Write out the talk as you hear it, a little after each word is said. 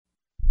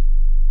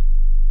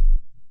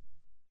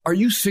Are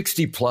you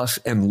 60 plus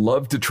and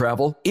love to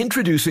travel?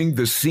 Introducing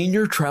the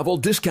Senior Travel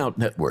Discount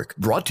Network,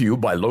 brought to you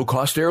by Low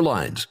Cost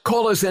Airlines.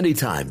 Call us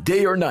anytime,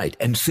 day or night,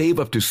 and save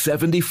up to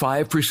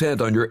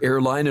 75% on your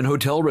airline and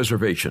hotel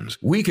reservations.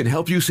 We can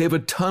help you save a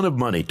ton of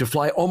money to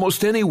fly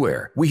almost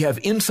anywhere. We have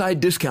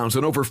inside discounts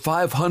on over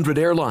 500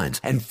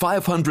 airlines and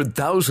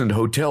 500,000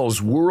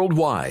 hotels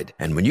worldwide.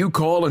 And when you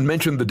call and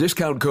mention the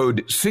discount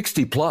code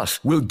 60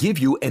 plus, we'll give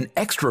you an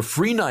extra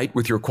free night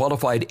with your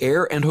qualified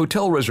air and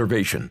hotel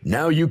reservation.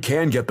 Now you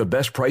can get the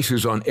best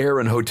prices on air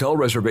and hotel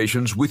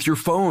reservations with your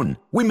phone.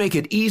 We make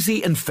it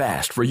easy and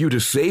fast for you to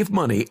save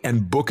money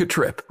and book a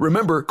trip.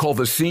 Remember, call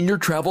the Senior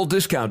Travel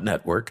Discount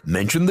Network,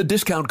 mention the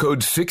discount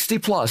code 60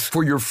 plus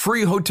for your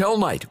free hotel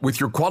night with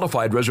your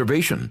qualified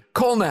reservation.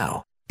 Call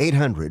now.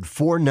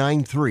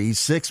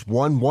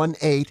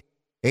 800-493-6118.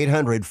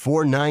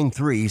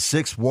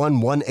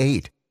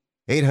 800-493-6118.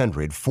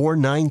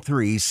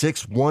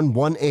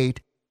 800-493-6118.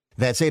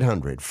 That's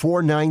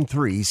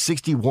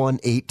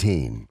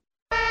 800-493-6118.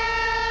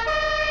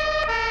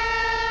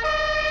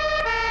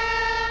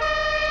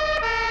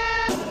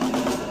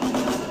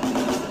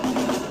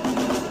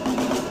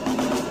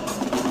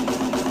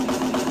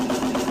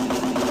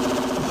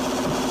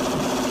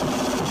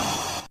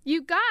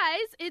 You guys,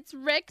 it's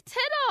Rick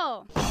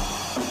Tittle.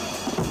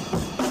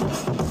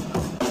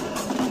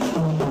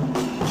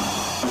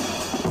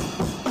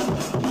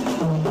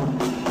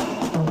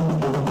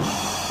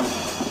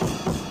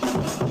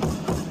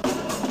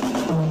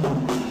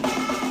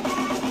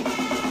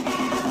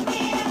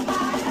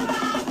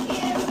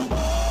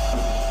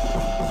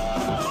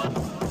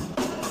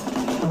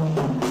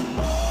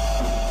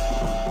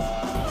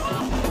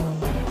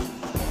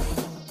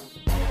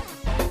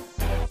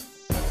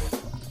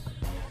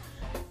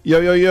 Yo,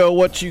 yo, yo,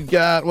 what you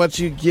got, what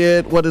you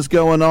get, what is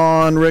going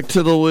on? Rick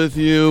Tittle with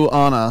you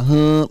on a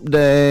hump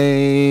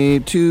day.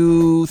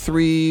 2,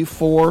 3,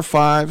 4,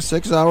 5,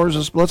 6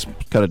 hours. Let's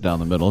cut it down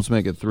the middle. Let's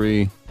make it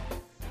 3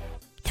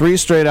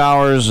 straight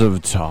hours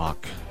of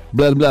talk.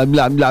 Blah, blah,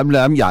 blah, blah,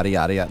 blah, yada,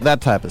 yada, yada.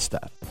 That type of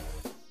stuff.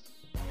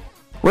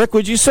 Rick,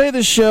 would you say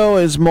the show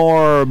is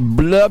more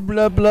blah,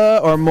 blah, blah,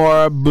 or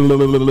more blah,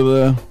 blah, blah,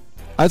 blah?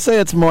 I'd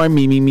say it's more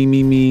me.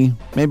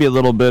 Maybe a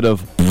little bit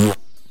of...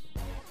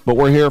 But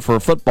we're here for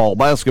football,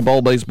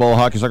 basketball, baseball,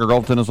 hockey, soccer,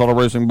 golf, tennis, auto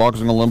racing,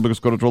 boxing, Olympics,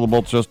 go to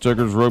rollerball, chess,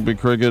 checkers, rugby,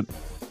 cricket,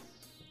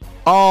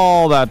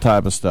 all that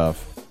type of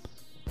stuff.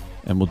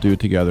 And we'll do it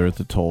together at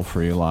the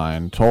toll-free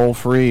line.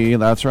 Toll-free,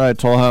 that's right,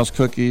 Toll House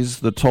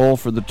Cookies. The toll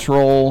for the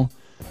troll,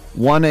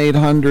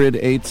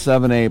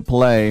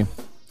 1-800-878-PLAY.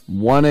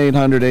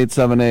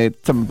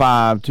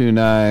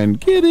 1-800-878-7529.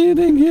 Get in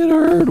and get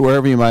heard,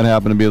 wherever you might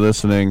happen to be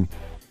listening.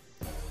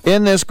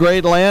 In this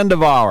great land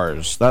of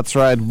ours, that's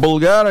right,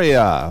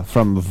 Bulgaria,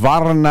 from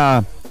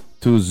Varna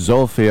to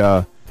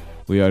Sofia,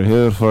 we are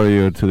here for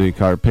you, to the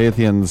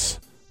Carpathians,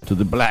 to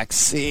the Black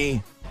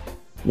Sea.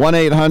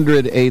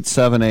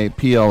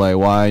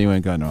 1-800-878-PLAY. You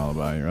ain't got no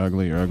alibi. You're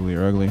ugly, you're ugly,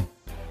 you're ugly.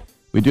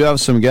 We do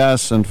have some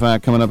guests. In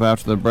fact, coming up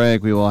after the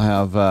break, we will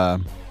have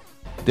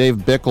Dave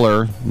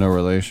Bickler, no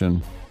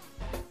relation.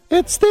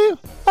 It's the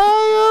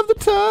eye of the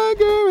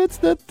tiger, it's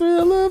the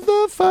thrill of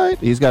the fight.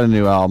 He's got a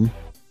new album.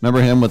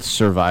 Remember him with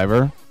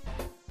Survivor?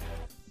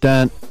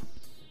 Dun,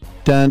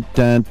 dun,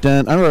 dun,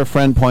 dun. I remember a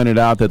friend pointed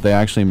out that they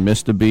actually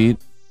missed a beat.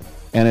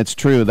 And it's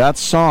true. That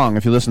song,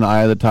 if you listen to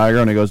Eye of the Tiger,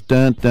 and it goes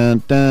dun,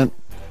 dun, dun,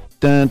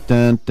 dun,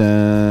 dun,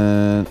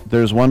 dun.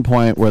 There's one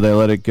point where they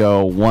let it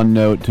go one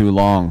note too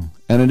long.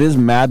 And it is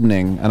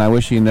maddening, and I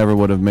wish he never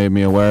would have made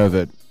me aware of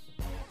it.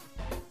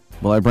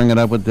 Will I bring it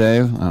up with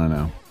Dave? I don't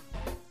know.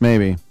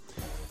 Maybe.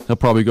 He'll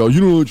probably go, you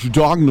know what you're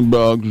talking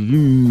about. You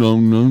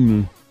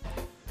know.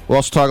 We'll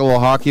also talk a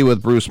little hockey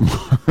with Bruce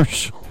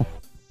Marshall.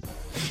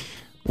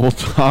 We'll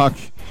talk,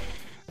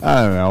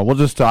 I don't know, we'll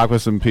just talk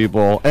with some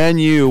people.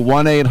 And you,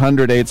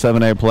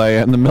 1-800-878-PLAY.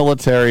 And the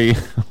military,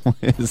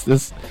 is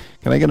this,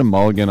 can I get a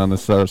mulligan on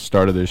the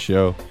start of this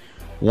show?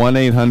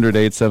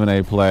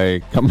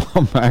 1-800-878-PLAY. Come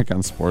on back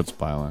on Sports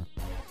Pylon.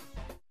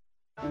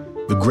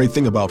 The great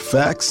thing about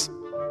facts,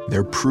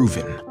 they're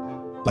proven.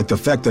 Like the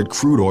fact that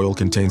crude oil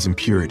contains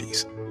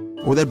impurities.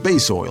 Or that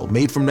base oil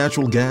made from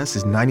natural gas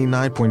is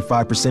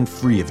 99.5%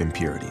 free of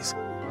impurities.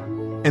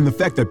 And the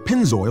fact that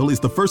Pennzoil is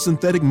the first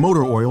synthetic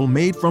motor oil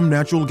made from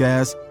natural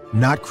gas,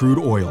 not crude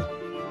oil.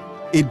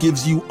 It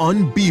gives you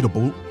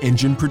unbeatable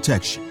engine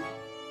protection.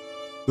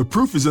 The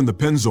proof is in the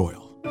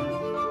Pennzoil.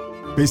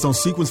 Based on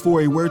Sequence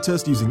 4A wear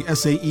test using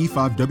SAE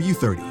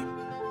 5W30.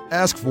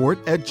 Ask for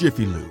it at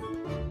Jiffy Lube.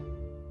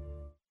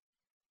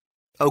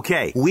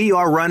 Okay, we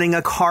are running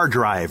a car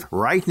drive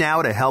right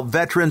now to help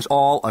veterans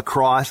all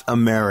across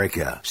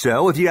America.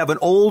 So if you have an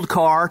old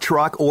car,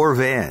 truck, or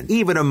van,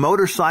 even a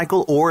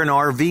motorcycle or an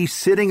RV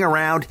sitting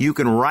around, you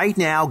can right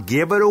now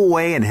give it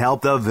away and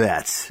help the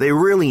vets. They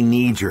really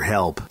need your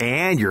help.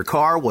 And your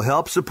car will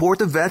help support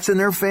the vets and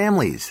their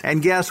families.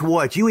 And guess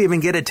what? You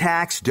even get a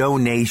tax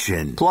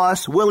donation.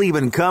 Plus, we'll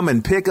even come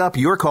and pick up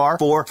your car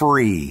for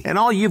free. And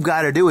all you've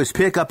got to do is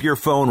pick up your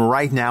phone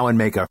right now and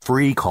make a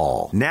free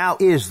call. Now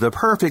is the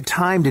perfect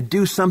time time to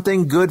do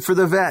something good for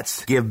the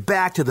vets. Give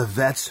back to the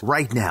vets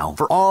right now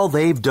for all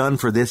they've done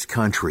for this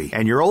country.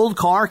 And your old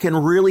car can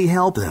really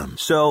help them.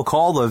 So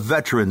call the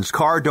Veterans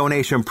Car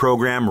Donation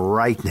Program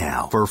right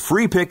now for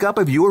free pickup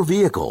of your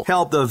vehicle.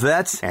 Help the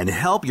vets and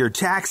help your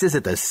taxes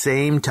at the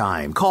same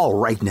time. Call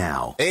right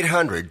now.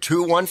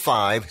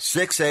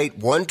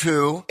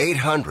 800-215-6812.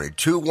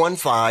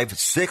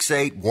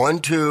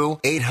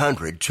 800-215-6812.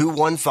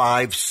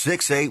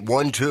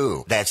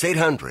 800-215-6812. That's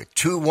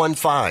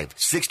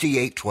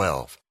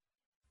 800-215-6812.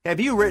 Have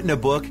you written a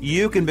book?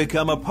 You can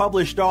become a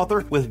published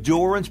author with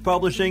Dorrance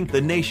Publishing, the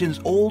nation's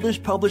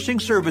oldest publishing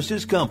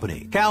services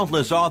company.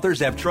 Countless authors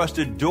have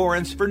trusted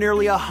Dorrance for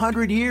nearly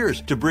 100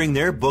 years to bring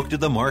their book to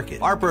the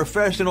market. Our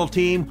professional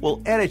team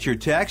will edit your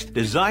text,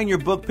 design your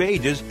book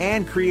pages,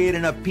 and create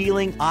an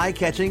appealing,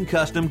 eye-catching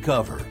custom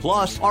cover.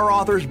 Plus, our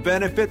authors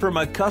benefit from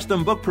a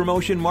custom book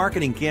promotion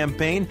marketing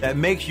campaign that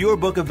makes your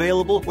book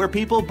available where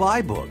people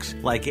buy books,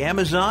 like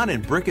Amazon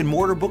and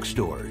brick-and-mortar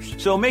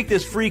bookstores. So make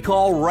this free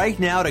call right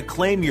now to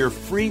claim your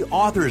free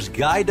author's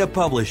guide to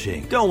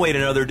publishing. Don't wait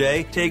another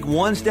day. Take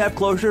one step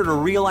closer to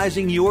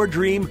realizing your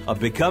dream of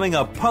becoming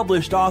a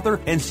published author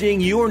and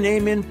seeing your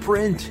name in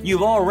print.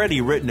 You've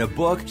already written a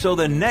book, so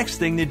the next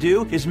thing to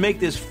do is make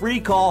this free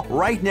call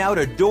right now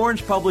to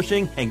Dorrance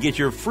Publishing and get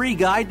your free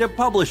guide to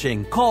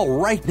publishing. Call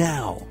right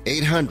now.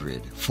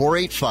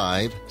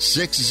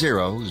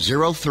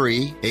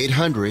 800-485-6003.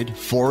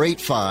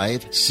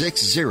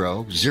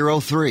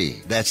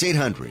 800-485-6003. That's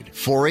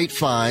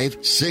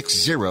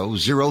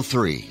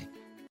 800-485-6003.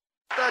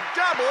 The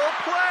double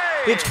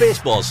play! It's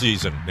baseball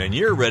season, and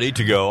you're ready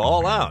to go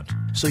all out.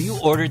 So you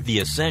ordered the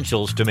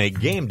essentials to make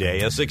game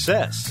day a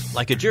success,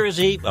 like a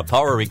jersey, a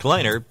power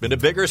recliner, and a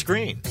bigger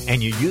screen.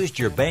 And you used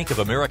your Bank of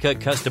America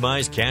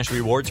customized cash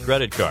rewards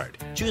credit card,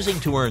 choosing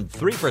to earn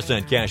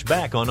 3% cash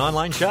back on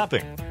online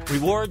shopping.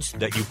 Rewards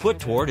that you put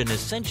toward an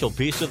essential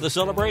piece of the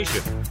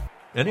celebration,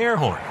 an air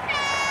horn.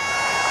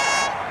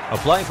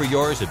 Apply for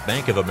yours at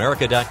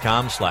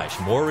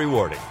bankofamerica.com/more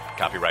rewarding.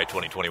 Copyright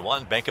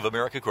 2021, Bank of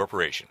America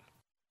Corporation.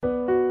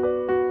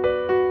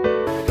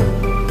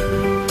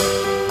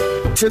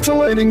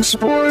 Titillating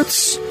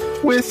Sports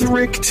with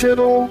Rick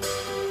Tittle.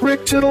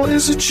 Rick Tittle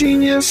is a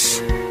genius,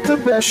 the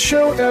best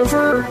show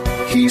ever.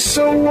 He's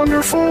so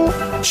wonderful,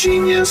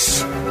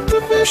 genius,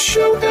 the best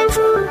show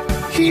ever.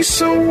 He's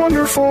so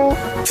wonderful.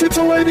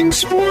 Titillating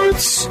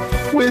Sports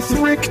with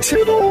Rick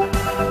Tittle.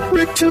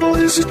 Rick Tittle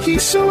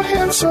he's so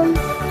handsome,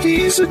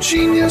 he's a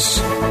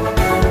genius.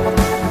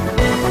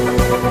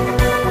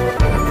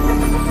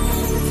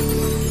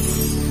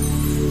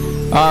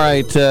 All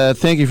right,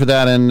 thank you for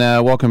that, and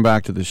welcome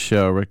back to the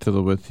show. Rick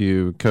Tittle with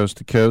you coast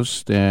to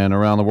coast and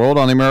around the world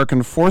on the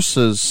American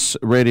Forces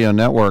Radio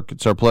Network.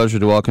 It's our pleasure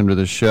to welcome to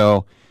the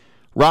show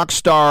rock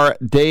star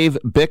Dave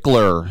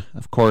Bickler,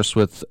 of course,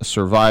 with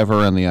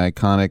Survivor and the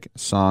iconic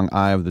song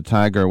Eye of the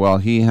Tiger. Well,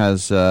 he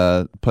has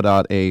put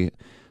out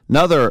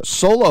another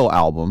solo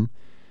album,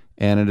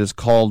 and it is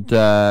called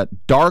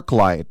Dark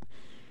Light.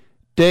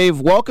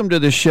 Dave, welcome to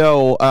the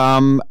show.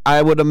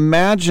 I would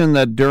imagine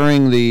that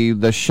during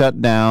the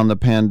shutdown, the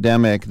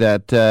pandemic,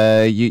 that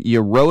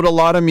you wrote a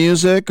lot of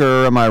music,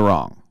 or am I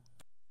wrong?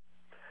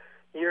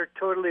 You're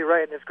totally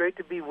right, and it's great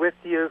to be with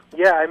you.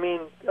 Yeah, I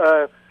mean,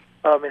 it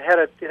had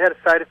a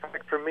side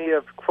effect for me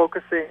of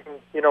focusing,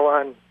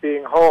 on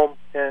being home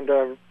and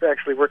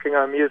actually working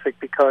on music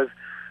because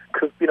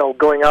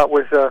going out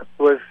was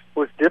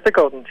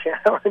difficult and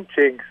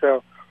challenging.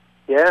 So,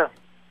 yeah.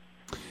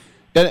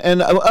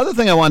 And other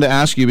thing I wanted to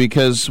ask you,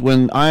 because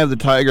when Eye of the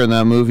Tiger and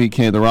that movie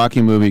the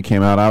Rocky movie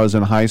came out, I was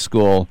in high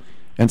school,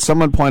 and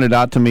someone pointed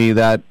out to me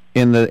that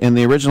in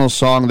the original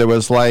song there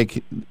was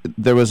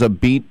a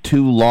beat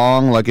too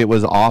long, like it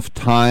was off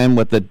time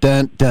with the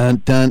dun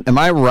dun dun. Am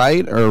I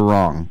right or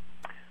wrong?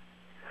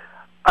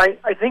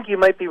 I think you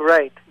might be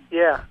right.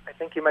 Yeah, I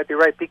think you might be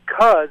right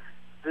because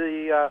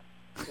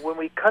when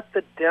we cut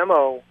the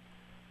demo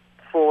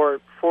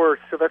for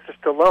Sylvester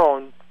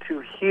Stallone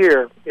to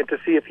hear and to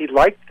see if he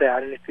liked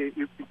that and if he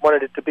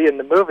wanted it to be in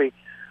the movie,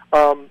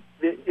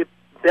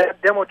 that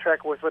demo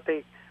track was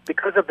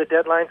because of the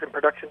deadlines and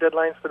production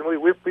deadlines for the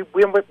movie, we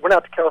went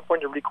out to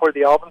California to record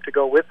the album to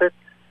go with it,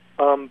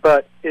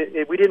 but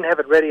we didn't have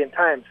it ready in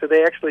time, so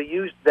they actually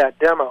used that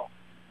demo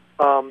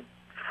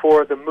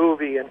for the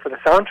movie and for the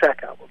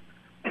soundtrack album.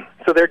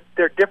 So they're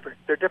different.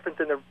 They're different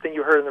than the thing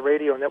you heard on the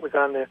radio, and that was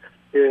on the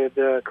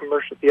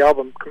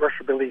album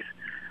commercial release.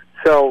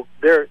 So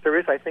there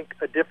is, I think,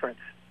 a difference.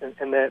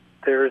 And that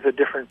there is a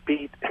different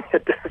beat, a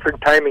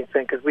different timing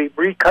thing, because we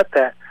recut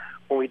that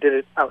when we did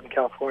it out in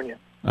California.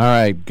 All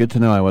right, good to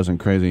know I wasn't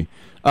crazy.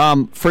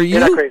 For you, you're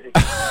not crazy.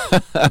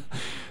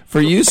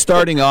 For you,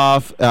 starting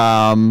off,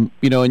 and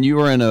you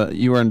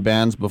were in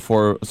bands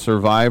before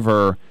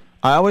Survivor.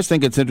 I always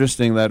think it's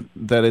interesting that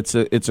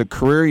it's a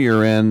career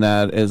you're in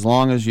that as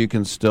long as you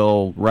can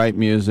still write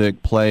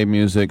music, play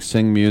music,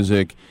 sing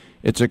music.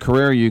 It's a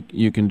career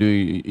you can do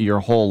your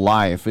whole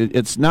life.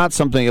 It's not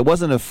something. It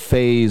wasn't a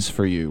phase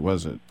for you,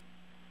 was it?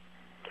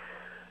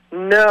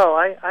 No,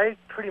 I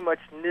pretty much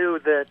knew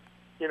that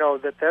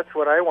that's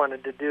what I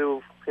wanted to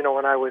do,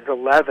 when I was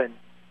 11.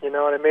 You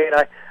know what I mean?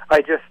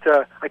 I just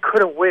I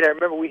couldn't wait. I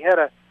remember we had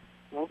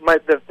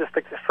the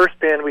first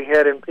band we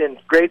had in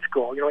grade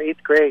school,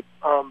 8th grade.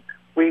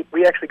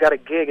 We actually got a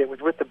gig. It was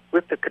with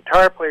the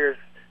guitar player's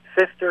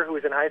sister who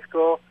was in high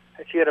school,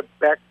 and she had a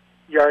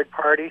backyard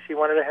party she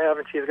wanted to have,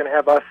 and she was going to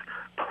have us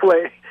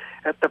play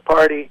at the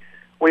party.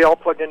 We all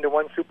plugged into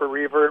one super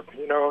reverb,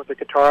 the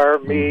guitar,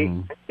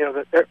 me,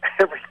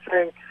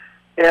 everything.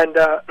 And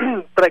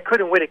but I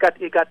couldn't wait. It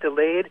got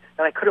delayed,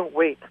 and I couldn't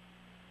wait.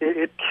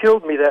 It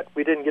killed me that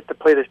we didn't get to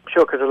play this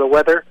show because of the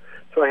weather.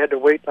 So I had to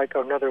wait like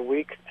another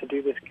week to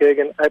do this gig,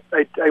 and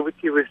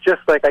it was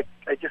just like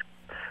I just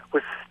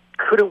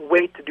couldn't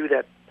wait to do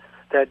that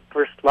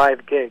first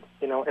live gig,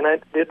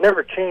 and it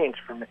never changed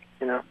for me,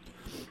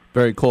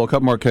 Very cool. A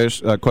couple more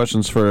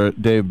questions for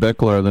Dave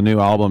Bickler, the new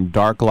album,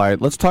 Dark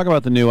Light. Let's talk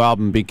about the new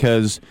album,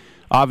 because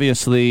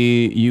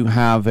obviously you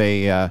have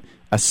a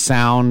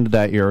sound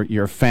that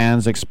your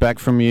fans expect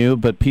from you,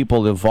 but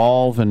people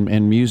evolve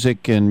and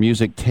music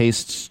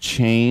tastes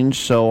change.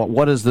 So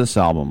what is this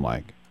album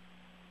like?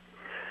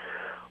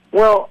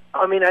 Well,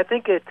 I mean, I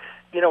think it's,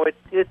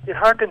 it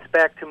harkens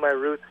back to my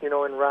roots, in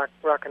rock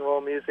and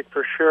roll music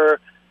for sure.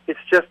 It's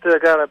just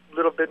got a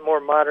little bit more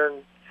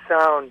modern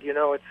sound,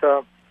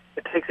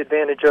 it takes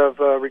advantage of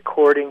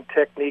recording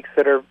techniques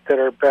that are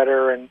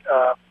better and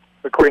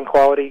recording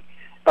quality.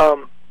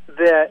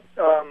 That's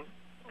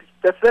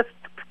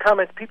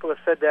comments people have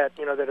said that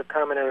that have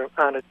commented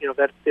on it.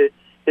 That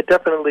it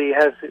definitely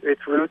has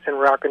its roots in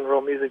rock and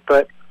roll music,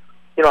 but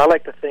I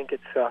like to think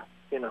it's still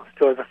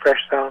has a fresh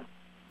sound.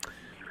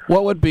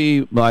 What would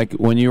be like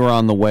when you were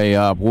on the way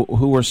up?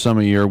 Who were some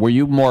of were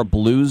you more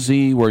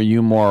bluesy? Were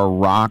you more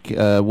rock?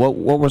 What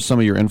were some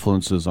of your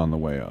influences on the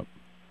way up?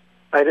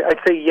 I'd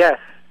say yes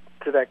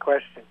to that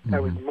question. I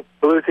was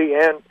bluesy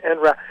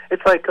and rock.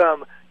 It's like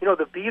the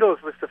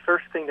Beatles was the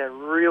first thing that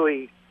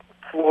really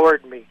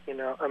floored me.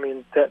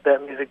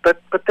 That music.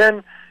 But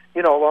then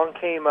along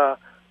came the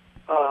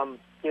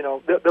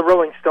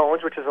Rolling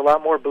Stones, which is a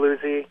lot more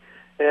bluesy,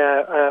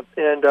 and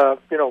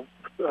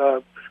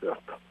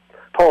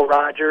Paul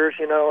Rogers,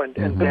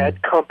 and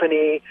Bad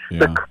Company,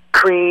 the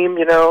Cream,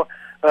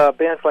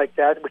 bands like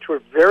that, which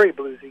were very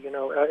bluesy.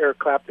 Eric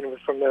Clapton was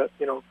from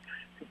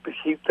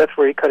that's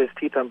where he cut his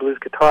teeth on blues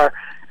guitar,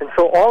 and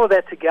so all of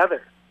that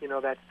together,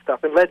 that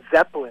stuff, and Led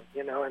Zeppelin,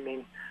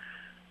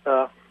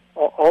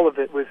 all of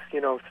it was,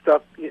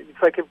 stuff.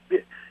 It's like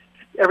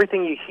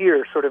everything you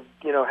hear sort of,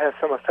 has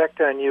some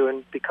effect on you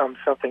and becomes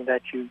something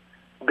that you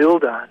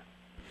build on.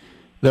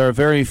 There are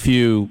very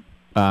few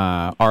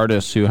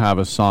artists who have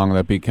a song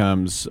that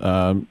becomes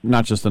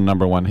not just the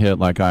number one hit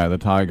like Eye of the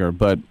Tiger,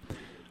 but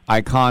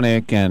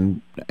iconic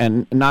and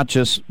not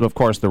just, of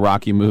course, the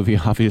Rocky movie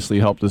obviously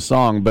helped the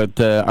song, but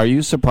are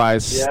you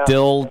surprised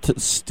still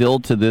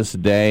to this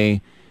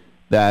day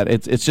that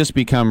it's just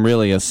become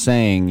really a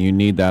saying, you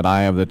need that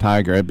Eye of the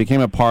Tiger? It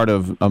became a part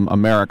of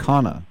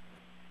Americana.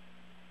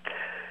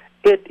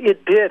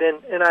 It did,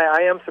 and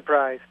I am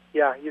surprised.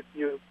 Yeah,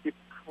 you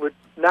would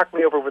knock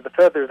me over with a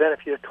feather then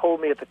if you had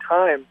told me at the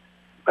time.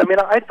 I mean,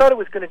 I thought it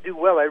was going to do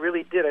well. I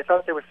really did. I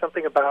thought there was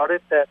something about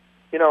it that,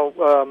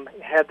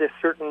 had this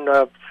certain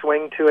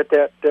swing to it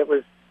that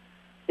was,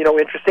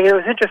 interesting. And it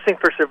was interesting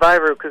for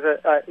Survivor because,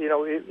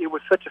 it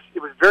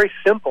was very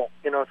simple.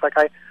 It's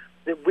like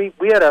we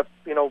had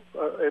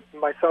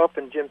myself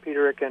and Jim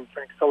Peterick and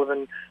Frank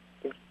Sullivan,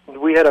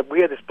 we had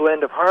this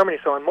blend of harmony.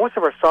 So on most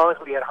of our songs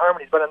we had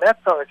harmonies, but on that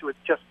song it was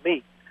just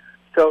me.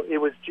 So it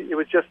was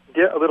just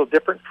a little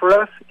different for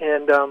us,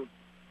 and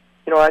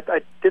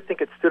I did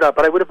think it stood out,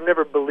 but I would have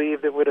never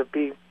believed it would have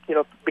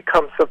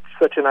become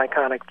such an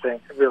iconic thing.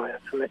 It really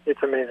is.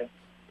 It's amazing.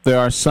 There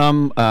are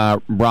some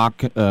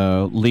rock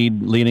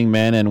leading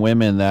men and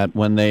women that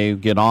when they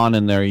get on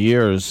in their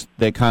years,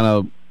 they kind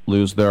of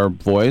lose their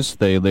voice.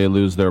 They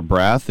lose their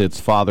breath. It's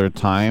father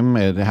time.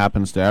 It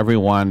happens to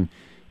everyone.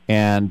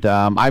 And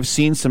I've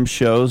seen some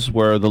shows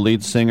where the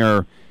lead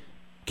singer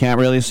can't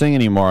really sing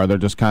anymore. They're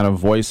just kind of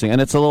voicing.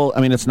 And it's a little,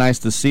 it's nice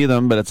to see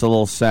them, but it's a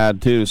little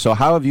sad too. So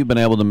how have you been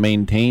able to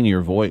maintain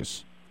your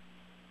voice?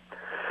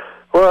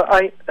 Well,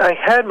 I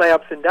had my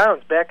ups and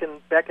downs back in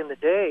the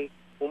day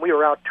when we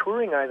were out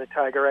touring Eye of the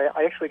Tiger.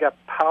 I actually got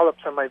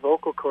polyps on my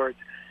vocal cords,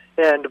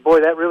 and boy,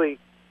 that really,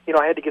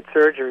 I had to get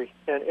surgery,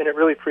 and it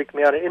really freaked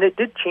me out. And it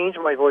did change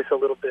my voice a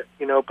little bit,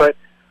 but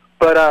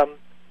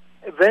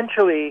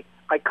eventually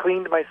I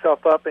cleaned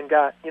myself up and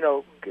got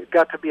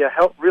to be a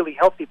really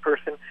healthy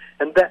person,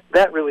 and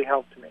that really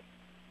helped me.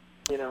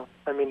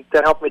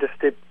 That helped me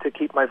to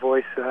keep my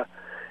voice.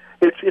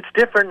 It's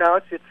different now.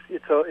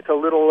 It's a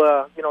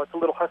little it's a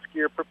little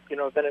huskier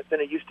than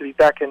it used to be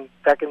back in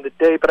the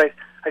day. But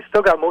I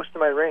still got most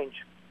of my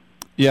range.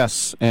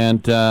 Yes,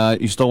 and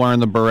you still wearing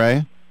the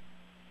beret?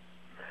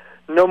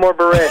 No more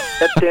beret.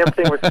 That damn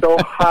thing was so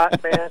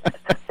hot, man.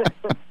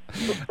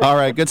 All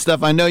right, good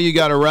stuff. I know you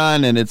got to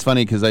run, and it's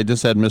funny because I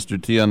just had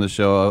Mr. T on the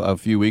show a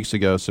few weeks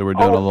ago, so we're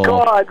doing a little...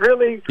 Oh, God,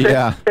 really?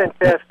 Yeah.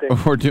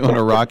 Fantastic. We're doing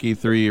a Rocky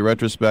III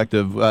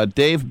retrospective.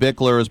 Dave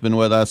Bickler has been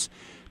with us.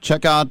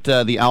 Check out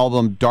the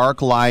album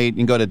Dark Light. You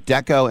can go to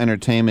Deco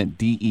Entertainment,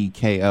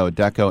 D-E-K-O,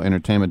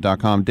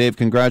 DecoEntertainment.com. Dave,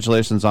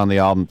 congratulations on the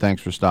album.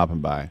 Thanks for stopping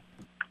by.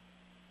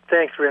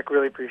 Thanks, Rick.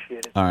 Really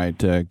appreciate it. All right,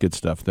 good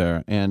stuff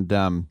there. And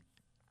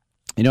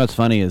you know what's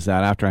funny is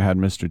that after I had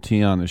Mr.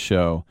 T on the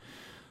show,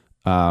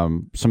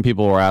 some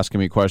people were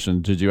asking me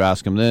questions. Did you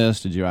ask him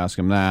this? Did you ask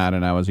him that?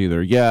 And I was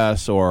either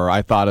yes, or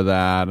I thought of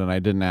that and I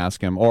didn't ask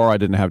him, or I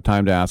didn't have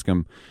time to ask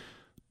him.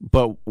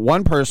 But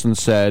one person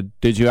said,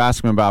 did you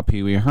ask him about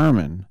Pee Wee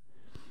Herman?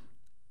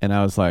 And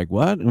I was like,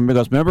 what? And he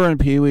goes, remember in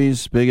Pee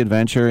Wee's Big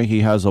Adventure, he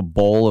has a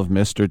bowl of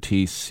Mr.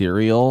 T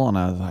cereal? And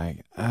I was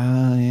like,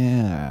 oh,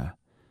 yeah.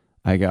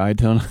 I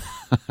don't,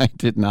 I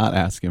did not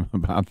ask him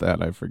about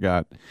that. I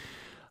forgot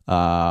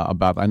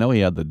I know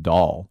he had the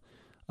doll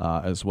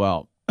as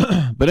well.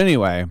 But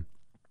anyway,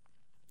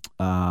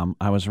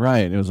 I was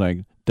right. It was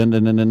like, and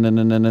I'm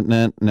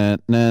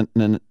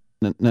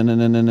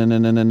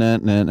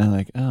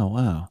like, oh,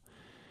 wow.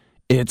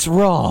 It's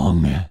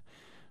wrong.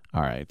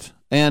 All right.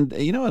 And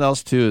you know what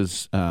else, too,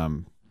 is a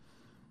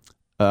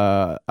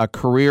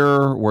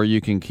career where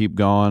you can keep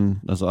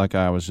going, as like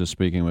I was just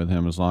speaking with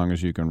him, as long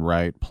as you can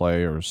write,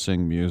 play, or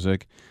sing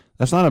music.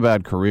 That's not a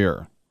bad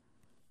career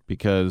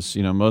because,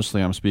 you know,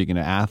 mostly I'm speaking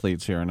to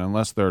athletes here, and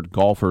unless they're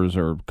golfers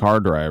or car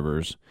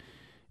drivers,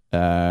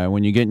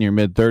 when you get in your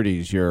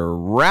mid-30s, you're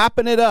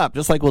wrapping it up,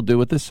 just like we'll do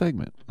with this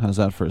segment. How's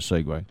that for a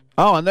segue?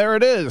 Oh, and there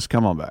it is.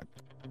 Come on back.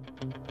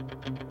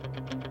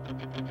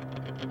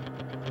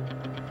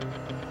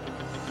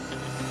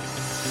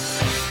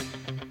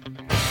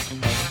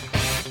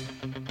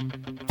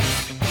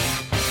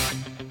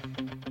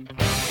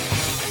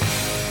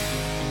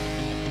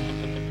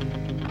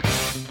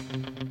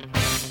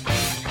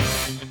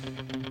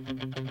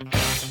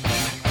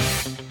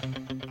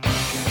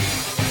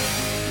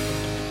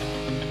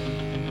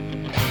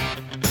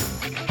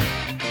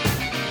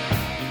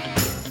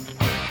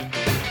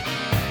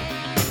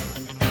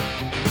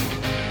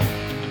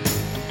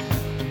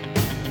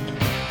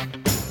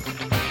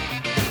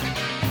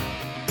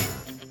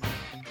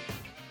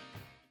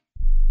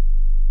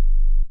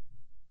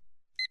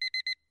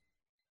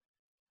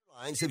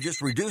 Have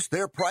just reduced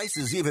their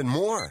prices even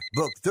more.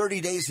 Book 30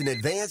 days in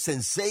advance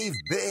and save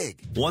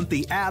big. Want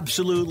the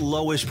absolute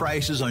lowest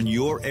prices on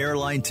your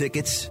airline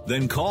tickets?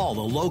 Then call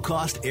the Low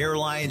Cost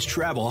Airlines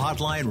Travel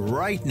Hotline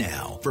right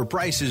now for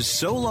prices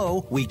so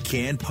low we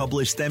can't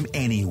publish them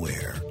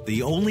anywhere.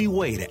 The only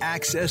way to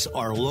access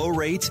our low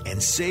rates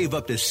and save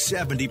up to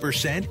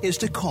 70% is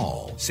to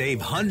call. Save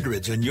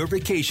hundreds on your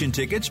vacation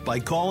tickets by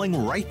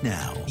calling right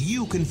now.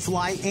 You can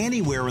fly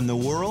anywhere in the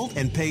world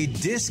and pay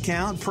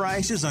discount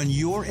prices on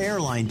your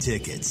airline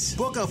tickets.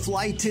 Book a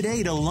flight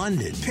today to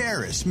London,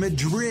 Paris,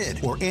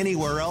 Madrid, or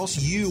anywhere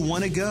else you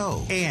want to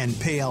go and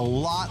pay a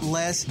lot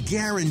less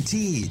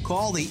guaranteed.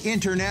 Call the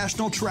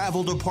International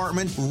Travel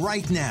Department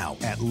right now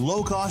at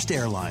Low Cost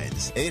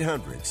Airlines.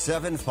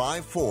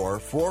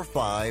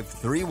 800-754-4531.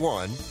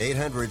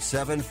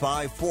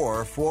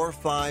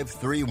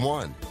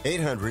 800-754-4531.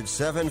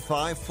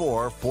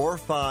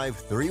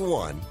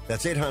 800-754-4531.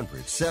 That's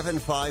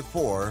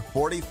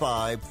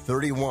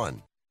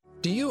 800-754-4531.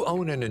 Do you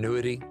own an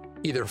annuity?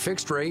 Either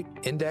fixed rate,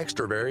 indexed,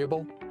 or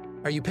variable?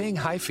 Are you paying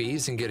high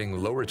fees and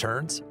getting low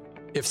returns?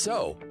 If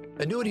so,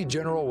 Annuity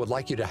General would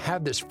like you to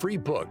have this free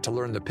book to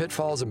learn the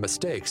pitfalls and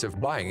mistakes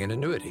of buying an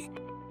annuity.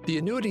 The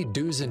Annuity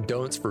Do's and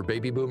Don'ts for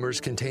Baby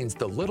Boomers contains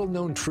the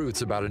little-known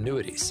truths about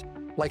annuities,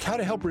 like how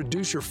to help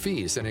reduce your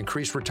fees and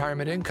increase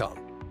retirement income.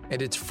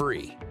 And it's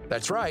free.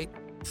 That's right,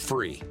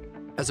 free.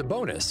 As a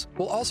bonus,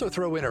 we'll also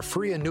throw in a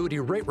free annuity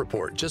rate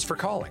report just for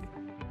calling.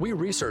 We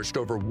researched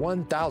over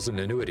 1,000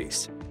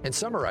 annuities and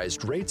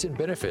summarized rates and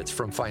benefits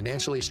from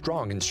financially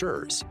strong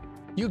insurers.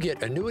 You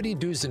get Annuity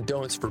Do's and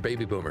Don'ts for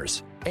Baby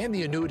Boomers and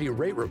the Annuity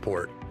Rate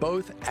Report,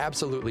 both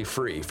absolutely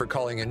free for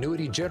calling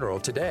Annuity General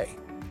today.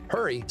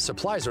 Hurry,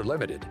 supplies are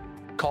limited.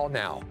 Call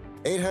now.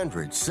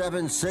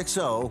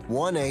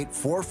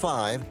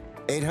 800-760-1845.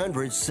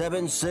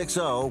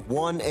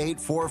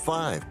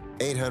 800-760-1845.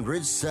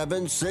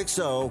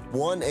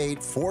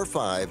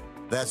 800-760-1845.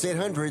 That's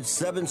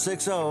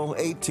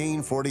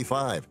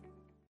 800-760-1845.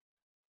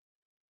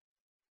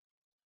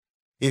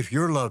 If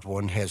your loved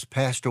one has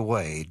passed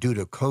away due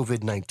to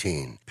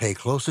COVID-19, pay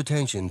close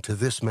attention to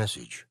this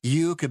message.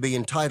 You could be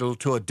entitled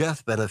to a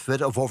death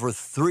benefit of over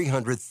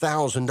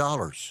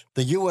 $300,000.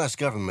 The U.S.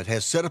 government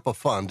has set up a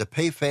fund to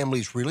pay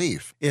families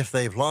relief if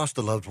they've lost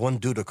a loved one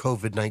due to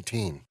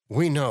COVID-19.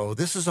 We know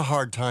this is a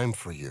hard time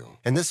for you,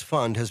 and this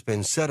fund has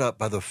been set up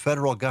by the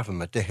federal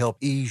government to help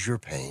ease your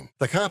pain.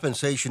 The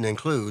compensation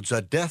includes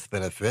a death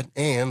benefit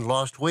and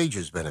lost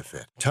wages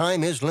benefit.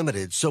 Time is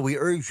limited, so we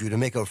urge you to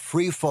make a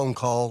free phone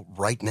call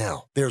right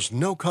now. There's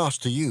no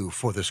cost to you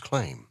for this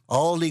claim.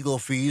 All legal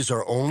fees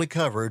are only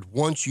covered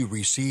once you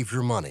receive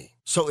your money.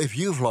 So if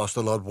you've lost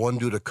a loved one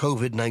due to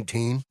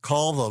COVID-19,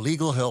 call the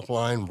legal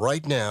helpline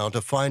right now to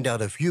find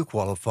out if you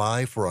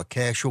qualify for a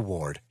cash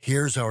award.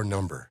 Here's our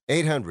number,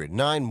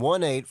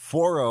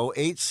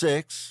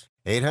 800-918-4086.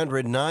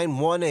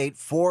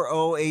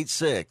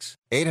 800-918-4086.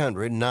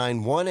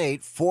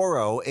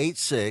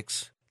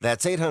 800-918-4086.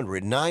 That's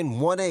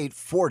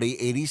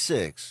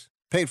 800-918-4086.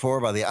 Paid for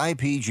by the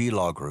IPG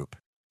Law Group.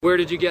 Where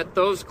did you get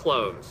those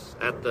clothes?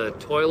 At the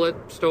toilet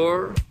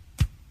store?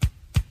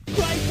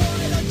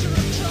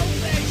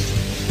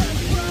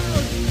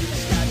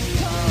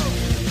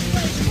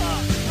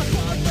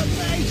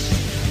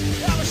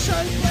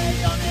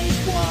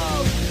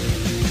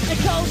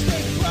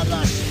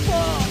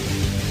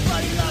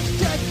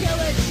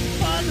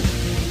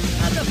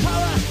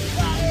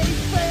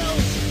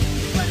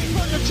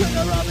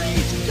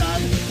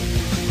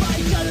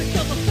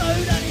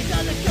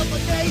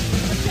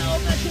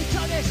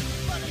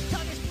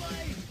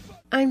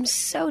 I'm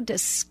so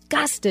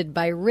disgusted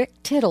by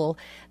Rick Tittle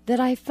that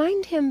I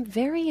find him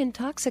very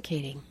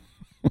intoxicating.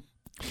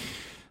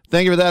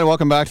 Thank you for that, and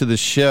welcome back to the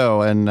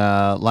show. And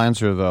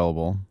lines are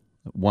available,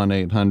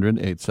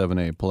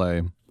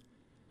 1-800-878-PLAY.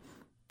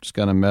 Just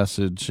got a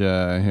message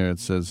here. It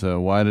says,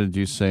 why did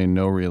you say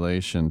no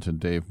relation to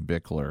Dave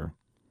Bickler?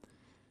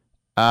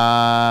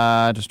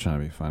 Just trying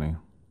to be funny.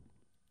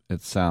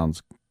 It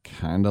sounds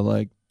kind of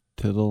like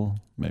Tittle.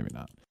 Maybe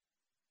not.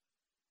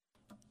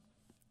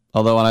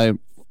 Although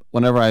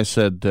whenever I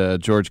said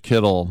George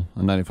Kittle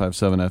on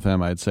 95.7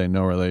 FM, I'd say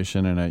no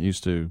relation, and I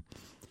used to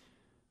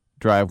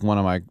drive one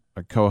of my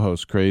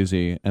co-hosts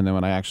crazy. And then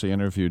when I actually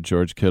interviewed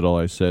George Kittle,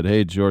 I said,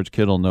 hey, George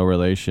Kittle, no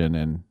relation,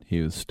 and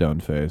he was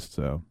stone-faced,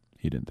 so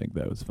he didn't think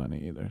that was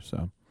funny either.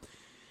 So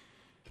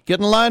get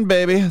in line,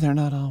 baby. They're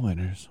not all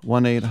winners.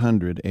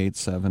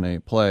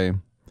 1-800-878-PLAY.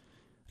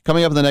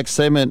 Coming up in the next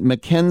segment,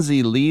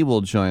 Mackenzie Lee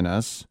will join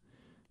us.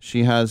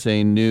 She has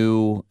a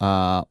new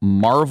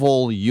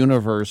Marvel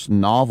Universe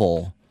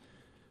novel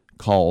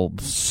called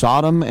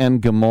Sodom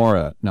and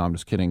Gomorrah. No, I'm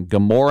just kidding.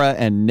 Gamora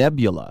and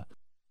Nebula.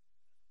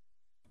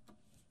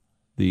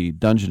 The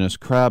Dungeness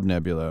Crab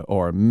Nebula,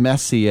 or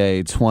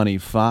Messier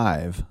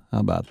 25. How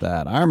about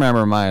that? I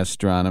remember my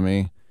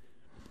astronomy.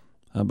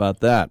 How about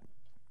that?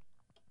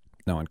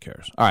 No one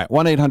cares. All right,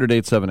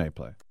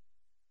 1-800-878-PLAY.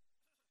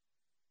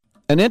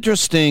 An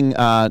interesting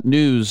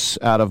news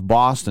out of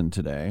Boston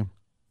today.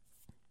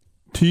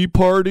 Tea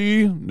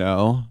party?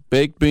 No.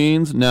 Baked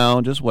beans?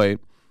 No. Just wait.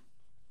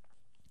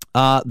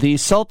 The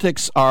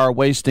Celtics are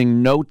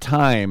wasting no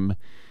time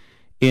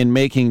in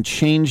making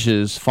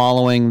changes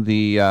following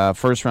the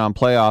first-round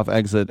playoff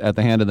exit at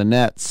the hand of the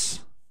Nets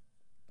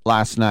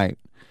last night.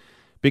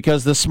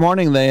 Because this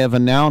morning they have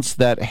announced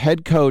that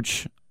head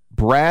coach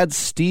Brad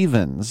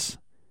Stevens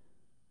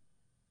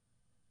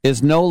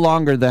is no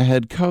longer the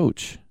head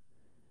coach.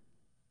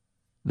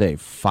 They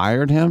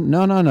fired him?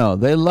 No.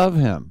 They love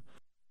him.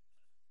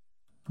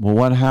 Well,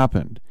 what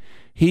happened?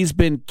 He's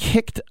been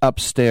kicked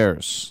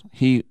upstairs.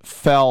 He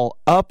fell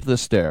up the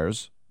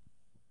stairs.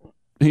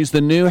 He's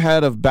the new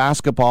head of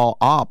basketball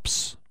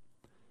ops.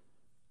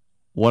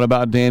 What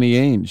about Danny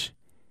Ainge?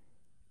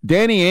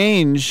 Danny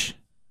Ainge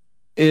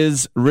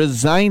is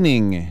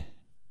resigning.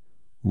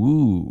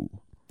 Ooh.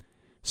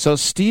 So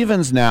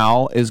Stevens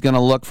now is going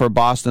to look for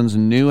Boston's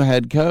new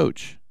head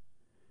coach.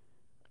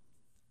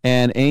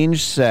 And Ainge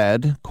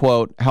said,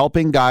 quote,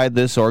 helping guide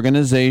this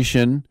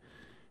organization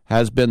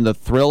has been the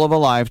thrill of a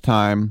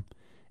lifetime,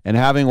 and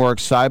having worked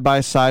side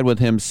by side with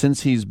him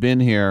since he's been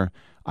here,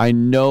 I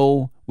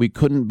know we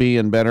couldn't be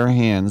in better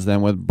hands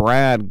than with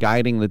Brad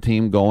guiding the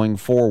team going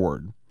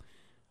forward.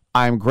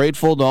 I'm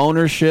grateful to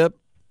ownership,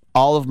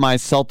 all of my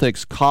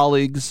Celtics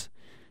colleagues,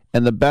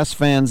 and the best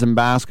fans in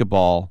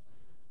basketball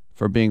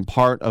for being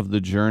part of the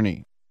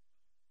journey.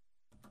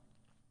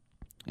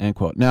 End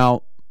quote.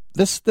 Now,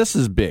 this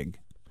is big.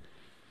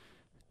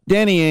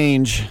 Danny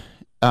Ainge,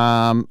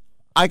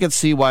 I could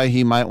see why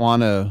he might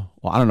want to,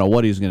 well, I don't know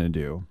what he's going to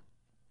do,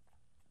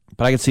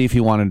 but I could see if he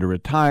wanted to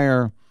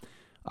retire.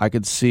 I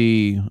could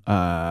see,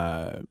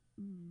 but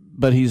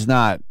he's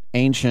not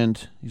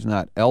ancient. He's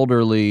not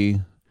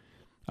elderly.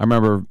 I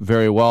remember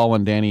very well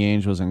when Danny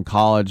Ainge was in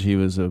college, he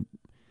was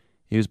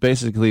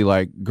basically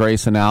like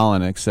Grayson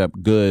Allen,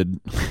 except good.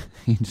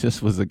 He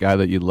just was a guy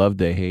that you love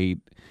to hate.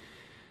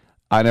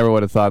 I never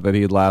would have thought that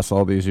he'd last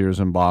all these years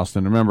in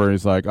Boston. Remember,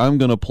 he's like, I'm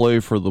going to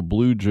play for the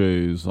Blue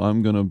Jays.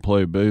 I'm going to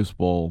play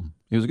baseball.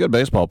 He was a good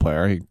baseball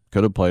player. He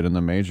could have played in the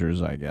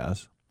majors, I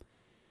guess.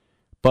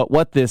 But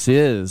what this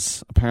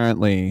is,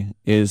 apparently,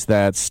 is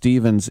that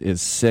Stevens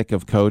is sick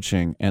of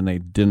coaching and they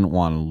didn't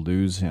want to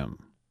lose him.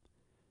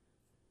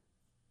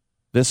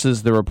 This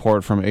is the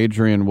report from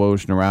Adrian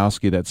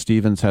Wojnarowski that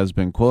Stevens has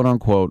been,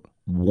 quote-unquote,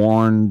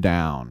 worn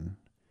down,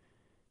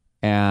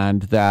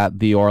 and that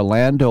the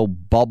Orlando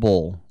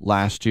bubble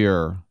last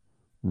year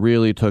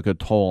really took a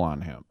toll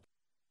on him.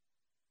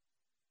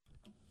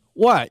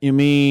 What? You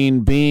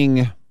mean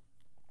being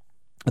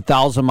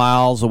 1,000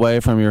 miles away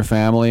from your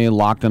family,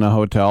 locked in a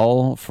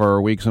hotel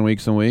for weeks and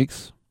weeks and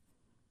weeks?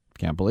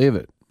 Can't believe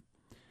it.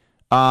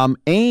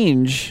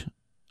 Ainge,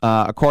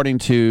 according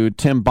to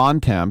Tim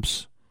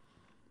Bontemps,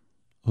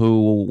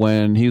 who,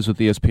 when he's with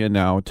ESPN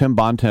now, Tim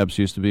Bontemps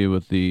used to be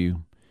with the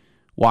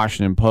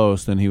Washington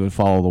Post, and he would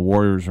follow the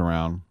Warriors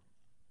around.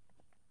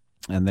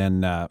 And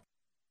then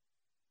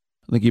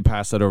I think you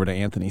pass that over to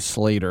Anthony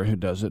Slater, who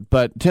does it.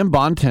 But Tim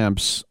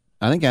Bontemps,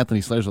 I think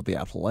Anthony Slater's with The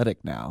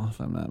Athletic now,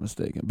 if I'm not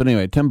mistaken. But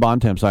anyway, Tim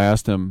Bontemps, I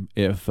asked him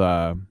if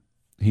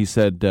he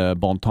said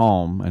bon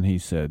temps, and he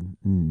said,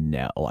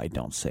 no, I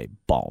don't say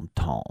bon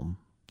temps.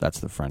 That's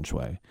the French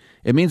way.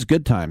 It means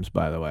good times,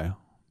 by the way.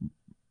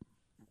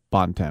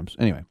 Bontemps.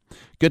 Anyway,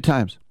 good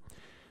times.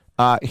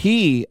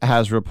 He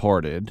has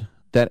reported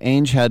that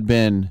Ainge had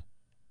been,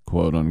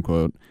 quote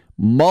unquote,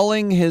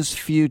 mulling his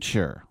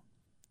future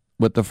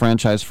with the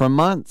franchise for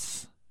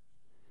months.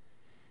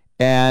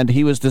 And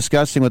he was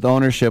discussing with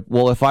ownership,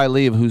 well, if I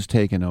leave, who's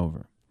taking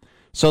over?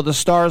 So the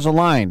stars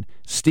align.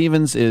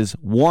 Stevens is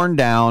worn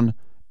down.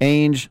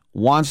 Ainge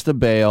wants to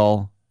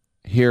bail.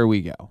 Here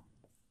we go.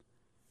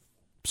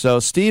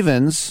 So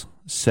Stevens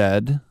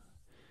said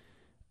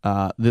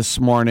this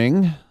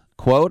morning,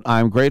 quote,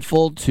 I'm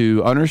grateful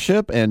to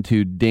ownership and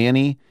to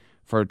Danny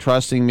for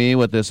trusting me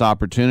with this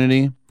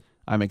opportunity.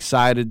 I'm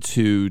excited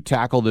to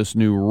tackle this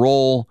new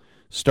role,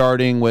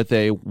 starting with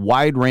a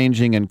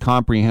wide-ranging and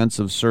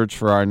comprehensive search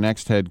for our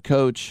next head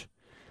coach.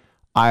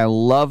 I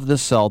love the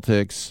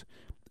Celtics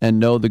and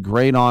know the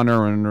great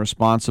honor and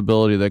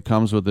responsibility that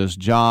comes with this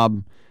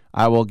job.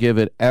 I will give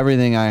it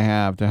everything I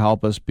have to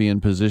help us be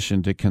in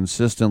position to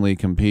consistently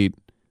compete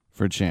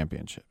for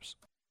championships.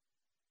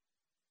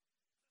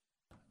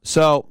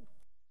 So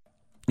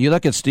you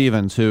look at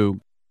Stevens, who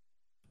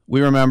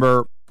we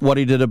remember what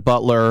he did at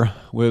Butler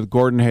with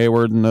Gordon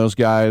Hayward and those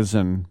guys,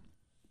 and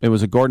it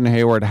was a Gordon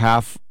Hayward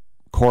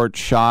half-court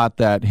shot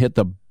that hit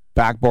the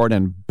backboard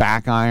and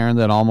back iron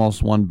that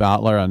almost won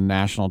Butler a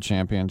national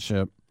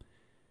championship.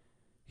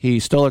 He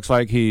still looks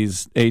like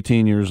he's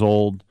 18 years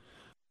old,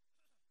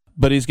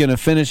 but he's going to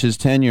finish his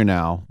tenure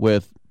now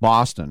with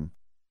Boston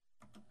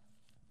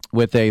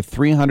with a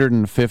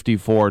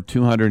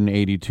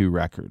 354-282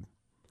 record.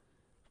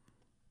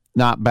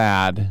 Not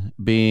bad,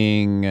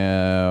 being,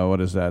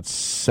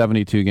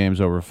 72 games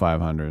over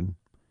 500.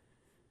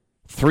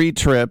 3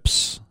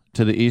 trips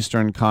to the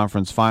Eastern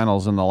Conference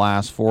Finals in the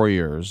last 4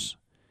 years.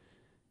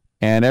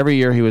 And every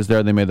year he was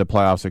there, they made the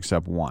playoffs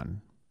except one.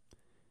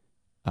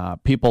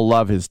 People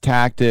love his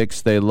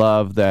tactics. They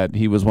love that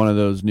he was one of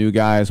those new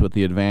guys with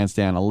the advanced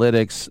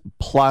analytics,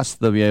 plus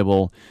they'll be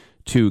able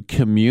to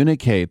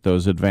communicate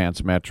those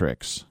advanced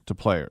metrics to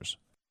players.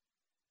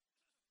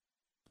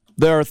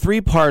 There are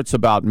 3 parts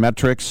about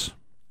metrics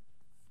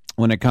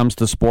when it comes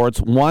to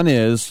sports. One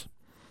is,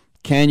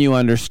 can you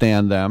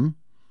understand them?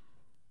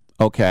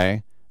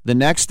 Okay. The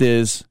next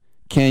is,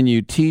 can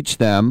you teach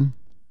them?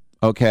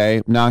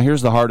 Okay. Now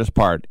here's the hardest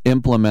part,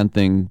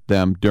 implementing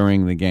them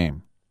during the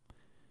game.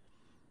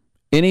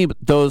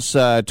 Those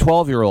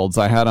 12-year-olds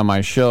I had on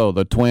my show,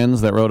 the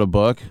twins that wrote a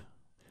book,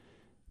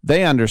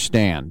 they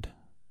understand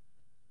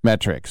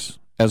metrics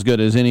as good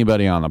as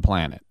anybody on the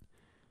planet.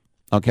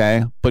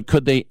 Okay, but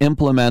could they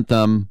implement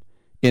them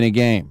in a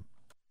game?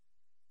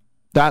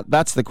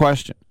 That's the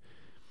question.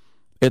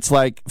 It's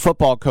like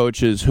football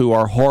coaches who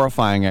are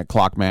horrifying at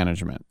clock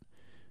management.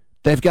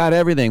 They've got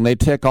everything. They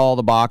tick all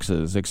the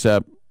boxes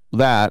except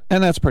that,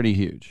 and that's pretty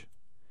huge.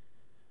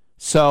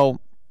 So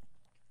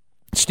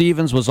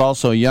Stevens was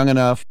also young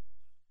enough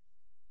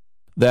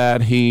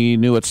that he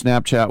knew what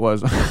Snapchat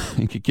was.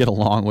 He could get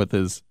along with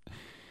his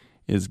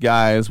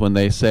guys when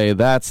they say,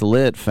 that's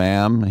lit,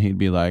 fam. He'd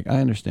be like, I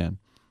understand.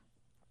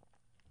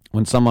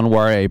 When someone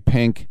wore a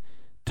pink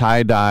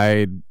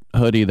tie-dyed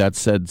hoodie that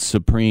said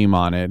Supreme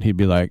on it, he'd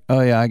be like,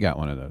 oh, yeah, I got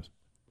one of those.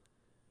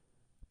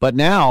 But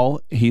now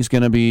he's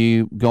going to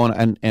be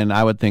going, and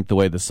I would think the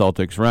way the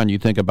Celtics run, you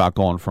think about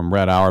going from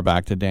Red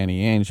Auerbach to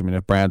Danny Ainge. I mean,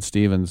 if Brad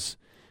Stevens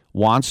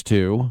wants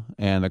to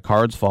and the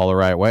cards fall the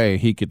right way,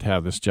 he could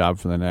have this job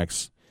for the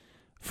next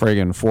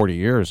friggin' 40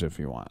 years if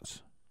he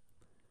wants.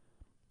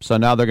 So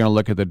now they're going to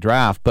look at the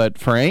draft. But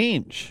for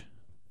Ainge,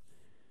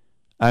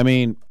 I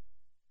mean,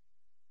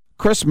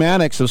 Chris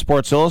Mannix of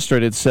Sports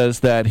Illustrated says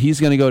that he's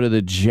going to go to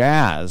the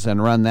Jazz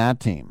and run that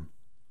team.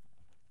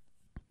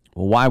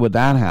 Well, why would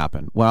that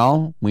happen?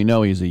 Well, we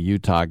know he's a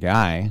Utah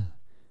guy,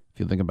 if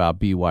you think about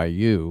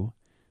BYU.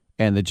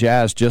 And the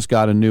Jazz just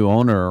got a new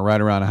owner right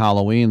around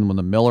Halloween when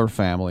the Miller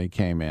family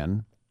came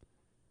in.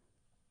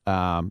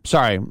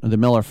 The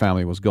Miller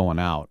family was going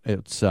out.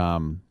 It's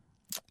Ryan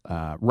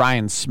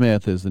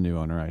Smith is the new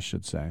owner, I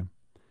should say.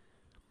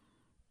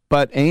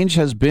 But Ainge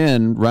has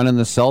been running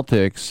the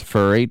Celtics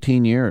for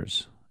 18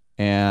 years.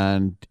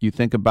 And you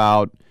think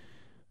about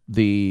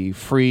the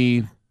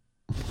free,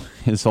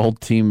 his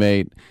old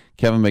teammate,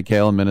 Kevin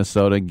McHale in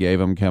Minnesota,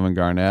 gave him Kevin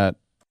Garnett.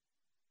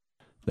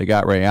 They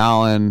got Ray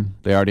Allen.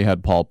 They already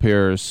had Paul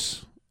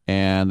Pierce.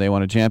 And they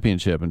won a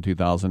championship in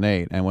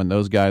 2008. And when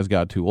those guys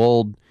got too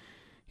old,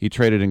 he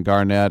traded in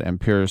Garnett and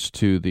Pierce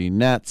to the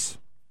Nets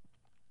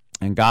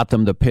and got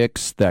them the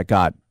picks that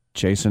got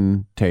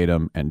Jason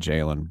Tatum and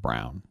Jaylen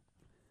Brown.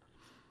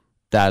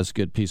 That's a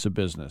good piece of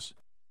business.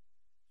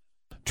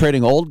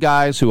 Trading old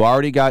guys who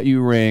already got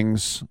you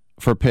rings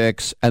for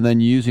picks and then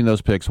using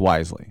those picks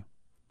wisely.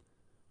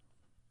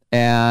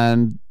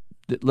 And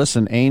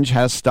listen, Ainge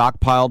has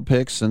stockpiled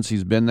picks since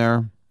he's been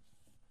there.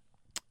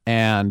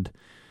 And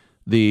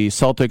The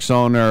Celtics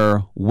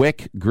owner,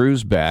 Wyc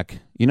Grousbeck.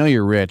 You know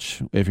you're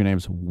rich if your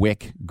name's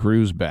Wyc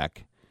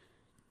Grousbeck.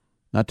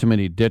 Not too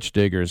many ditch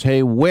diggers.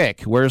 Hey,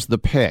 Wyc, where's the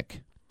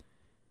pick?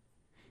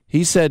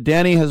 He said,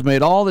 Danny has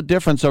made all the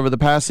difference over the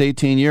past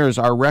 18 years.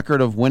 Our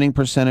record of winning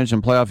percentage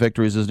and playoff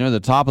victories is near the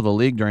top of the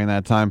league during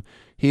that time.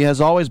 He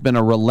has always been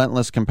a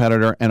relentless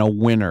competitor and a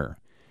winner.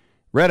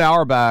 Red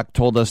Auerbach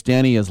told us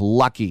Danny is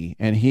lucky,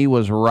 and he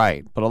was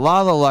right. But a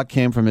lot of the luck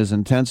came from his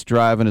intense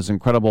drive and his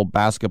incredible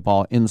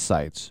basketball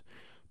insights.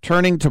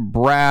 Turning to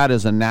Brad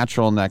is a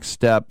natural next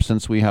step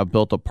since we have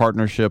built a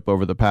partnership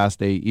over the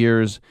past 8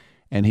 years,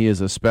 and he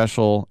is a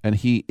special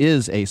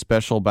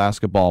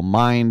basketball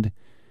mind.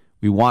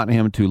 We want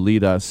him to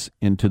lead us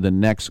into the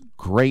next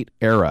great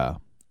era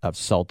of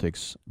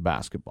Celtics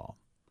basketball.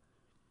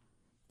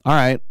 All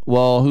right,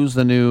 well, who's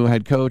the new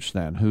head coach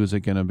then? Who's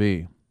it going to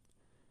be?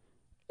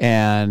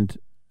 And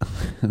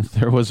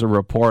there was a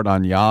report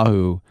on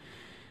Yahoo.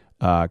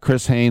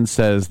 Chris Haynes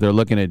says they're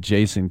looking at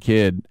Jason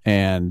Kidd,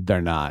 and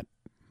they're not.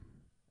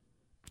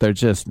 They're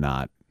just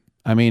not.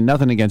 I mean,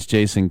 nothing against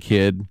Jason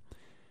Kidd,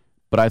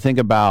 but I think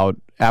about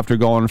after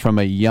going from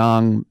a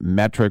young,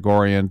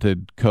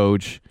 metric-oriented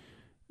coach,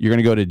 you're going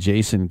to go to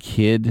Jason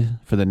Kidd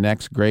for the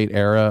next great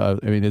era.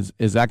 I mean,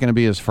 is that going to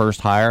be his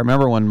first hire?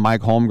 Remember when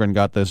Mike Holmgren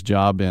got this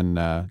job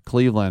in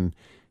Cleveland,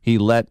 he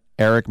let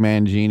Eric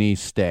Mangini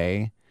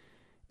stay,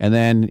 and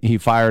then he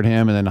fired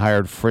him and then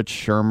hired Fritz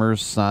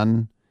Schirmer's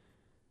son.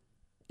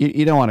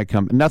 You don't want to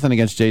come. Nothing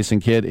against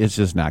Jason Kidd. It's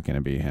just not going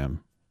to be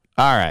him.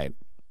 All right.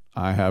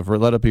 I have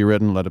let it be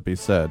written, let it be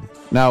said.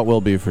 Now it will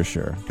be for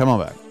sure. Come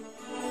on back.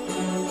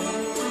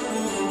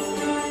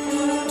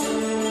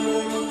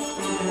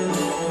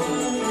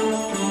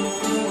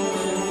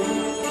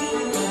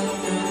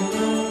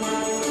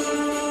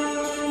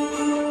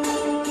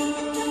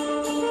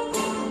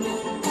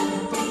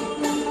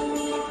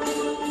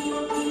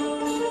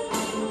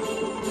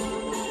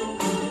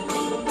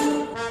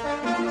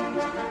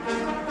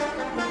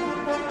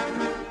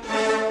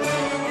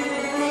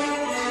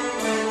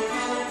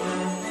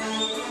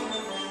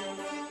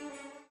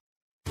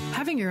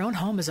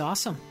 Is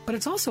awesome, but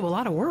it's also a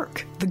lot of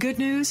work. The good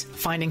news?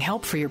 Finding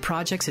help for your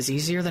projects is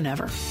easier than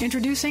ever.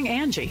 Introducing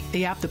Angie,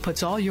 the app that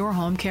puts all your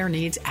home care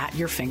needs at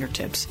your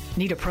fingertips.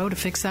 Need a pro to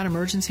fix that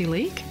emergency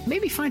leak?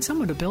 Maybe find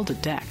someone to build a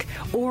deck,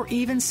 or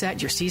even set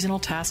your seasonal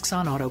tasks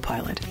on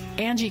autopilot.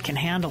 Angie can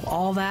handle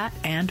all that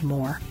and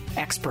more.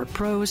 Expert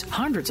pros,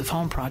 hundreds of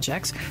home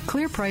projects,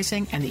 clear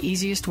pricing, and the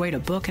easiest way to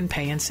book and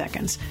pay in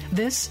seconds.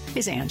 This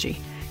is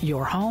Angie,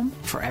 your home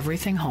for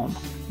everything home.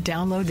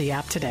 Download the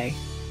app today.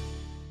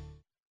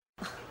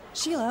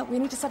 Sheila, we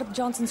need to set up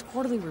Johnson's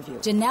quarterly review.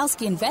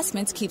 Janowski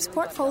Investments keeps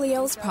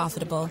portfolios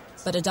profitable,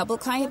 but a double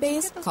client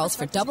base calls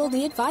for double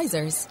the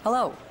advisors.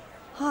 Hello.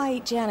 Hi,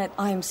 Janet.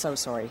 I'm so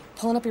sorry.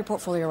 Pulling up your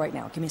portfolio right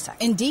now. Give me a sec.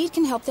 Indeed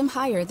can help them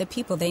hire the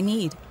people they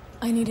need.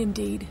 I need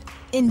Indeed.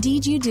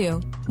 Indeed you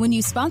do. When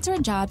you sponsor a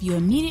job, you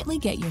immediately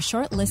get your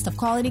short list of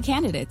quality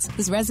candidates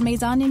whose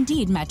resumes on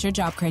Indeed match your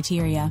job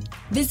criteria.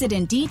 Visit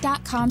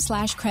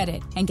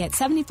Indeed.com/credit and get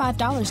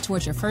 $75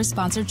 towards your first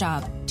sponsored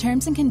job.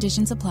 Terms and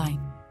conditions apply.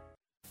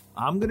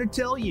 I'm going to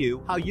tell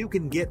you how you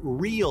can get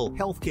real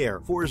health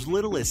care for as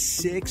little as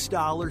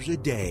 $6 a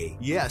day.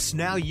 Yes,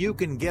 now you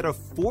can get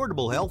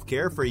affordable health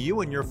care for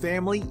you and your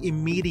family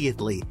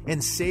immediately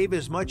and save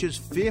as much as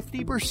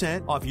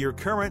 50% off your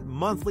current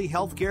monthly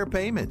health care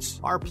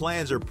payments. Our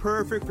plans are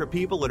perfect for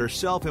people that are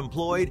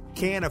self-employed,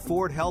 can't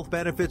afford health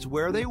benefits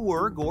where they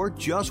work, or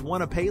just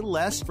want to pay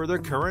less for their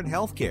current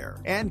health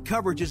care. And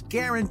coverage is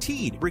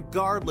guaranteed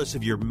regardless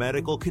of your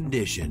medical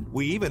condition.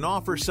 We even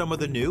offer some of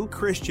the new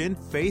Christian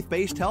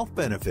faith-based health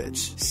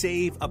benefits.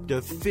 Save up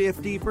to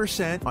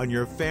 50% on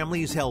your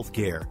family's health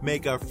care.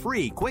 Make a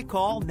free quick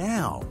call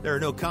now. There are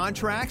no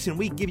contracts, and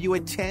we give you a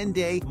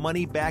 10-day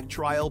money-back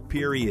trial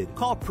period.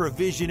 Call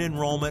Provision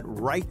Enrollment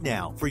right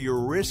now for your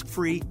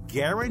risk-free,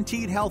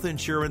 guaranteed health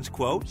insurance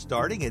quote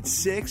starting at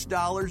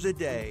 $6 a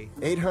day.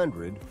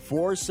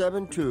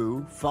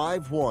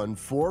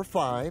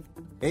 800-472-5145.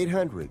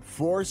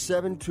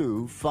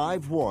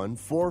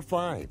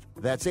 800-472-5145.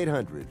 That's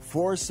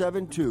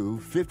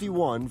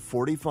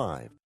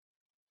 800-472-5145.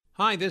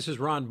 Hi, this is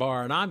Ron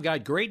Barr, and I've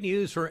got great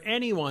news for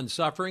anyone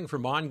suffering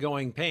from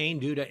ongoing pain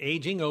due to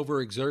aging,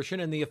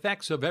 overexertion, and the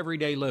effects of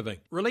everyday living.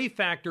 Relief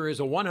Factor is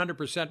a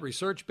 100%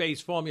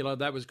 research-based formula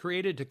that was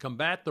created to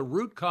combat the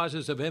root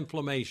causes of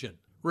inflammation.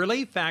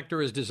 Relief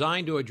Factor is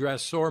designed to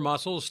address sore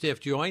muscles, stiff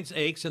joints,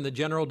 aches, and the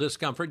general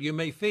discomfort you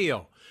may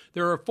feel.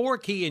 There are 4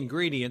 key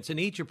ingredients, and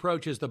each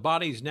approaches the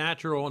body's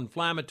natural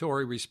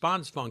inflammatory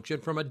response function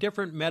from a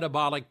different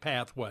metabolic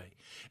pathway.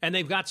 And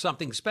they've got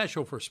something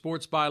special for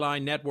Sports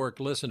Byline Network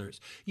listeners.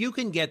 You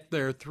can get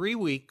their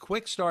 3-week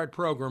quick start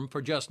program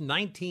for just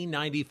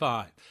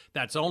 $19.95.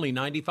 That's only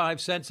 95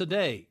 cents a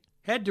day.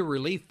 Head to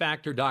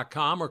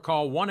ReliefFactor.com or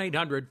call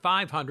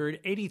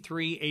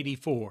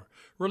 1-800-500-8384.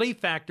 Relief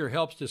Factor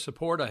helps to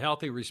support a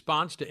healthy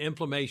response to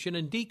inflammation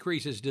and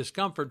decreases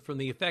discomfort from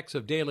the effects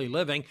of daily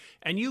living,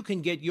 and you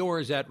can get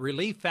yours at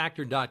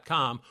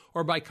ReliefFactor.com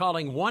or by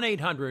calling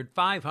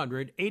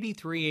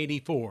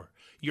 1-800-500-8384.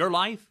 Your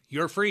life,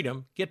 your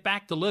freedom. Get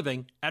back to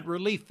living at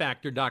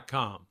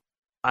ReliefFactor.com.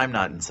 I'm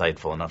not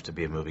insightful enough to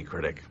be a movie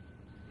critic.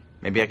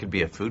 Maybe I could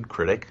be a food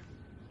critic.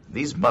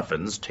 These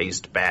muffins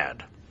taste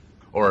bad.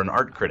 Or an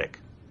art critic.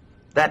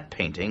 That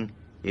painting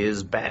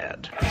is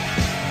bad.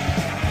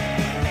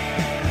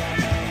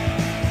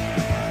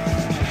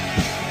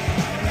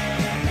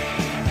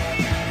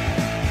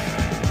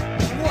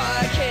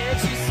 Why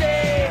can't you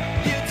say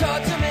you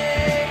talk to me?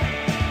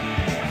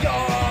 You're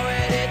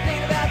already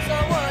thinking about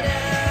someone else.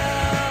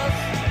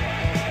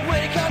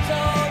 When it comes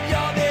home,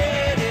 your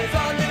bed is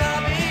on and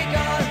I'll be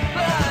gone.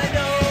 But I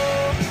know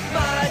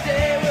my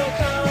day will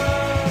come.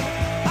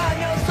 I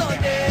know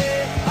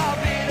someday I'll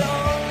be the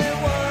only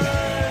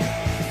one.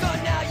 So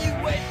now you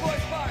wait for a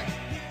spark.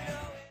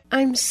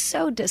 I'm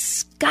so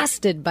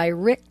disgusted by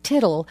Rick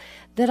Tittle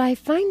that I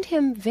find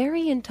him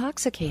very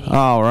intoxicating.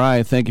 All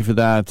right, thank you for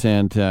that,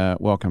 and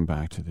welcome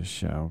back to the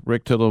show.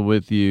 Rick Tittle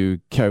with you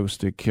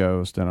coast to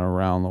coast and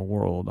around the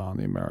world on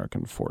the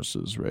American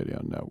Forces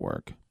Radio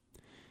Network.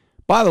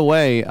 By the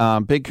way,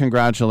 big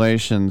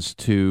congratulations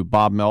to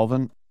Bob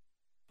Melvin.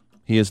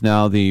 He is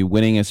now the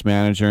winningest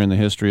manager in the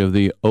history of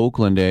the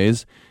Oakland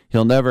A's.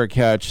 He'll never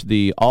catch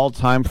the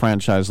all-time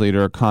franchise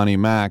leader, Connie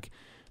Mack,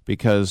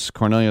 because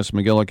Cornelius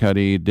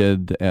McGillicuddy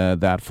did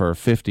that for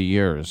 50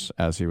 years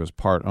as he was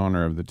part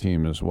owner of the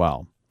team as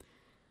well.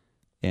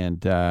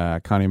 And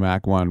Connie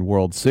Mack won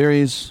World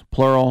Series,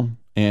 plural,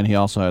 and he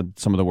also had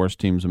some of the worst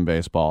teams in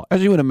baseball.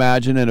 As you would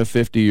imagine, in a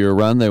 50-year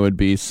run, there would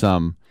be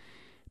some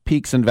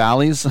peaks and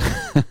valleys,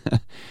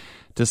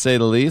 to say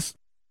the least.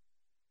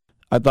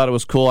 I thought it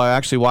was cool. I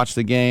actually watched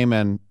the game,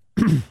 and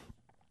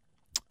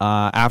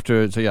I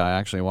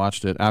actually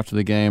watched it. After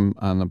the game,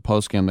 on the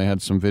postgame, they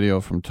had some video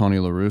from Tony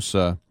La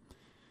Russa,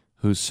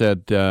 who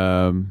said,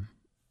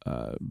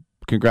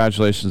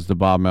 congratulations to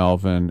Bob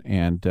Melvin,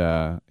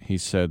 and he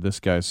said, this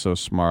guy's so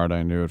smart,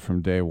 I knew it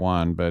from day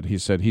one, but he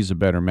said he's a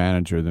better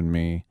manager than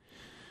me,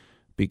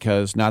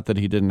 because not that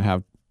he didn't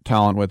have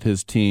talent with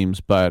his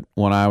teams, but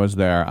when I was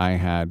there, I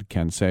had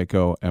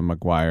Canseco and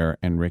McGuire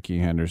and Ricky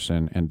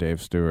Henderson and Dave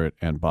Stewart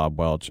and Bob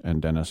Welch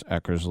and Dennis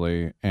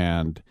Eckersley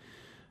and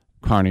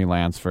Carney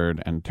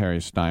Lansford and Terry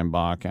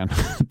Steinbach and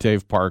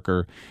Dave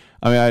Parker.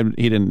 I mean,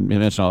 he didn't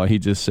mention all that. He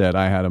just said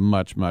I had a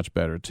much, much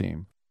better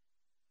team.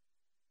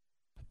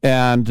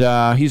 And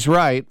he's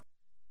right.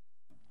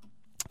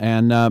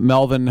 And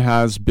Melvin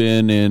has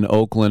been in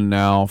Oakland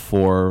now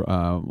for,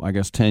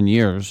 10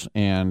 years.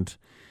 And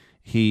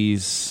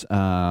he's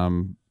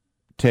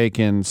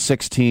taken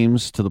 6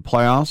 teams to the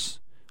playoffs.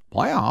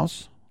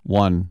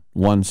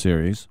 One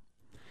series.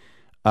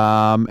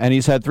 And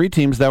he's had 3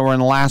 teams that were in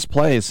last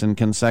place in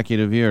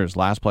consecutive years.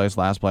 Last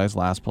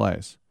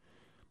place.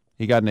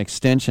 He got an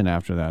extension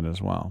after that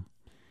as well.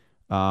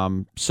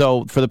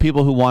 So for the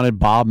people who wanted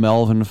Bob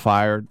Melvin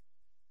fired,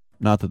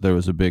 not that there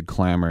was a big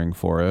clamoring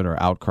for it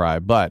or outcry,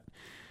 but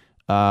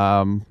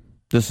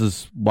this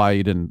is why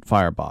you didn't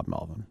fire Bob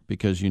Melvin,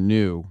 because you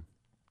knew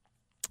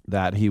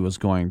that he was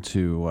going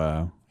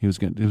to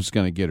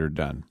get her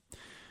done.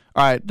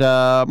 All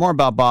right, more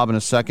about Bob in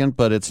a second,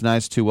 but it's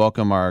nice to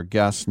welcome our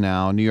guest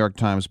now, New York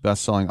Times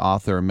bestselling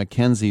author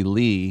Mackenzie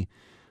Lee,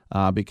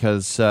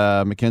 because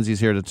Mackenzie's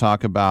here to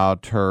talk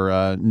about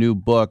her new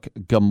book,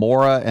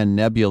 Gamora and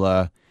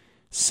Nebula,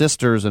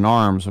 Sisters in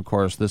Arms. Of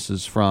course, this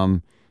is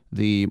from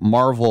the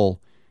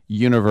Marvel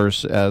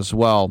universe as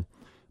well.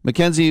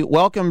 Mackenzie,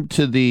 welcome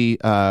to the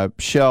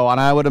show. And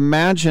I would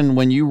imagine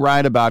when you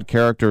write about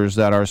characters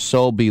that are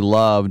so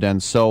beloved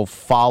and so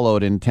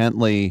followed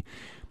intently,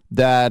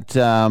 that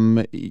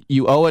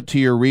you owe it to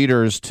your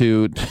readers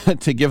to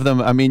give them,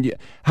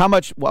 how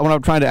much, what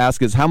I'm trying to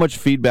ask is, how much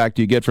feedback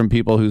do you get from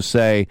people who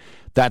say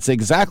that's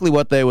exactly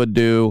what they would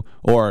do,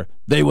 or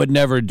they would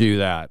never do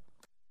that?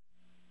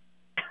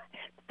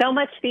 So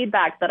much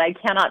feedback that I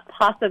cannot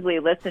possibly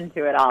listen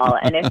to it all.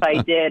 And if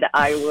I did,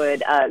 I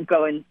would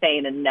go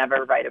insane and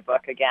never write a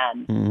book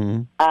again.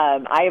 Mm-hmm.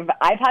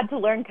 I've had to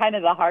learn kind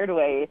of the hard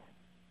way.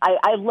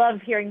 I love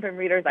hearing from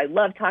readers. I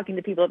love talking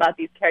to people about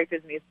these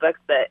characters in these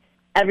books, but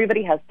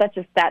everybody has such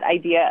a set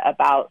idea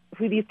about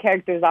who these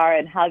characters are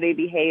and how they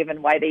behave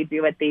and why they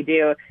do what they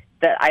do,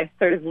 that I've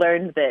sort of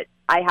learned that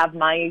I have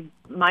my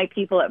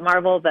people at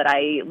Marvel that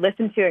I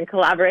listen to and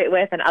collaborate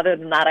with, and other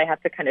than that, I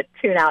have to kind of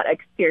tune out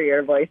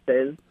exterior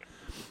voices.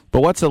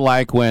 But what's it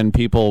like when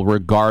people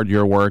regard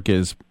your work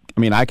as,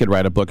 I could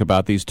write a book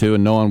about these two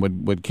and no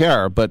one would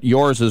care, but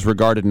yours is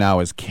regarded now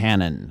as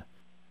canon?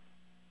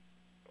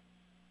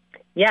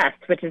 Yes,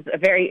 which is a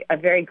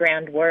very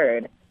grand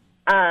word.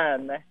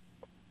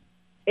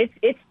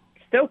 It's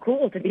so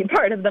cool to be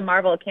part of the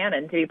Marvel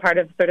canon, to be part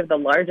of sort of the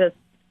largest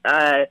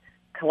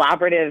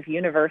collaborative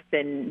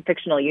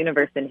fictional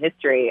universe in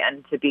history,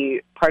 and to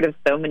be part of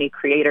so many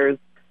creators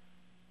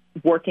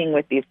working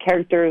with these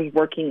characters,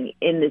 working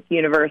in this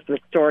universe with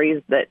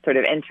stories that sort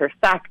of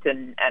intersect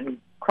and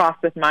cross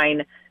with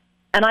mine.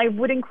 And I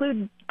would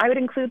include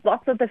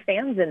lots of the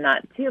fans in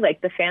that too,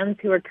 like the fans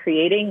who are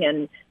creating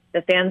and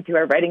the fans who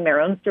are writing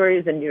their own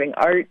stories and doing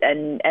art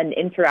and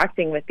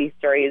interacting with these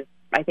stories,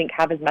 I think,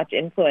 have as much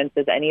influence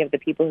as any of the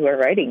people who are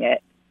writing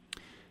it.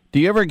 Do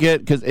you ever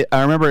get, because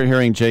I remember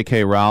hearing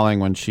J.K. Rowling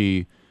when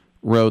she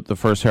wrote the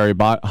first Harry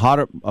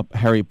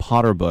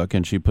Potter book,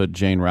 and she put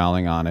Jane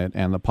Rowling on it,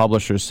 and the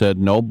publisher said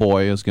no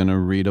boy is going to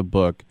read a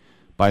book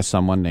by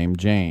someone named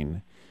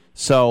Jane.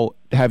 So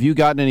have you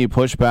gotten any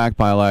pushback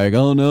by like,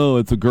 oh no,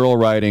 it's a girl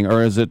writing,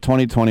 or is it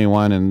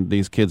 2021 and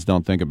these kids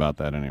don't think about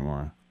that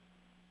anymore?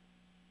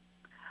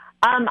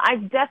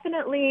 I've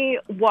definitely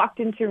walked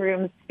into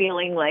rooms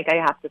feeling like I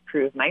have to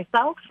prove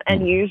myself,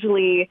 and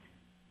usually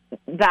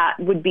that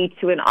would be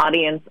to an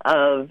audience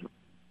of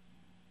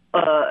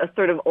a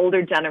sort of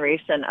older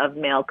generation of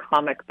male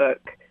comic book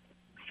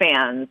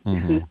fans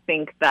who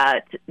think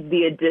that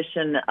the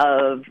addition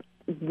of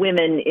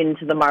women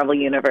into the Marvel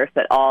Universe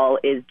at all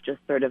is just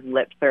sort of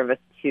lip service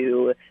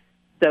to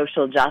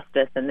social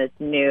justice and this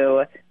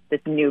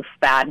new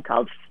fad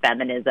called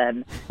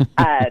feminism.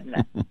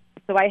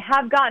 So I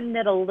have gotten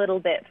it a little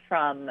bit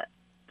from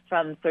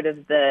sort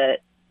of the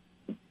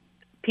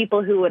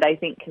people who would, I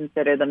think,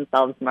 consider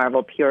themselves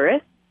Marvel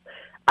purists.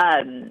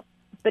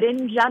 But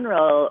in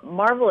general,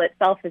 Marvel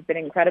itself has been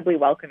incredibly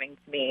welcoming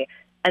to me.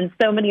 And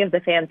so many of the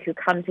fans who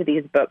come to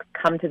these books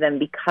come to them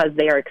because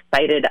they are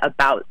excited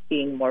about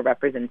seeing more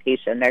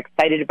representation. They're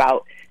excited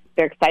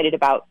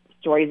about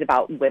stories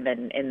about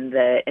women in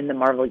the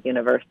Marvel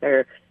universe.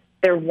 They're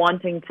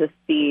wanting to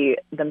see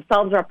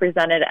themselves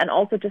represented, and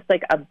also just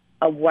like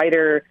a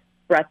wider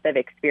breadth of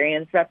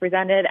experience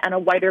represented, and a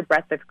wider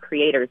breadth of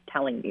creators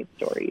telling these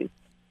stories.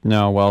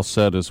 No, well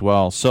said as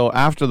well. So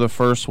after the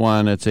first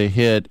one, it's a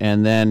hit,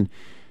 and then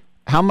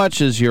how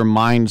much is your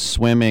mind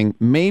swimming,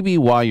 maybe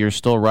while you're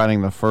still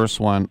writing the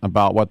first one,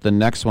 about what the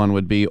next one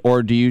would be,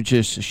 or do you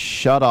just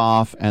shut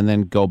off and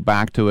then go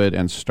back to it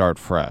and start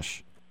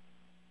fresh?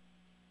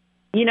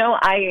 You know,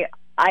 I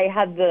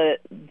had this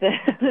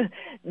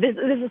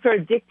is sort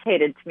of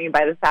dictated to me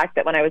by the fact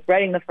that when I was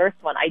writing the first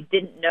one, I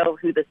didn't know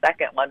who the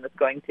second one was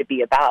going to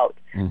be about.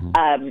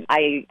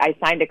 I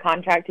signed a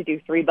contract to do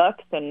 3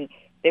 books, and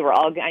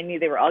I knew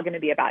they were all going to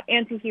be about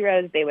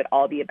anti-heroes. They would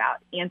all be about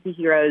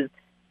anti-heroes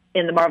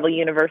in the Marvel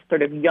Universe,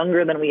 sort of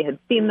younger than we had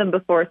seen them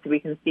before, so we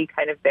can see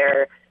kind of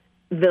their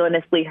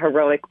villainously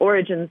heroic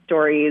origin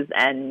stories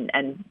and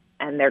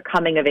their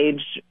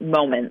coming-of-age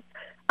moments.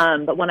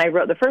 But when I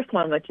wrote the first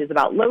one, which is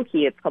about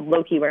Loki, it's called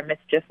Loki Where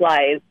Mischief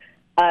Lies,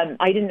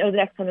 I didn't know the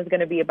next one was going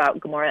to be about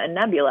Gamora and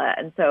Nebula,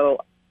 and so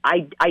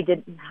I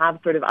didn't have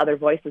sort of other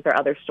voices or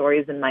other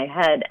stories in my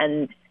head.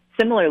 And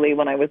similarly,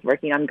 when I was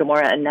working on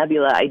Gamora and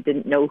Nebula, I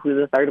didn't know who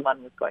the third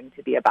one was going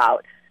to be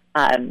about.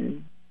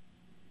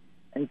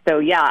 And so,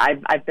 yeah,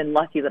 I've been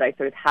lucky that I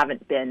sort of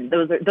haven't been.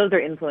 Those are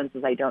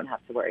influences I don't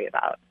have to worry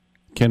about.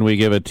 Can we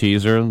give a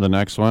teaser? The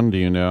next one, do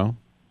you know?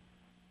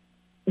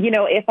 You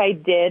know, if I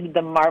did,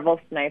 the Marvel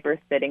sniper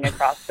sitting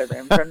across the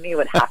room from me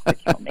would have to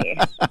kill me.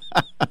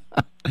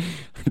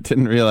 I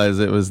didn't realize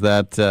it was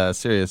that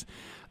serious.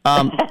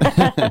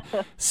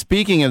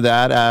 Speaking of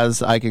that,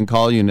 as I can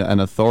call you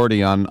an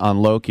authority on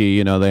Loki,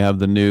 you know, they have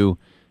the new,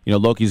 you know,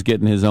 Loki's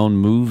getting his own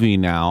movie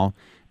now.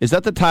 Is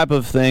that the type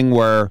of thing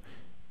where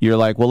you're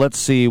like, well, let's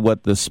see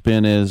what the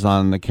spin is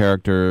on the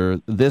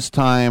character this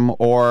time?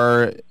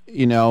 Or,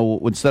 you know,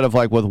 instead of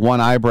like with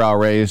one eyebrow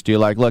raised, you're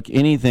like, look,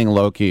 anything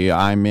Loki,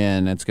 I'm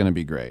in. It's going to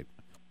be great.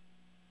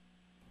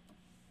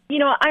 You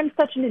know, I'm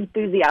such an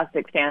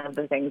enthusiastic fan of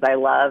the things I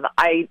love.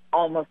 I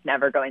almost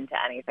never go into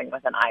anything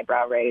with an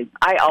eyebrow raised.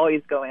 I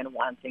always go in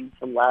wanting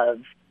to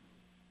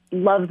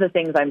love the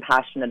things I'm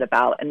passionate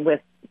about. And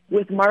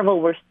with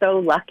Marvel, we're so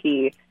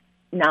lucky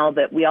now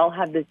that we all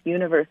have this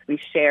universe we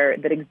share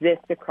that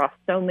exists across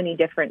so many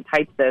different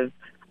types of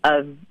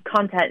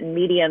content and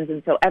mediums,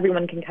 and so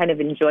everyone can kind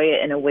of enjoy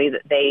it in a way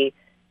that they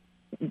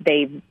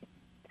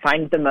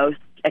find the most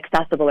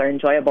accessible or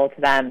enjoyable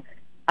to them.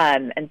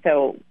 And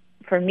so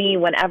for me,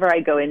 whenever I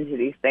go into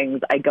these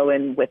things, I go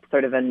in with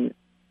sort of an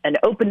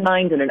open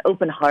mind and an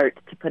open heart,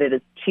 to put it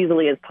as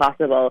cheesily as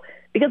possible,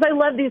 because I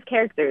love these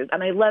characters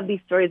and I love these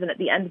stories, and at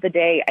the end of the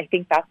day, I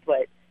think that's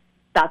what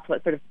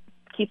sort of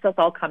keeps us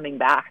all coming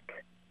back.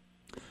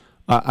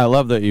 I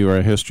love that you were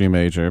a history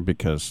major,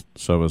 because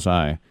so was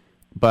I.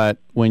 But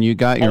when you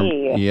got your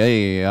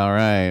yay, all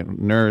right,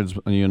 nerds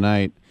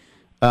unite.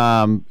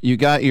 You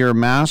got your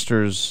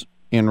master's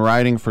in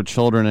writing for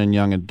children and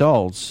young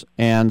adults,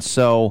 and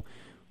so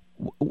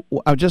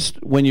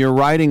when you're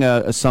writing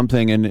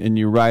something and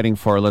you're writing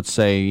for, let's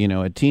say, you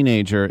know, a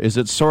teenager, is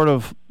it sort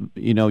of,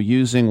 you know,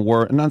 using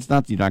word? Not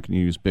that you're not going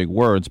to use big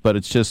words, but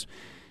it's just,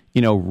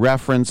 you know,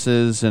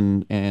 references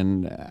and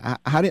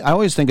how do I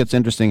always think it's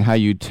interesting how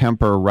you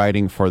temper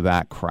writing for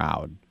that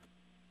crowd.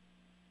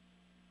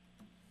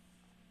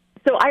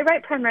 So I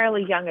write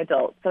primarily young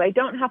adults, so I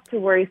don't have to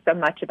worry so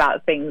much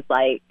about things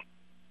like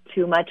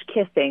too much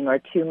kissing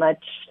or too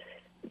much.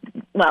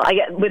 Well, I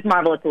guess with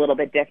Marvel it's a little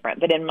bit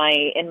different, but in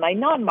my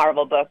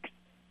non-Marvel books,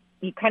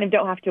 you kind of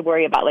don't have to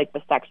worry about like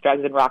the sex,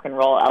 drugs, and rock and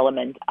roll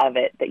element of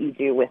it that you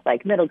do with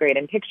like middle grade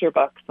and picture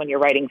books when you're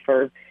writing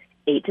for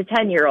 8 to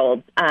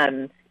 10-year-olds.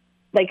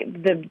 Like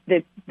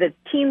the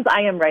teens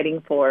I am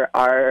writing for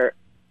are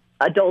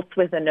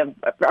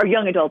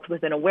young adults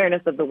with an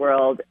awareness of the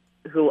world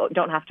who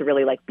don't have to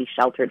really like be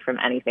sheltered from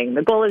anything.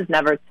 The goal is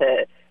never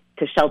to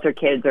shelter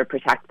kids or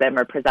protect them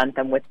or present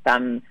them with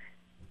some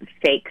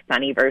fake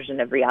sunny version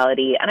of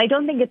reality. And I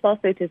don't think it's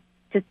also to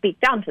speak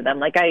down to them.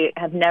 Like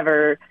I've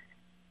never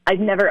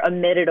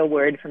omitted a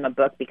word from a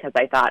book because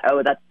I thought,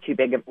 oh, that's too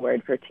big of a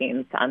word for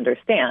teens to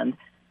understand.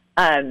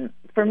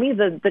 For me,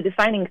 the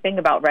defining thing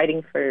about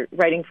writing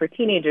for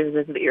teenagers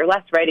is that you're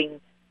less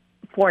writing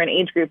for an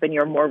age group and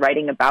you're more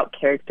writing about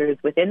characters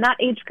within that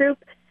age group.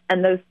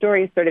 And those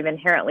stories sort of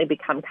inherently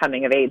become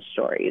coming of age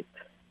stories.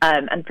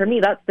 And for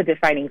me, that's the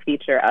defining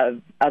feature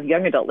of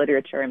young adult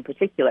literature in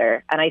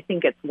particular. And I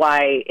think it's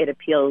why it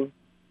appeals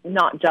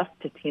not just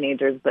to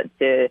teenagers, but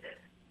to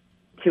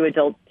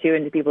adults too,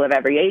 and to people of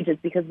every age, is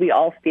because we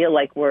all feel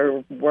like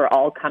we're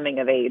all coming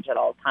of age at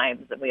all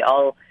times, and we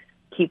all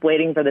keep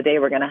waiting for the day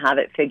we're going to have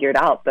it figured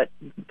out. But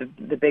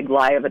the big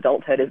lie of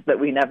adulthood is that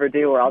we never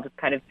do. We're all just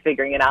kind of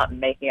figuring it out and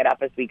making it up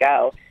as we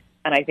go.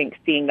 And I think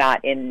seeing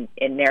that in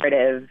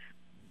narrative,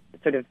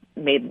 sort of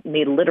made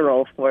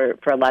literal for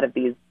a lot of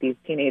these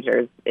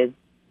teenagers is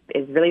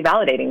really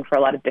validating for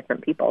a lot of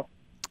different people.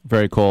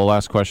 Very cool.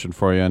 Last question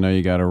for you. I know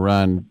you got to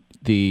run.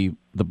 The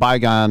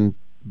Bygone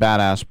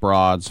Badass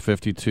Broads,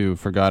 52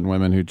 Forgotten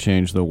Women Who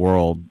Changed the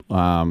World.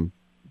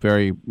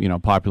 Very,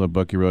 popular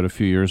book you wrote a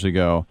few years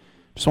ago.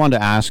 Just wanted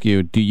to ask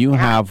you, do you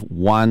have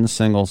one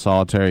single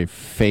solitary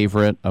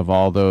favorite of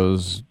all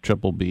those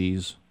triple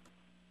Bs?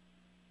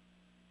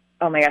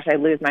 Oh my gosh, I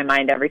lose my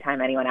mind every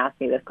time anyone asks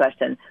me this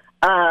question.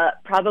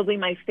 Probably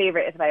my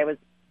favorite,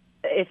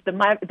 if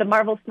the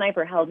Marvel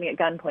sniper held me at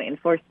gunpoint and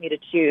forced me to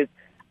choose,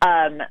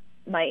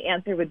 my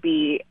answer would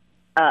be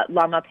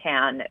Lama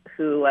Pan,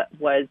 who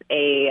was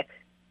a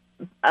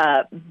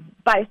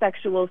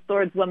bisexual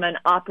swordswoman,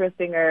 opera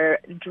singer,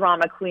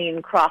 drama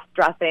queen,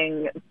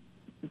 cross-dressing,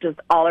 just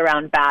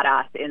all-around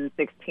badass in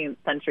 16th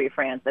century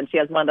France. And she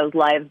has one of those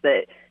lives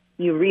that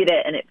you read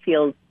it and it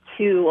feels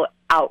too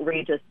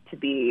outrageous to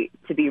be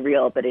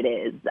real, but it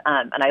is.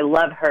 And I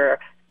love her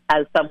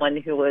as someone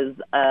who was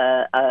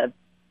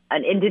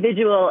an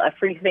individual, a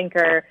free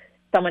thinker,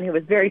 someone who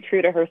was very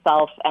true to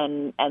herself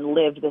and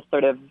lived this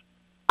sort of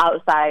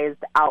outsized,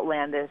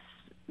 outlandish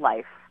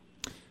life.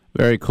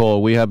 Very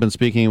cool. We have been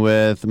speaking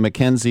with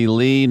Mackenzie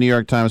Lee, New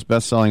York Times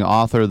bestselling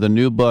author. The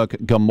new book,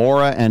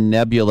 Gamora and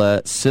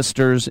Nebula,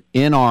 Sisters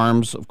in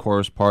Arms, of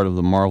course, part of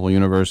the Marvel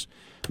Universe.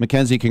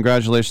 Mackenzie,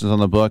 congratulations on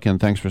the book, and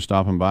thanks for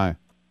stopping by.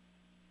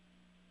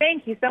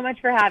 Thank you so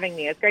much for having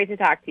me. It's great to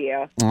talk to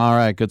you. All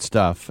right, good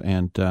stuff.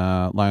 And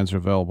lines are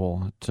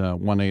available at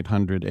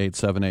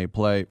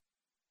 1-800-878-PLAY.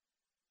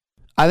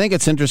 I think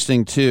it's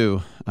interesting,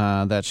 too,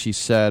 that she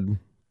said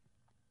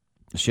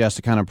she has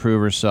to kind of prove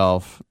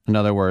herself. In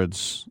other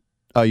words,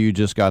 oh, you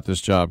just got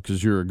this job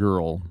because you're a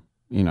girl,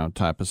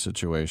 type of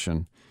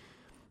situation.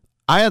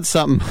 I had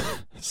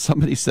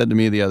somebody said to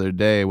me the other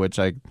day, which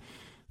I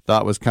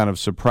thought was kind of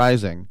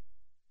surprising.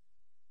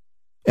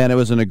 And it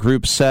was in a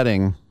group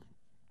setting.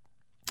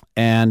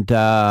 And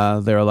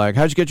they were like,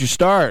 how'd you get your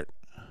start?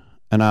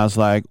 And I was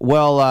like,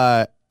 well,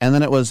 and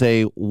then it was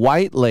a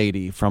white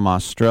lady from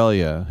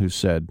Australia who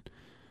said,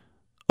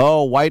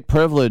 oh, white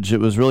privilege, it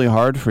was really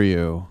hard for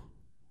you.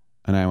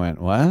 And I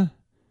went, what?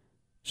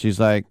 She's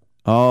like,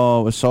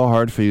 oh, it was so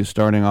hard for you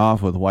starting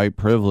off with white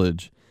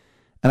privilege.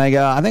 And I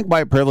go, I think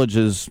white privilege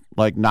is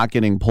like not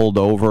getting pulled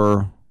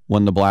over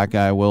when the black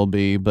guy will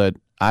be, but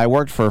I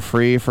worked for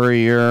free for a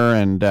year,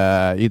 and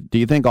do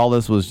you think all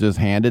this was just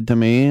handed to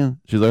me?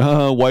 She's like,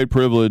 oh, white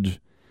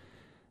privilege.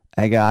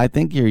 I go, I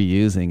think you're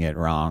using it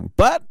wrong.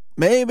 But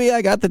maybe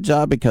I got the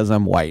job because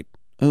I'm white.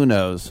 Who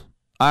knows?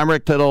 I'm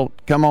Rick Tittle.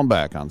 Come on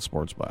back on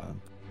Sports Byline.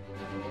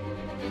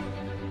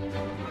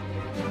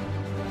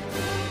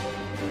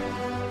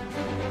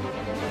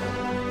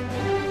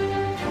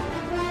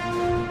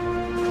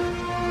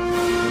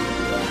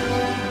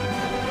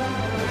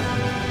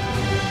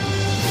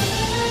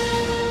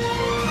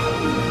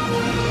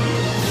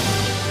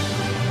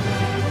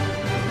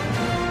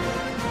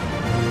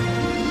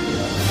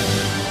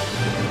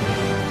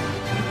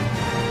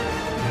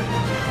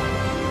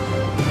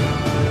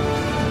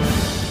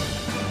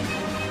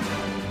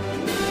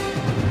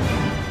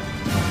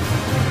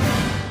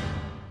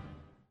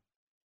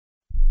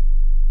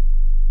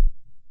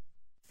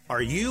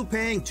 Are you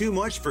paying too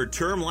much for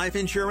term life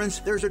insurance?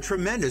 There's a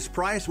tremendous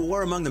price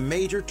war among the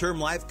major term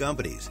life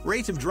companies.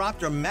 Rates have dropped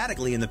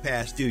dramatically in the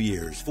past 2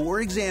 years. For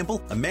example,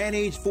 a man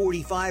age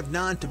 45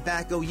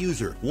 non-tobacco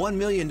user, $1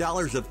 million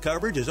of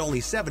coverage is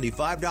only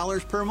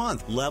 $75 per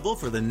month, level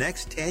for the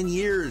next 10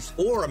 years.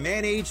 Or a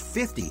man age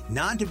 50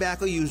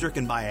 non-tobacco user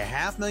can buy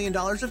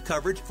 $500,000 of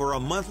coverage for a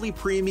monthly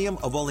premium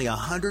of only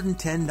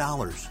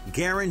 $110,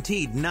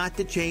 guaranteed not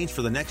to change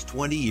for the next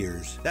 20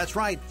 years. That's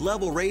right,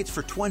 level rates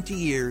for 20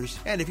 years.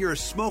 And if you're a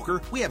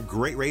smoker, we have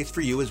great rates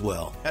for you as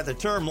well. At the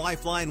Term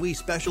Lifeline, we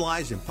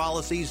specialize in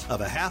policies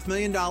of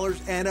 $500,000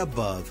 and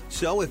above.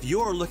 So if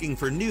you're looking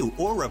for new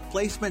or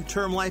replacement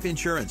term life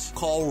insurance,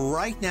 call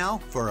right now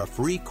for a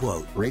free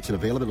quote. Rates and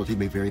availability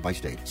may vary by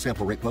state.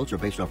 Sample rate quotes are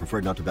based on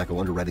preferred non-tobacco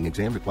underwriting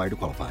exam required to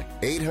qualify.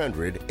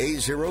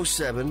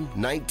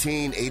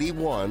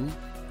 800-807-1981.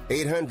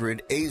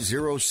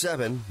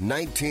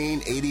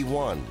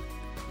 800-807-1981.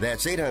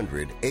 That's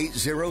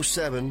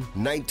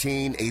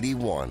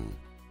 800-807-1981.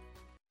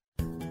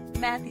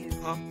 Matthew.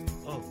 Huh?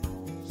 Oh,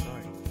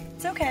 sorry.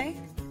 It's okay.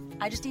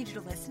 I just need you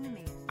to listen to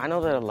me. I know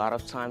that a lot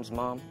of times,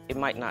 Mom, it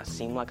might not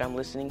seem like I'm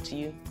listening to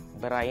you,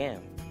 but I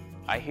am.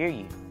 I hear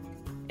you.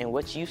 And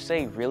what you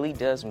say really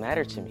does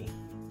matter to me.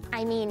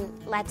 I mean,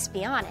 let's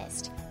be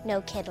honest.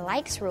 No kid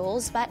likes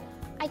rules, but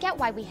I get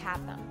why we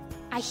have them.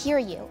 I hear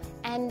you,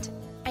 and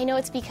I know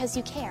it's because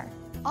you care.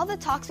 All the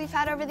talks we've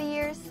had over the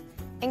years,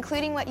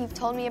 including what you've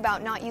told me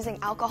about not using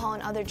alcohol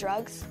and other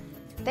drugs,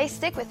 they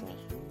stick with me.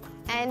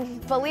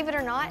 And believe it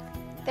or not,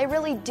 they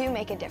really do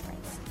make a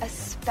difference,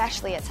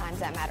 especially at times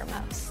that matter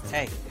most.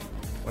 Hey,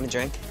 want a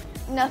drink?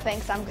 No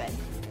thanks, I'm good.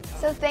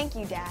 So thank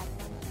you, Dad,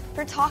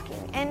 for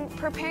talking and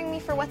preparing me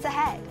for what's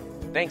ahead.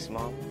 Thanks,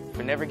 Mom,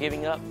 for never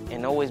giving up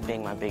and always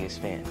being my biggest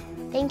fan.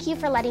 Thank you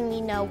for letting me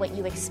know what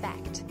you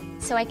expect,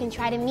 so I can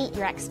try to meet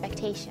your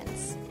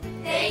expectations.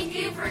 Thank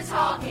you for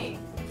talking.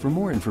 For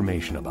more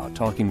information about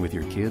talking with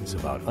your kids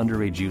about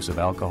underage use of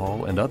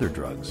alcohol and other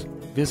drugs,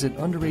 visit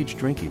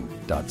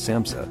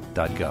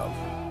underagedrinking.samhsa.gov.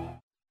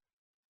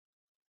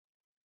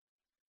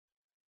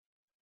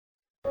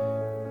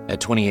 At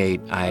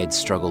 28, I had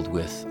struggled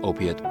with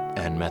opiate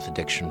and meth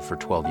addiction for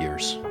 12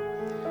 years.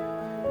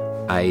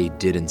 I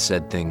did and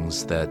said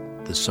things that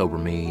the sober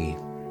me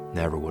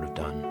never would have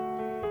done.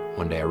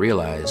 One day I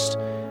realized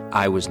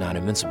I was not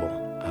invincible.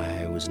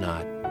 I was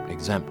not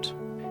exempt.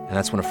 And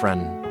that's when a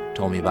friend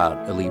told me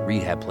about Elite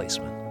Rehab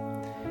Placement.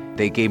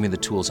 They gave me the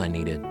tools I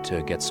needed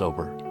to get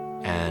sober,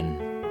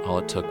 and all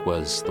it took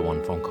was the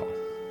one phone call.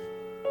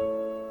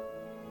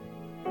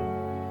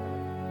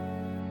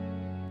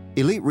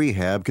 Elite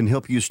Rehab can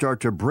help you start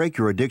to break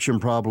your addiction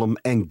problem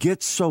and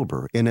get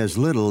sober in as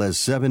little as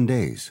 7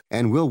 days.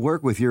 And we'll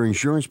work with your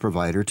insurance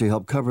provider to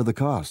help cover the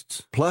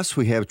costs. Plus,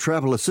 we have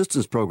travel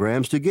assistance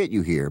programs to get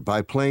you here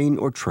by plane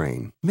or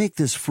train. Make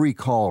this free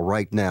call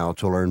right now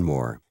to learn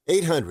more.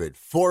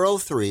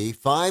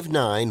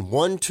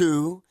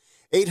 800-403-5912.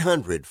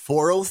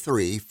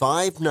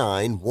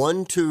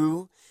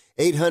 800-403-5912.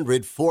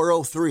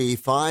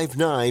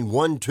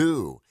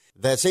 800-403-5912.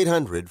 That's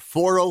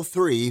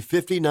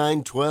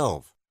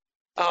 800-403-5912.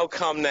 Oh,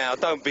 come now,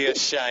 don't be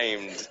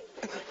ashamed.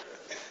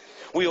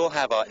 We all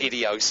have our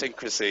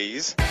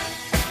idiosyncrasies.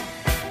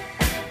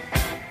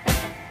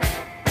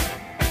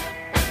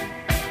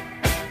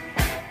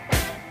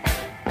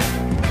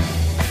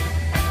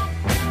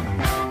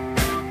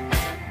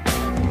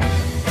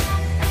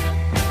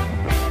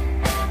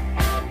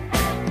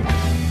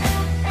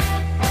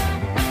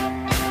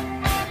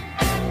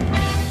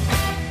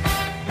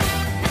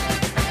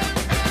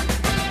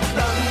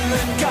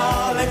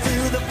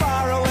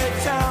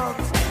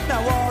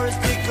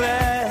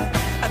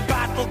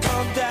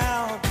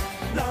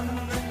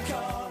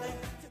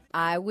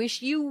 I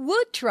wish you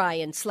would try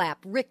and slap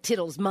Rick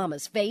Tittle's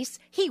mama's face.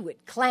 He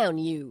would clown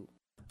you.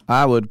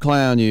 I would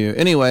clown you.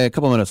 Anyway, a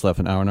couple minutes left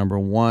in hour number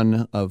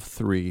 1 of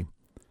 3.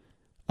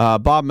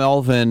 Bob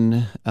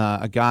Melvin,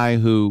 a guy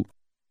who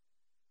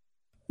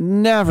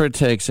never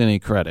takes any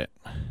credit,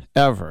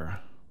 ever.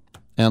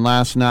 And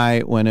last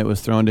night when it was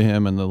thrown to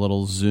him in the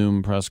little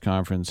Zoom press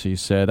conference, he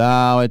said,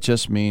 it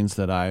just means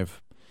that I've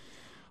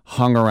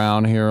hung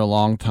around here a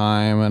long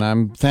time, and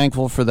I'm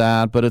thankful for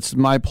that, but it's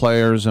my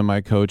players and my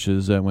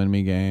coaches that win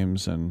me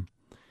games, and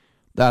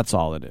that's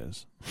all it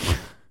is.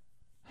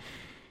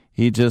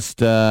 He just,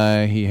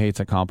 he hates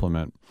a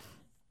compliment.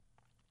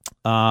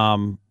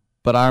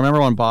 But I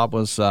remember when Bob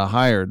was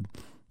hired,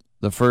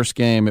 the first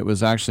game, it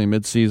was actually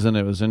midseason.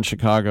 It was in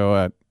Chicago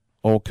at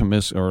Old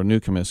Comiskey, or New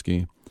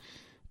Comiskey,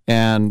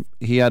 and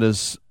he had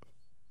his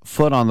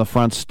foot on the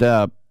front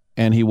step,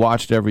 and he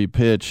watched every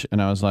pitch,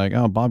 and I was like,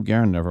 Bob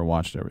Guerin never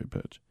watched every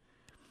pitch.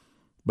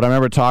 But I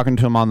remember talking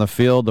to him on the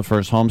field, the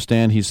first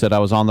homestand. He said, I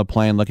was on the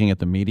plane looking at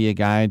the media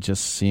guide,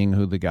 just seeing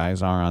who the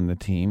guys are on the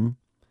team.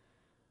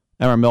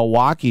 I remember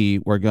Milwaukee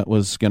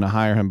was going to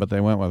hire him, but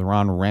they went with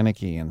Ron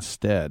Renicky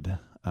instead.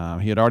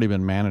 He had already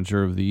been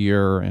manager of the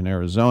year in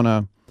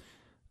Arizona,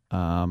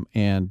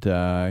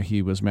 and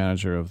he was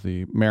manager of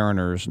the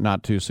Mariners,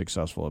 not too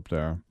successful up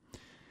there.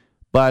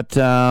 But,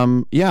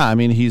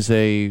 he's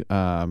a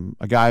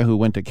guy who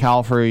went to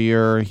Cal for a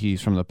year.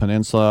 He's from the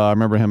Peninsula. I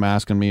remember him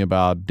asking me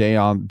about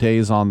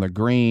days on the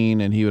green,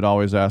 and he would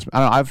always ask me.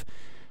 I've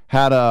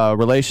had a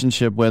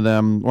relationship with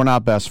him. We're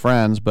not best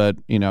friends, but,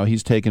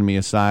 he's taken me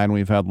aside, and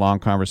we've had long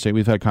conversations.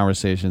 We've had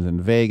conversations in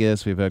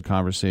Vegas. We've had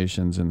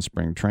conversations in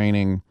spring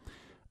training.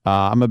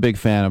 I'm a big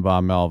fan of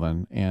Bob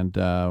Melvin, and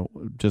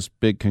just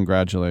big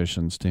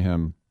congratulations to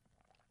him.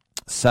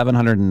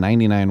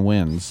 799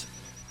 wins.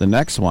 The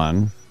next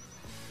one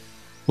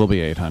will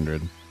be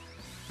 800.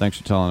 Thanks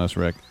for telling us,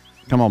 Rick.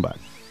 Come on back.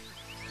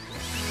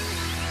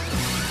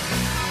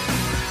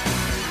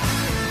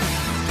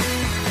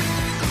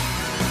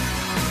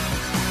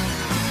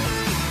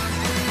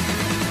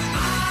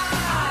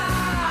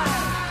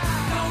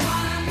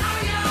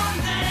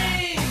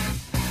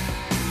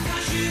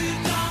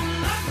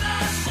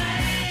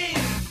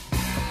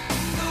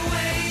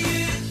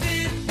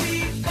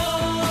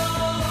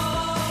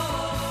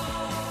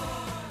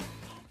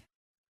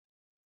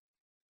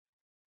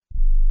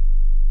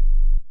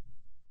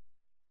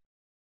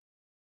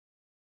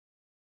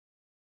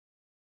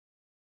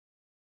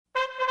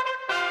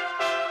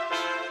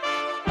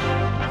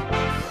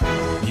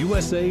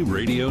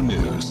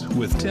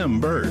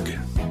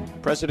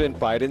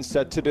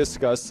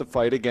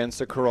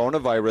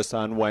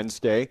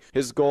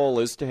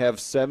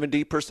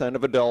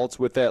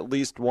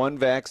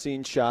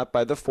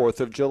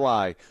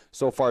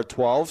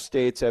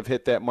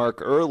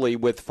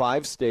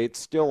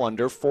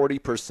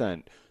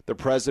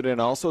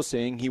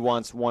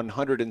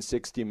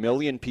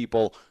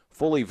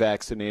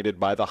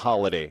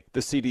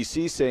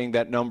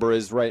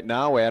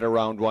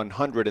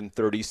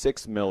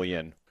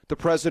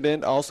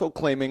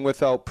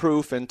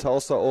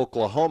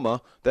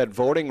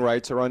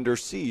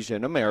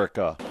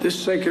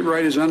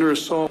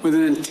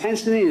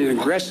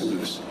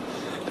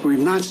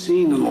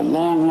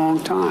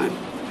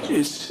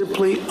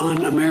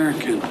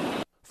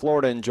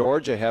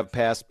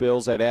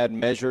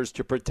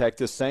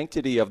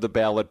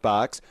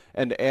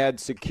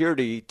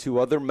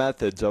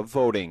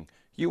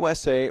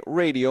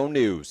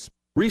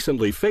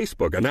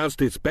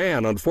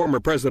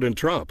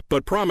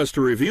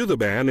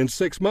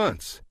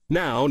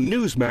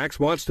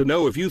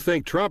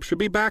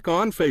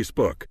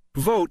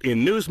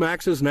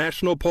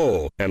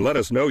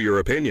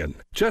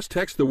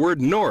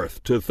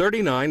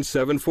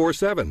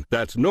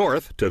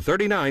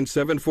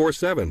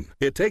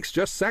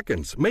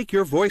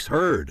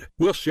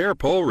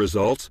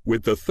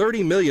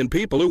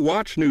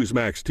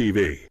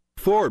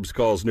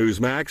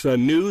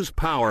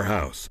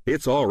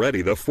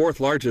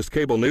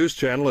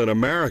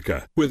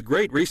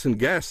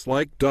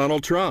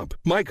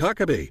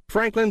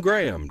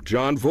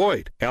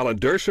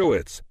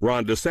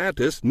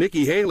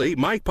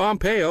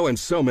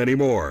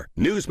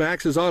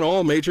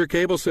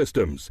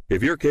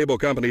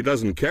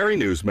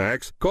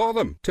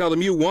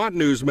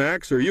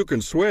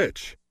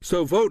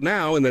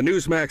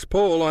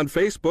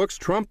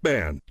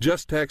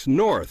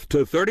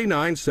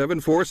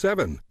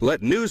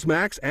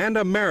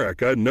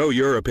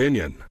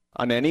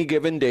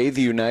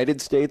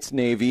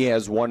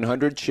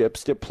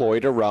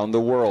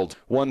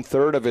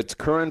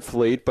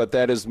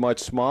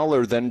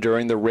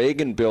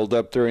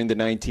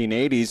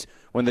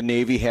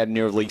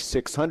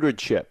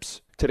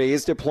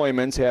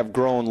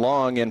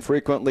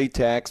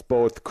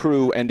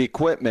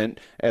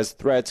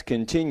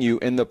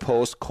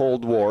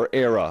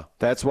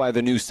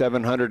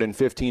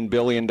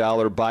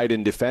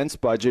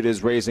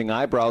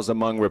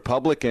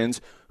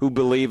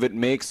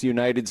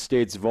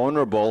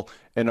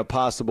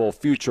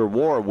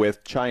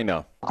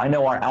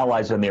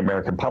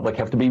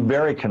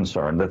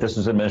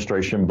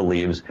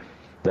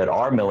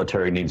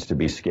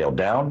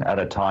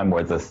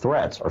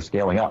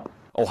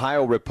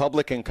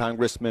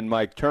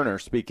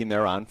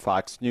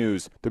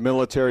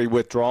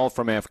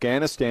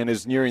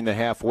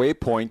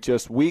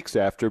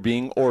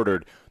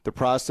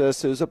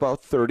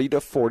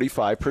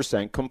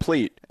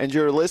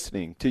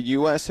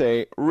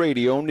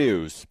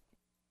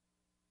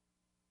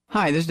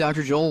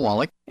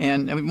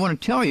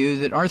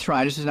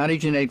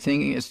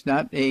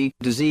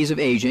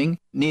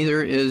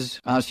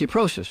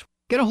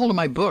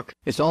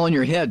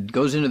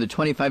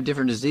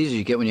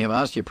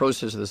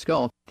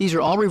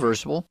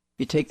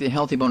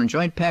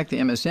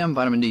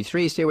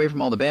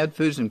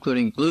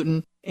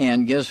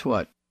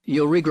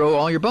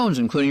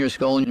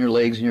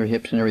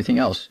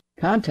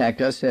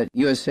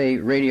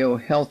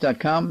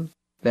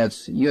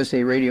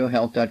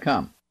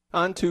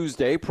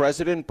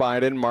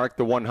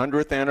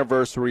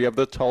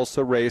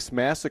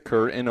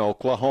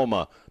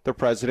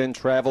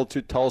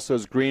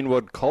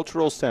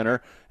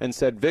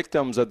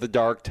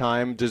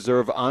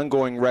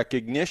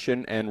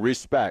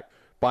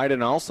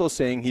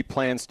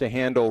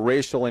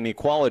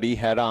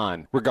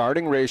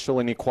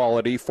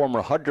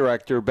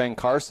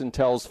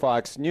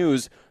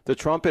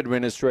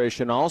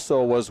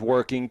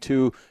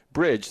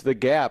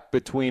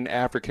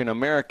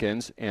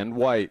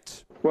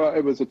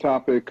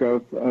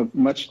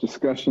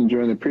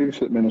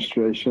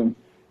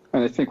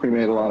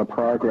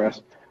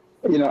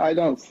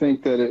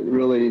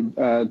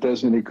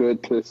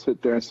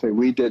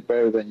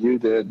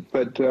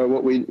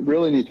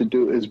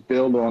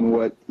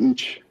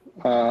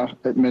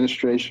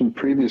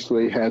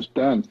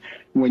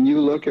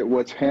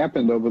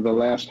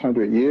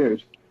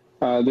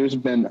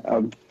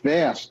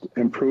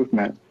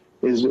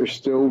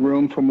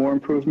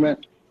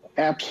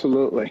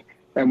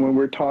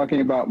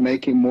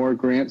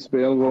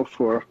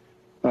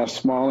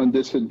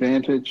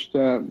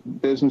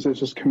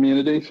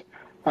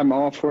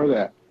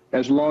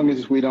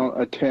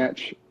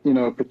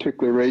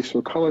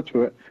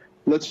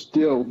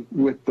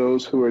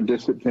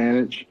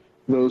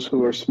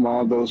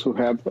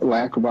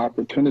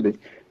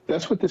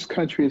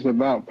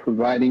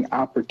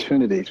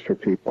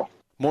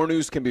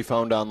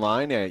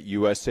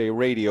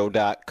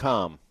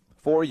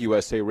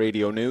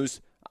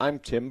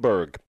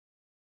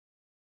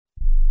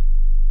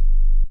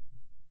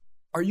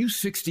 Are you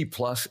 60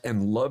 plus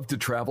and love to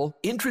travel?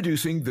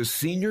 Introducing the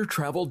Senior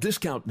Travel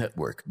Discount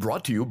Network,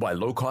 brought to you by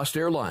Low Cost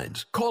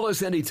Airlines. Call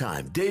us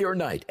anytime, day or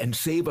night, and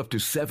save up to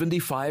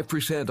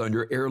 75% on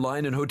your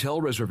airline and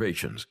hotel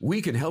reservations.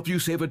 We can help you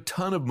save a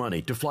ton of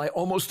money to fly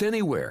almost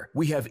anywhere.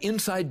 We have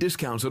inside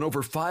discounts on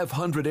over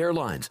 500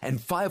 airlines and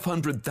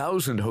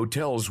 500,000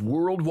 hotels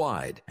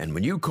worldwide. And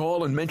when you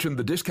call and mention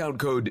the discount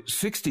code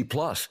 60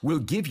 plus, we'll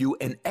give you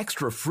an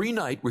extra free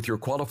night with your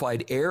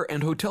qualified air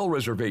and hotel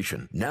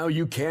reservation. Now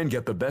you can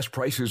get the best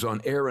prices on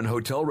air and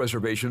hotel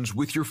reservations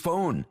with your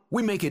phone.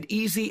 We make it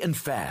easy and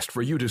fast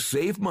for you to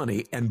save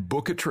money and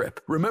book a trip.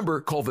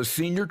 Remember, call the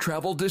Senior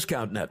Travel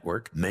Discount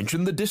Network,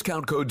 mention the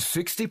discount code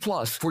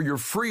 60+ for your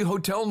free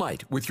hotel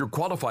night with your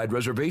qualified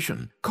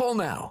reservation. Call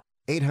now.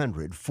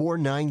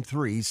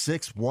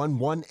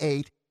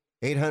 800-493-6118.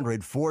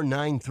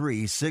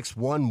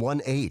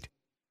 800-493-6118.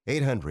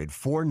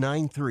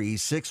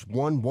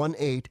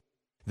 800-493-6118.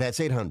 That's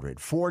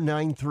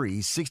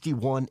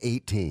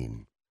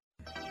 800-493-6118.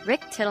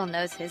 Rick Tittle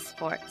knows his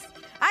sports.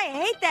 I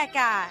hate that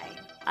guy.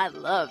 I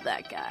love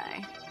that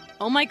guy.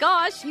 Oh my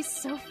gosh, he's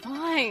so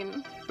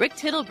fine. Rick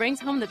Tittle brings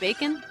home the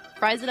bacon,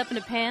 fries it up in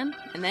a pan,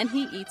 and then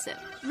he eats it.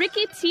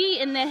 Ricky T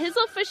in the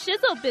hizzle for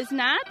shizzle,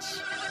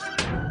 biznatch.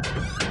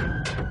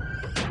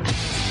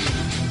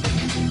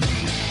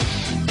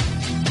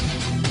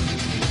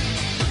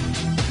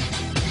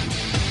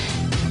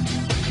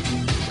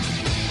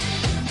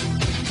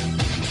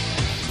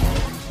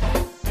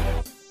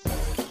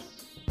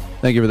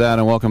 Thank you for that,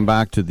 and welcome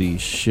back to the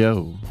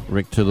show.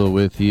 Rick Tittle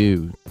with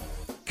you,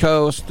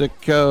 coast to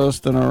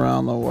coast and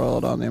around the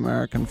world on the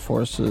American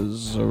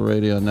Forces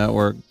Radio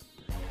Network.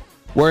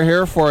 We're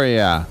here for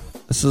you.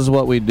 This is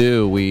what we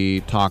do.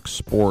 We talk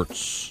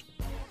sports.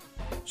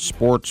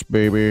 Sports,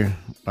 baby.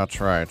 That's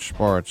right,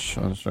 sports.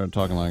 I started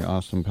talking like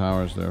Austin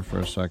Powers there for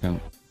a second.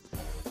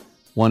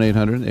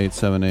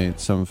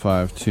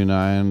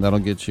 1-800-878-7529. That'll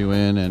get you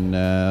in, and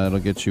it'll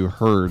get you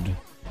heard.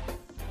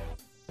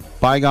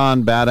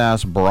 Bygone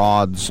Badass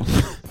Broads. I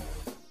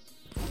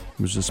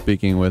was just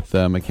speaking with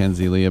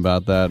Mackenzie Lee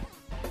about that.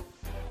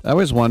 I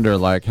always wonder,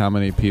 like, how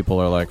many people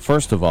are like,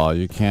 first of all,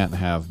 you can't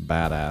have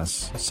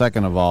badass.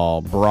 Second of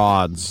all,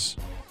 broads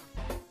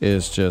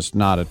is just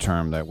not a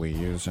term that we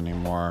use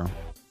anymore.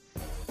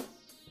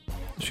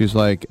 She's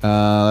like,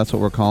 that's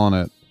what we're calling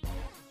it.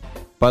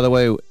 By the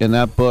way, in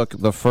that book,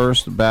 the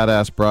first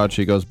badass broad,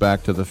 she goes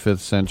back to the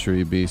 5th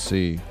century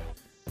BC.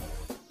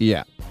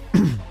 Yeah.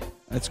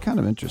 It's kind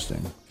of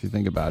interesting if you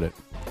think about it.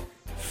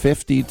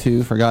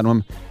 52 forgotten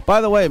women.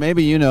 By the way,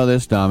 maybe you know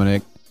this,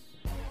 Dominic.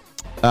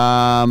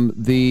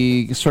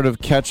 The sort of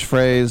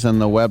catchphrase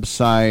and the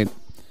website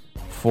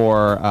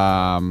for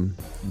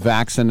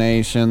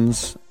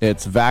vaccinations,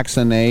 it's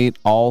vaccinate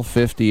all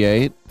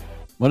 58.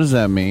 What does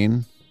that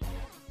mean?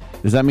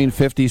 Does that mean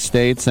 50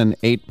 states and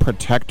 8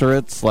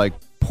 protectorates like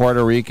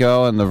Puerto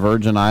Rico and the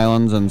Virgin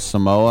Islands and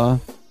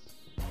Samoa?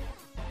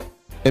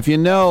 If you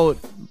know,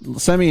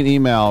 send me an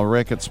email,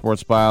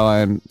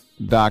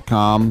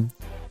 rick@sportsbyline.com.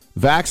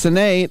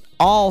 Vaccinate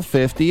all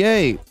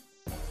 58.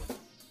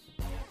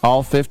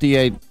 All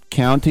 58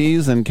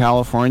 counties in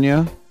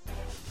California?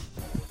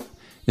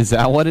 Is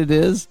that what it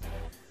is?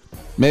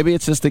 Maybe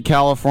it's just a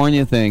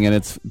California thing, and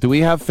it's, do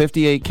we have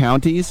 58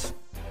 counties?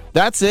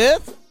 That's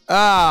it? Oh,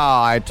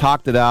 I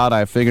talked it out.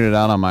 I figured it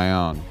out on my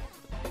own.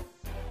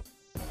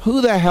 Who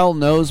the hell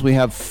knows we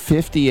have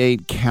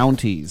 58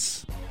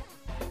 counties?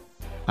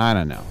 I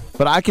don't know.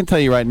 But I can tell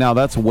you right now,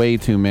 that's way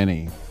too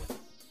many.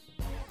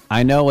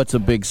 I know it's a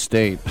big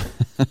state.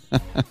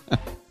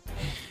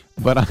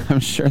 But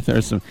I'm sure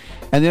there's some.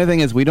 And the other thing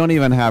is, we don't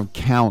even have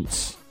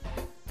counts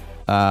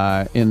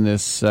in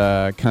this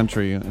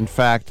country. In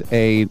fact,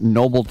 a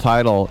noble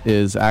title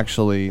is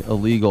actually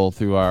illegal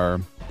through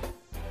our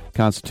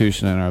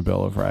Constitution and our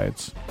Bill of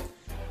Rights.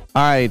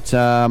 All right.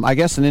 I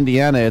guess in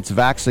Indiana, it's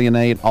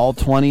vaccinate all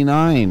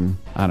 29.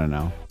 I don't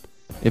know.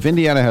 If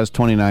Indiana has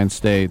 29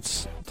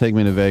 states, take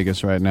me to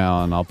Vegas right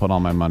now, and I'll put all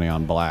my money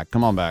on black.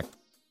 Come on back.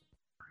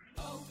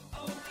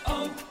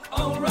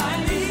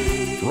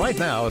 Right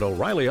now at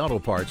O'Reilly Auto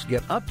Parts,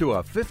 get up to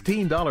a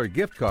 $15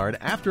 gift card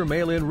after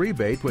mail-in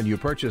rebate when you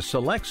purchase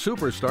select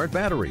Superstart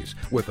batteries.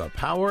 With the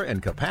power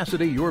and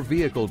capacity your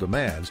vehicle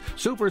demands,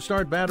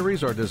 Superstart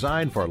batteries are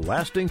designed for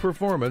lasting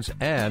performance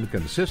and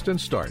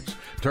consistent starts.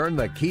 Turn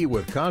the key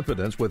with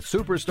confidence with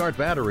Superstart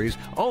batteries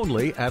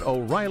only at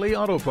O'Reilly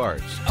Auto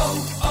Parts.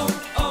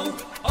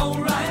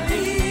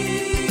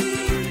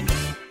 O'Reilly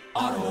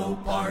Auto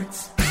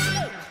Parts.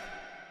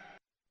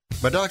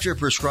 My doctor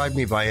prescribed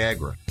me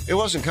Viagra. It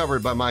wasn't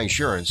covered by my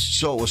insurance,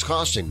 so it was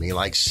costing me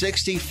like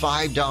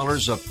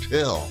 $65 a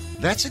pill.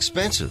 That's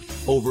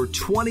expensive. Over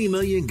 20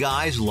 million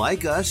guys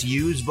like us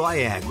use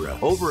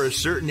Viagra. Over a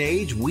certain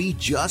age, we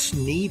just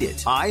need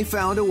it. I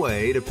found a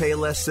way to pay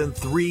less than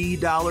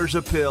 $3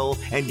 a pill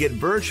and get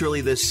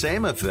virtually the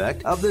same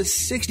effect of the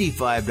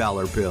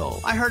 $65 pill.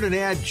 I heard an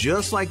ad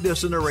just like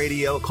this on the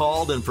radio,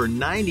 called, and for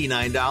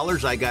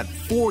 $99, I got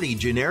 40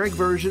 generic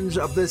versions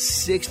of the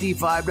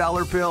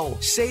 $65 pill.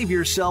 Save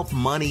yourself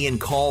money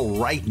and call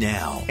right right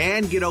now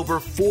and get over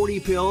 40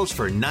 pills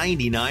for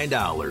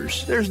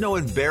 $99. There's no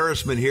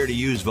embarrassment here to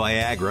use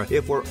Viagra.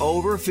 If we're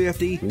over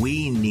 50,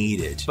 we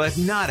need it, but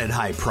not at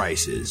high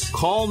prices.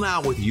 Call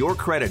now with your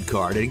credit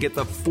card and get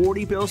the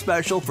 40 pill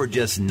special for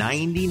just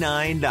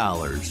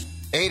 $99.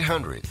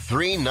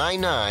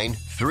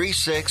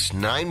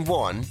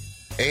 800-399-3691.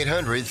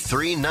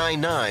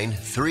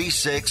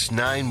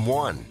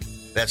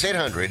 800-399-3691. That's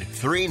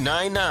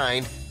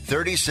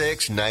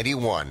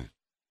 800-399-3691.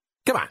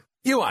 Come on,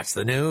 you watch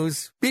the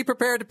news. Be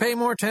prepared to pay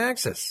more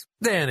taxes.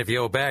 Then if you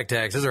owe back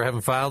taxes or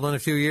haven't filed in a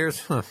few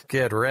years,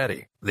 get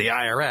ready. The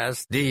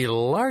IRS, the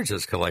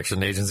largest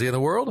collection agency in the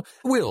world,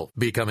 will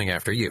be coming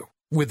after you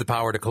with the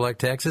power to collect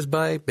taxes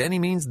by any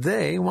means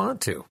they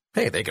want to.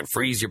 Hey, they can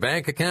freeze your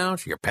bank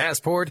account, your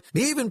passport,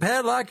 even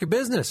padlock your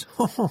business.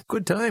 Oh,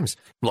 good times.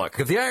 Look,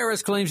 if the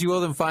IRS claims you owe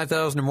them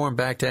 $5,000 or more in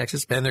back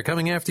taxes and they're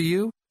coming after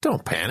you,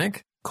 don't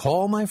panic.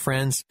 Call my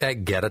friends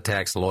at Get a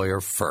Tax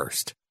Lawyer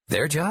first.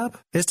 Their job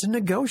is to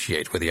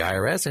negotiate with the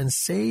IRS and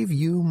save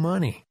you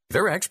money.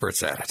 They're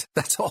experts at it.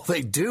 That's all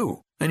they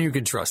do, and you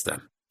can trust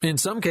them. In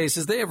some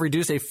cases, they have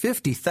reduced a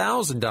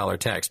 $50,000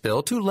 tax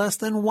bill to less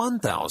than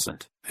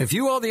 $1,000. If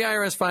you owe the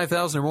IRS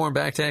 $5,000 or more in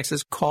back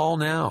taxes, call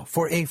now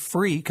for a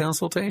free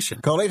consultation.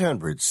 Call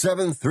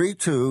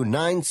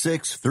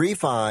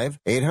 800-732-9635.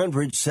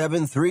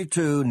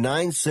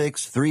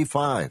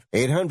 800-732-9635.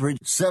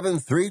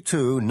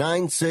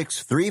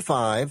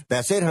 800-732-9635.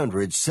 That's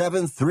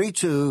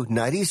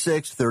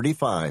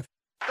 800-732-9635.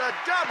 The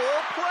double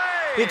play!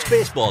 It's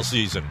baseball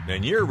season,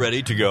 and you're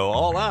ready to go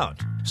all out.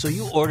 So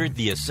you ordered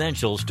the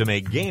essentials to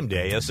make game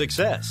day a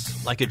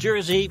success, like a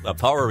jersey, a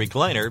power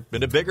recliner,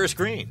 and a bigger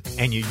screen.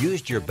 And you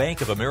used your Bank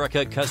of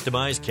America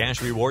customized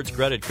cash rewards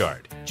credit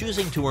card,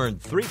 choosing to earn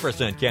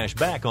 3% cash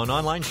back on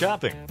online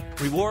shopping.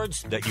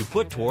 Rewards that you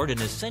put toward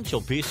an essential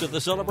piece of the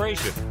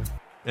celebration,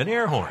 an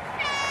air horn.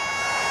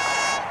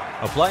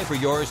 Apply for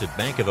yours at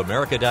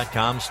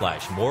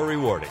bankofamerica.com/more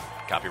rewarding.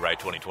 Copyright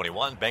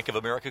 2021, Bank of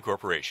America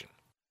Corporation.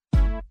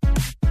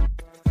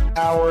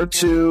 Hour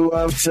 2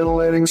 of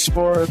titillating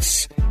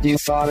sports. You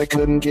thought it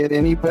couldn't get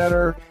any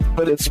better,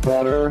 but it's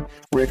better.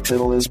 Rick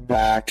Tittle is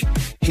back.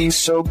 He's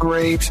so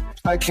great.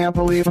 I can't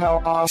believe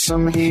how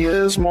awesome he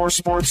is. More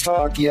sports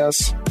talk,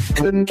 yes.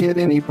 Couldn't get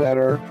any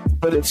better,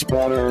 but it's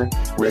better.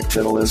 Rick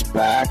Tittle is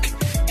back.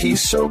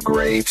 He's so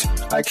great.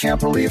 I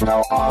can't believe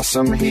how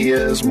awesome he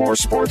is. More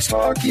sports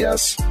talk,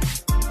 yes.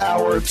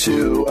 Hour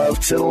 2 of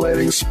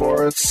titillating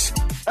sports.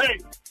 Hey,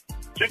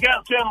 check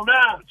out Channel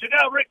 9. Check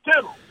out Rick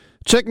Tittle.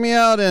 Check me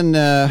out, and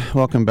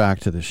welcome back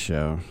to the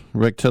show.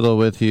 Rick Tittle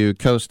with you,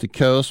 coast to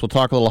coast. We'll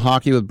talk a little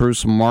hockey with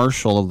Bruce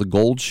Marshall of the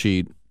Gold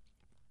Sheet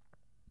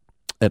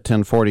at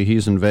 10:40.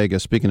 He's in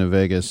Vegas. Speaking of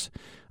Vegas,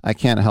 I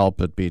can't help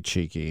but be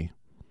cheeky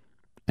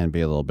and be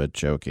a little bit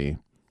jokey.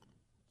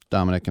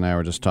 Dominic and I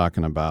were just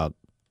talking about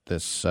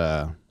this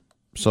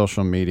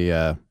social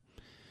media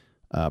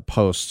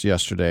posts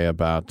yesterday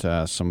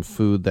about some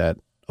food that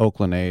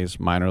Oakland A's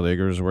minor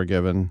leaguers were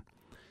given,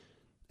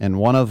 and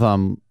one of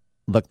them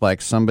looked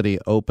like somebody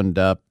opened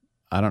up,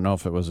 I don't know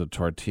if it was a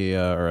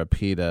tortilla or a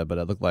pita, but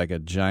it looked like a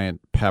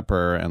giant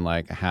pepper and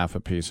like half a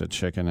piece of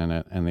chicken in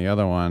it. And the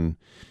other one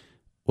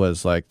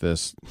was like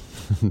this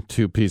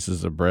 2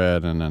 pieces of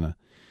bread and then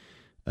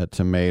a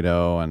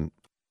tomato. And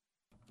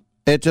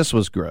it just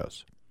was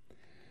gross.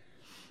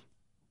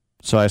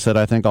 So I said,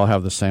 I think I'll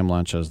have the same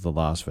lunch as the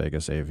Las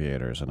Vegas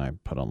Aviators. And I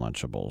put on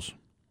Lunchables.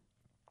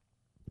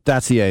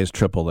 That's the A's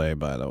AAA,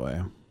 by the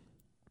way.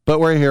 But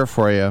we're here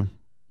for you.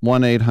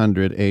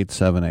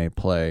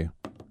 1-800-878-PLAY.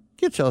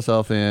 Get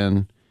yourself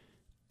in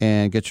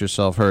and get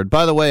yourself heard.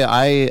 By the way,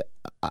 I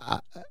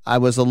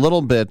was a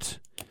little bit,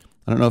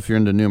 I don't know if you're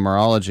into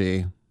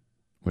numerology,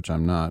 which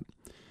I'm not,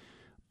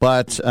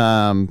 but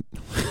I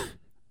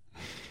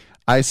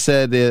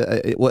said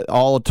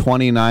all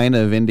 29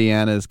 of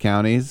Indiana's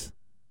counties,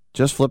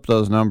 just flip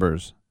those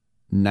numbers.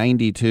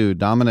 92.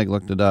 Dominic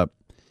looked it up.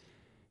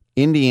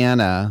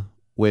 Indiana,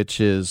 which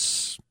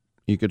is,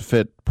 you could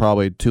fit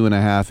probably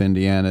 2.5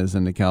 Indianas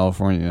into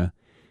California.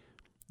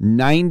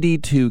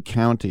 92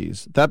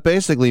 counties. That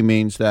basically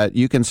means that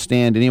you can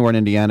stand anywhere in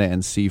Indiana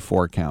and see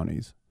 4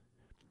 counties.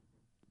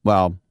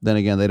 Well, then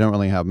again, they don't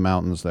really have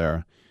mountains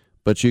there.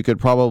 But you could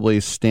probably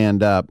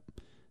stand up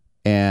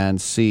and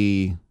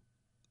see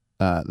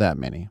that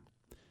many.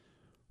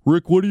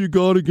 Rick, what do you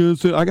got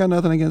against it? I got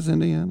nothing against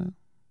Indiana.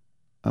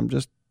 I'm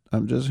just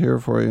here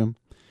for you.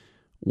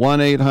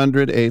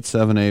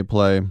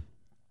 1-800-878-PLAY.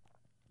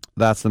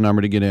 That's the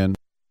number to get in.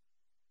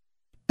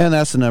 And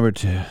that's the number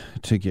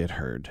to get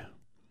heard.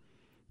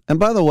 And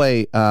by the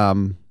way,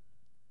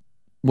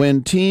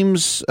 when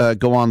teams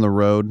go on the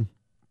road,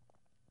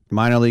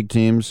 minor league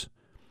teams,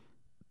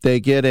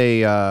 they get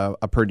a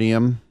per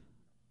diem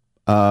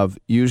of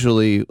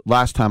usually,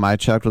 last time I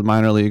checked with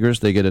minor leaguers,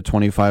 they get a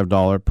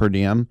 $25 per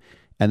diem,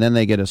 and then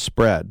they get a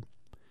spread.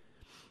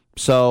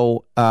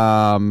 So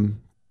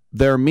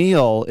their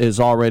meal is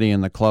already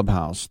in the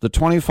clubhouse. The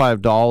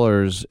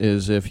 $25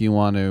 is if you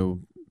want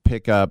to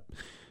pick up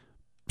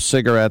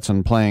cigarettes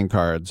and playing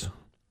cards.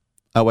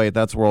 Oh, wait,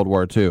 that's World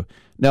War II.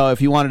 No,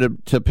 if you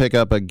wanted to pick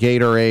up a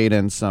Gatorade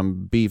and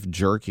some beef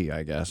jerky,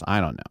 I guess.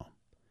 I don't know.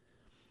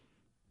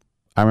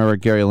 I remember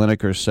Gary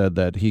Lineker said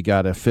that he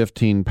got a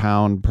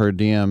 15-pound per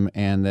diem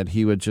and that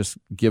he would just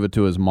give it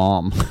to his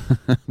mom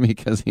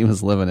because he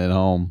was living at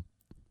home.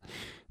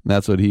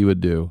 That's what he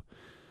would do.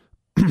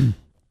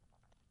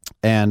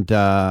 And,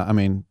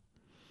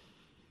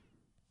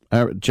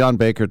 John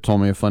Baker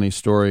told me a funny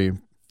story,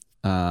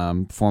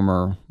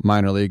 former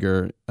minor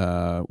leaguer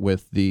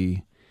with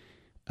the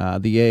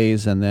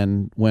A's, and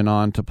then went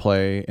on to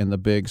play in the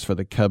bigs for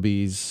the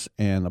Cubbies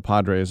and the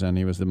Padres, and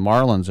he was the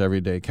Marlins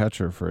everyday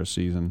catcher for a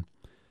season.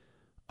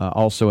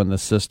 Also in the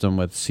system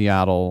with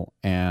Seattle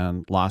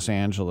and Los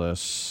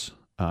Angeles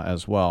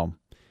as well.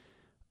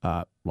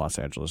 Los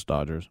Angeles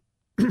Dodgers.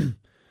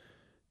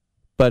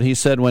 But he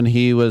said when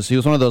he was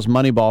one of those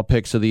Moneyball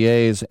picks of the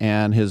A's,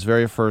 and his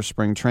very first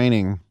spring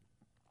training,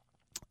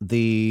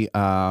 I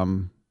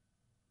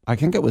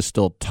think it was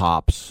still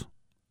Topps.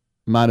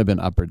 Might have been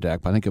Upper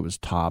Deck, but I think it was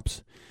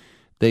Topps.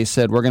 They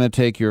said, we're going to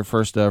take your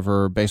first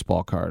ever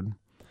baseball card.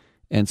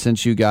 And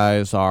since you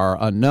guys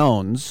are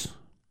unknowns,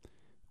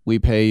 we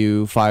pay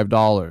you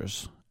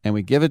 $5 and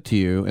we give it to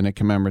you in a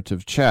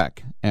commemorative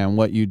check. And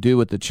what you do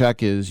with the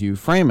check is you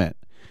frame it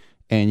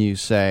and you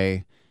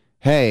say,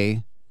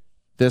 hey,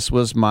 this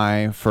was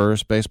my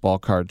first baseball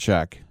card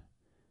check,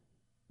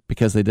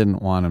 because they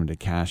didn't want him to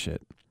cash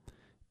it.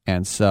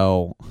 And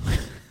so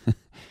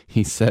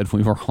he said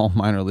we were all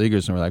minor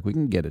leaguers and we're like, we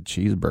can get a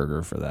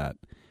cheeseburger for that.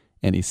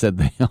 And he said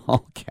they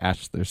all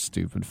cashed their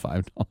stupid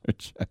 $5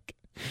 check.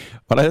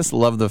 But I just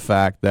love the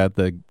fact that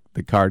the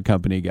card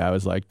company guy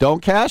was like,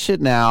 don't cash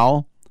it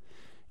now.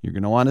 You're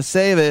going to want to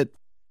save it.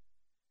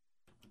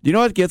 Do you know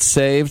what gets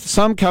saved?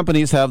 Some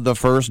companies have the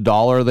first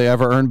dollar they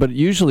ever earned, but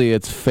usually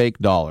it's fake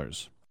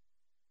dollars.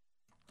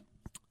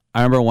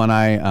 I remember when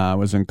I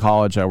was in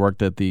college, I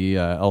worked at the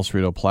El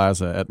Cerrito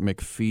Plaza at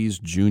McPhee's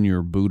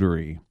Junior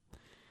Bootery.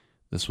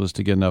 This was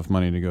to get enough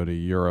money to go to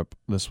Europe.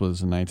 This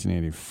was in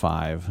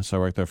 1985, so I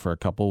worked there for a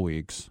couple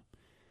weeks.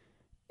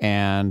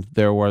 And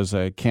there was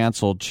a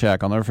canceled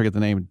check. I'll never forget the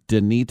name,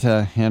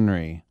 Danita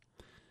Henry.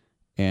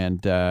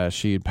 And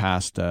she had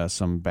passed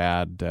some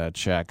bad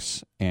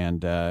checks,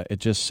 and it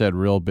just said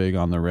real big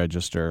on the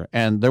register.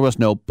 And there was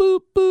no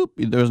boop, boop.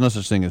 There was no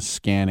such thing as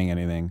scanning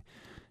anything.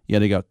 You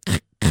had to go,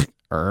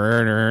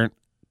 and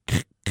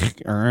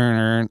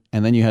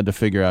then you had to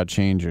figure out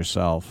change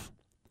yourself.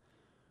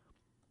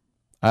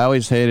 I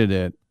always hated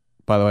it.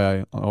 By the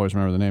way, I always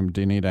remember the name,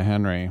 Danita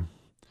Henry.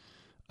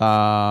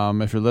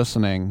 If you're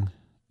listening,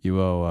 you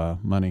owe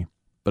money,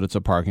 but it's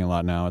a parking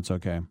lot now. It's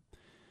okay.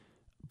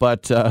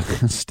 But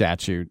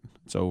statute,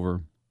 it's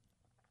over.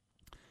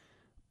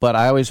 But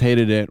I always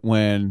hated it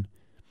when,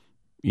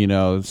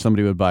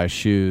 somebody would buy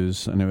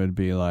shoes and it would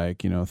be like,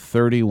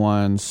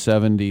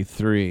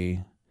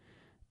 $31.73.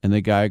 And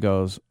the guy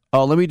goes,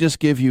 oh, let me just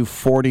give you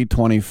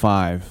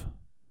 $40.25.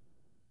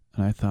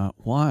 And I thought,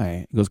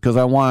 why? He goes, because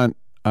I want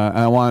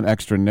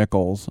extra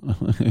nickels.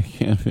 I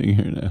can't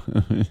figure it out.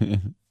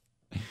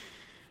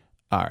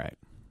 All right.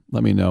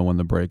 Let me know when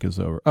the break is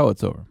over. Oh,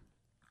 it's over.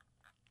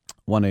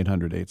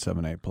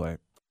 1-800-878-PLAY.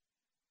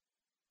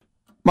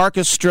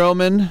 Marcus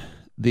Stroman,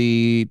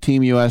 the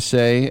Team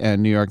USA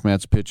and New York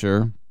Mets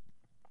pitcher,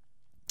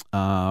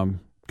 got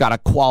a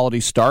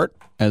quality start,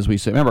 as we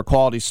say. Remember,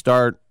 quality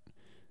start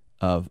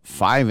of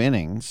 5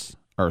 innings,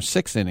 or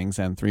 6 innings,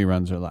 and 3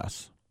 runs or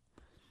less.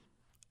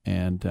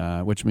 And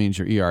which means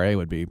your ERA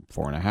would be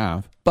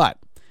 4.5. But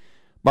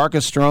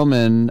Marcus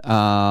Stroman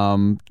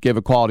gave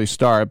a quality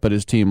start, but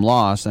his team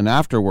lost. And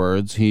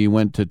afterwards, he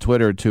went to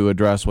Twitter to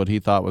address what he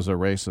thought was a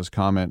racist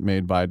comment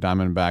made by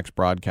Diamondbacks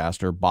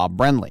broadcaster Bob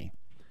Brenly.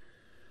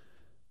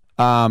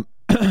 I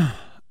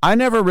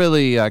never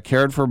really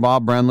cared for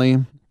Bob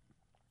Brenly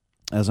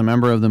as a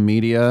member of the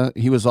media.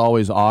 He was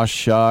always, aw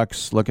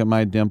shucks, look at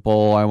my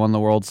dimple. I won the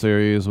World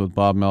Series with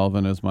Bob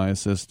Melvin as my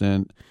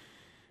assistant.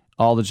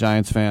 All the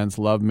Giants fans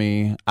love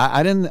me.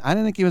 I didn't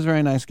think he was a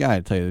very nice guy,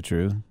 to tell you the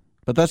truth.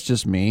 But that's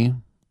just me.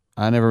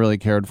 I never really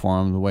cared for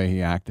him the way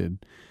he acted.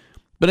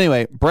 But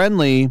anyway,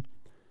 Brenly,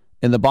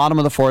 in the bottom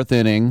of the 4th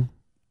inning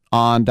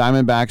on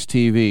Diamondbacks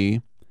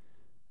TV,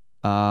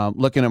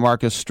 looking at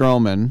Marcus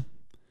Stroman,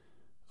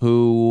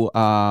 who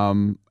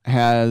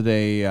had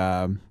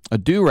a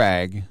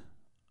do-rag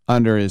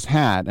under his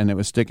hat, and it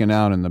was sticking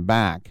out in the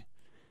back.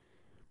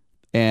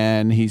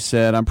 And he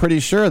said, I'm pretty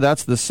sure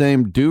that's the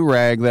same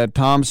do-rag that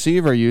Tom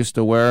Seaver used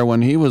to wear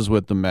when he was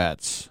with the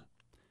Mets.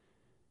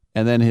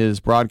 And then his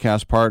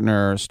broadcast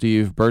partner,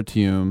 Steve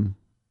Bertium,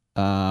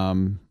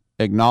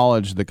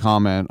 acknowledged the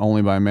comment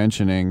only by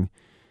mentioning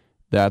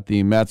that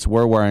the Mets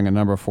were wearing a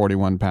number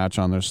 41 patch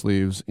on their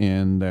sleeves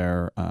in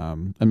their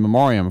in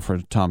memoriam for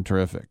Tom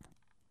Terrific.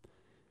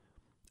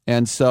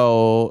 And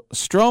so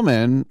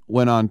Stroman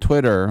went on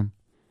Twitter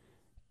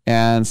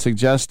and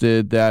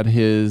suggested that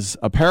his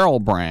apparel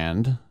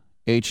brand,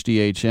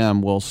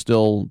 HDHM,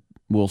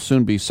 will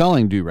soon be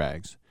selling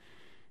do-rags.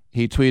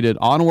 He tweeted,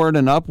 onward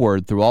and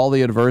upward through all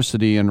the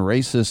adversity and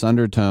racist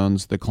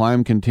undertones, the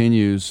climb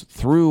continues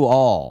through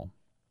all.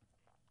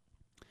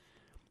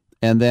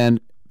 And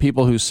then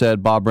people who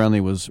said Bob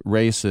Brenly was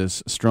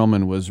racist,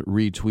 Stroman was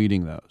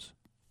retweeting those.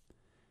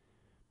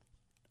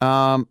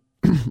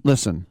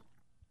 Listen,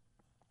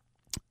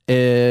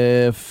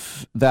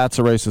 if that's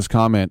a racist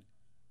comment,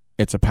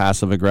 it's a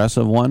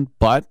passive-aggressive one,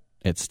 but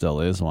it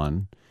still is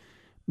one.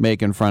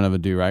 Making fun of a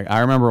do-rag. I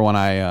remember when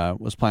I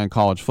was playing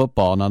college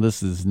football. Now,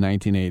 this is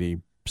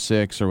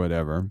 1986 or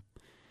whatever.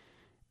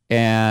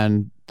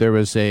 And there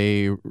was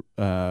a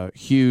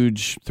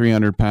huge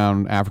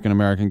 300-pound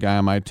African-American guy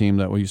on my team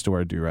that used to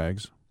wear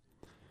do-rags.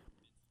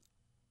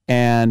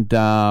 And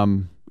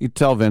you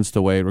tell Vince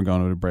to wait. We're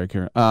going to a break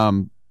here.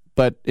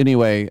 But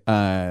anyway,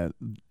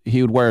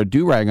 he would wear a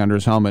do-rag under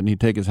his helmet, and he'd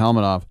take his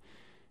helmet off.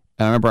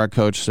 And I remember our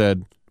coach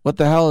said, "What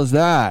the hell is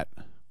that?"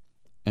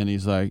 And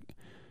he's like,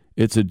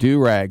 "It's a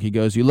do-rag." He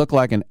goes, "You look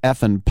like an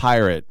effing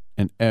pirate."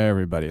 And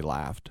everybody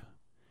laughed.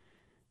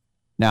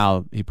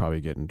 Now, he'd probably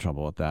get in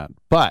trouble with that.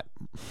 But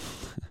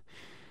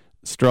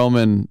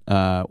Stroman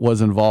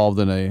was involved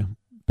in a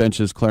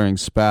benches clearing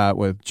spat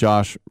with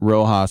Josh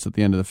Rojas at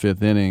the end of the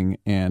fifth inning,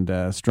 and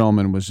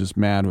Stroman was just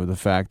mad with the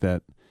fact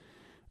that,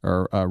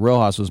 or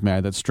Rojas was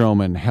mad that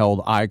Stroman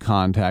held eye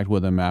contact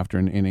with him after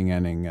an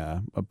inning-ending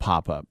a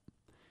pop-up.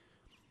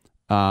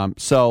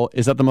 So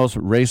is that the most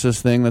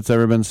racist thing that's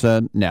ever been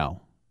said?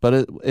 No.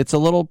 But it's a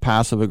little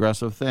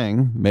passive-aggressive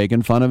thing,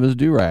 making fun of his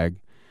do-rag.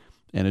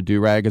 And a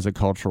do-rag is a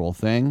cultural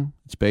thing.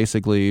 It's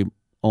basically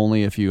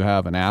only if you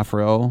have an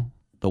afro.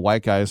 The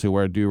white guys who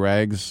wear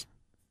do-rags,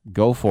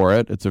 go for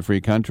it. It's a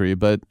free country.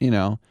 But, you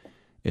know,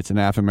 it's an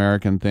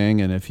Afro-American thing.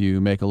 And if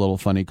you make a little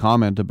funny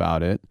comment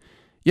about it,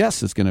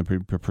 yes, it's going to be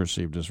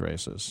perceived as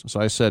racist. So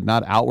I said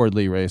not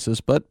outwardly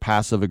racist, but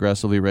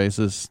passive-aggressively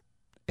racist.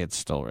 It's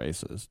still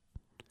racist.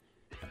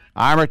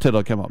 I'm Rick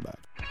Tittle. Come on back.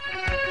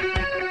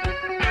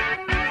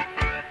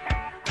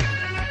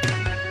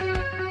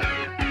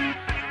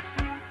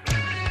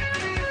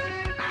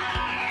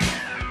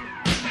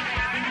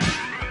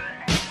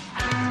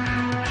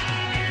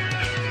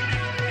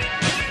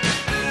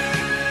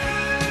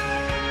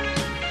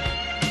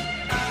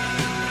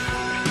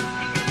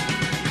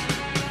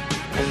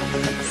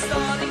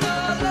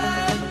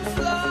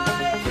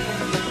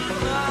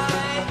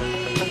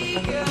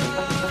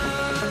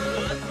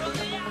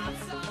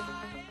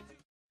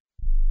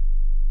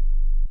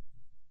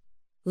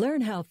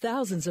 Learn how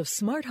thousands of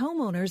smart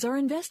homeowners are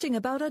investing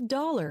about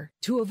 $1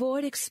 to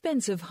avoid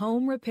expensive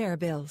home repair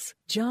bills.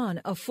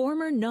 John, a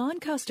former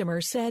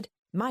non-customer, said,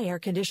 "My air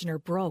conditioner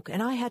broke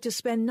and I had to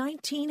spend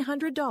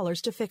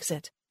 $1,900 to fix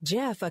it."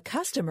 Jeff, a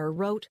customer,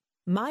 wrote,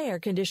 "My air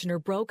conditioner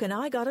broke and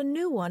I got a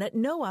new one at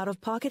no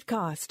out-of-pocket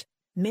cost."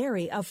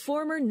 Mary, a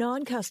former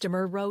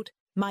non-customer, wrote,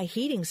 "My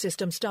heating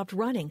system stopped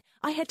running.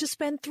 I had to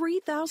spend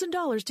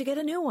 $3,000 to get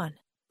a new one."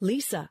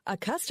 Lisa, a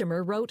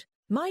customer, wrote,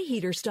 "My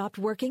heater stopped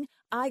working.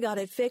 I got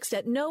it fixed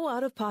at no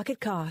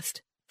out-of-pocket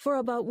cost." For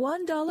about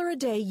 $1 a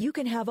day, you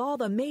can have all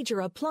the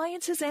major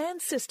appliances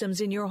and systems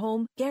in your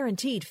home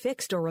guaranteed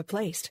fixed or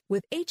replaced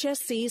with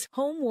HSC's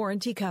home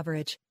warranty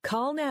coverage.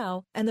 Call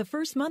now, and the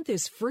first month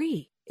is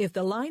free. If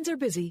the lines are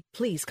busy,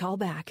 please call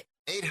back.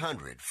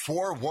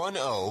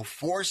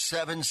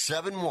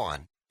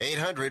 800-410-4771.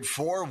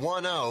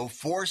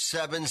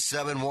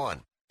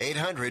 800-410-4771.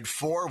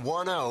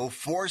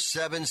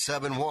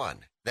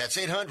 800-410-4771. That's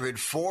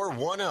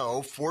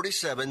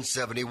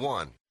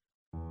 800-410-4771.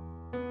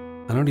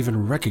 I don't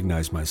even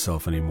recognize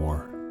myself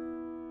anymore.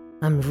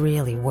 I'm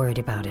really worried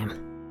about him.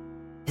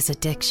 His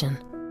addiction.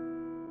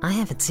 I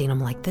haven't seen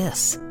him like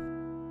this.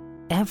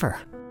 Ever.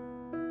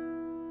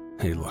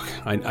 Hey, look,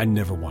 I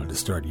never wanted to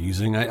start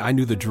using. I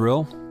knew the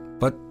drill,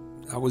 but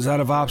I was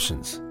out of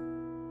options.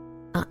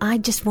 I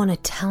just want to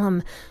tell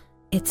him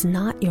it's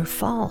not your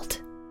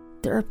fault.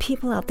 There are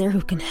people out there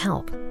who can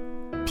help.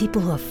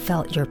 People who have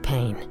felt your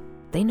pain.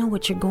 They know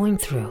what you're going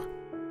through.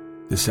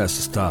 This has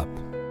to stop.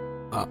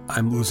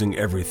 I'm losing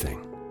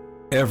everything.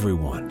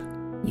 Everyone.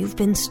 You've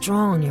been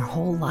strong your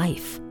whole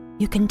life.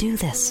 You can do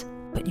this,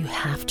 but you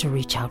have to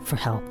reach out for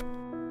help.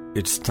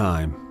 It's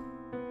time.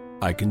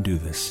 I can do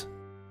this.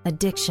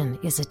 Addiction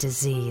is a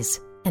disease,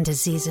 and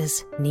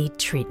diseases need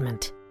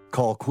treatment.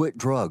 Call Quit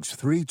Drugs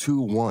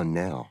 321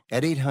 now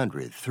at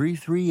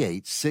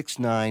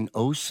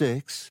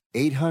 800-338-6906.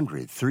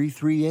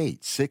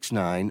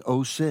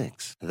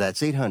 800-338-6906.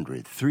 That's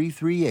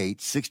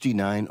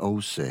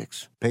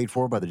 800-338-6906. Paid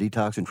for by the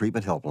Detox and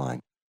Treatment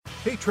Helpline.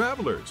 Hey,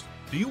 travelers,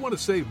 do you want to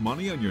save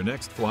money on your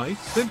next flight?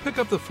 Then pick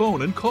up the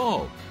phone and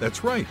call.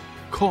 That's right,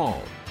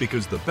 call,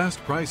 because the best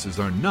prices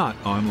are not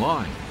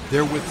online.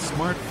 They're with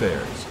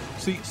SmartFares.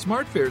 See,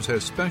 SmartFares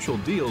has special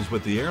deals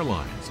with the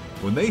airlines.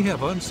 When they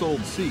have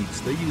unsold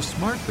seats, they use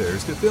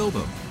SmartFares to fill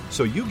them.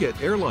 So you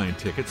get airline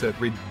tickets at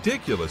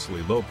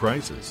ridiculously low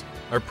prices.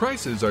 Our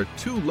prices are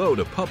too low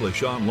to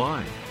publish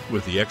online.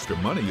 With the extra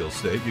money you'll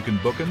save, you can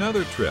book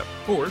another trip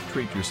or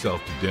treat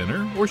yourself to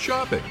dinner or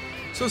shopping.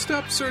 So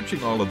stop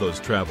searching all of those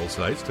travel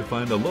sites to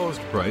find the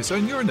lowest price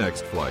on your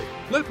next flight.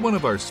 Let one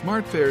of our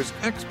SmartFares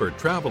expert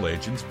travel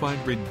agents find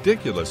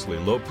ridiculously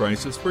low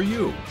prices for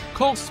you.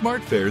 Call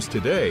SmartFares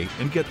today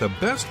and get the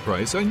best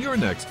price on your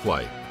next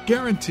flight.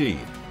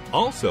 Guaranteed.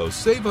 Also,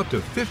 save up to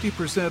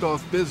 50%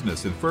 off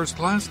business and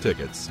first-class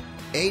tickets.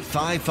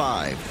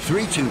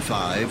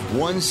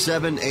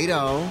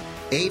 855-325-1780.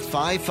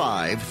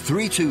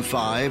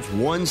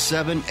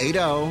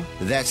 855-325-1780.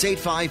 That's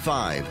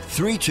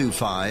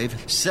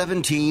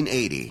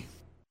 855-325-1780.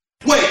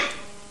 Wait!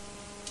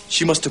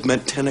 She must have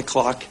meant 10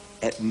 o'clock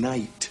at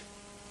night.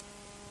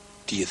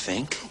 Do you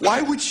think?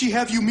 Why would she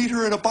have you meet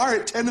her in a bar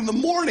at 10 in the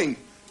morning?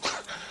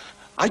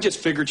 I just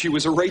figured she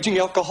was a raging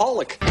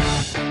alcoholic.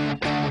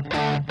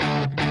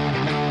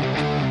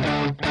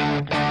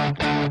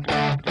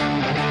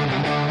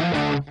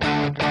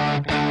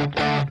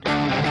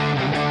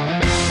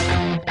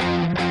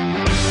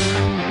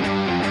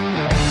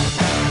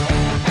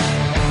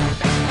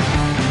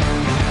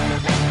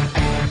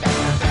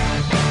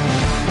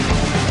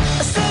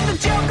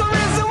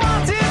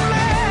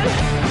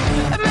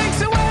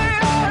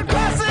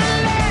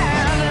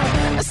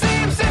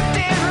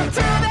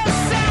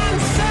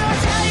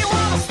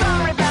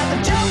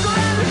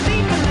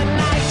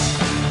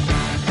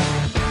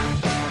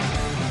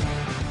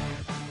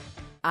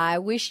 I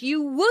wish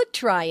you would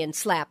try and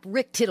slap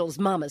Rick Tittle's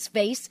mama's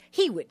face.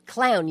 He would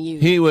clown you.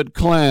 He would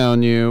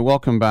clown you.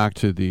 Welcome back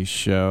to the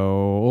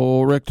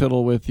show. Rick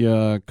Tittle with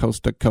you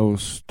coast to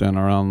coast and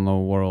around the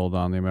world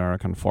on the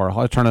American Force.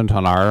 I turn into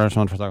an Irish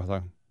one for a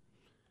second.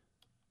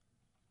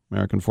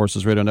 American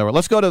Forces Radio Network.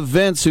 Let's go to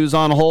Vince, who's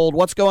on hold.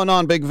 What's going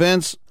on, Big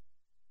Vince?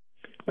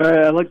 All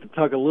right, I'd like to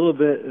talk a little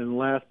bit and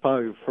last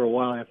probably for a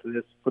while after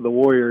this for the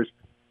Warriors.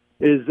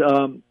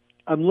 I'm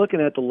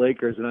looking at the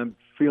Lakers and I'm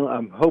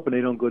hoping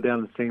they don't go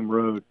down the same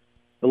road.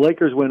 The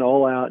Lakers went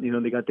all out. You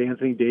know, they got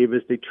Anthony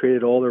Davis. They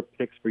traded all their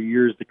picks for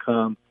years to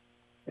come.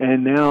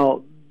 And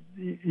now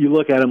you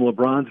look at them,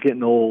 LeBron's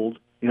getting old.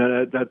 You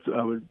know,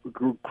 I would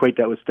equate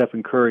that with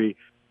Stephen Curry.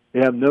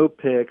 They have no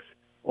picks.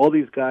 All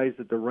these guys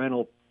the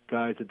rental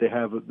guys that they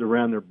have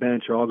around their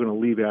bench are all going to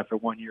leave after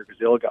 1 year because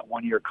they all got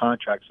 1 year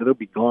contracts. So they'll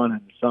be gone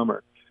in the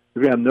summer.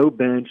 They're going to have no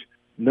bench,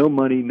 no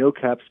money, no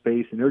cap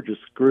space, and they're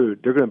just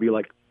screwed. They're going to be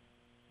like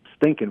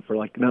thinking for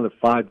like another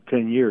 5 to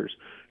 10 years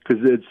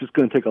because it's just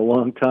going to take a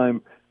long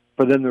time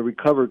for them to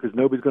recover because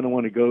nobody's going to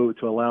want to go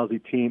to a lousy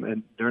team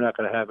and they're not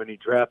going to have any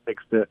draft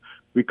picks to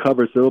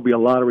recover. So there'll be a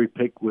lottery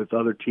pick with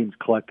other teams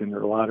collecting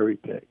their lottery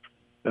pick.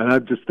 And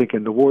I'm just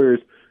thinking the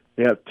Warriors,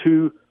 they have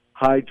 2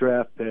 high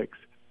draft picks.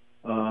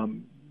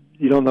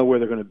 You don't know where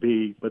they're going to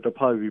be, but they'll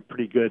probably be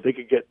pretty good. They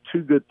could get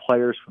 2 good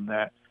players from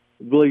that,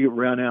 really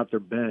round out their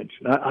bench.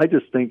 I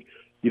just think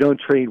you don't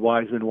trade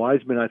Wiseman.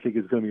 Wiseman, I think,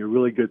 is going to be a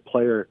really good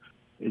player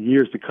in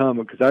years to come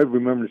because I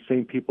remember the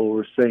same people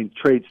were saying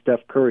trade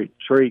Steph Curry,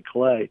 trade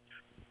Clay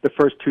the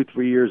first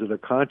 2-3 years of their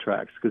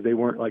contracts because they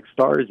weren't like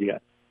stars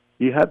yet.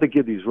 You have to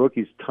give these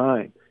rookies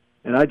time,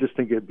 and I just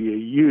think it'd be a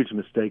huge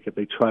mistake if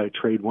they try to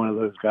trade one of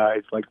those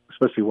guys, like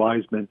especially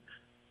Wiseman,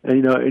 and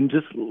you know, and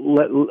just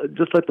let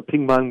the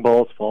ping pong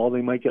balls fall.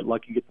 They might get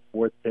lucky, get the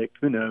 4th pick.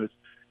 Who knows?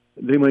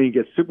 They might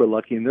get super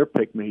lucky, and their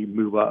pick may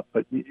move up,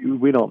 but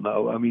we don't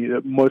know. I mean,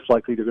 most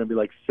likely they're going to be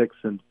like 6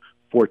 and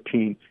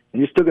 14,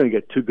 and you're still going to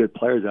get 2 good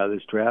players out of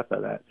this draft out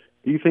of that.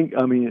 Do you think,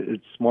 I mean,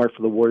 it's smart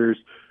for the Warriors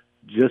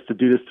just to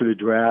do this through the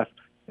draft?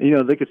 And, you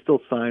know, they could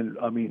still sign,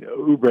 I mean,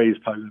 Oubre is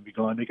probably going to be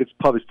gone. They could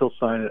probably still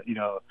sign,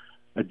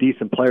 a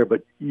decent player.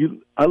 But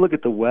I look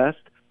at the West,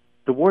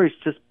 the Warriors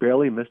just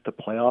barely missed the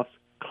playoffs.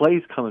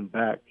 Clay's coming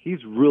back.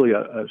 He's really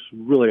a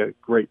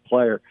great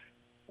player.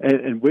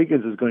 And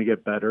Wiggins is going to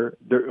get better.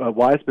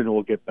 Wiseman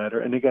will get better.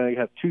 And they're going to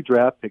have 2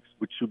 draft picks,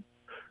 which should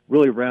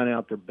really round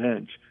out their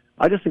bench.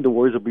 I just think the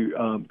Warriors will be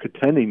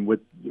contending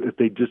if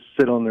they just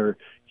sit on their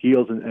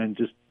heels and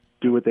just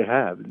do what they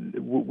have.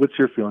 What's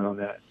your feeling on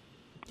that?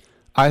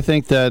 I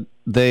think that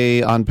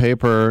they, on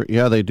paper,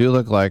 they do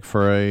look like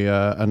for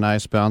a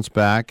nice bounce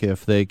back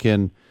if they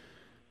can,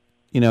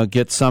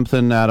 get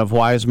something out of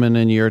Wiseman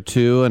in year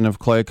 2, and if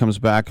Clay comes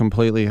back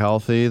completely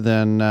healthy,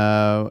 then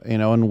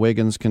and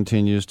Wiggins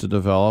continues to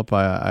develop,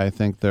 I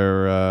think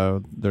they're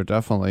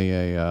definitely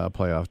a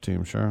playoff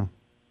team, sure.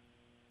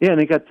 Yeah, and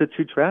they got the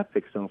 2 draft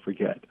picks, don't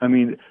forget. I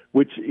mean,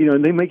 which,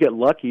 they may get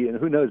lucky, and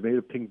who knows, maybe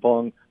a ping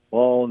pong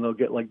ball, and they'll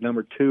get like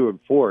number 2 or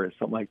 4 or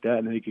something like that,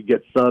 and then you could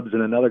get subs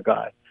and another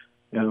guy.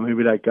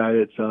 Maybe that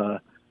guy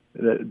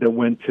that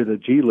went to the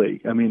G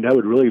League. I mean, that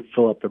would really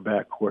fill up their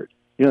backcourt.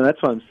 That's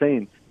what I'm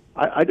saying.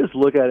 I just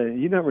look at it, and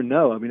you never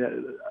know. I mean,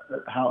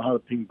 how the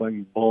ping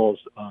pong balls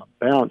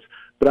bounce.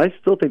 But I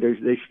still think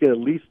they should get at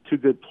least 2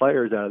 good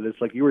players out of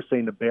this. Like you were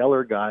saying, the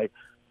Baylor guy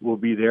will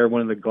be there, one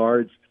of the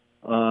guards,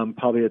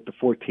 probably at the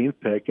 14th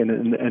pick,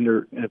 and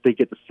if they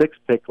get the 6th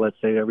pick,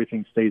 let's say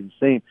everything stays the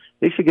same,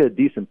 they should get a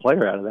decent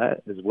player out of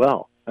that as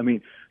well. I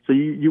mean, so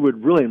you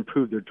would really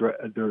improve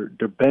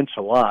their bench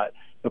a lot.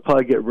 They'll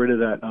probably get rid of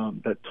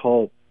that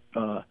tall.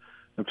 I'm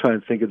trying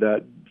to think of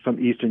that from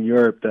Eastern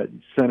Europe, that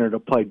center. They'll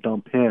probably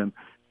dump him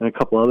and a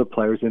couple other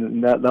players,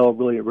 and that'll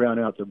really round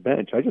out their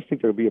bench. I just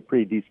think they'll be a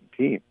pretty decent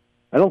team.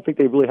 I don't think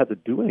they really have to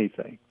do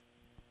anything.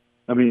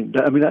 I mean,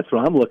 that's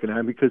what I'm looking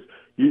at because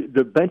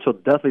the bench will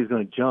definitely is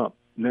going to jump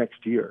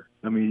next year.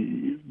 I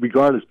mean,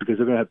 regardless, because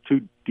they're going to have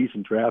 2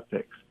 decent draft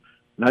picks.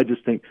 And I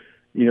just think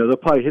they'll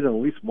probably hit on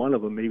at least one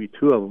of them, maybe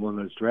two of them on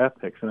those draft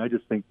picks. And I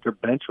just think their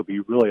bench will be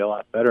really a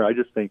lot better. I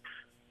just think,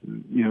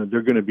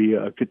 they're going to be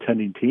a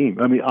contending team.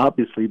 I mean,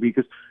 obviously,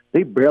 because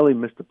they barely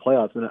missed the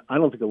playoffs. And I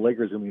don't think the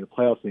Lakers are going to be in the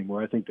playoffs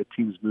anymore. I think the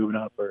teams moving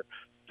up are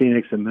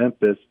Phoenix and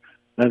Memphis.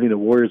 And I think the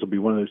Warriors will be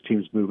one of those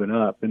teams moving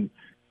up. And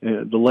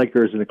the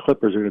Lakers and the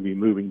Clippers are going to be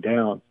moving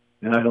down.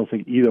 And I don't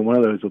think either one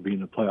of those will be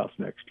in the playoffs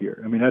next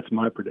year. I mean, that's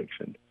my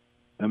prediction.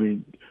 I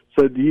mean,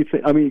 so do you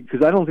think,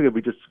 because I don't think it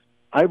would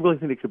I really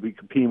think they could be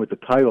competing with the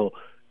title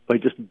by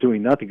just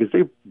doing nothing, because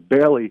they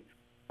barely,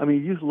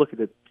 you just look at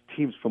the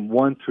teams from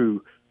 1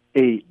 through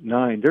 8,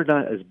 9, they're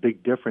not as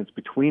big difference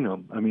between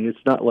them. I mean,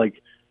 it's not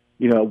like,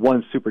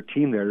 one super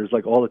team there. There's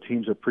like all the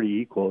teams are pretty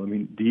equal. I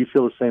mean, do you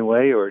feel the same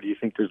way, or do you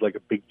think there's like a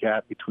big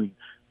gap between,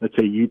 let's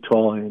say,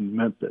 Utah and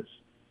Memphis?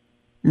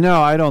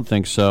 No, I don't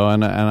think so,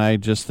 and I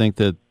just think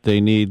that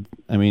they need.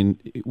 I mean,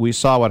 we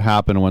saw what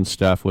happened when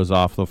Steph was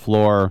off the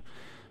floor.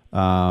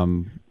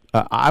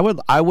 I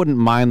wouldn't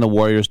mind the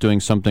Warriors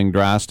doing something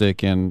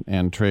drastic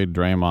and trade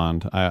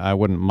Draymond. I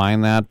wouldn't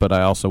mind that, but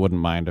I also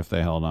wouldn't mind if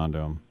they held on to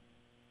him.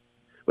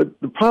 But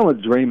the problem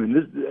with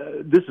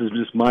Draymond, this is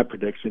just my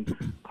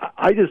prediction.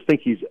 I just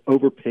think he's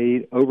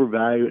overpaid,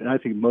 overvalued, and I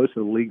think most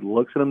of the league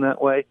looks at him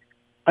that way.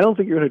 I don't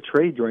think you're going to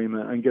trade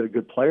Draymond and get a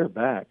good player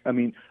back. I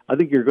mean, I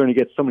think you're going to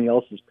get somebody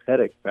else's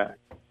Pettit back.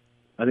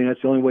 I think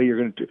that's the only way you're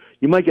going to do.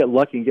 You might get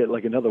lucky and get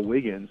like another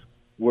Wiggins,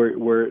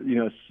 where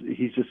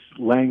he's just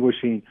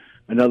languishing.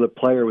 Another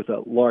player with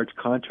a large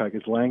contract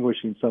is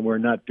languishing somewhere,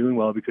 not doing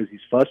well because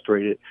he's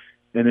frustrated,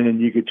 and then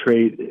you could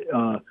trade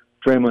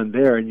Draymond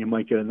there, and you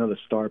might get another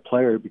star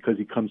player because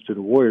he comes to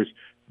the Warriors.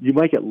 You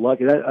might get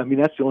lucky. That's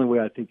the only way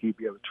I think you'd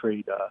be able to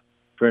trade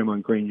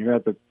Draymond Green. You're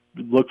going to have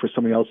to look for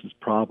somebody else's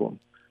problem.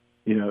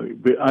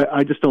 But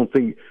I just don't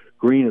think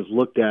Green is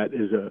looked at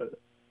as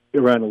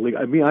around the league.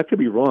 I mean, I could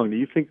be wrong. Do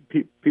you think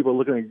people are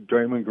looking at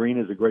Draymond Green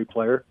as a great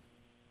player?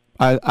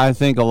 I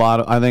think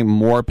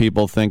more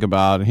people think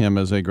about him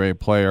as a great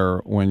player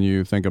when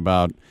you think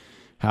about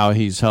how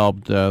he's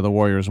helped the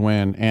Warriors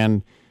win,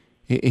 and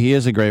he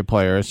is a great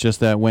player. It's just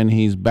that when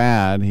he's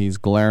bad, he's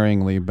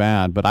glaringly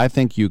bad. But I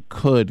think you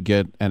could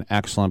get an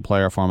excellent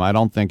player for him. I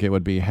don't think it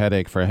would be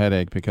headache for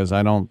headache, because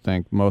I don't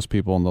think most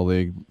people in the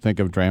league think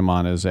of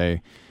Draymond as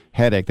a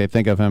headache. They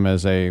think of him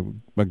as a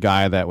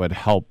guy that would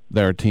help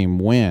their team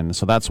win.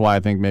 So that's why I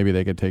think maybe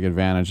they could take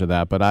advantage of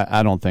that. But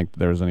I don't think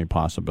there's any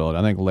possibility.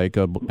 I think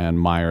Lacob and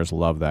Myers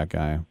love that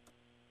guy.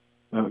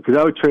 Because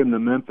I would trade him to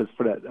Memphis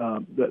for that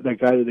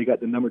guy that they got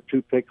the number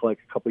 2 pick like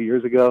a couple of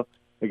years ago.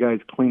 The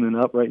guy's cleaning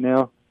up right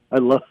now.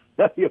 I'd love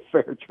that'd be a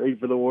fair trade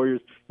for the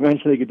Warriors.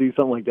 Imagine they could do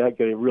something like that,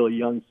 get a really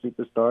young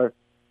superstar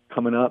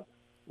coming up.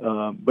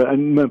 But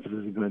Memphis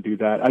isn't going to do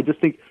that. I just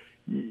think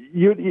I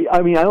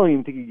don't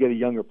even think you get a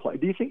younger player.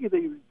 Do you think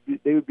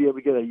they would be able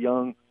to get a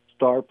young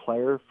star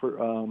player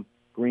for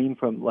Green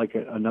from like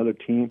another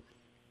team,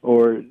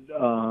 or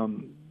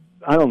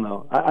I don't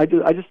know. I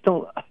just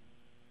don't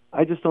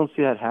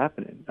see that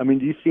happening. I mean,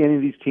 do you see any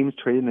of these teams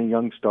trading the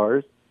young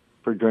stars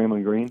for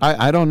Draymond Green?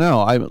 I don't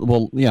know.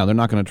 They're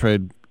not going to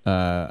trade.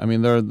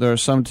 There are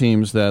some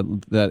teams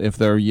that if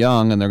they're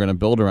young and they're going to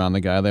build around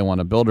the guy, they want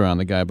to build around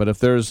the guy. But if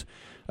there's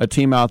a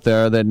team out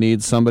there that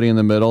needs somebody in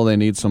the middle, they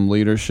need some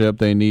leadership,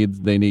 they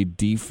need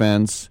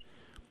defense.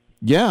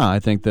 Yeah, I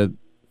think that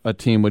a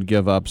team would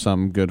give up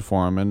something good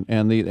for him,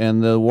 and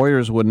the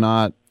Warriors would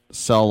not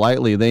sell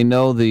lightly. They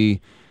know the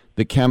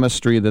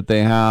chemistry that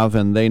they have,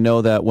 and they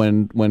know that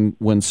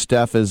when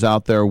Steph is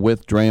out there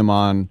with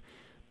Draymond,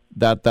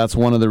 that's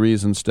one of the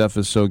reasons Steph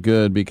is so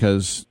good,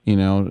 because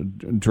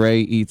Dre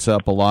eats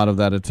up a lot of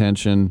that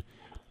attention,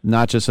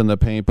 not just in the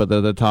paint, but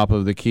at the top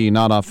of the key,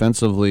 not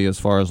offensively as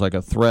far as like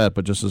a threat,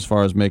 but just as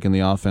far as making the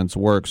offense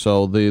work.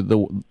 So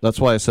that's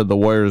why I said the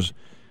Warriors,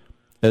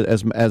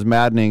 as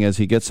maddening as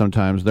he gets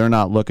sometimes, they're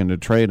not looking to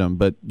trade him.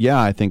 But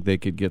yeah, I think they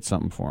could get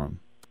something for him.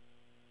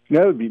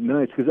 That would be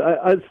nice, because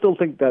I still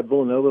think that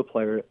Villanova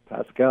player,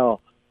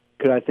 Pascal,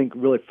 could, I think,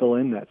 really fill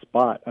in that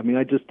spot. I mean,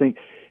 I just think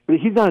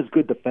he's not as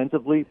good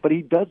defensively, but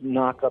he does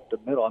knock up the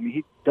middle. I mean,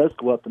 he does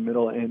go up the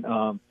middle and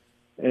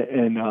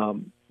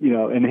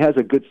has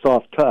a good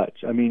soft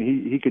touch. I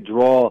mean, he could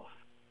draw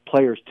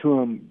players to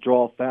him,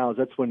 draw fouls.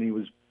 That's when he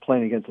was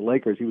playing against the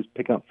Lakers. He was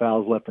picking up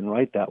fouls left and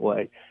right that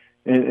way.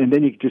 And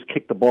then you could just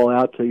kick the ball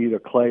out to either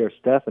Clay or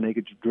Steph, and they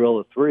could just drill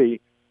a three,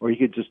 or he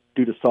could just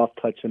do the soft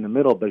touch in the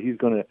middle, but he's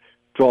going to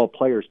draw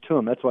players to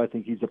him. That's why I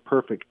think he's a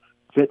perfect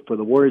fit for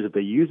the Warriors if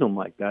they use him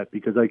like that,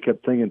 because I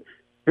kept thinking,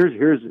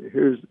 here's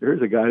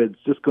a guy that's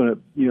just going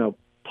to,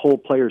 pull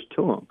players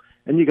to him.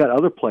 And you got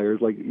other players,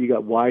 like you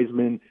got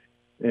Wiseman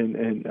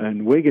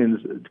and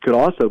Wiggins could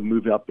also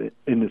move up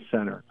in the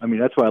center. I mean,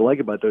 that's what I like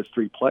about those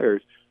three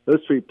players. Those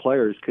three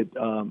players could,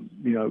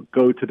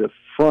 go to the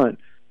front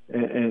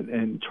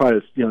and try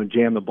to,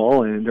 jam the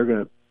ball in, and they're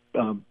going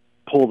to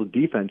pull the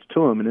defense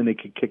to them, and then they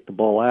could kick the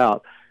ball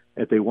out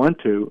if they want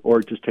to,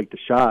 or just take the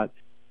shot.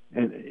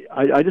 And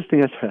I just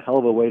think that's a hell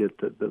of a way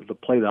to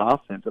play the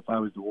offense if I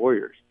was the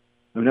Warriors.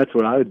 I mean, that's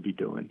what I would be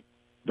doing.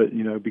 But,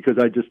 because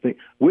I just think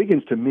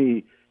Wiggins, to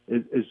me,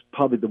 is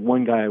probably the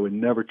one guy I would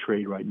never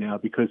trade right now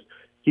because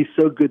he's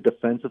so good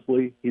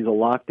defensively. He's a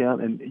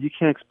lockdown, and you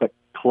can't expect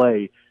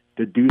Clay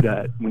to do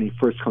that when he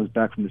first comes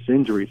back from this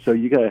injury. So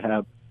you got to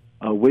have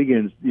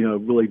Wiggins,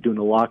 really doing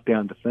the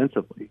lockdown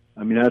defensively.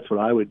 I mean, that's what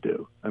I would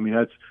do. I mean,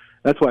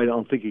 that's why I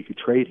don't think you could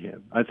trade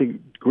him. I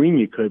think Green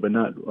you could, but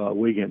not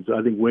Wiggins.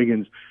 I think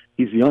Wiggins,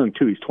 he's young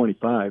too. He's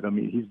 25. I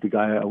mean, he's the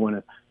guy I want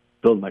to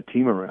build my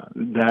team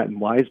around. That and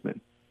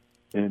Wiseman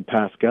and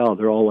Pascal,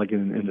 they're all like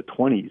in the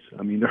 20s.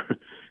 I mean,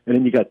 and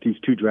then you got these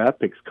 2 draft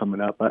picks coming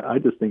up. I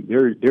just think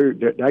they're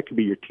that could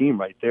be your team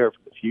right there for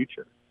the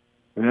future.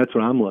 And that's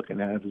what I'm looking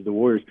at is the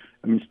Warriors.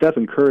 I mean,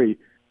 Stephen Curry,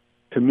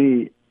 to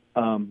me,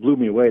 blew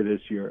me away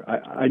this year.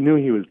 I knew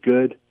he was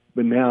good,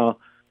 but now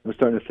I'm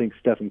starting to think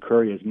Stephen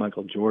Curry is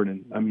Michael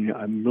Jordan. I mean,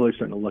 I'm really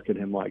starting to look at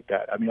him like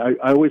that. I mean,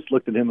 I always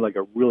looked at him like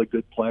a really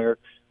good player,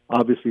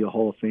 obviously a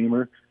Hall of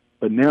Famer,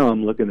 but now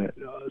I'm looking at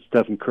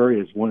Stephen Curry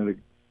as one of the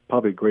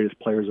probably greatest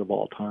players of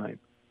all time.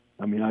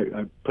 I mean,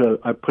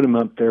 I put him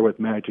up there with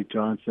Magic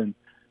Johnson,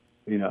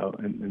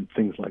 and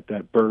things like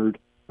that. Bird.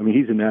 I mean,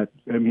 he's in that.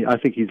 I mean, I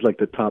think he's like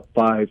the top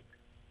 5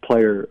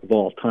 player of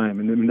all time.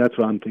 And I mean, that's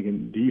what I'm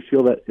thinking. Do you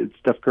feel that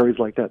Steph Curry's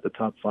like that, the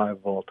top 5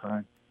 of all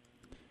time?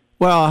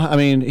 Well, I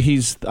mean,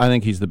 I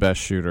think he's the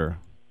best shooter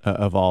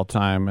of all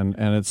time, and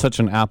it's such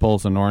an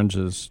apples and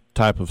oranges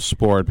type of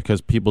sport because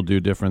people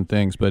do different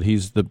things, but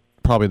he's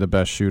probably the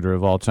best shooter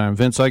of all time.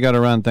 Vince, I got to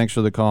run. Thanks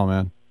for the call,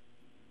 man.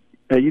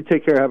 Hey, you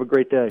take care. Have a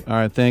great day. All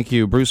right, thank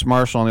you. Bruce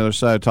Marshall on the other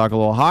side. Talk a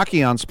little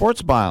hockey on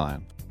Sports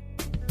Byline.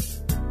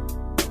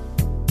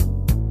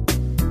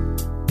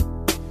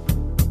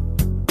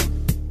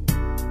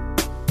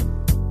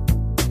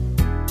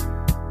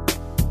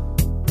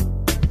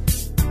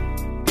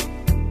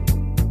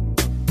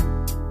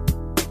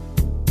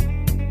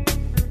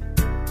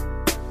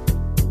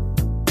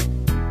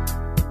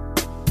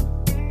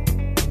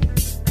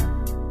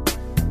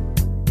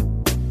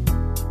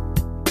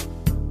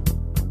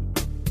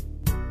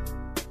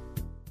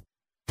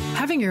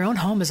 Having your own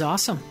home is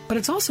awesome, but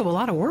it's also a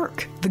lot of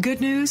work. The good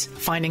news?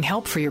 Finding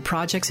help for your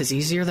projects is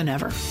easier than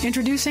ever.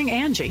 Introducing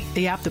Angie,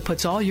 the app that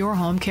puts all your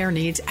home care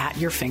needs at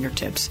your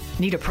fingertips.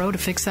 Need a pro to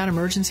fix that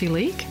emergency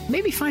leak?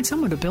 Maybe find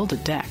someone to build a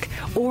deck,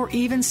 or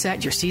even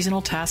set your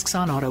seasonal tasks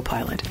on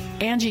autopilot.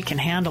 Angie can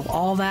handle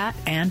all that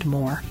and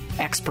more.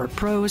 Expert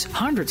pros,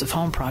 hundreds of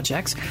home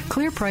projects,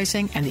 clear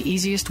pricing, and the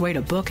easiest way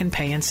to book and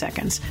pay in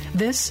seconds.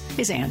 This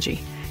is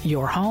Angie,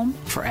 your home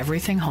for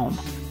everything home.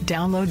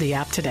 Download the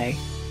app today.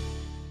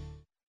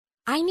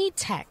 I need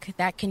tech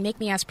that can make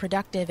me as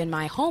productive in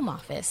my home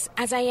office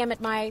as I am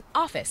at my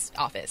office.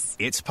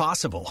 It's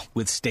possible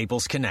with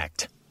Staples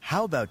Connect.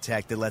 How about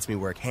tech that lets me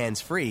work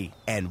hands-free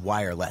and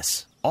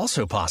wireless?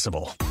 Also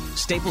possible.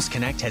 Staples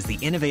Connect has the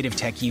innovative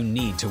tech you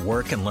need to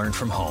work and learn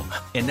from home.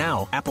 And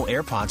now, Apple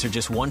AirPods are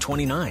just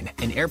 $129,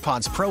 and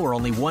AirPods Pro are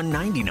only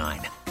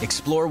 $199.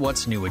 Explore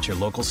what's new at your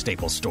local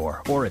Staples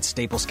store or at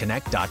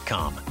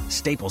staplesconnect.com.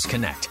 Staples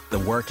Connect, the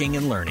working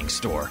and learning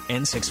store.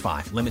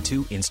 N65, limit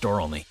 2, in-store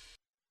only.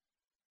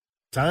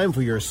 Time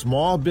for your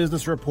Small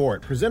Business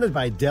Report, presented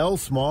by Dell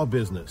Small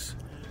Business.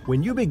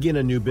 When you begin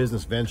a new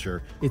business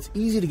venture, it's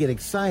easy to get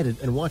excited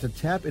and want to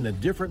tap into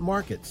different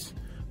markets.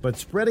 But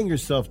spreading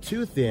yourself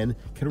too thin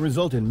can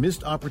result in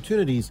missed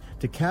opportunities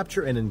to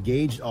capture an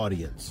engaged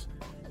audience.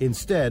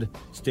 Instead,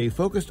 stay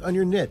focused on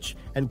your niche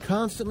and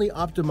constantly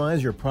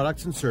optimize your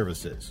products and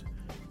services.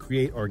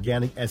 Create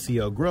organic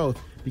SEO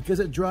growth because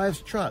it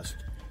drives trust,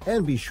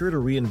 and be sure to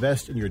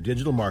reinvest in your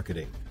digital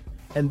marketing.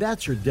 And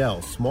that's your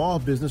Dell Small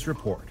Business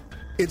Report.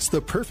 It's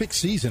the perfect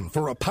season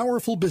for a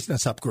powerful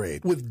business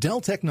upgrade with Dell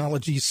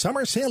Technologies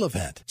Summer Sale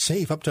Event.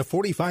 Save up to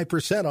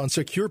 45% on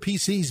secure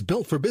PCs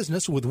built for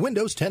business with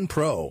Windows 10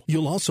 Pro.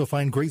 You'll also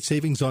find great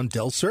savings on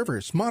Dell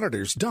servers,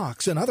 monitors,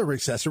 docks, and other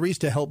accessories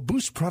to help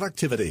boost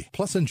productivity.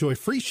 Plus, enjoy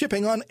free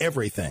shipping on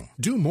everything.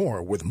 Do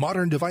more with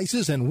modern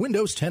devices and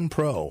Windows 10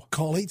 Pro.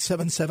 Call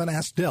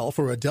 877-ASK-DELL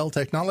for a Dell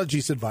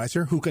Technologies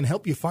advisor who can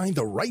help you find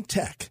the right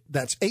tech.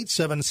 That's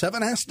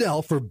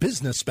 877-ASK-DELL for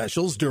business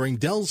specials during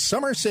Dell's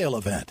Summer Sale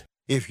Event.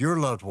 If your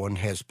loved one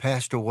has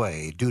passed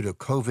away due to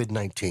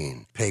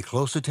COVID-19, pay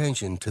close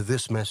attention to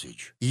this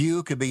message.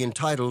 You could be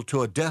entitled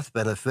to a death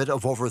benefit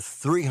of over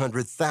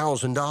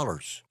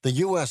 $300,000. The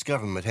U.S.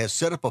 government has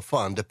set up a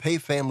fund to pay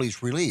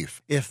families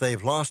relief if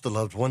they've lost a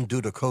loved one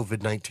due to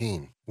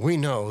COVID-19. We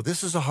know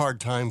this is a hard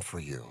time for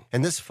you,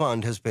 and this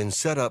fund has been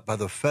set up by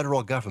the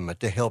federal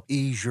government to help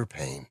ease your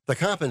pain. The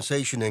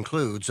compensation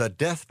includes a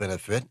death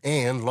benefit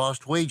and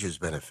lost wages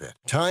benefit.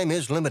 Time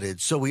is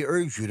limited, so we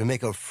urge you to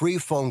make a free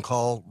phone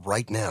call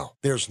right now.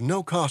 There's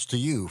no cost to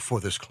you for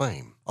this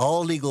claim.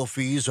 All legal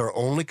fees are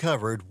only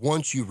covered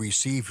once you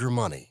receive your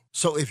money.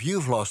 So if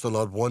you've lost a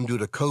loved one due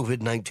to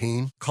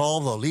COVID-19,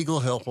 call the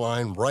legal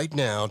helpline right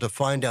now to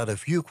find out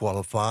if you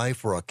qualify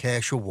for a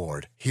cash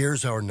award.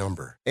 Here's our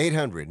number: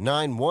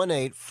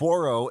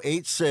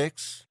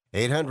 800-918-4086.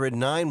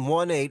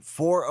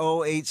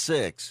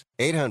 800-918-4086.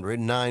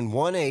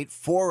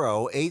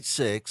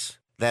 800-918-4086.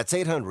 That's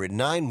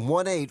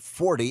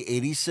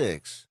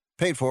 800-918-4086.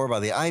 Paid for by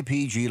the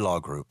IPG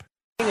Law Group.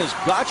 As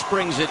Gotch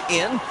brings it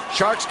in,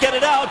 Sharks get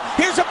it out.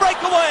 Here's a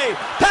breakaway.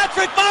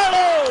 Patrick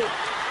Marleau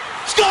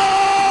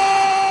scores!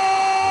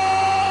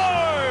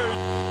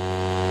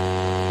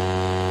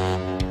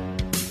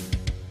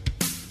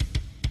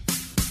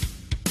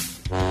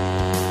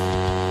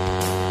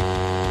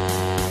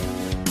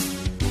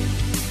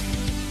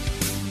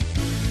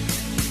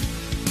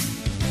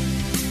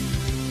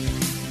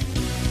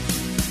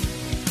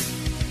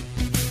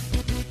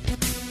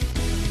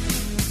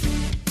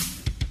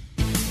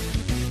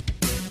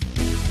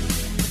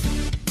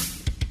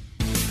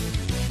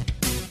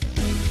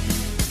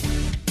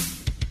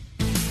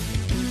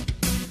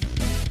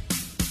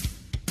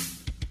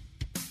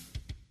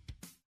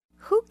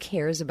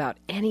 Cares about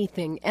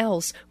anything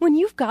else when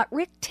you've got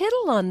Rick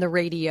Tittle on the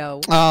radio.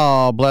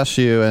 Oh, bless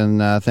you,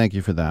 and thank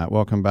you for that.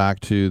 Welcome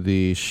back to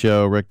the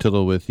show, Rick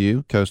Tittle with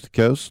you, coast to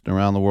coast,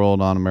 around the world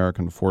on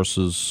American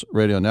Forces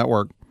Radio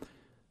Network.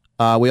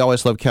 We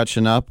always love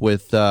catching up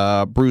with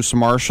Bruce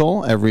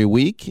Marshall every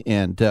week,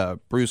 and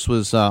Bruce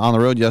was on the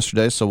road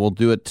yesterday, so we'll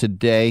do it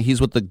today.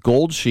 He's with the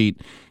Gold Sheet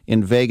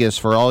in Vegas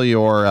for all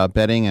your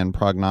betting and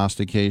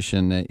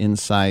prognostication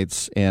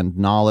insights and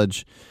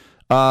knowledge.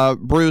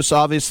 Bruce,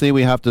 obviously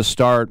we have to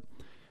start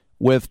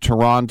with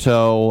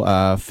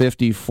Toronto.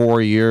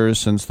 54 years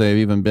since they've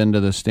even been to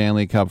the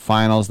Stanley Cup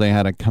Finals. They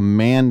had a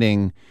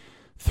commanding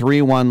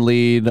 3-1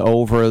 lead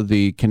over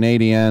the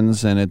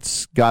Canadiens, and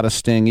it's got to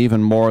sting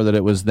even more that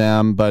it was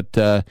them. But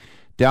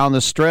down the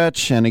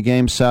stretch and a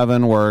Game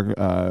 7 where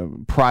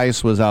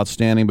Price was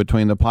outstanding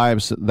between the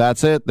pipes,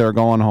 that's it. They're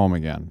going home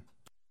again.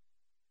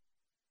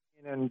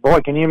 And,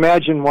 boy, can you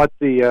imagine what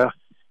the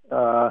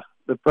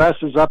press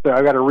is up there.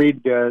 I got to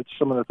read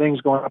some of the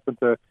things going up at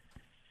the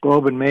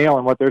Globe and Mail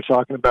and what they're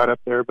talking about up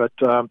there. But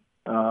the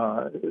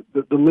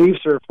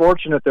Leafs are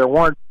fortunate there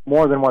weren't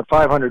more than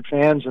 500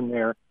 fans in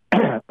there,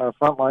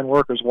 frontline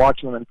workers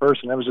watching them in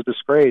person. That was a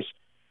disgrace.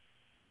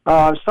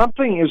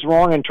 Something is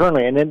wrong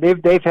internally, and then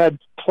they've had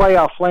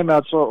playoff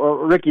flameouts. So,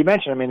 Rick, you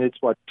mentioned. I mean, it's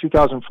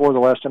 2004 the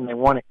last time they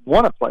won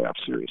a playoff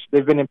series.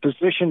 They've been in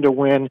position to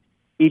win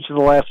each of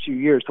the last few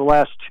years. The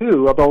last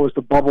two, although it was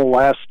the bubble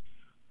last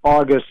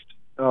August.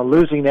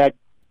 Losing that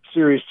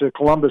series to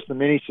Columbus, the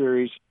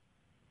mini-series,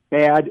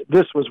 bad.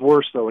 This was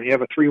worse, though, when you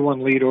have a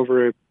 3-1 lead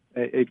over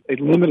a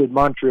limited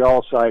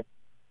Montreal side.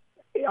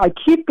 I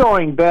keep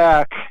going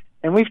back,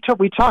 and we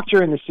talked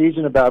during the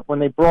season about when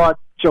they brought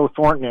Joe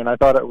Thornton in. I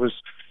thought it was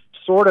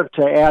sort of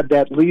to add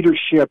that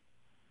leadership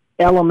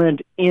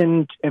element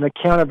in an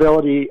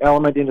accountability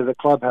element into the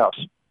clubhouse.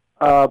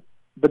 But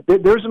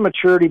there's a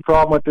maturity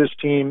problem with this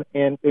team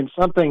and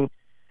something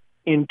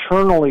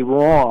internally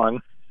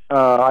wrong.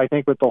 I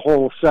think with the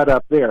whole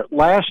setup there.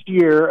 Last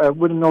year,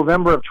 in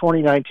November of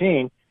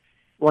 2019,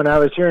 when I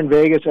was here in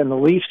Vegas and the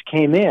Leafs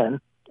came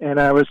in, and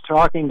I was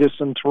talking to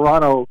some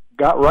Toronto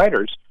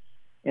writers,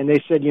 and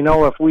they said,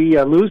 if we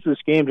lose this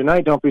game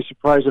tonight, don't be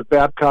surprised if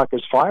Babcock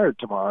is fired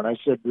tomorrow. And I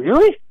said,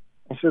 really?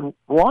 I said,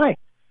 why?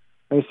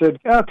 They said,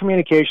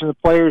 communication. The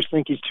players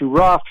think he's too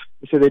rough.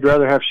 They said they'd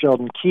rather have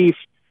Sheldon Keefe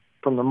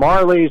from the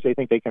Marlies. They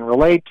think they can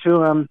relate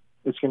to him.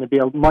 It's going to be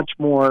a much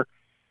more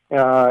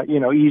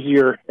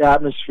easier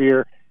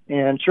atmosphere.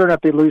 And sure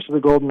enough, they lose to the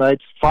Golden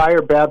Knights,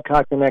 fire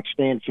Babcock the next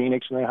day in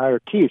Phoenix, and they hire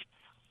Keefe.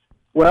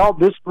 Well,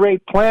 this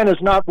great plan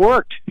has not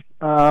worked.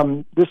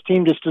 This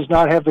team just does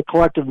not have the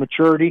collective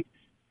maturity.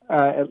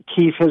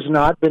 Keefe has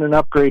not been an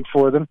upgrade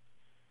for them.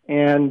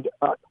 And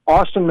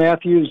Austin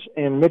Matthews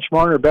and Mitch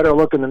Marner better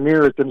look in the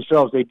mirror at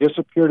themselves. They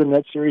disappeared in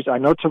that series. I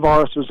know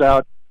Tavares was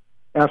out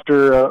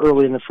after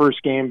early in the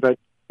first game, but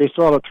they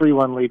still have a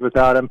 3-1 lead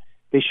without him.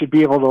 They should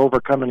be able to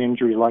overcome an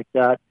injury like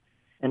that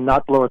and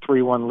not blow a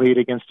 3-1 lead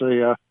against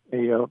a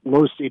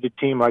low-seeded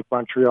team like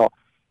Montreal.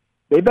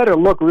 They better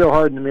look real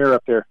hard in the mirror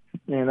up there.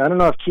 And I don't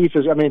know if Keefe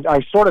is... I mean,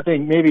 I sort of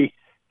think maybe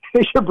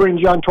they should bring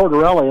John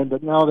Tortorella in,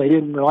 but no, they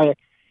didn't rely...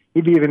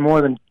 He'd be even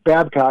more than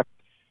Babcock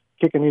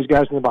kicking these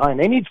guys in the behind.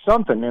 They need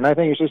something, and I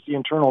think it's just the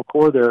internal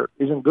core there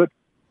isn't good.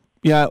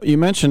 Yeah, you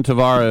mentioned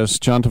Tavares,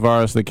 John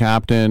Tavares, the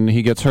captain.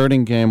 He gets hurt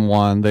in Game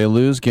 1. They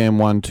lose Game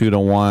 1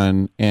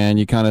 2-1, and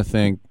you kind of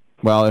think,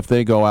 well, if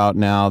they go out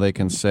now, they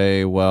can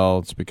say, well,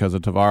 it's because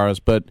of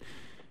Tavares. But,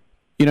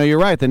 you're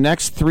right. The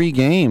next 3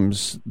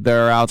 games,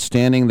 they're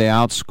outstanding. They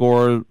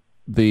outscore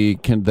the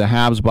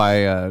Habs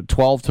by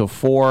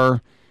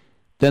 12-4.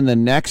 Then the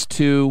next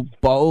 2,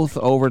 both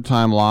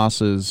overtime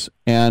losses.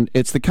 And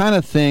it's the kind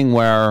of thing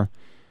where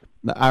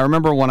I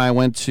remember when I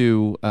went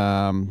to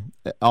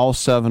all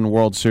 7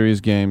 World Series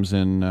games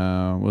in,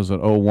 was it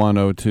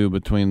 01-02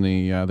 between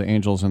the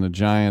Angels and the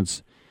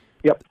Giants.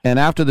 Yep. And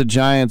after the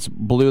Giants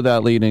blew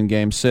that lead in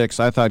Game 6,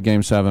 I thought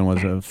Game 7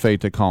 was a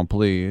fait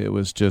accompli. It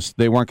was just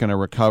they weren't going to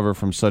recover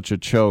from such a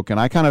choke. And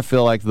I kind of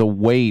feel like the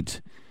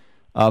weight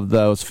of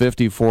those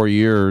 54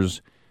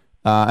 years,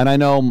 and I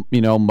know,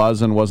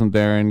 Muzzin wasn't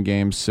there in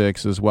Game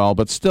 6 as well,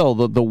 but still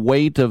the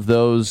weight of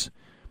those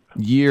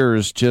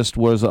years just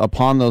was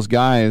upon those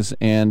guys,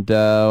 and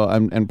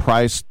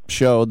Price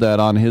showed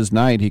that on his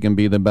night he can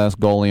be the best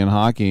goalie in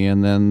hockey,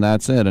 and then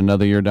that's it,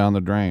 another year down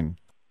the drain.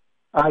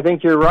 I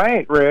think you're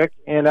right, Rick.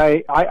 And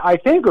I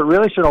think what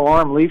really should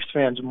alarm Leafs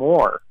fans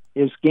more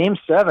is Game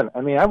 7.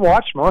 I mean, I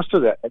watched most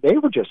of that. They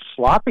were just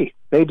sloppy.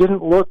 They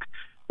didn't look.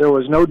 There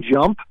was no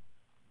jump.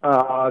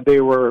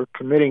 They were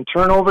committing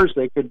turnovers.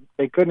 They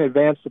couldn't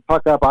advance the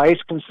puck up ice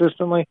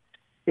consistently.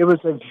 It was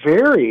a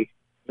very,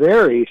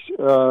 very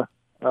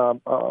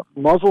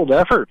muzzled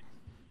effort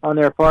on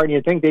their part, and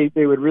you'd think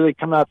they would really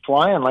come out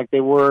flying like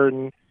they were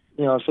in,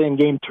 say in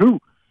Game 2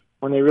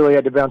 when they really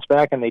had to bounce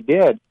back, and they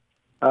did.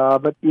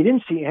 But you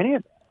didn't see any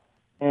of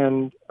that.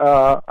 And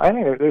I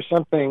think there's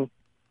something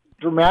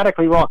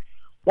dramatically wrong.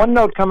 One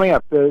note coming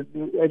up,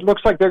 it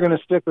looks like they're going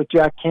to stick with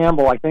Jack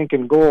Campbell, I think,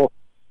 in goal.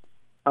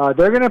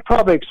 They're going to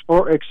probably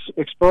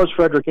expose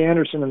Frederik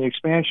Andersen in the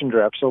expansion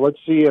draft. So let's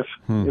see if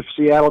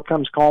Seattle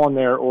comes calling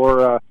there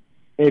or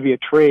maybe a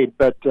trade.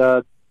 But,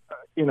 I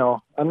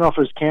don't know if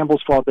it was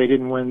Campbell's fault they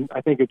didn't win.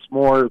 I think it's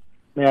more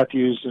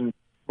Matthews and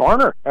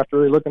Marner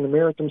after they look in the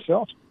mirror at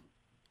themselves.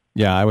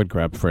 Yeah, I would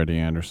grab Freddie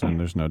Andersen.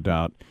 There's no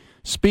doubt.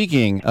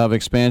 Speaking of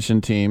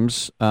expansion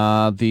teams,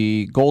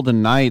 the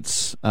Golden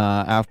Knights,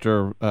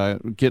 after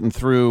getting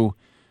through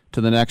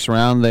to the next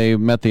round, they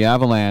met the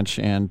Avalanche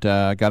and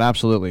got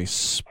absolutely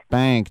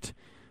spanked,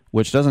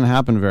 which doesn't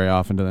happen very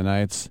often to the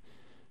Knights,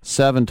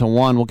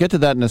 7-1. We'll get to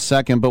that in a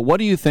second, but what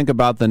do you think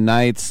about the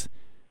Knights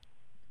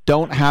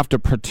don't have to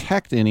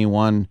protect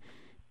anyone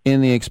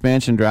in the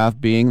expansion draft,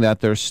 being that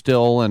they're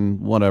still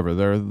in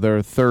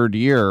their third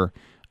year?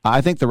 I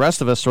think the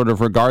rest of us sort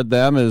of regard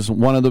them as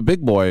one of the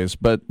big boys,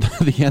 but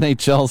the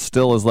NHL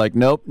still is like,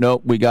 nope,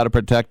 we got to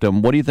protect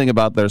them. What do you think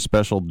about their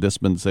special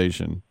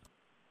dispensation?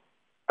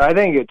 I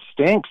think it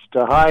stinks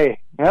to high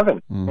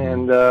heaven,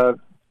 and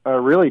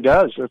really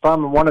does. If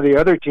I'm one of the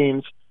other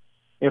teams,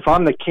 if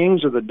I'm the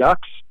Kings or the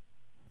Ducks,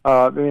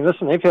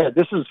 listen,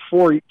 this is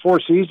four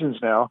seasons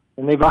now,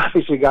 and they've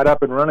obviously got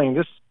up and running.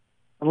 This,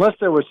 unless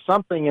there was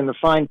something in the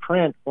fine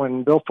print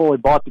when Bill Foley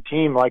bought the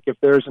team, like if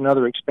there's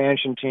another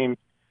expansion team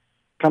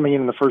coming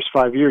in the first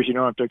 5 years, you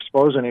don't have to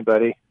expose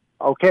anybody.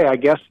 Okay, I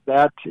guess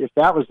that if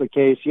that was the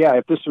case, yeah.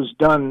 If this was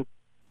done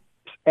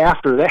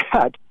after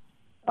that,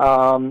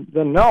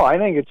 then no. I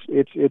think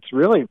it's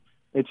really,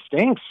 it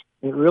stinks.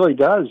 It really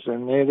does,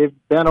 and they've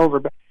bent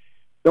over.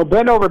 They'll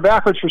bend over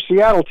backwards for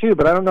Seattle too.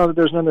 But I don't know that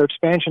there's another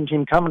expansion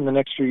team coming in the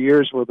next few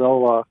years where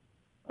they'll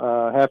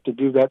have to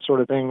do that sort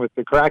of thing with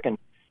the Kraken.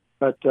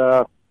 But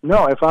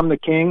no, if I'm the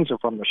Kings, if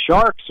I'm the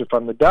Sharks, if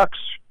I'm the Ducks,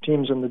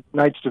 teams in the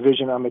Knights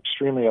division, I'm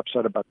extremely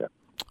upset about that.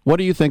 What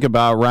do you think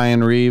about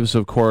Ryan Reeves?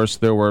 Of course,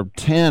 there were 4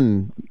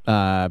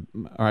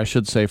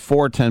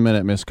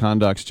 10-minute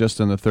misconducts just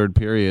in the third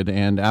period,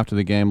 and after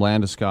the game,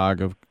 Landeskog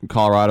of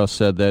Colorado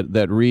said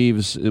that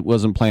Reeves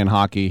wasn't playing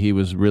hockey, he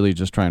was really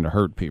just trying to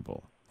hurt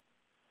people.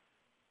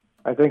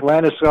 I think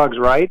Landeskog's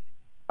right.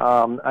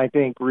 I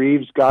think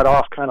Reeves got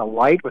off kind of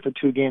light with a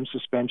 2-game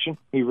suspension.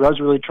 He was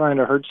really trying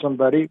to hurt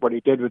somebody, what he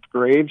did with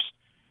Graves,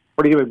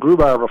 what he did with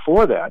Grubauer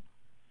before that.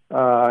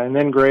 And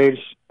then Graves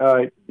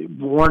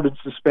warranted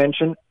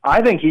suspension.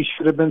 I think he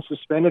should have been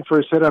suspended for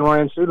his hit on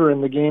Ryan Suter in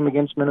the game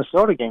against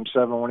Minnesota, Game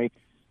 7, when he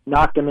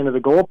knocked him into the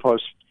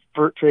goalpost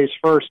face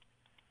first.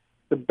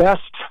 The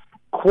best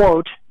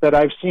quote that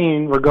I've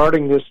seen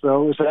regarding this,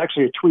 though, is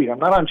actually a tweet. I'm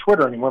not on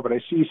Twitter anymore, but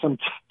I see some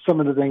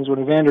of the things when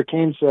Evander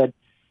Kane said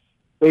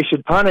they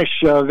should punish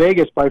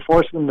Vegas by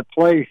forcing them to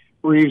play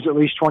Reeves at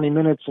least 20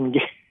 minutes in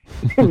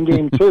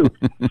Game 2.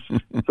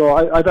 So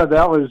I thought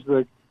that was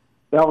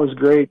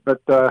great,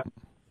 but they're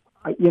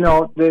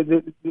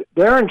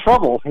in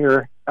trouble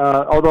here.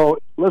 Although,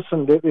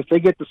 listen, if they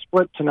get the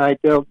split tonight,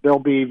 they'll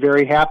be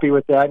very happy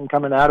with that and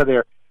coming out of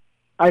there.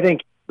 I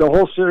think the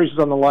whole series is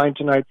on the line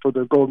tonight for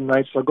the Golden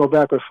Knights. They'll go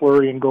back with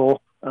Fleury in goal,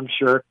 I'm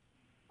sure.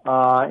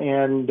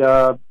 And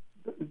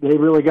they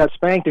really got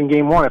spanked in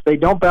Game 1. If they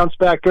don't bounce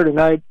back here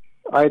tonight,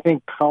 I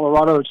think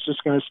Colorado is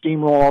just going to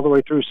steamroll all the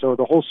way through. So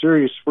the whole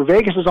series for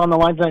Vegas is on the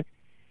line tonight.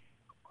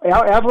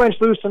 Avalanche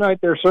lose tonight,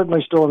 they're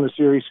certainly still in the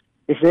series.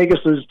 If Vegas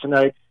loses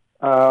tonight,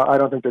 I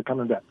don't think they're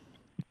coming back.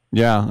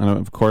 Yeah, and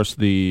of course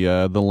the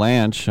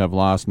Lanch have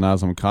lost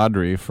Nazem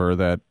Kadri for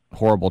that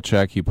horrible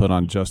check he put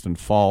on Justin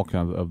Falk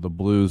of the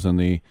Blues in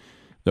the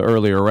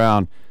earlier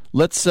round.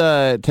 Let's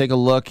take a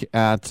look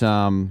at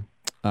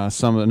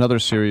another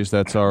series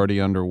that's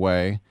already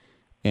underway,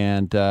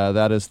 and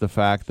that is the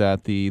fact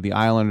that the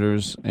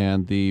Islanders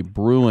and the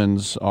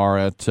Bruins are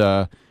at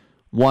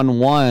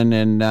 1-1,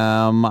 and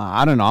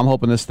I don't know. I'm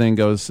hoping this thing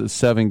goes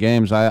 7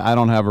 games. I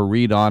don't have a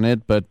read on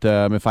it, but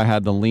if I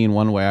had to lean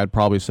one way, I'd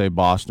probably say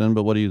Boston.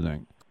 But what do you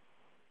think?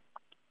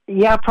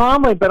 Yeah,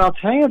 probably. But I'll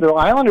tell you, the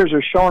Islanders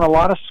are showing a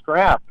lot of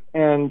scrap,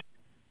 and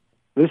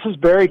this is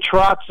Barry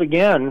Trotz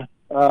again.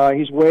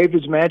 He's waved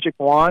his magic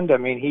wand. I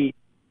mean,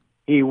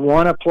 he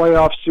won a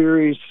playoff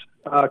series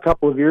a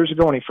couple of years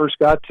ago when he first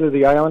got to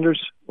the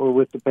Islanders or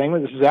with the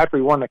Penguins. This is after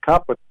he won the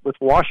Cup with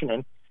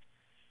Washington.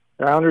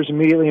 The Islanders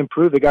immediately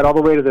improved. They got all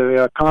the way to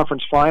the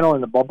conference final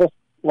in the bubble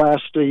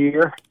last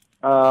year.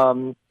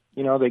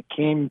 They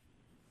came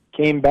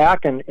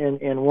back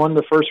and won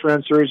the first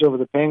round series over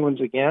the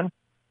Penguins again.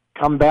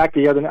 Come back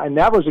the other night, and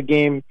that was a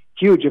game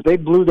huge. If they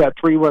blew that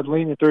 3-1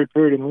 lead in the third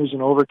period and lose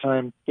an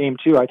overtime game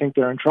 2, I think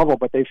they're in trouble.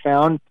 But they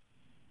found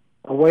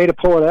a way to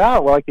pull it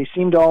out, like they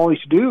seem to always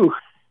do.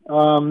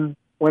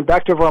 Went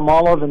back to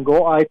Varlamov in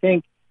goal. I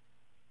think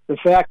the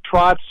fact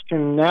Trotz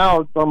can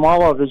now,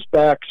 Varlamov is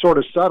back sort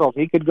of settled.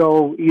 He could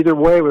go either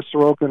way with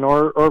Sorokin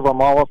or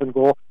Varlamov in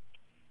goal.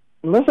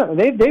 And listen,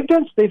 they've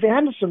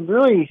added some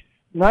really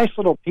nice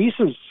little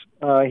pieces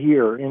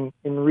here in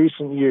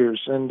recent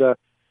years. And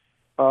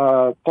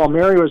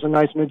Palmieri was a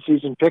nice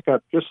midseason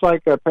pickup, just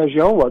like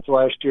Peugeot was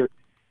last year.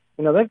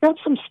 You know, they've got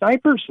some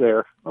snipers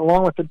there,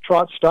 along with the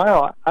Trotz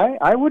style.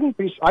 I wouldn't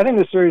be. I think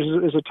the series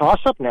is a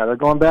toss-up now. They're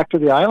going back to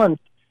the island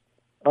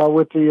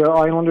with the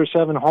Islanders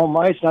having home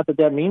ice. Not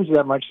that means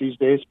that much these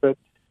days, but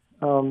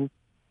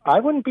I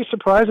wouldn't be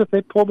surprised if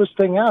they pull this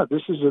thing out.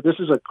 This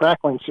is a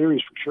crackling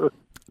series for sure.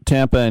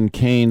 Tampa and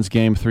Canes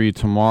game 3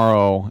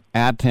 tomorrow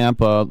at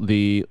Tampa.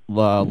 The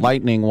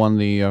Lightning won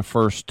the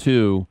first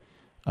two.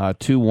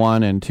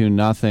 2-1 and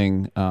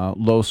 2-0,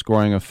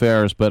 low-scoring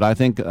affairs. But I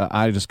think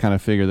I just kind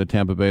of figure that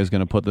Tampa Bay is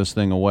going to put this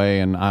thing away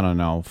in, I don't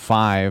know,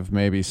 5,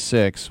 maybe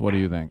 6. What do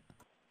you think?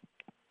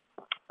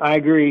 I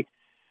agree.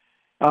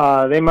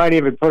 They might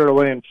even put it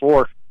away in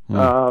 4.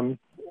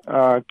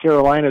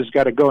 Carolina's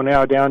got to go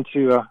now down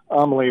to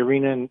Amalie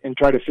Arena and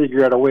try to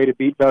figure out a way to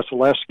beat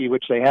Vasilevsky,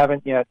 which they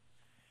haven't yet.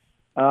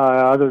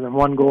 Other than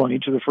 1 goal in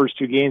each of the first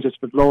 2 games, it's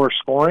been lower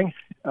scoring,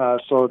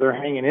 so they're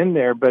hanging in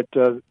there. But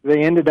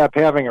they ended up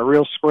having a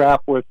real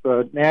scrap with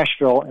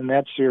Nashville in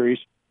that series,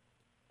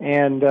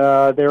 and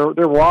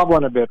they're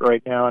wobbling a bit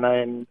right now.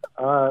 And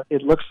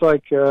it looks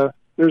like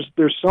there's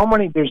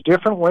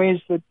different ways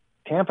that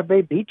Tampa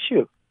Bay beats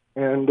you,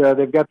 and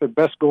they've got the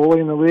best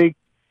goalie in the league.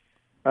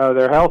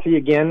 They're healthy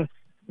again,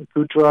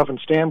 Kucherov and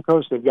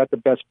Stamkos. They've got the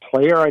best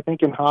player, I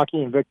think, in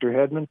hockey, in Victor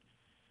Hedman.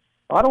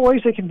 A lot of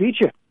ways they can beat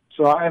you.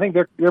 So I think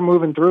they're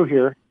moving through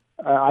here.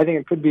 I think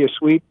it could be a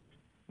sweep.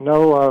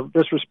 No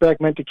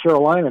disrespect meant to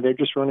Carolina. They're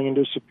just running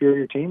into a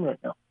superior team right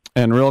now.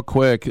 And real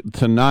quick,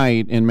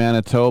 tonight in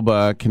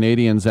Manitoba,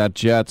 Canadiens at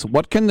Jets.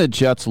 What can the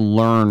Jets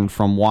learn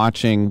from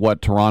watching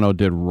what Toronto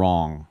did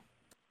wrong?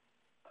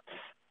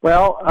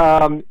 Well,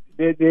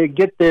 they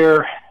get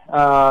their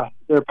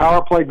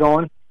power play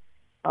going.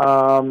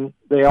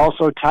 They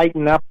also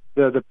tighten up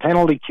the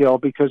penalty kill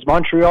because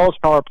Montreal's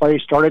power play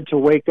started to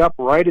wake up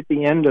right at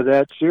the end of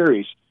that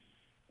series.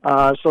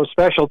 So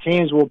special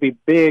teams will be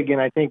big, and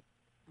I think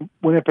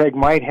Winnipeg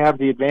might have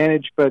the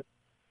advantage, but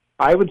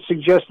I would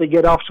suggest they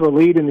get off to a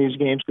lead in these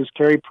games because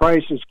Carey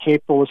Price is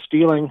capable of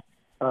stealing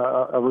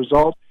a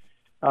result.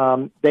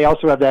 They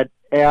also have that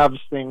Avs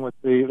thing with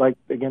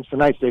against the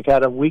Knights. They've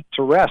had a week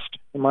to rest,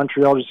 and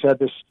Montreal just had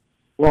this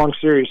long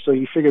series, so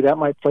you figure that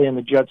might play in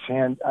the Jets'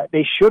 hand.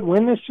 They should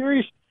win this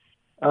series.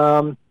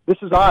 This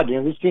is odd. You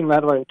know, this team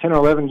had like a 10 or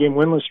 11 game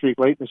winless streak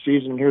late in the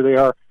season, and here they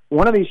are.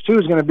 One of these two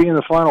is going to be in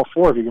the Final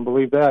Four, if you can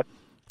believe that.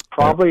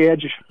 Probably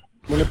edge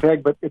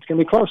Winnipeg, but it's going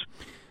to be close.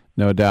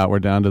 No doubt. We're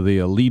down to the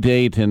Elite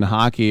Eight in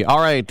hockey. All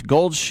right,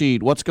 Gold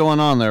Sheet. What's going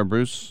on there,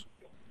 Bruce?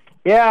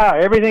 Yeah,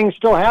 everything's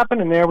still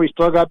happening there. We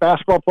still got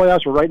basketball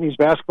playoffs. We're writing these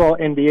basketball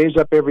NBAs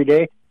up every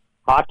day.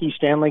 Hockey,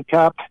 Stanley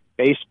Cup,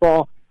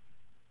 baseball,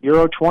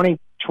 Euro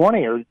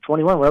 2020 or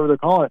 21, whatever they're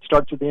calling it.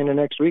 Starts at the end of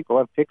next week. We'll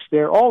have picks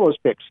there. All those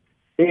picks.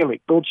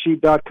 Daily.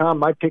 Goldsheet.com.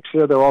 My picks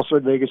there. They're also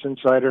at Vegas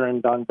Insider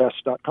and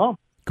DonBest.com.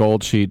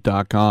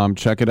 Goldsheet.com.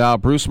 Check it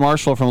out. Bruce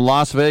Marshall from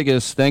Las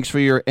Vegas. Thanks for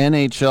your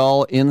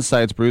NHL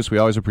insights, Bruce. We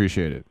always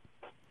appreciate it.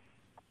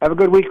 Have a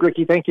good week,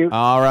 Ricky. Thank you.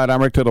 All right,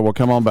 I'm Rick Tittle. We'll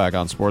come on back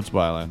on Sports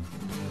Byline.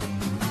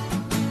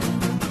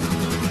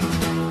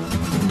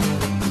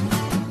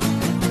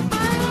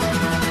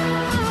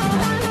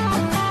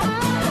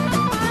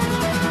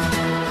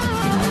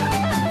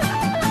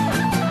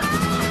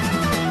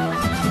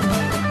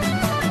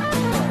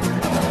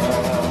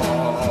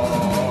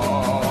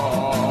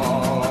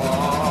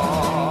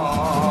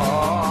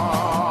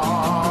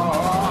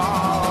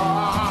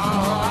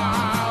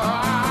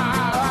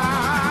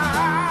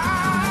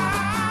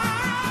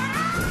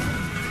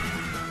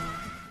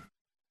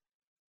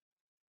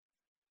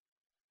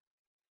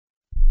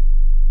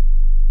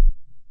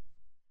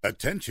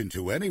 Attention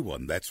to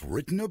anyone that's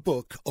written a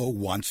book or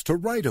wants to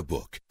write a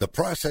book. The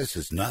process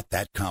is not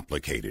that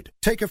complicated.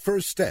 Take a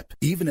first step.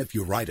 Even if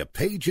you write a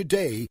page a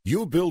day,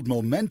 you'll build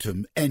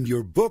momentum and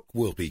your book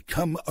will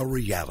become a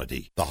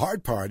reality. The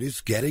hard part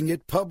is getting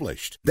it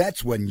published.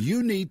 That's when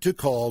you need to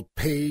call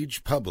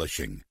Page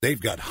Publishing.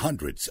 They've got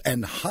hundreds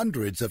and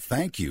hundreds of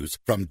thank yous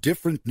from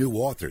different new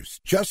authors,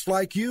 just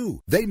like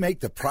you. They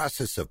make the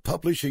process of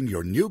publishing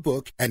your new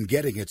book and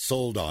getting it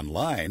sold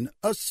online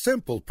a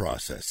simple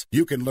process.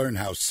 You can learn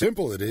how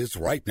simple it is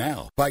right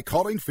now by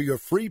calling for your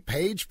free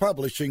Page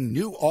Publishing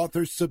New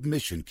Author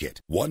Submission Kit.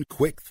 One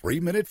quick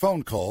 3-minute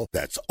phone call,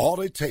 that's all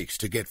it takes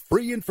to get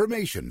free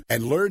information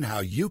and learn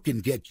how you can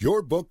get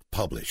your book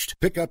published.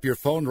 Pick up your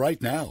phone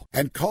right now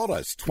and call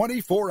us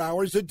 24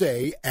 hours a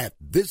day at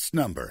this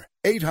number.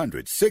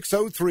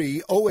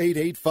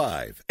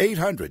 800-603-0885.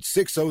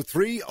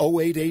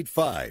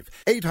 800-603-0885.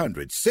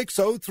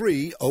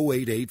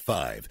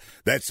 800-603-0885.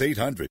 That's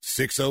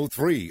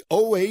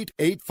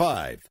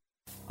 800-603-0885.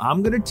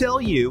 I'm going to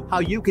tell you how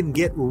you can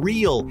get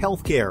real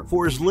health care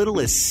for as little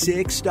as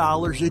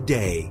 $6 a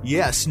day.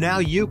 Yes, now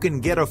you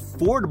can get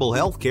affordable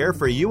health care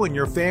for you and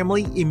your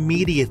family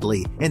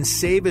immediately and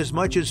save as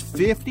much as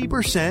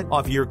 50%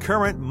 off your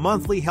current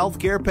monthly health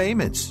care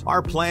payments.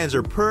 Our plans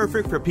are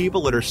perfect for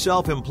people that are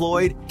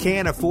self-employed,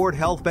 can't afford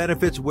health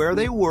benefits where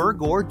they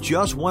work, or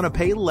just want to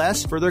pay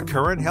less for their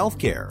current health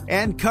care.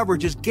 And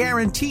coverage is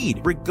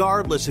guaranteed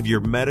regardless of your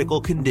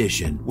medical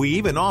condition. We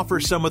even offer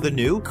some of the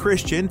new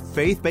Christian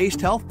faith-based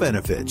health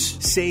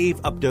benefits. Save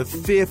up to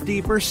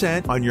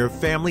 50% on your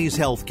family's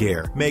health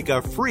care. Make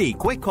a free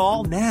quick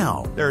call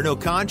now. There are no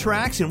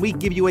contracts, and we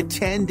give you a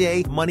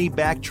 10-day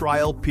money-back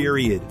trial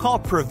period. Call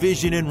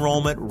Provision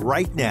Enrollment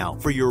right now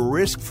for your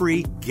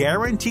risk-free,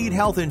 guaranteed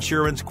health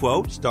insurance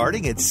quote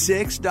starting at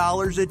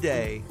 $6 a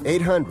day.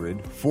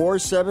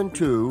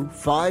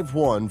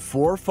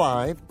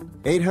 800-472-5145.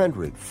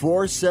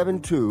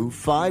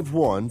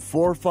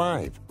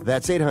 800-472-5145.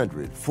 That's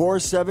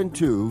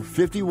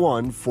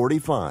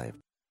 800-472-5145.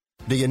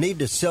 Do you need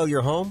to sell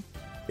your home?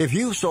 If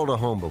you've sold a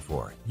home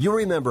before, you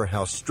remember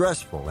how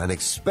stressful and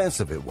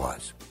expensive it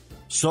was.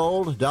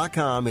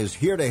 Sold.com is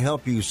here to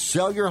help you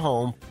sell your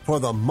home for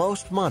the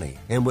most money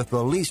and with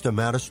the least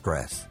amount of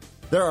stress.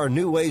 There are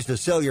new ways to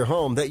sell your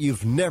home that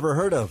you've never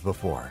heard of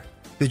before.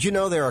 Did you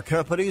know there are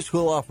companies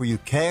who'll offer you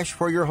cash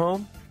for your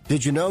home?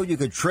 Did you know you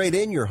could trade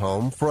in your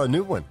home for a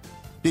new one?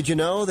 Did you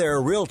know there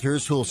are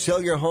realtors who'll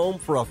sell your home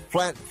for a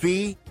flat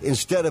fee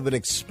instead of an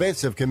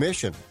expensive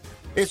commission?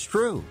 It's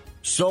true.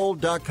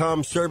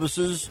 Sold.com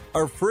services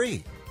are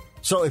free.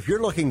 So if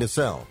you're looking to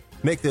sell,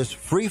 make this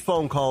free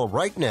phone call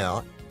right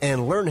now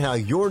and learn how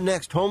your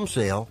next home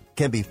sale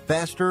can be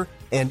faster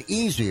and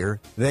easier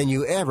than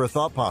you ever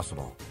thought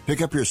possible.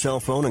 Pick up your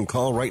cell phone and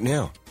call right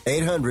now.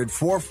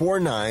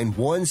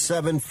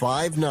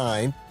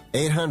 800-449-1759.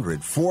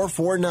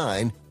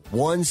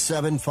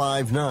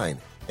 800-449-1759.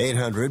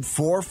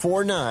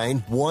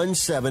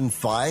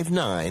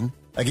 800-449-1759.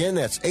 Again,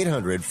 that's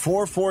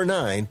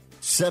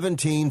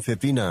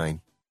 800-449-1759.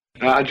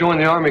 I joined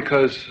the Army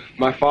because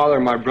my father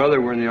and my brother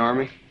were in the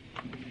Army.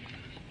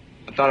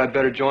 I thought I'd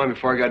better join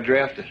before I got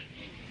drafted.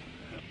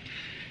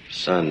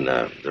 Son,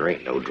 there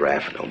ain't no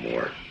draft no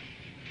more.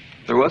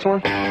 There was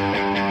one?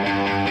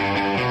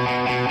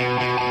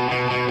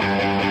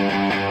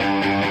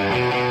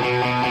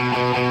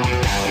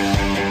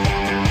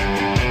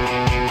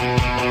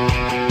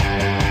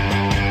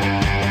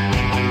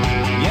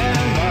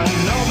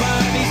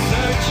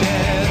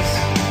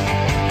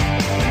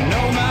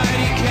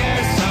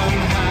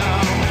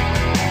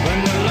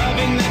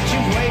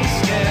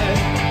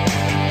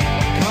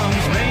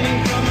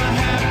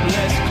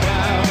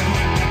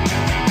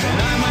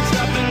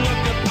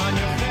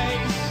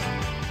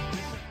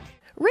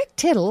 Rick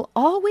Tittle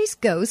always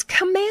goes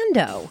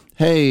commando.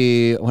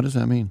 Hey, what does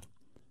that mean?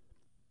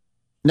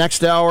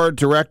 Next hour,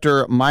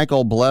 director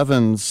Michael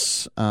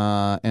Blevins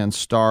and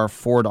star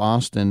Ford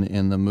Austin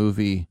in the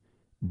movie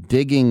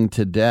Digging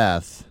to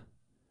Death.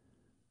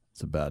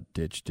 It's about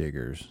ditch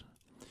diggers.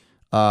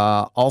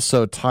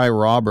 Also, Ty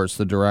Roberts,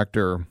 the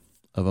director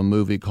of a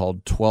movie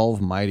called 12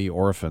 Mighty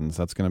Orphans.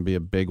 That's going to be a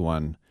big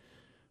one.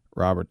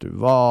 Robert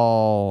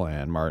Duvall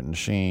and Martin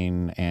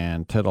Sheen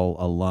and Tittle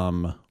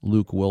alum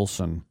Luke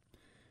Wilson.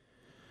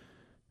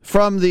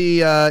 From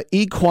the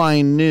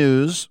Equine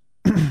News,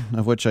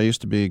 of which I used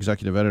to be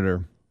executive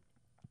editor,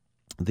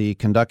 the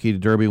Kentucky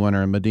Derby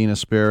winner Medina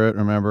Spirit,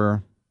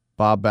 remember,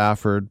 Bob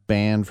Baffert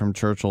banned from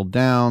Churchill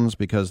Downs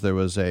because there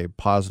was a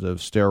positive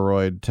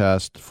steroid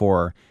test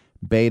for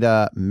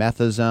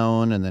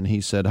beta-methazone, and then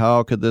he said,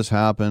 how could this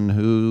happen?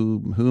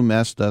 Who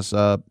messed us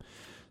up?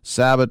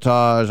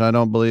 Sabotage, I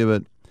don't believe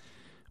it.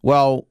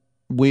 Well,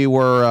 we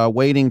were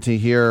waiting to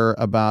hear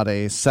about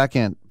a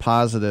second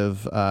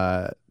positive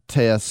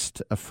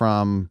test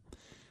from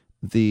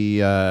the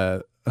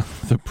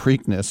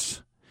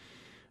Preakness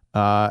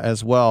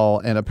as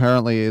well, and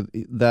apparently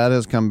that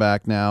has come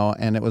back now,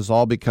 and it was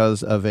all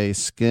because of a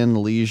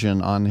skin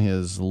lesion on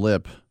his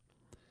lip.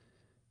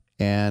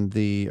 And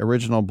the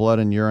original blood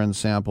and urine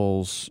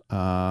samples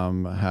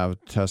have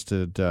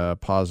tested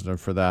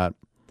positive for that,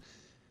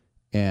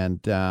 and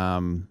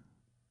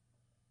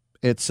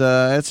it's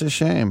a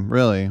shame,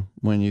 really,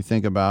 when you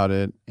think about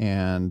it.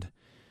 And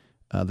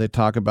they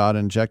talk about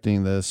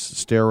injecting this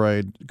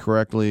steroid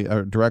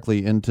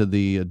directly into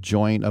the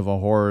joint of a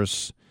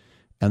horse,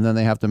 and then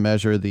they have to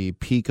measure the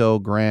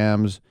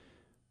picograms.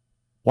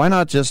 Why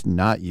not just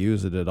not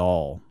use it at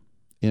all?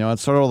 You know,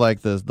 it's sort of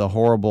like the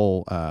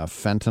horrible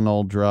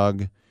fentanyl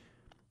drug,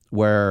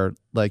 where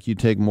like you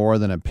take more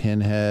than a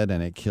pinhead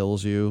and it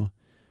kills you.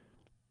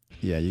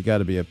 Yeah, you got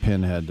to be a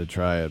pinhead to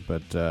try it.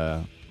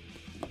 But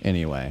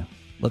anyway,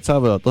 let's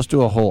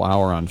do a whole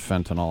hour on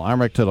fentanyl.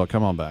 I'm Rick Tittle.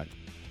 Come on back.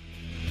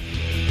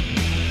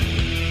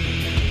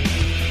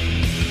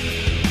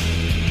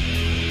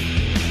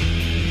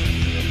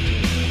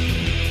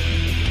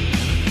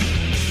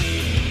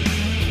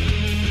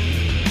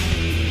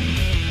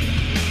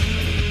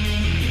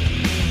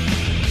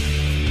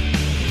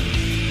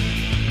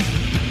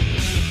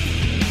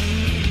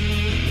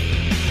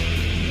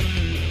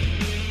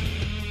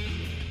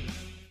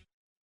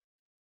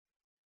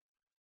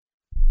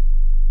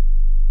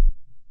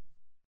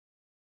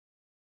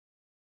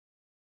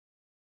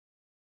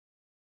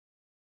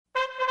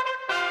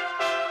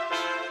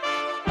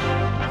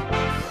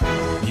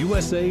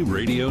 USA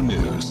Radio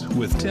News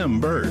with Tim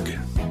Berg.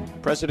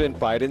 President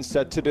Biden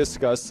set to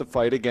discuss the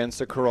fight against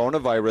the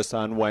coronavirus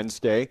on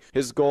Wednesday.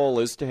 His goal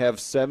is to have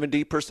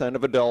 70%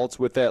 of adults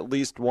with at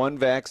least one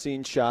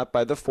vaccine shot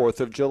by the 4th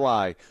of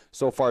July.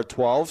 So far,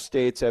 12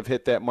 states have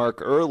hit that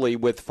mark early,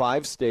 with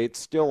 5 states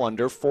still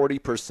under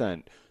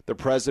 40%. The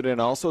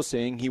president also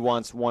saying he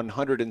wants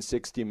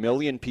 160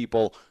 million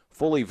people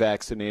fully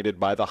vaccinated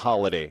by the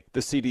holiday. The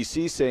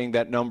CDC saying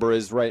that number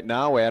is right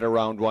now at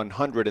around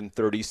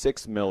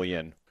 136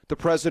 million. The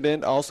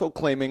president also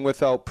claiming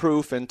without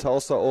proof in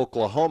Tulsa,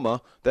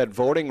 Oklahoma, that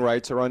voting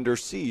rights are under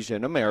siege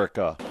in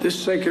America. This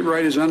sacred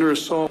right is under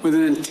assault with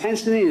an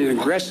intensity and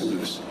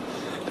aggressiveness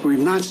that we've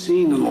not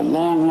seen in a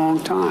long,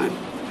 long time.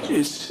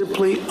 It's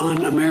simply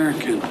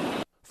un-American.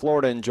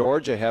 Florida and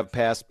Georgia have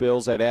passed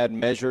bills that add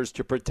measures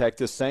to protect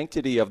the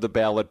sanctity of the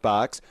ballot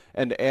box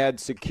and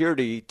add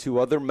security to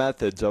other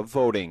methods of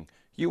voting.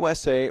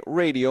 USA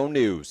Radio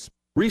News.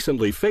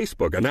 Recently,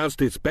 Facebook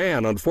announced its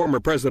ban on former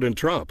President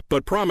Trump,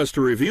 but promised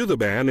to review the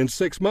ban in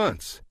 6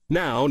 months.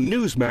 Now,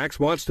 Newsmax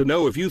wants to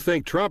know if you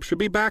think Trump should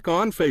be back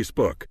on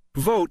Facebook.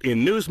 Vote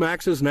in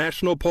Newsmax's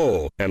national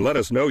poll and let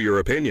us know your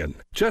opinion.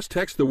 Just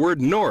text the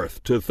word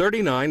NORTH to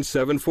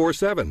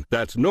 39747.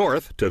 That's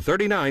NORTH to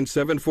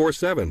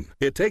 39747.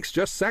 It takes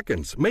just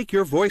seconds. Make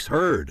your voice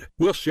heard.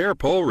 We'll share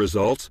poll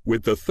results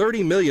with the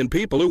 30 million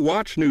people who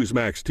watch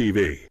Newsmax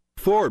TV.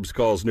 Forbes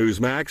calls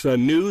Newsmax a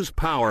news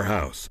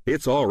powerhouse.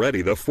 It's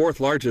already the 4th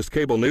largest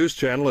cable news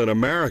channel in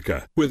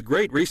America, with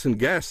great recent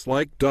guests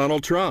like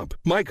Donald Trump,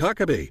 Mike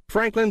Huckabee,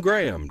 Franklin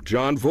Graham,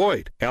 John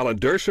Voight, Alan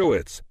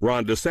Dershowitz,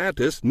 Ron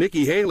DeSantis,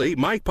 Nikki Haley,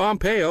 Mike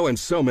Pompeo, and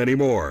so many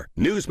more.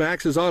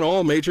 Newsmax is on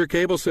all major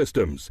cable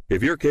systems.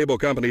 If your cable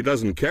company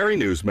doesn't carry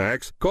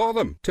Newsmax, call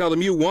them. Tell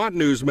them you want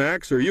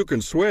Newsmax or you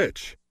can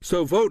switch.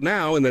 So vote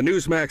now in the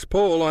Newsmax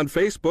poll on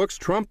Facebook's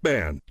Trump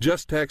ban.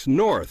 Just text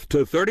NORTH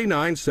to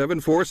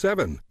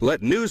 39747.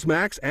 Let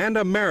Newsmax and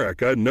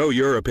America know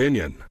your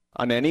opinion.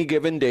 On any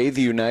given day,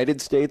 the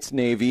United States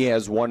Navy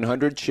has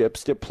 100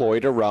 ships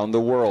deployed around the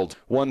world,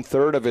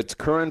 1/3 of its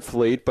current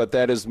fleet, but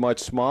that is much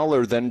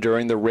smaller than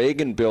during the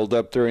Reagan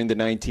buildup during the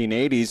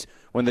 1980s,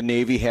 when the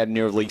Navy had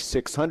nearly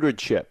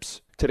 600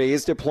 ships.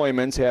 Today's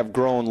deployments have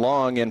grown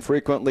long and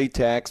frequently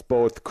tax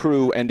both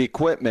crew and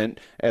equipment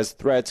as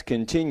threats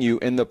continue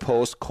in the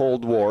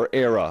post-Cold War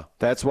era.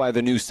 That's why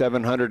the new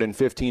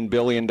 $715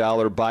 billion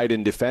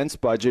Biden defense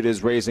budget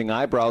is raising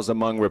eyebrows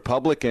among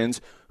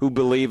Republicans who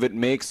believe it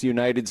makes the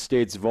United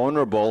States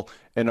vulnerable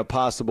in a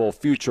possible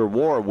future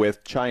war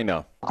with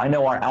China. I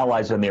know our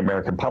allies and the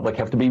American public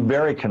have to be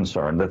very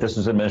concerned that this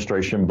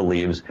administration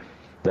believes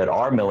that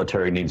our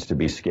military needs to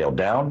be scaled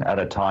down at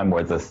a time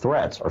where the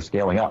threats are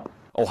scaling up.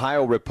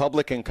 Ohio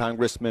Republican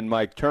Congressman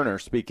Mike Turner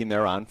speaking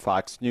there on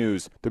Fox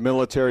News. The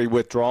military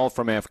withdrawal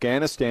from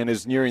Afghanistan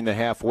is nearing the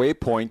halfway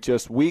point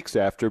just weeks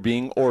after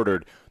being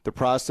ordered. The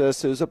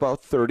process is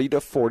about 30 to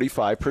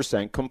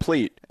 45%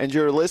 complete. And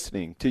you're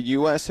listening to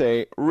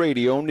USA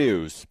Radio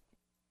News.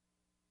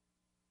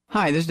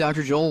 Hi, this is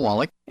Dr. Joel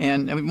Wallach,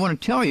 and I want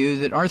to tell you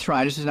that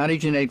arthritis is not a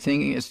genetic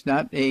thing. It's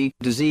not a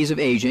disease of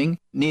aging.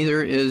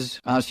 Neither is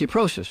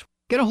osteoporosis.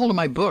 Get a hold of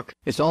my book.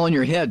 It's all in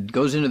your head. It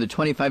goes into the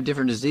 25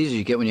 different diseases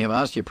you get when you have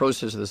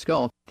osteoporosis of the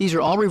skull. These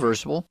are all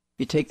reversible.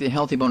 You take the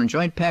Healthy Bone and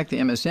Joint Pack, the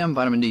MSM,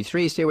 vitamin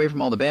D3, stay away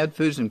from all the bad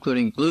foods,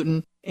 including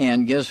gluten,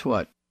 and guess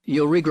what?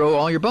 You'll regrow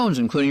all your bones,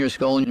 including your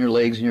skull and your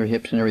legs and your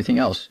hips and everything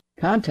else.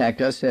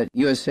 Contact us at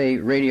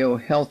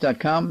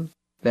usaradiohealth.com.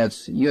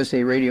 That's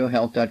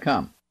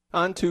usaradiohealth.com.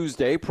 On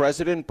Tuesday,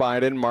 President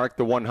Biden marked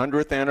the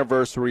 100th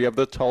anniversary of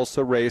the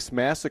Tulsa Race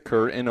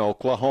Massacre in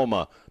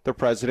Oklahoma. The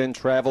president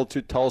traveled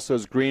to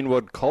Tulsa's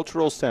Greenwood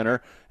Cultural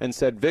Center and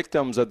said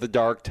victims of the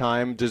dark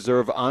time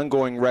deserve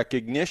ongoing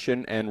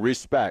recognition and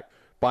respect.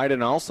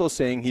 Biden also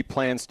saying he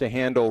plans to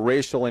handle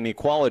racial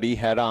inequality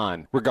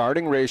head-on.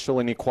 Regarding racial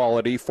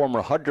inequality,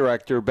 former HUD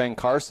Director Ben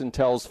Carson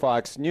tells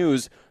Fox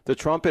News the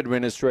Trump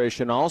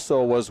administration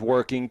also was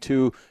working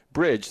to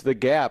bridge the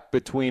gap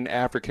between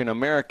African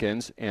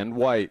Americans and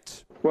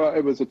whites. Well,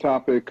 it was a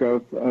topic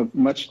of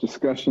much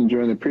discussion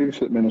during the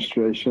previous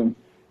administration,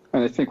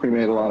 and I think we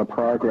made a lot of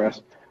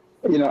progress.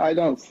 You know, I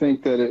don't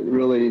think that it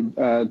really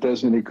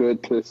does any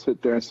good to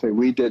sit there and say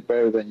we did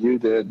better than you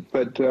did.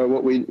 But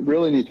what we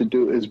really need to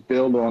do is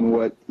build on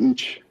what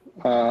each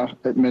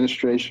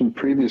administration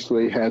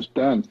previously has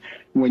done.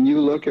 When you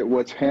look at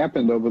what's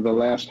happened over the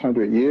last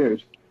 100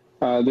 years,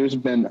 there's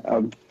been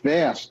a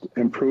vast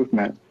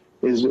improvement.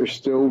 Is there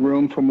still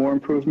room for more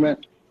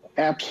improvement?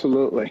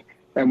 Absolutely.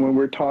 And when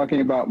we're talking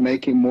about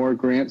making more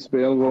grants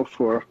available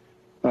for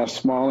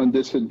small and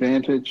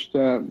disadvantaged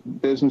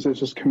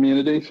businesses as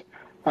communities,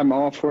 I'm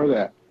all for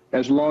that.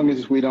 As long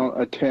as we don't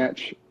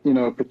attach,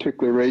 a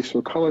particular race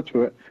or color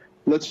to it,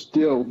 let's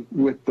deal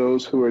with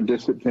those who are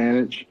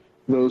disadvantaged,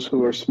 those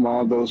who are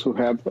small, those who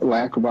have a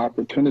lack of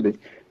opportunity.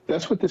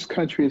 That's what this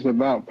country is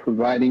about,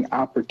 providing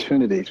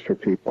opportunities for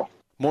people.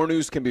 More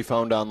news can be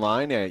found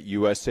online at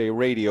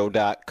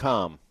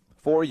usaradio.com.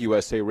 For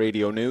USA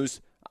Radio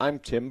News, I'm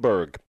Tim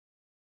Berg.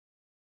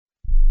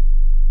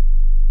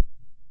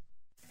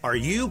 Are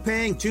you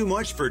paying too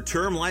much for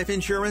term life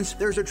insurance?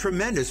 There's a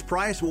tremendous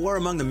price war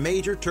among the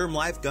major term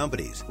life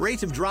companies.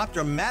 Rates have dropped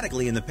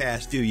dramatically in the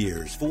past 2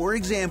 years. For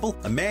example,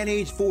 a man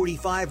age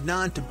 45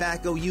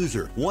 non-tobacco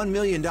user, $1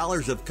 million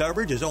of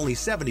coverage is only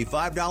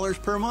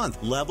 $75 per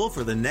month, level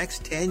for the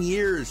next 10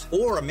 years.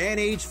 Or a man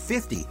age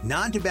 50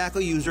 non-tobacco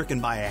user can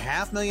buy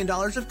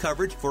 $500,000 of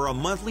coverage for a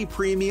monthly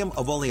premium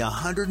of only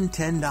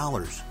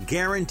 $110,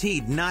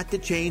 guaranteed not to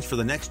change for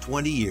the next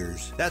 20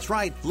 years. That's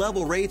right,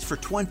 level rates for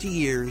 20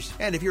 years.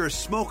 And if you're a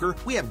smoker,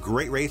 we have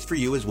great rates for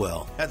you as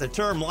well. At the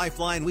Term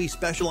Lifeline, we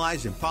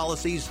specialize in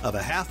policies of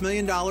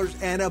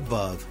 $500,000 and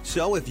above.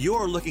 So if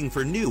you're looking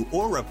for new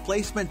or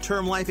replacement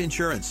term life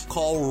insurance,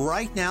 call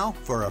right now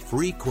for a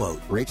free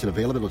quote. Rates and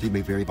availability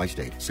may vary by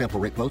state. Sample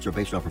rate quotes are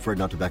based on preferred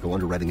non-tobacco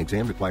underwriting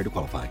exam required to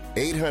qualify.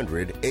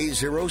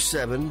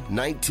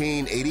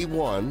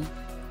 800-807-1981.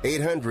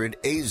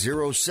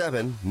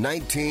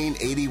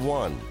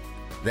 800-807-1981.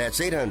 That's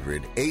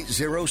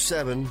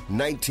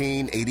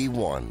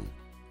 800-807-1981.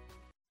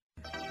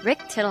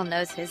 Rick Tittle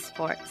knows his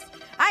sports.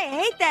 I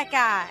hate that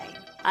guy.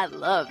 I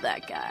love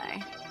that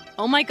guy.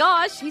 Oh my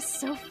gosh, he's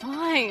so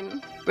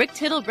fine. Rick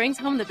Tittle brings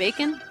home the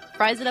bacon,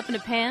 fries it up in a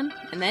pan,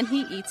 and then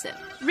he eats it.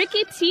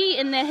 Ricky T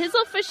in the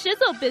hizzle for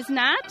shizzle,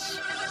 biznatch.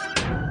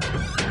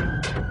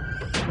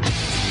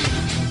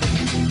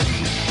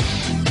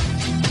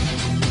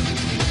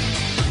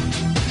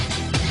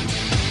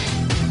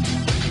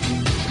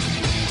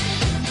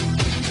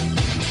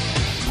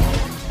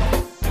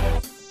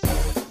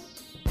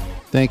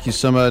 Thank you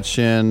so much,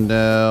 and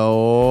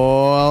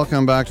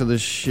welcome back to the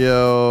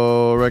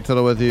show. Rick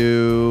Tittle with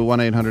you,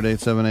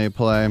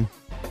 1-800-878-PLAY.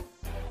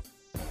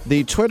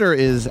 The Twitter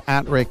is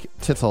at Rick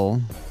Tittle.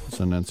 It's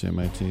enunciate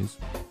my T's.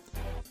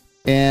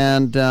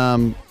 And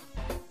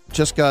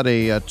just got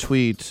a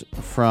tweet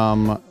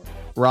from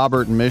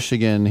Robert in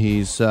Michigan.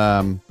 He's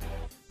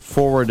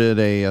forwarded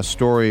a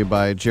story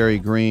by Jerry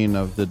Green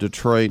of the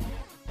Detroit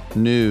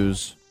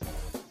News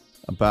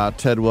about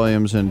Ted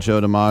Williams and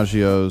Joe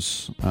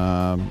DiMaggio's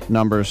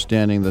numbers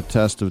standing the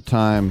test of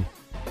time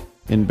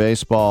in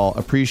baseball.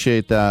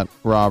 Appreciate that,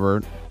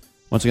 Robert.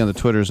 Once again, the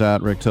Twitter's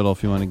at Rick Tittle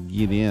if you want to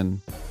get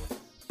in.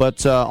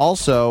 But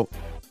also,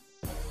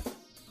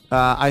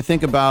 I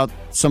think about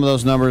some of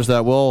those numbers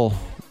that will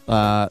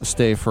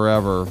stay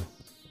forever.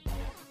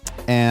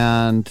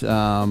 And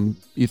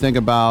you think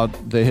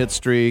about the hit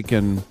streak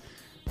and,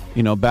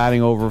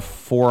 batting over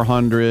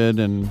 400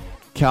 and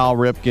Cal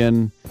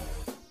Ripken.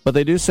 But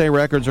they do say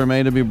records are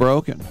made to be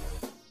broken.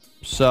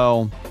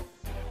 So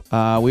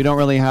we don't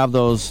really have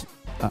those.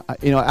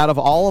 Out of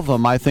all of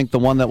them, I think the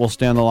one that will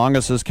stand the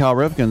longest is Cal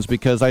Ripken's,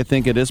 because I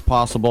think it is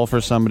possible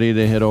for somebody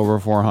to hit over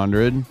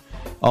 400,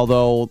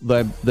 although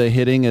the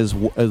hitting is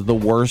the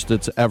worst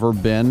it's ever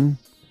been.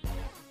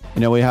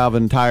 We have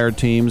entire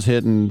teams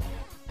hitting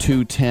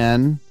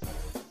 210.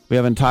 We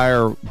have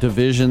entire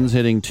divisions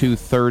hitting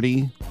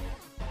 230.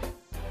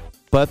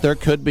 But there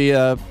could be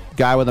a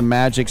guy with a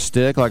magic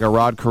stick like a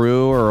Rod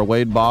Carew or a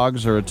Wade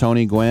Boggs or a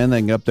Tony Gwynn. They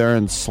can get up there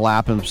and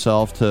slap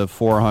himself to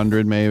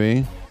 400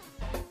 maybe.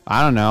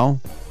 I don't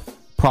know.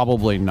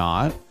 Probably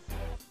not.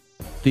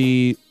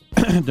 The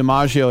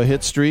DiMaggio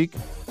hit streak,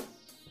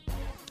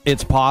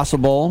 it's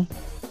possible.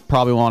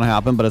 Probably won't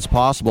happen, but it's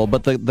possible.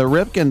 But the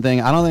Ripken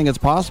thing, I don't think it's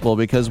possible,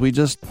 because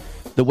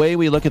the way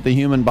we look at the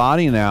human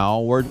body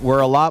now, we're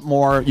a lot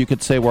more, you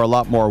could say we're a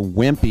lot more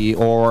wimpy,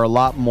 or a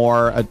lot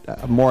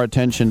more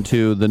attention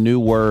to the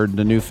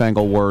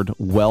newfangled word,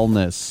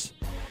 wellness.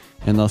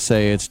 And they'll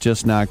say it's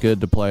just not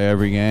good to play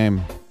every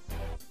game.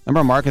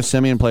 Remember Marcus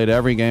Semien played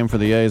every game for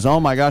the A's? Oh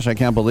my gosh, I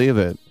can't believe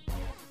it.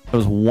 There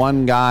was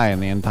one guy in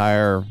the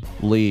entire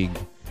league.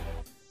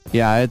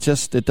 Yeah, it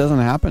doesn't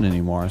happen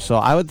anymore. So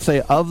I would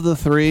say of the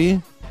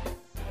three,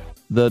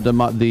 the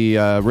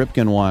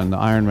Ripken one, the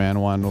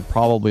Ironman one, will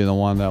probably be the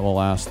one that will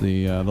last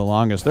the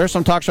longest. There's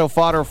some talk show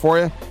fodder for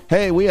you.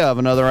 Hey, we have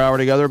another hour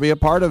together. Be a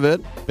part of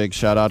it. Big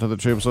shout out to the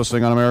troops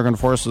listening on American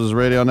Forces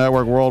Radio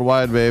Network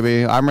worldwide,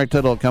 baby. I'm Rick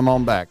Tittle. Come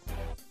on back.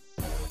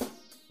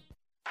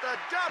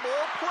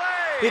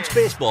 It's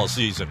baseball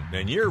season,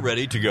 and you're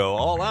ready to go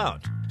all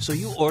out. So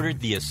you ordered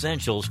the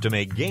essentials to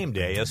make game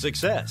day a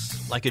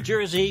success, like a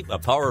jersey, a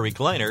power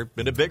recliner,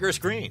 and a bigger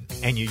screen.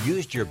 And you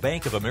used your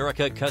Bank of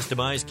America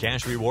customized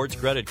Cash Rewards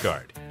credit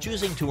card,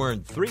 choosing to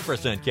earn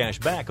 3% cash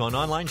back on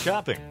online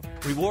shopping.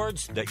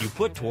 Rewards that you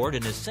put toward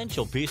an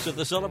essential piece of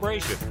the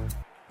celebration,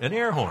 an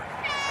air horn.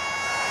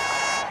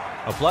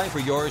 Apply for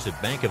yours at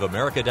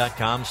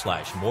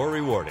bankofamerica.com/more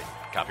rewarding.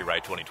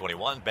 Copyright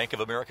 2021, Bank of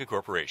America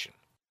Corporation.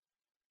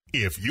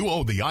 If you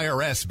owe the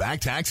IRS back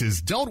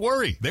taxes, don't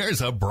worry.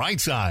 There's a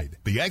bright side.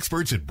 The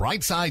experts at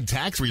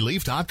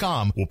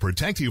BrightSideTaxRelief.com will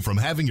protect you from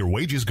having your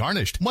wages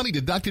garnished, money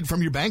deducted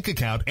from your bank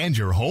account, and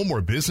your home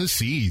or business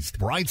seized.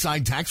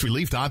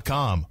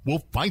 BrightSideTaxRelief.com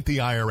will fight the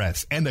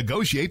IRS and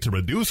negotiate to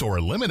reduce or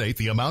eliminate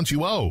the amount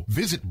you owe.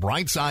 Visit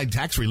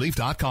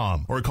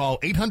BrightSideTaxRelief.com or call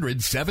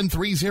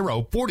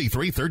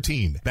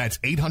 800-730-4313. That's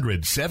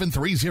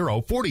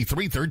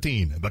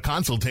 800-730-4313. The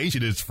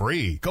consultation is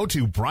free. Go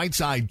to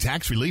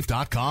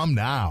BrightSideTaxRelief.com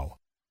now.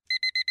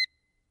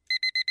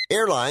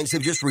 Airlines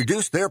have just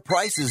reduced their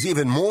prices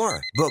even more.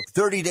 Book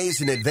 30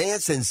 days in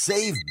advance and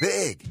save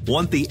big.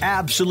 Want the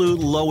absolute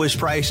lowest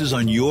prices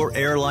on your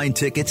airline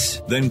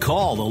tickets? Then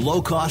call the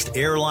Low Cost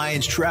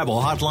Airlines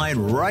Travel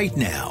Hotline right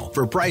now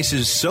for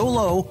prices so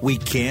low we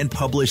can't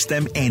publish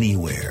them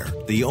anywhere.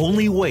 The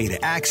only way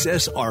to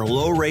access our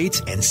low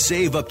rates and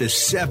save up to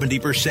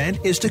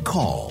 70% is to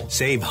call.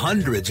 Save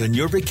hundreds on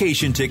your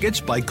vacation tickets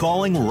by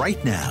calling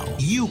right now.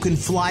 You can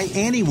fly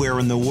anywhere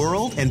in the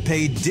world and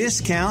pay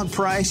discount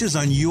prices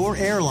on your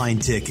airline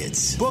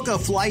tickets. Book a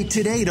flight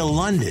today to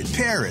London,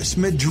 Paris,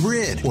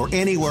 Madrid, or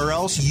anywhere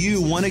else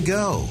you want to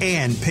go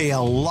and pay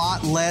a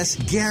lot less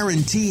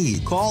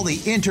guaranteed. Call the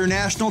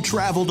International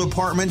Travel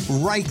Department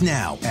right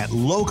now at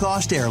Low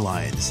Cost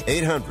Airlines.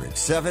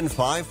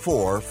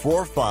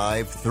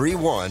 800-754-4531.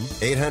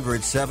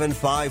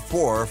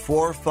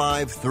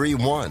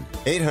 800-754-4531.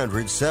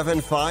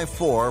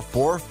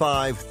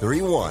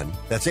 800-754-4531.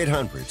 That's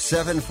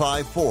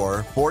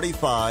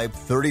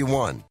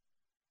 800-754-4531.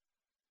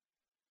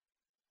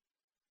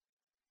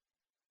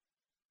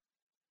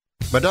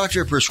 My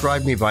doctor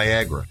prescribed me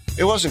Viagra.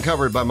 It wasn't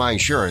covered by my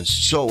insurance,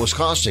 so it was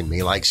costing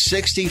me like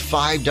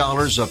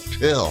 $65 a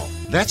pill.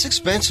 That's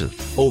expensive.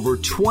 Over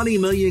 20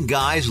 million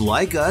guys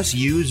like us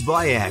use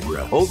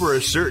Viagra. Over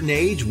a certain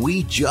age,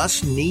 we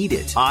just need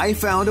it. I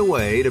found a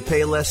way to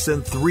pay less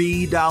than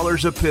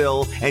 $3 a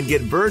pill and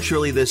get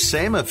virtually the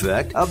same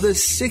effect of the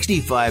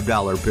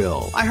 $65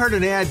 pill. I heard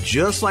an ad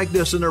just like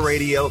this on the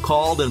radio,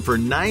 called, and for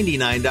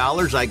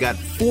 $99, I got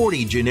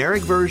 40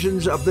 generic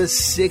versions of the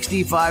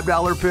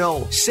 $65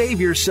 pill. Save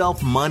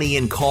yourself money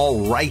and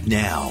call right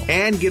now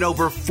and get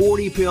over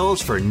 40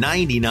 pills for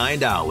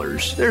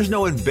 $99. There's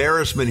no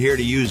embarrassment here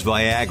to use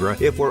Viagra.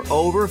 If we're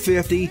over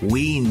 50,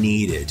 we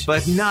need it,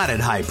 but not at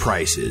high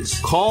prices.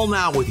 Call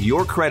now with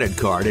your credit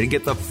card and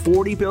get the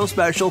 40 pill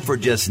special for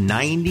just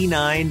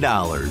 $99.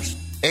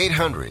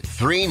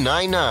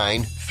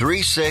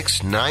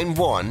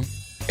 800-399-3691.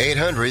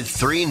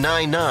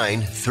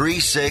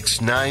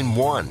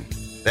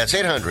 800-399-3691. That's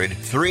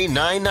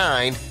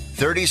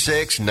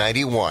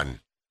 800-399-3691.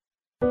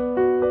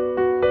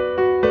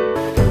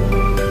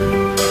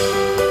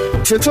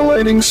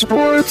 Titillating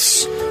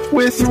Sports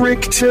with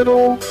Rick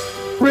Tittle.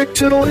 Rick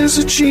Tittle is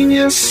a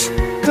genius,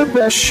 the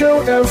best show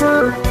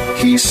ever.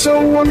 He's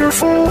so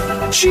wonderful,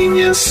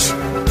 genius,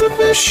 the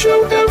best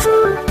show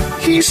ever.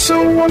 He's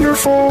so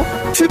wonderful.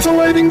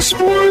 Titillating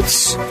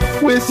Sports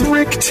with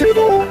Rick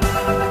Tittle.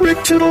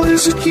 Rick Tittle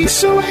he's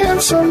so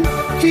handsome,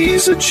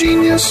 he's a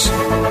genius.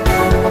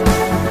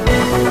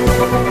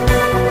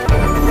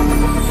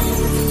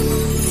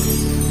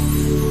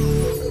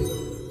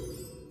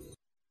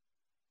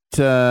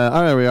 All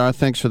right, there we are.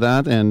 Thanks for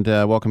that, and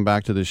welcome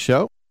back to the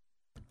show.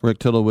 Rick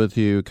Tittle with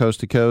you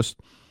coast to coast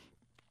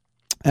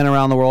and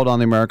around the world on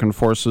the American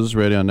Forces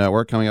Radio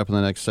Network. Coming up in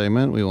the next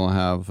segment, we will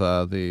have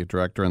the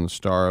director and the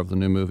star of the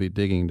new movie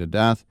Digging to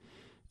Death.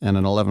 And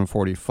at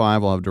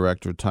 11:45, we'll have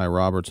director Ty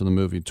Roberts of the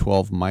movie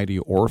 12 Mighty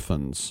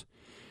Orphans.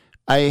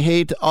 I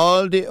hate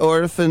all the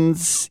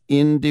orphans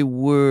in the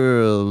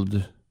world. Do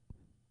you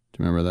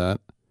remember that?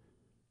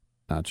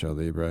 Nacho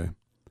Libre.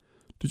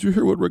 Did you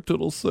hear what Rick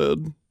Tittle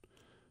said?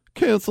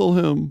 Cancel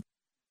him.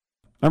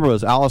 Remember, it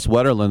was Alice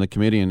Wetterland, the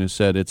comedian, who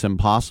said it's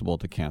impossible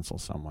to cancel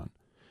someone.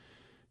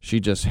 She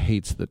just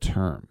hates the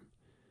term.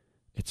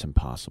 It's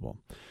impossible.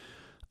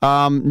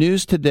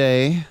 News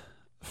today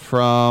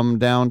from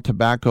down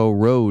Tobacco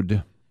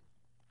Road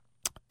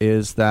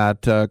is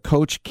that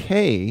Coach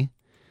K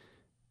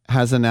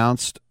has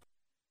announced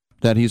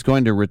that he's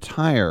going to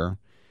retire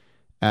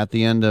at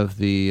the end of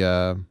the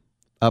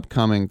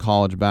upcoming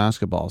college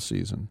basketball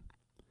season.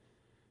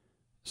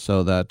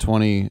 So that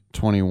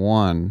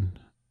 2021,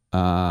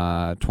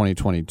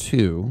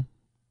 2022,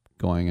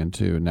 going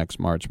into next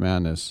March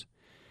Madness,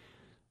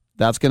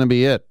 that's going to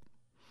be it.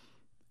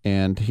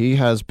 And he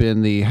has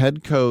been the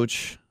head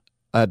coach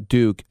at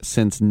Duke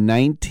since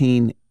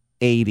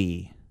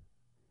 1980.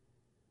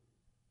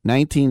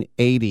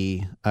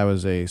 1980, I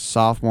was a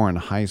sophomore in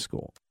high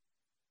school.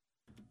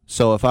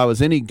 So if I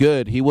was any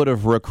good, he would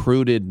have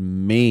recruited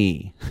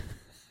me.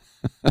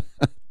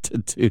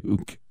 to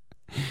Duke.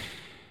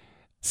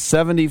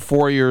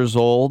 74 years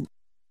old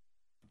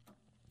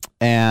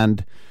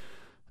and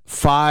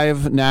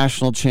 5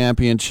 national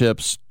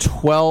championships,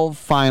 12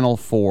 Final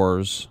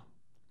Fours.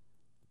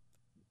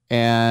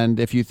 And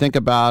if you think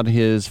about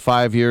his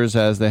 5 years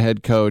as the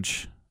head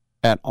coach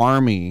at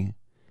Army,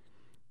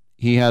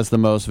 he has the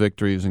most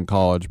victories in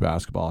college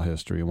basketball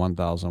history,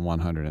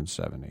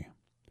 1,170.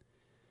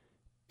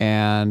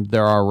 And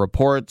there are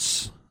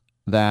reports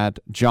that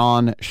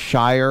John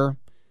Shire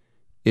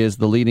is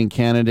the leading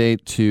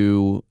candidate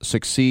to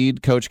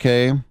succeed Coach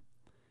K.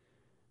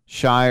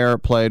 Shire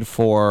played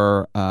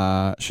for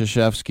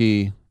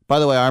Krzyzewski. By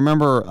the way, I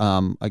remember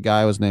a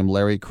guy was named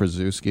Larry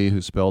Krzyzewski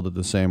who spelled it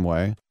the same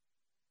way.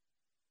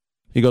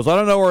 He goes, I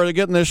don't know where they're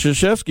getting this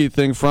Krzyzewski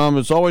thing from.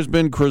 It's always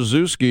been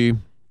Krzyzewski.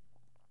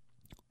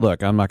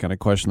 Look, I'm not going to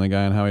question the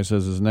guy on how he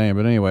says his name.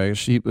 But anyway,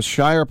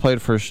 Shire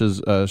played for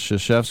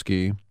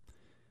Krzyzewski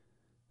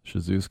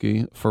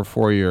for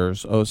 4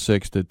 years,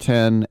 06 to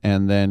 10,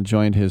 and then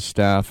joined his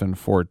staff in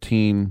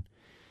 14.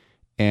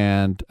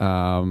 And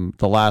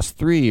the last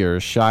 3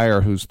 years,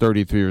 Shire, who's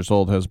 33 years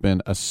old, has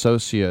been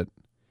associate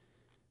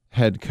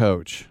head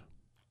coach.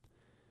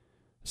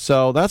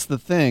 So that's the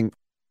thing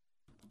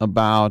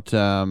about,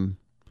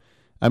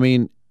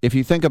 if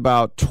you think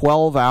about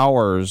 12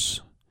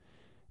 hours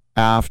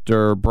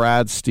after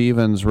Brad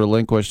Stevens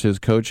relinquished his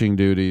coaching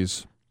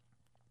duties,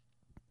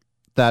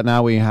 that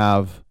now we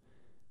have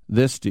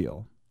this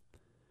deal.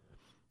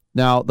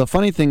 Now, the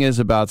funny thing is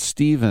about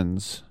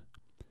Stevens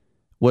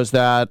was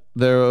that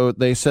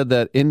they said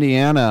that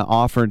Indiana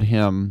offered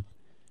him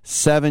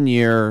 7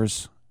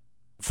 years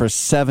for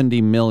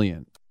 $70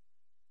 million.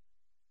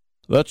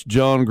 That's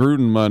John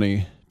Gruden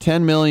money,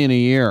 $10 million a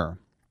year.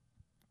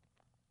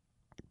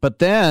 But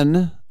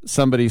then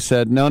somebody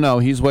said, no,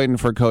 he's waiting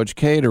for Coach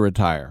K to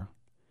retire.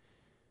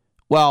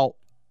 Well,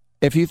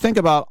 if you think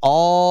about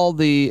all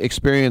the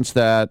experience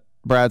that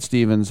Brad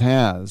Stevens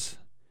has,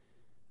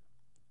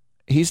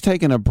 he's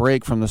taken a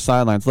break from the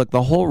sidelines. Look,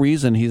 the whole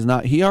reason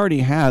he already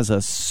has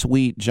a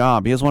sweet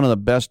job. He has one of the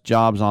best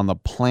jobs on the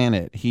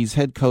planet. He's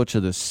head coach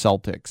of the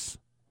Celtics.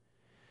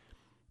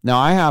 Now,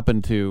 I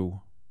happen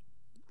to,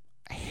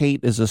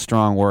 hate is a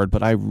strong word,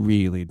 but I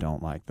really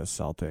don't like the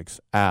Celtics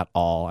at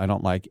all. I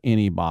don't like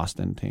any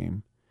Boston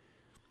team.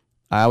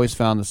 I always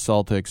found the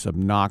Celtics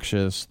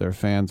obnoxious, their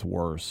fans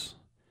worse.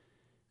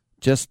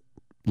 Just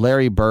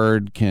Larry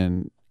Bird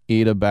can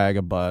eat a bag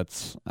of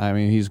butts. I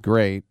mean, he's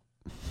great.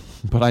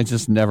 But I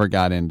just never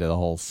got into the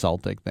whole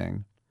Celtic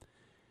thing.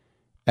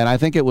 And I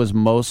think it was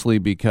mostly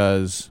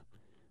because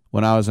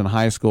when I was in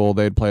high school,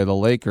 they'd play the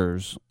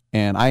Lakers.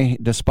 And I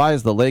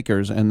despised the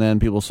Lakers. And then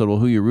people said, well,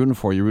 who are you rooting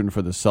for? You're rooting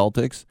for the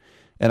Celtics?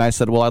 And I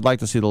said, well, I'd like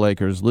to see the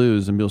Lakers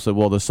lose. And people said,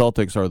 well, the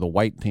Celtics are the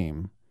white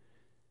team.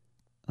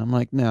 I'm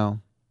like,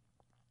 no.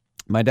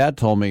 My dad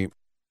told me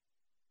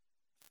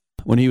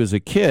when he was a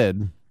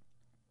kid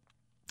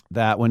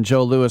that when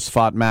Joe Louis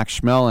fought Max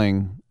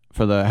Schmeling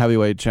for the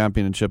heavyweight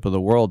championship of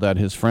the world, that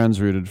his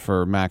friends rooted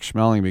for Max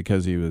Schmeling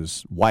because he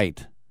was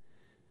white.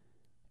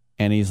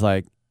 And he's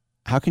like,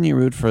 how can you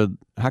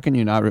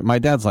not root? My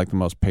dad's like the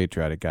most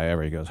patriotic guy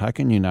ever. He goes, how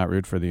can you not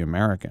root for the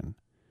American?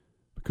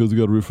 Because you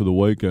got to root for the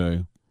white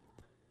guy.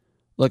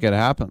 Look, it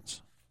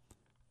happens.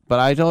 But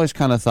I always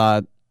kind of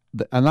thought,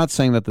 I'm not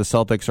saying that the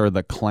Celtics are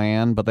the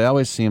Klan, but they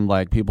always seemed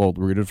like people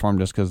rooted for them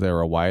just because they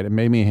were white. It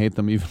made me hate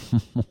them even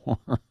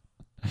more.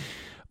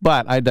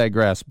 But I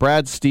digress.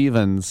 Brad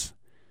Stevens,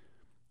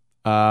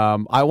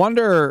 I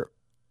wonder,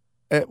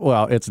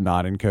 it's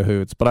not in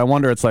cahoots, but I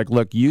wonder, it's like,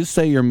 look, you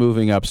say you're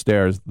moving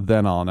upstairs,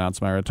 then I'll announce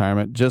my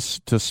retirement,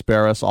 just to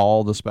spare us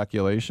all the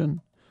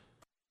speculation.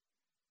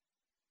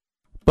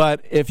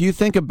 But if you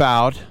think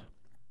about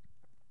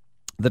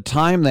the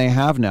time they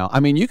have now, I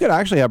mean, you could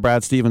actually have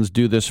Brad Stevens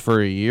do this for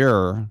a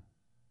year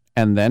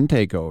and then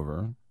take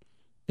over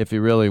if he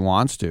really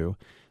wants to.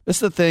 This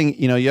is the thing,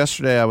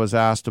 yesterday I was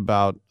asked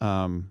about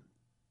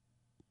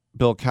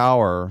Bill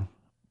Cowher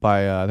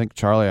by, I think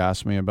Charlie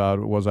asked me about,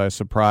 was I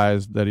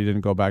surprised that he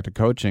didn't go back to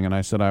coaching? And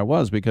I said I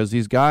was, because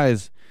these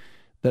guys,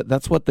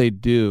 that's what they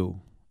do,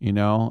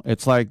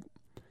 It's like,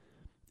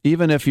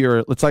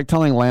 it's like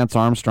telling Lance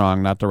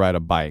Armstrong not to ride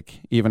a bike,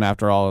 even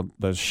after all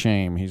the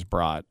shame he's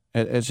brought.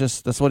 It's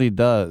just, that's what he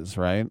does,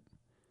 right?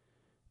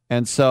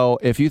 And so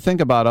if you think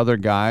about other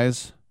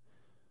guys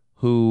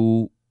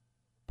who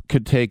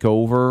could take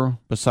over,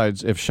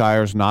 besides if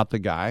Shire's not the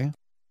guy,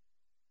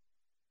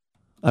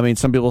 I mean,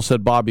 some people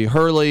said Bobby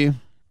Hurley,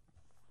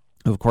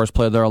 who of course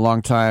played there a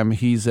long time.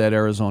 He's at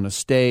Arizona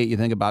State. You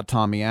think about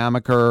Tommy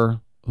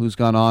Amaker, who's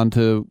gone on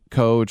to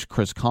coach,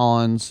 Chris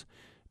Collins,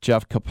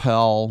 Jeff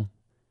Capel.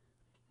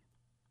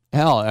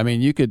 Hell, I mean,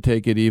 you could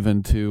take it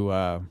even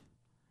to,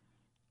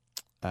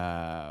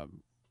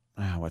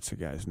 what's the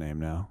guy's name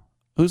now?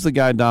 Who's the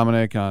guy,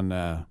 Dominic,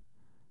 on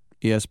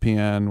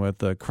ESPN with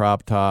the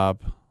crop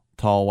top,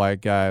 tall white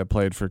guy who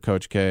played for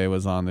Coach K,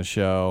 was on the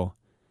show?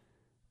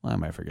 Why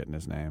am I forgetting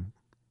his name?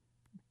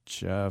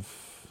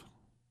 Jeff,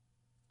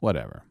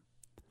 whatever.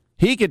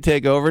 He could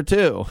take over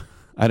too.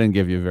 I didn't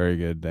give you very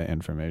good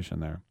information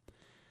there.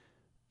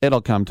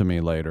 It'll come to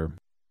me later.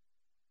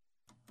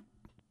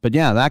 But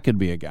yeah, that could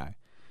be a guy.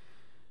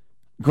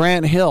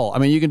 Grant Hill. I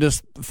mean, you can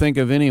just think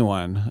of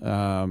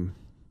anyone.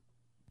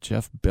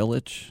 Jeff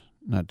Billich?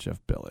 Not Jeff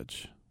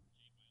Billich.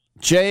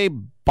 Jay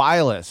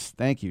Bilas.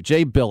 Thank you.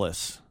 Jay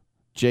Billis.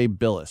 Jay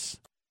Billis.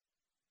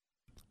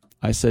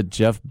 I said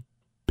Jeff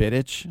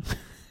Biddich.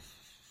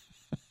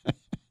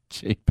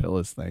 Jay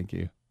Billis, thank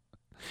you.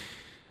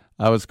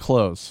 I was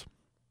close.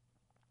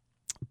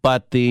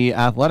 But the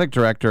athletic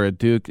director at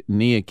Duke,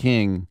 Nia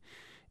King,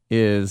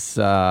 is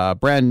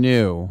brand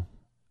new.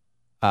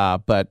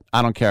 But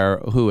I don't care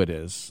who it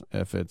is,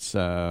 if it's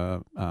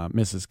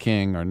Mrs.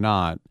 King or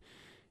not.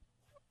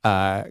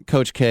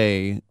 Coach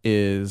K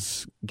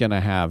is going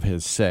to have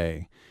his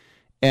say.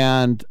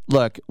 And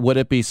look, would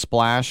it be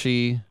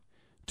splashy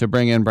to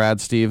bring in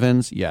Brad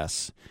Stevens?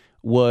 Yes.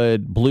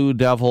 Would Blue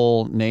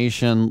Devil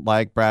Nation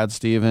like Brad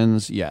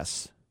Stevens?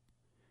 Yes.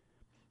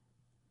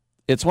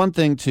 It's one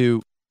thing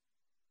to,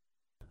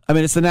 I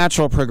mean, it's the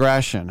natural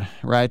progression,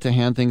 right? To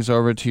hand things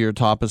over to your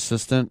top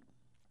assistant,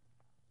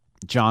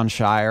 John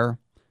Scheyer,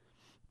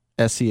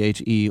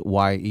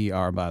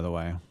 Scheyer, by the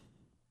way.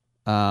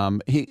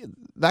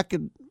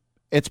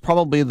 It's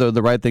probably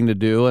the right thing to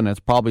do, and it's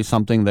probably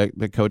something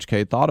that Coach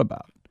K thought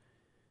about.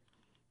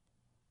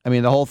 I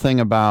mean, the whole thing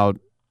about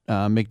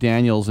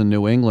McDaniels in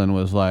New England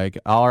was like,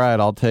 all right,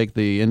 I'll take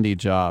the Indy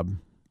job.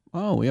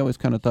 Oh, we always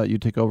kind of thought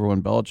you'd take over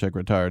when Belichick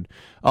retired.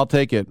 I'll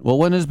take it. Well,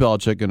 when is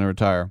Belichick going to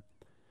retire?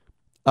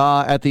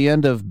 At the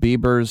end of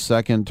Bieber's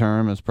second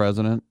term as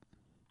president.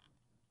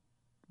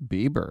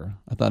 Bieber?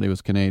 I thought he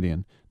was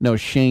Canadian. No,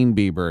 Shane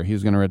Bieber.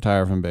 He's going to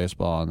retire from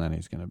baseball, and then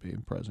he's going to be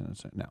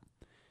president. No.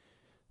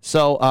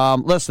 So,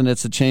 listen,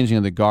 it's a changing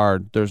of the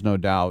guard. There's no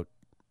doubt.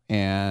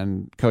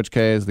 And Coach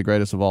K is the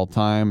greatest of all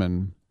time.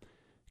 And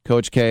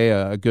Coach K,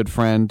 a good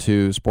friend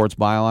to Sports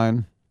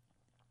Byline.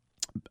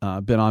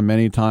 Been on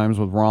many times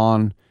with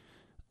Ron,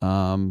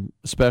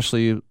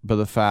 especially by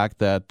the fact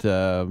that,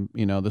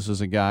 this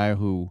is a guy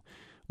who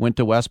went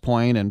to West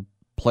Point and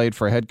played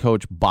for head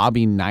coach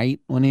Bobby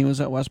Knight when he was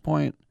at West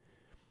Point,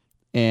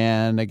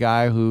 and a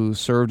guy who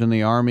served in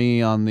the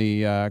Army on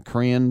the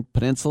Korean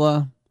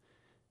Peninsula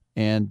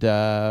and,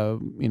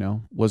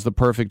 was the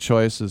perfect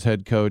choice as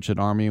head coach at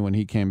Army when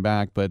he came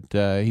back. But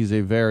he's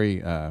a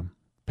very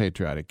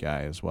patriotic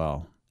guy as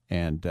well.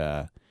 And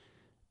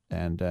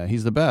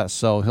he's the best.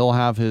 So he'll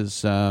have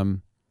his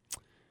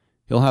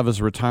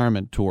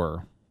retirement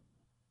tour,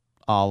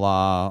 a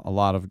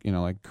lot of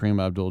like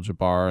Kareem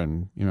Abdul-Jabbar,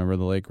 and remember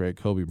the late great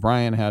Kobe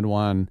Bryant had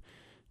one,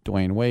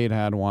 Dwayne Wade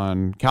had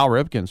one, Cal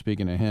Ripken.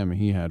 Speaking of him,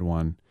 he had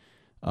one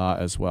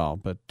as well.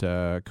 But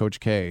Coach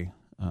K,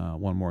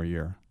 one more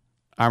year.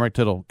 I'm Rick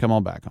Tittle. Come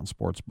on back on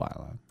Sports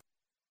Byline.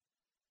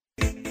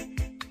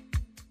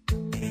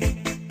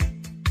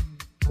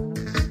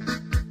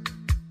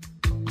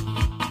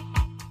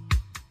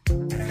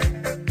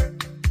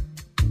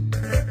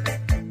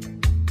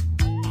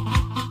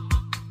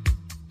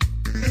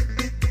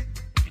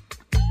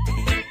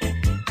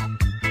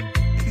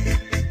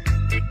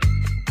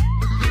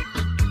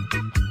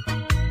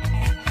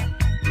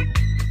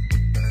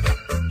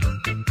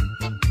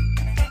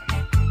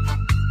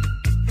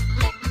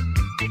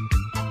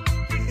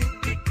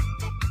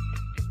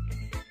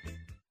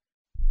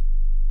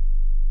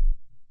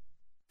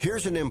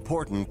 Here's an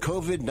important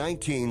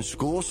COVID-19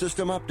 school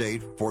system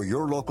update for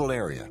your local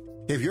area.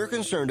 If you're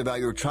concerned about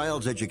your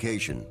child's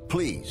education,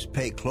 please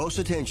pay close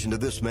attention to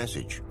this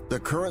message. The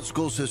current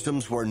school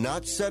systems were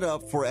not set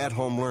up for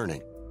at-home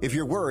learning. If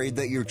you're worried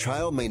that your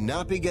child may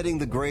not be getting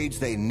the grades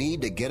they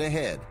need to get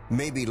ahead,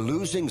 maybe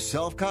losing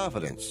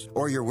self-confidence,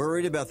 or you're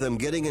worried about them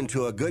getting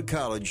into a good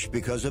college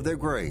because of their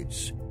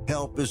grades,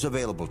 help is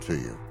available to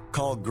you.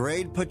 Call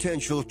Grade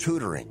Potential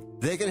Tutoring.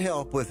 They can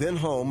help with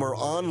in-home or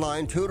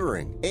online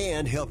tutoring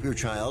and help your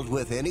child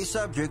with any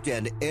subject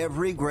and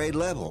every grade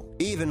level,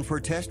 even for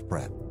test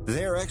prep.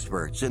 They're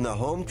experts in the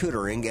home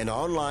tutoring and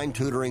online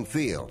tutoring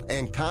field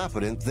and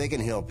confident they can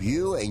help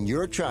you and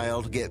your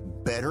child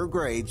get better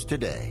grades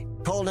today.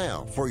 Call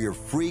now for your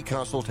free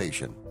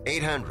consultation.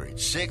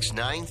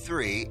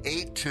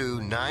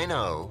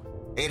 800-693-8290.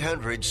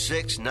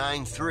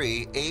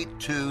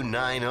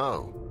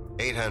 800-693-8290.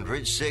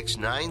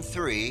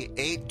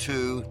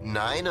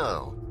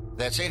 800-693-8290.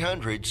 That's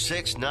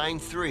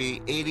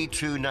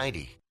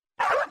 800-693-8290.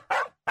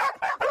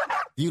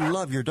 You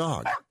love your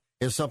dog.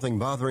 Is something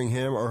bothering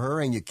him or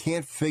her and you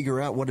can't figure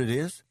out what it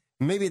is?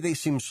 Maybe they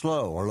seem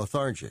slow or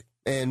lethargic,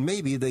 and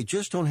maybe they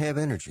just don't have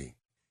energy.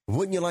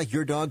 Wouldn't you like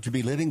your dog to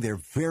be living their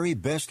very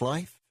best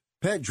life?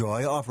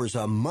 PetJoy offers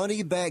a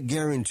money-back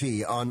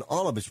guarantee on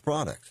all of its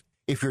products.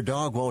 If your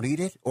dog won't eat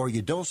it or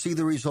you don't see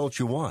the results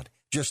you want,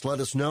 just let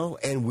us know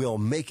and we'll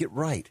make it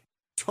right.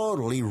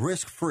 Totally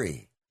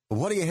risk-free.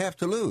 What do you have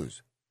to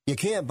lose? You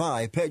can't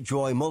buy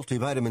PetJoy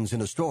multivitamins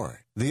in a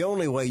store. The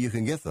only way you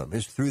can get them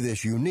is through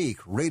this unique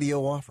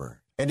radio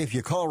offer. And if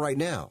you call right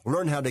now,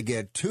 learn how to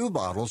get 2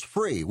 bottles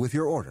free with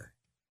your order.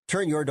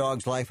 Turn your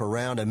dog's life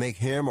around and make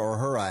him or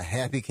her a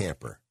happy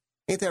camper.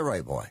 Ain't that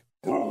right, boy?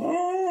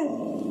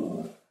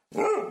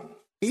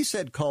 He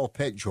said call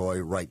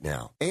PetJoy right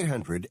now.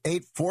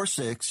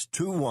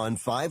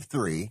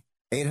 800-846-2153.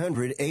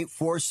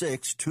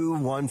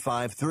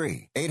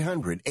 800-846-2153.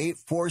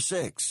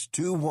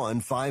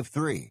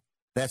 800-846-2153.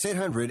 That's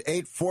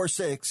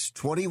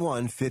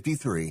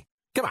 800-846-2153.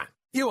 Come on,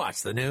 you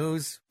watch the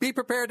news. Be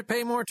prepared to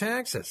pay more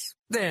taxes.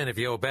 Then if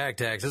you owe back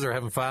taxes or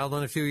haven't filed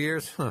in a few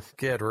years,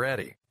 get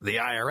ready. The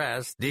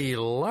IRS, the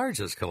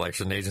largest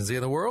collection agency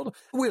in the world,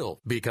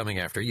 will be coming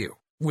after you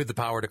with the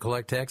power to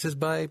collect taxes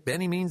by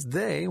any means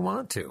they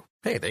want to.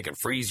 Hey, they can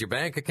freeze your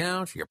bank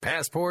account, your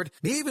passport,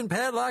 even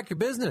padlock your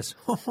business.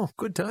 Oh,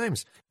 good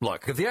times.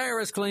 Look, if the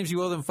IRS claims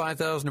you owe them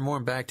 $5,000 or more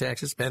in back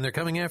taxes and they're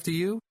coming after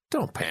you,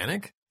 don't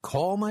panic.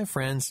 Call my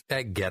friends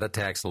at Get a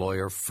Tax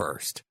Lawyer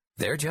first.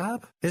 Their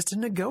job is to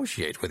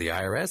negotiate with the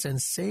IRS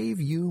and save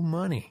you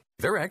money.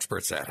 They're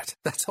experts at it.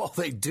 That's all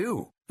they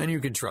do, and you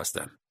can trust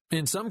them.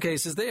 In some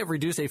cases, they have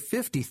reduced a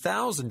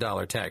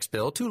 $50,000 tax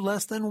bill to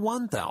less than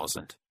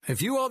 $1,000.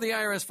 If you owe the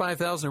IRS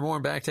 $5,000 or more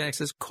in back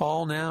taxes,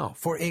 call now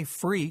for a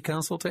free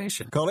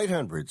consultation. Call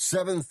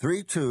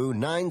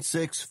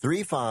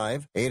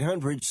 800-732-9635.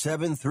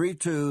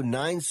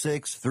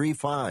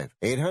 800-732-9635.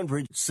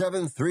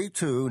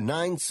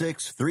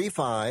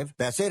 800-732-9635.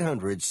 That's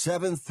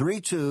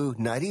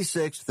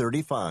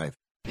 800-732-9635.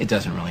 It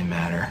doesn't really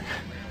matter.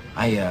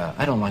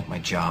 I don't like my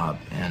job,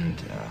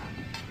 and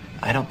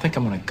I don't think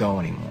I'm going to go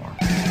anymore.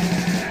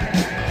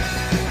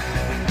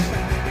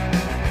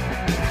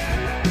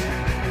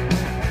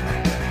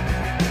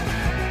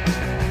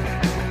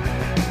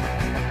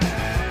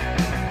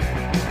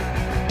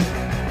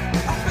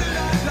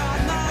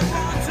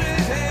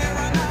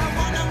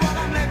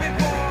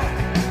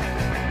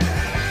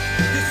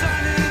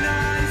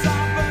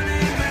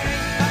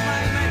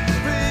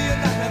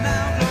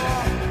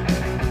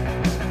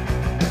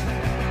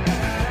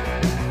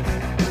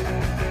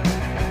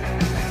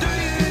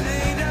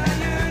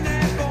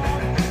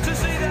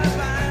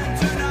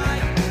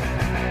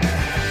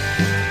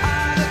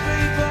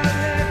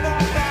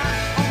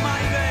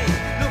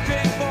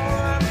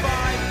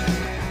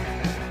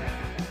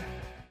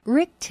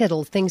 Rick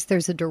Tittle thinks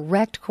there's a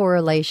direct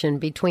correlation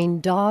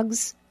between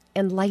dogs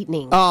and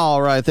lightning.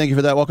 All right, thank you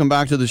for that. Welcome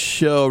back to the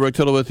show. Rick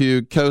Tittle with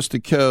you coast to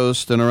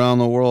coast and around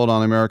the world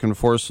on the American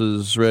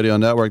Forces Radio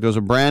Network. There's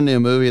a brand new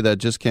movie that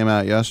just came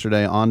out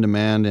yesterday on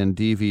demand and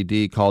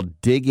DVD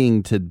called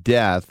Digging to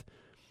Death.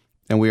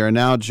 And we are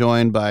now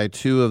joined by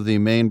two of the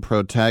main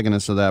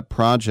protagonists of that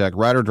project.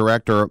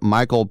 Writer-director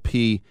Michael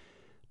P.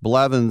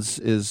 Blevins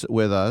is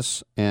with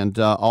us. And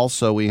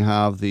also we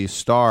have the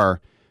star,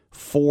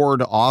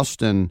 Ford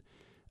Austin.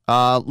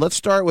 Let's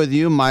start with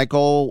you,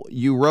 Michael.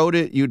 You wrote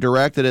it, you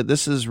directed it.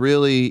 This is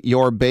really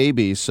your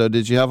baby. So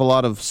did you have a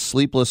lot of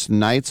sleepless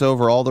nights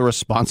over all the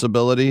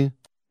responsibility?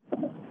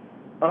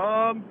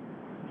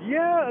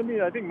 Yeah, I mean,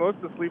 I think most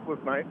of the sleepless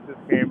nights just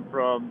came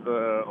from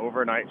the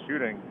overnight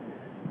shooting.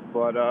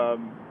 But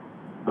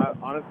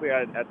honestly,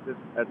 at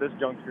this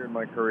juncture in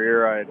my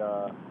career, I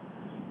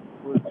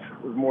was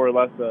more or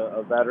less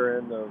a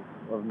veteran of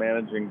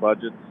managing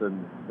budgets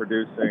and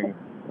producing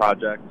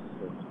projects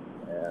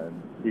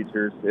and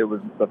features. It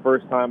was the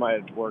first time I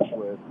had worked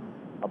with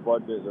a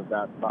budget of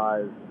that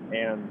size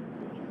and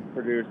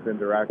produced and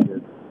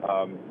directed.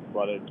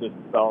 But it just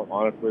felt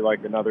honestly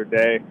like another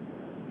day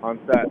on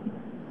set.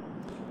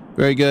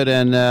 Very good.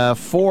 And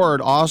Ford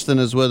Austin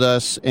is with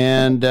us.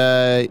 And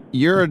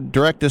you're a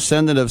direct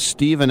descendant of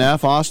Stephen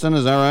F. Austin,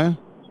 is that right?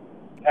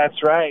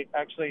 That's right.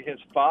 Actually, his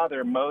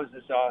father,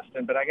 Moses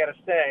Austin. But I got to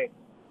say,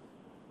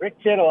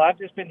 Rick Tittle, I've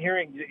just been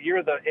hearing that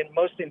you're the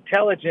most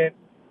intelligent,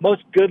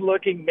 most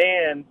good-looking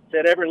man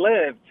that ever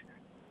lived.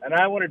 And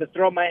I wanted to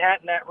throw my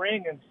hat in that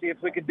ring and see if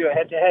we could do a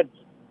head-to-head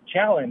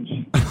challenge.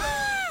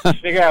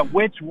 Figure out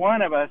which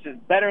one of us is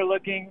better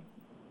looking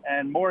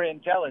and more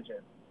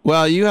intelligent.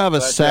 Well, you have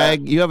a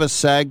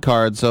SAG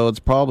card, so it's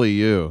probably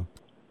you.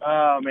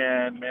 Oh,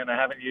 man, I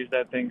haven't used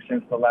that thing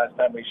since the last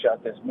time we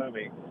shot this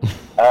movie.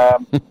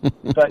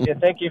 But yeah,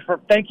 thank you for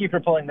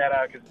pulling that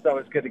out, because it's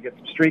always good to get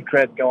some street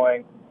cred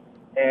going.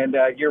 And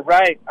you're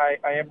right, I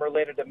am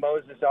related to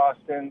Moses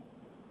Austin.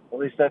 At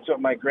least that's what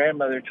my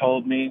grandmother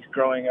told me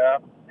growing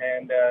up,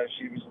 and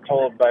she was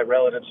told by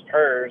relatives of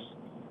hers.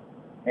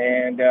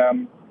 And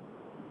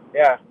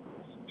yeah,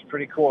 it's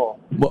pretty cool.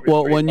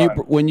 Well,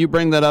 when you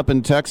bring that up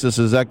in Texas,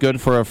 is that good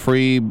for a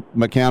free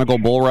mechanical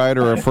bull ride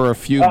or for a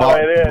few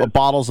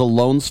bottles of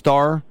Lone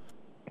Star?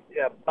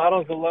 Yeah,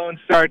 bottles of Lone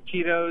Star,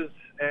 Tito's,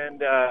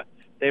 and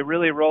they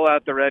really roll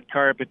out the red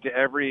carpet to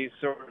every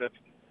sort of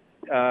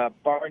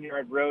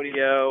barnyard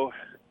rodeo,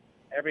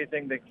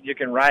 everything that you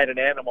can ride an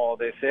animal.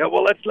 They say, oh,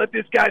 well, let's let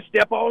this guy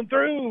step on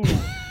through.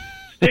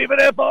 Stephen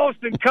F.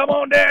 Austin, come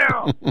on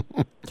down.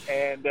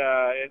 And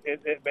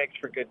it makes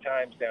for good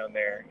times down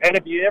there. And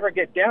if you ever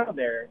get down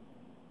there,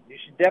 you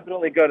should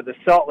definitely go to the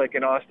Salt Lick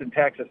in Austin,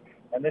 Texas.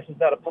 And this is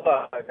not a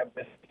plug.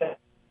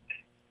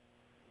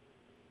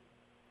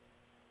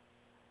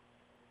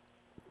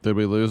 Did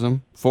we lose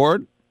him?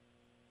 Ford?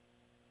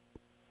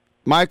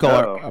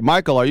 Michael,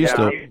 Michael, are you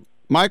still?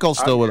 Michael's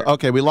still with us.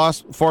 Okay, we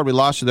lost Ford. We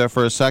lost you there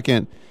for a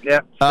second.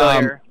 Yeah, still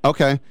here.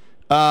 Okay.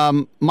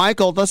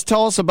 Michael, let's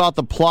tell us about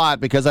the plot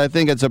because I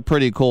think it's a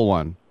pretty cool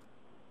one.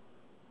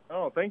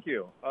 Oh, thank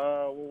you.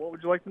 What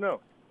would you like to know?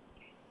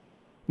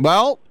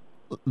 Well,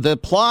 the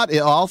plot,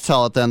 I'll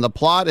tell it then. The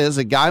plot is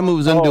a guy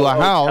moves into a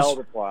house. Tell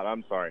the plot.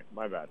 I'm sorry.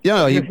 My bad.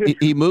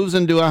 He moves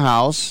into a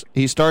house.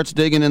 He starts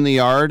digging in the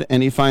yard,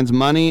 and he finds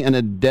money and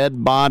a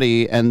dead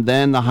body, and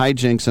then the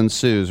hijinks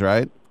ensues,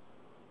 right?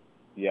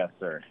 Yes,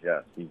 sir.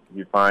 Yes.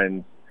 He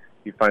finds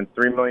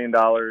 $3 million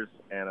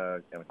and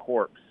a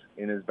corpse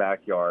in his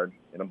backyard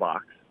in a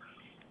box.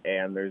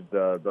 And there's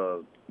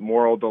the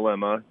moral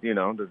dilemma,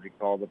 does he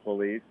call the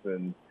police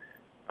and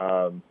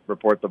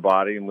report the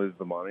body and lose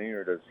the money,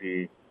 or does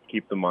he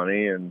keep the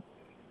money and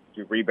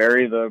to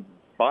rebury the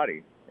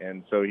body?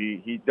 And so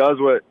he does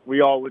what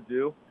we all would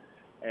do,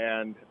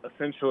 and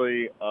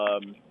essentially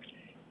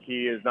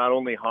he is not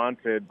only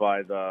haunted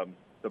by the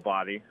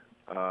body,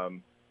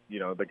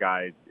 the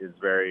guy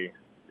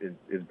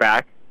is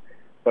back,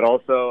 but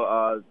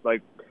also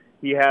like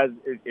he has,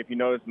 if you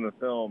notice in the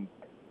film,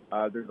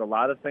 there's a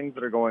lot of things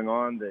that are going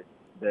on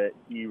that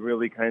he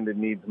really kind of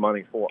needs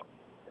money for,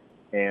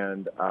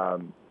 and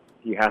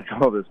he has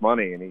all this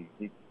money and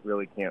he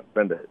really can't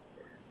spend it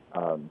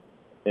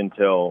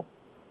until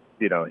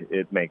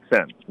it makes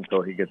sense.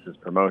 Until he gets his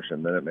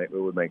promotion, then it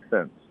would make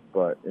sense.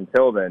 But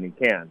until then, he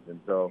can't. And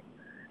so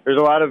there's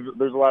a lot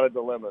of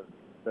dilemmas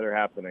that are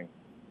happening.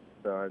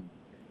 So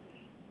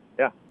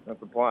that's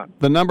the plot.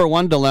 The number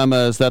one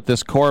dilemma is that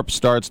this corpse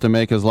starts to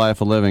make his life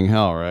a living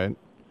hell, right?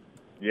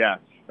 Yes,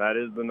 that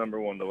is the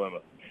number one dilemma.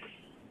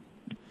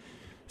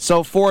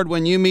 So, Ford,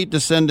 when you meet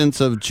descendants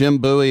of Jim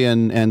Bowie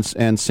and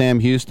Sam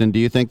Houston, do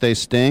you think they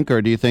stink,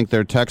 or do you think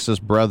they're Texas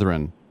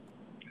brethren?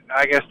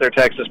 I guess they're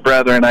Texas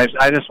brethren. I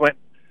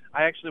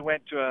actually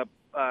went to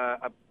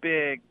a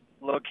big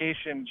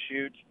location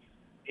shoot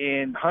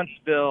in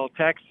Huntsville,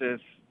 Texas,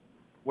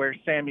 where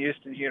Sam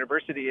Houston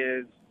University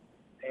is,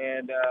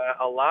 and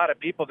a lot of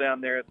people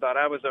down there thought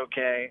I was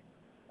okay,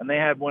 and they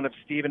had one of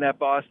Stephen F.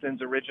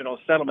 Austin's original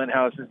settlement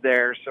houses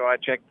there, so I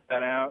checked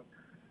that out,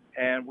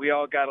 and we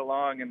all got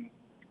along and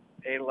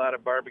ate a lot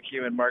of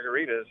barbecue and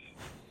margaritas.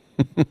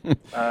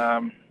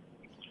 I'll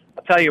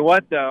tell you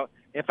what, though,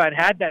 if I'd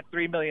had that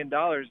 $3 million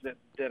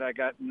that I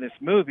got in this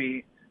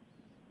movie,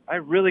 I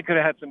really could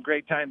have had some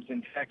great times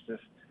in Texas,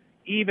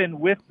 even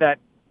with that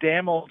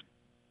damn old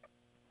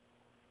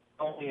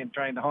and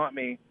trying to haunt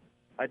me.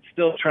 I'd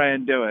still try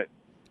and do it.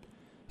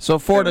 So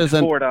Ford, as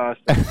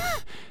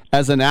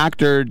an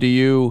actor, did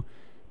you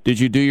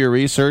do your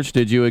research?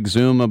 Did you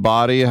exhume a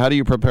body? How do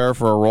you prepare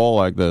for a role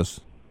like this?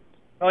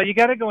 Well, you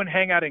got to go and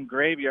hang out in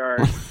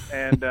graveyards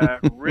and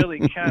really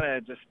kind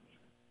of just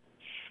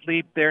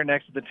sleep there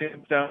next to the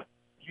tombstone.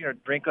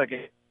 Drink like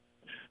a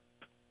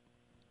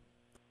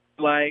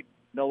light,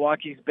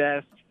 Milwaukee's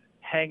Best,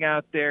 hang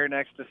out there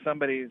next to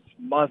somebody's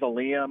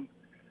mausoleum.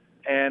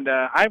 And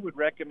I would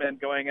recommend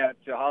going out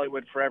to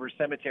Hollywood Forever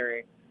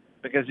Cemetery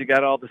because you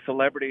got all the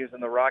celebrities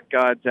and the rock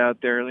gods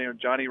out there.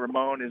 Johnny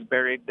Ramone is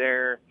buried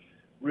there.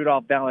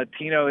 Rudolph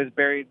Valentino is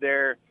buried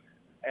there.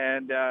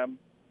 And,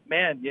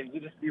 man,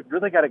 you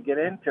really got to get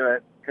into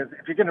it, because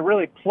if you're going to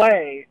really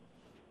play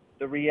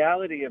the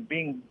reality of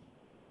being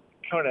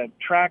kind of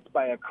tracked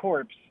by a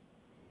corpse,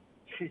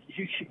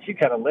 you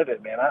got to live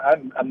it, man.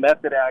 I'm a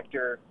method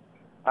actor.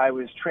 I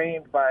was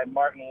trained by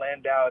Martin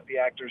Landau at the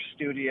Actors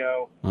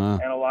Studio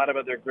and a lot of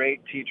other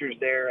great teachers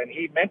there, and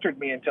he mentored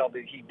me until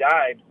he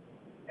died.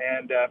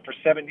 And for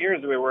 7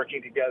 years we were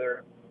working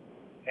together.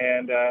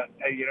 And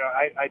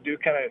I do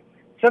kind of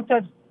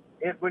sometimes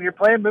when you're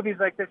playing movies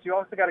like this, you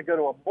also got to go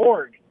to a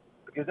morgue,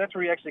 because that's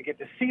where you actually get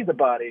to see the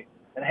body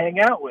and hang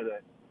out with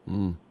it.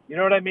 You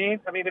know what I mean?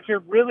 I mean, if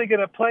you're really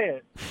going to play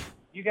it,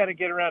 you got to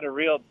get around a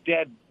real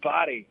dead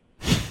body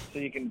so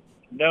you can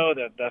know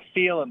the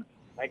feel and,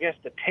 I guess,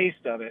 the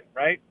taste of it,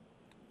 right?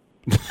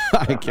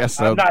 I guess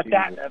so. I'm not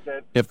that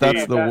method. If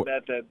that's the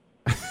method.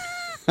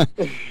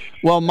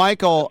 Well,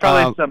 Michael,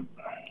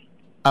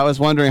 I was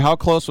wondering, how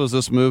close was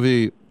this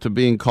movie to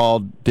being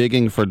called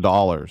Digging for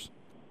Dollars?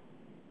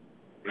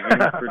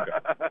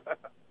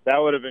 That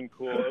would have been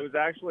cool. It was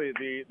actually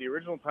the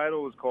original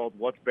title was called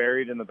What's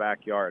Buried in the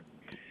Backyard,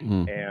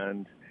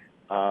 and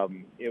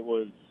it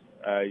was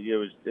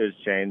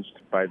changed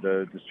by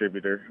the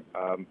distributor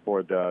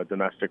for the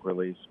domestic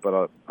release.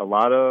 But a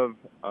lot of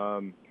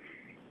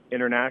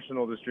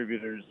international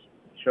distributors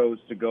chose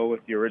to go with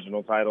the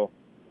original title,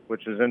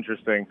 which is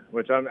interesting.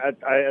 Which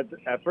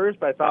at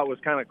first I thought was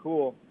kind of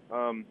cool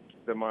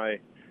that my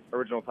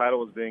original title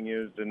was being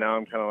used, and now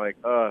I'm kind of like,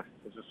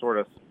 it just sort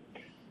of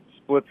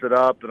splits it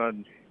up, and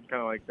I'm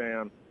kind of like,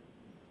 damn,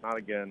 not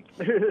again.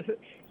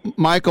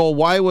 Michael,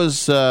 why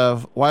was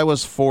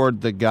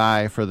Ford the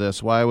guy for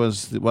this?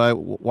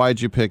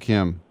 Why'd you pick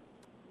him?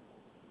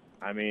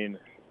 I mean,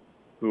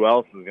 who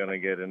else is gonna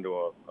get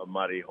into a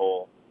muddy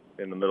hole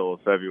in the middle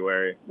of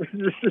February?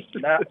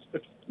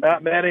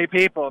 Not many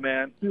people,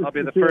 man. I'll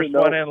be the first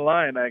one in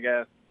line, I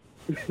guess.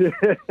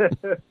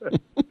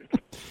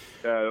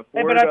 But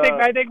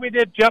I think we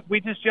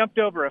just jumped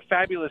over a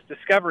fabulous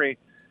discovery.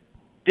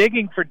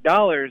 Digging for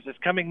Dollars is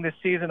coming this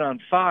season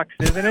on Fox,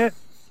 isn't it?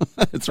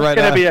 It's right.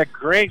 It's going to be a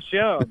great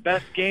show.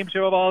 Best game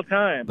show of all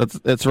time.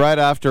 It's right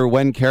after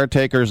When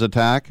Caretakers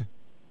Attack.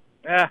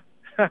 Yeah.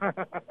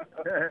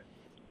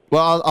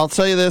 Well, I'll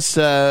tell you this: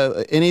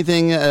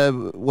 anything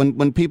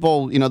when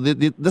people,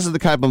 this is the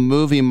type of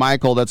movie,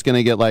 Michael, that's going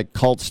to get like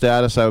cult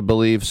status, I would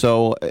believe.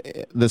 So,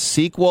 the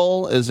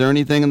sequel, is there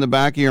anything in the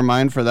back of your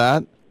mind for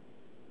that?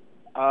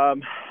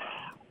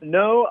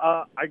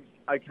 No,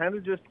 I kind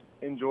of just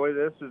enjoy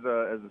this as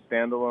a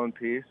standalone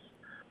piece.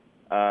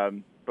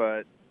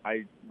 But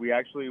we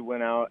actually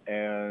went out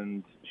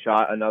and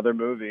shot another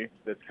movie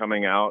that's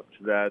coming out.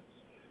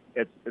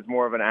 It's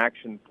more of an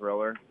action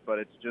thriller, but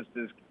it's just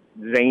as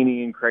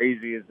zany and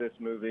crazy as this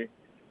movie.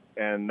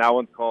 And that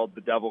one's called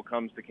The Devil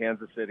Comes to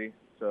Kansas City.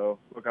 So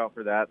look out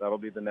for that. That'll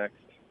be the next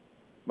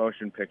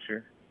motion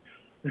picture.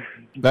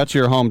 That's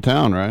your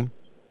hometown, right?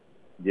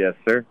 Yes,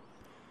 sir.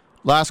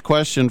 Last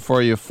question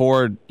for you,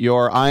 Ford.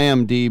 Your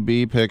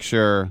IMDb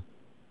picture.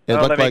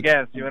 Let me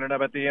guess. You want to know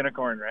about the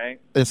unicorn,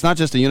 right? It's not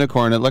just a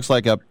unicorn. It looks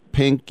like a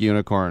pink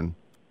unicorn.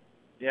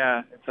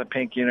 Yeah, it's a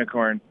pink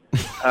unicorn.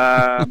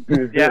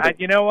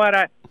 You know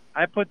what?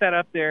 I put that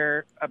up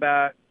there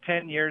about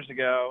 10 years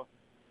ago,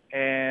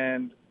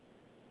 and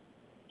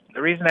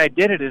the reason I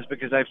did it is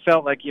because I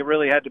felt like you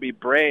really had to be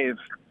brave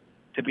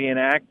to be an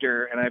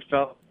actor, and I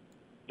felt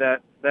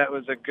that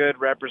was a good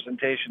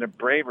representation of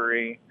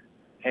bravery.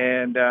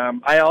 And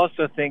I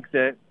also think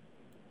that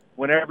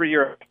whenever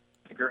you're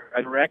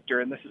a director,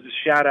 and this is a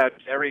shout out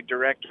to every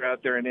director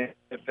out there in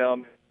the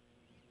film,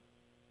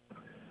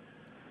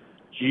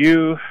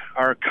 you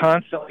are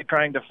constantly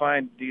trying to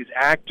find these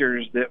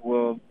actors that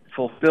will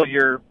fulfill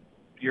your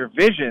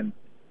vision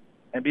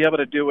and be able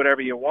to do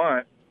whatever you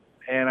want.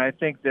 And I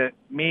think that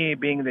me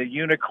being the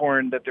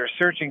unicorn that they're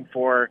searching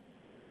for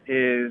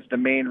is the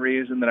main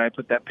reason that I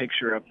put that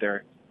picture up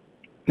there.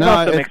 It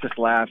also makes us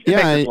laugh.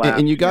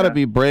 And you got to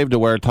be brave to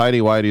wear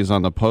tighty-whities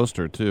on the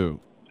poster, too.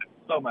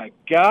 Oh, my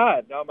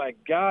God.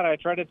 I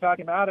tried to talk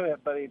him out of it,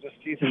 but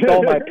he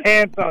stole my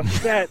pants on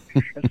set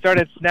and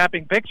started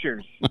snapping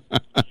pictures.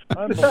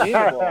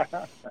 Unbelievable.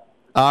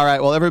 All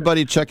right. Well,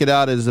 everybody check it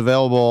out. It is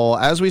available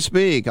as we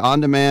speak,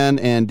 on demand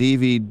and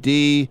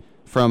DVD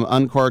from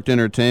Uncorked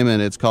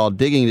Entertainment. It's called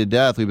Digging to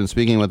Death. We've been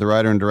speaking with the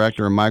writer and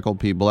director, Michael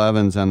P.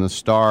 Blevins, and the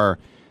star,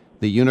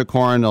 the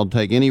unicorn. They'll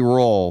take any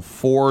role,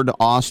 Ford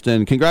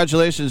Austin.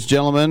 Congratulations,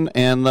 gentlemen,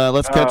 and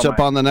let's catch up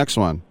on the next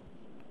one.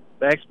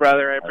 Thanks,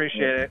 brother. I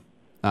appreciate it.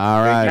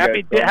 All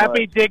right.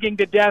 Happy Digging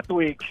to Death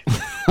week.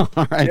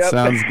 All right, yep.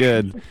 Sounds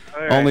good.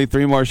 Right. Only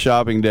 3 more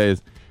shopping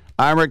days.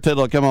 I'm Rick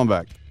Tittle. Come on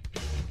back.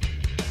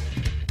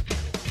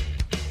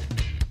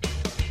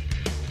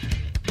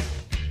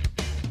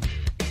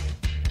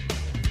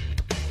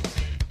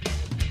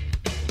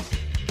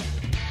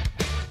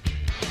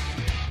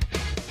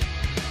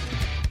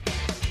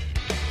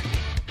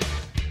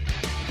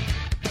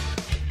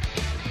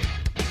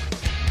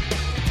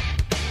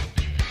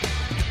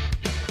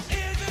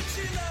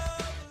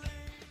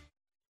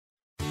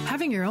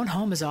 Having your own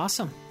home is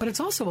awesome, but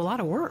it's also a lot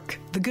of work.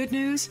 The good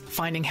news?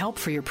 Finding help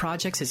for your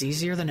projects is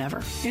easier than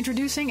ever.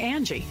 Introducing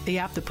Angie, the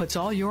app that puts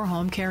all your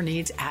home care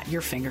needs at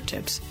your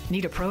fingertips.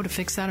 Need a pro to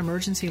fix that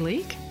emergency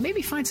leak?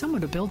 Maybe find someone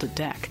to build a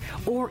deck,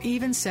 or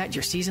even set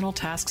your seasonal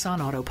tasks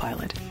on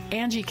autopilot.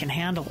 Angie can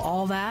handle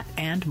all that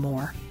and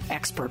more.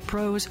 Expert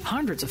pros,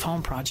 hundreds of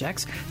home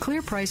projects,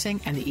 clear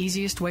pricing, and the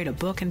easiest way to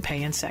book and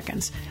pay in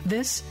seconds.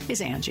 This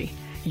is Angie,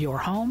 your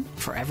home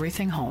for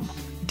everything home.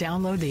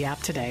 Download the app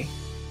today.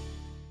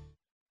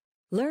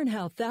 Learn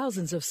how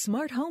thousands of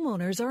smart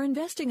homeowners are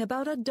investing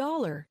about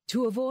 $1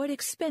 to avoid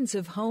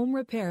expensive home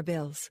repair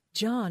bills.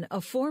 John, a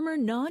former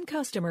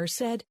non-customer,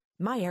 said,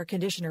 "My air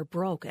conditioner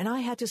broke and I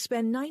had to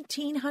spend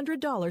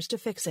 $1,900 to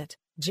fix it."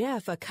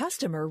 Jeff, a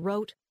customer,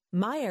 wrote,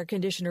 "My air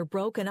conditioner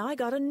broke and I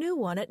got a new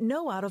one at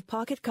no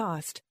out-of-pocket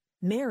cost."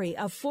 Mary,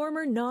 a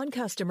former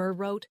non-customer,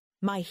 wrote,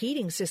 "My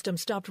heating system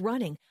stopped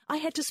running. I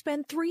had to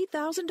spend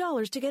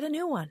 $3,000 to get a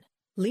new one."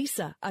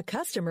 Lisa, a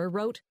customer,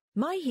 wrote,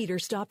 "My heater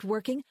stopped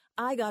working.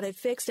 I got it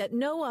fixed at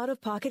no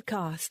out-of-pocket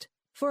cost."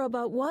 For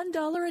about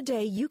 $1 a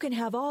day, you can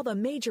have all the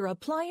major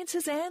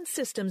appliances and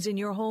systems in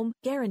your home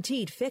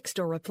guaranteed fixed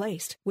or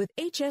replaced with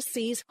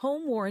HSC's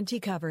home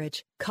warranty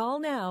coverage. Call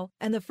now,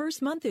 and the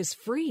first month is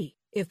free.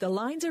 If the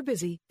lines are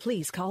busy,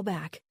 please call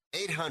back.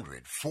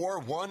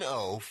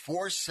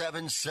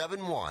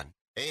 800-410-4771.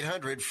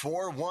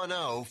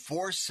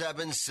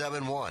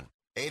 800-410-4771.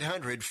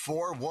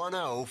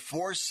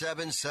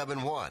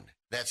 800-410-4771.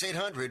 That's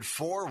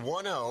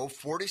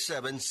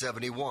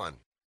 800-410-4771.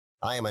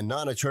 I am a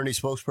non-attorney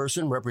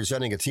spokesperson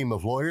representing a team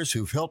of lawyers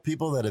who've helped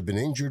people that have been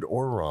injured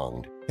or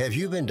wronged. Have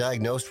you been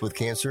diagnosed with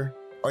cancer?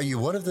 Are you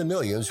one of the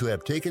millions who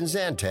have taken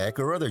Zantac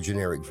or other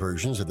generic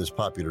versions of this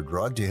popular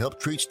drug to help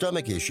treat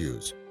stomach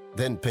issues?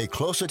 Then pay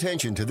close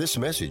attention to this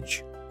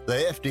message.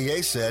 The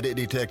FDA said it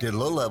detected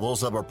low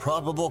levels of a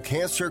probable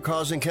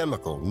cancer-causing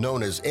chemical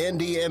known as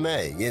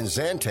NDMA in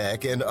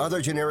Zantac and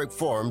other generic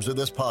forms of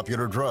this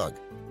popular drug.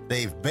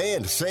 They've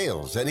banned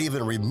sales and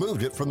even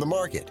removed it from the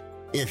market.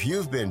 If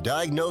you've been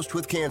diagnosed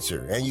with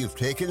cancer and you've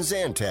taken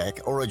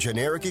Zantac or a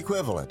generic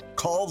equivalent,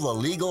 call the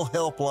legal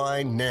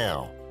helpline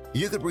now.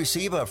 You could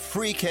receive a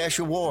free cash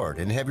award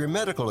and have your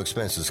medical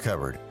expenses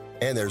covered.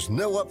 And there's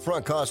no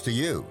upfront cost to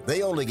you.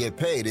 They only get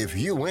paid if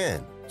you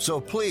win. So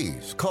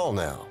please call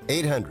now.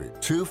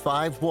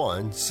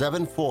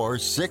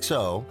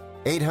 800-251-7460.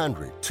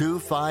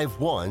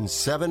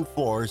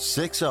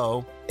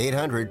 800-251-7460.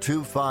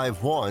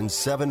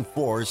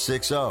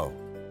 800-251-7460.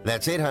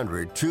 That's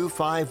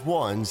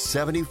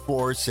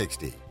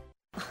 800-251-7460.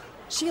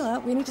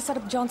 Sheila, we need to set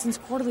up Johnson's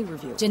quarterly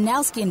review.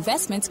 Janowski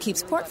Investments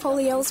keeps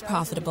portfolios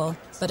profitable,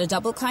 but a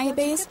double client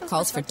base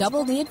calls for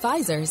double the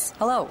advisors.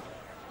 Hello.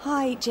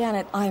 Hi,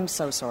 Janet. I'm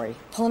so sorry.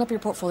 Pulling up your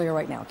portfolio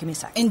right now. Give me a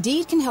sec.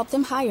 Indeed can help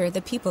them hire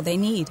the people they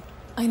need.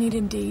 I need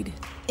Indeed.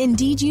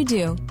 Indeed you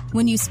do.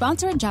 When you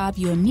sponsor a job,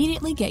 you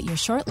immediately get your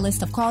short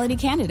list of quality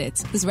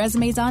candidates whose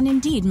resumes on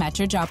Indeed match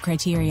your job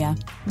criteria.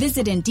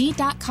 Visit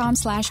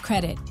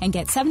Indeed.com/credit and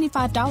get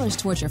 $75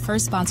 towards your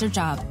first sponsored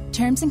job.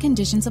 Terms and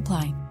conditions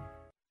apply.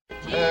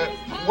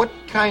 What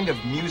kind of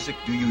music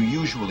do you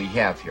usually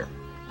have here?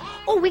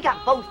 Oh, we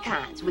got both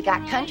kinds. We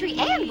got country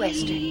and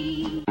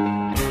western.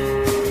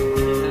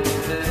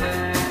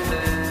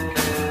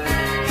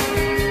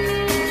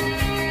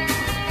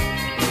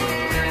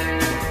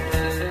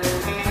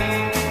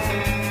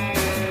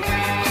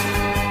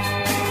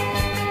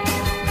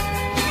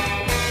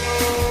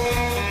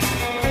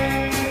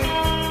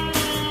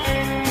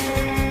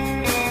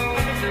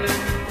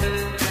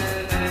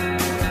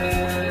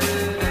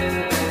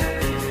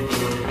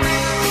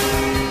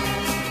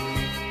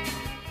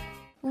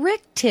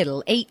 Rick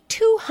Tittle ate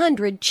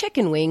 200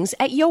 chicken wings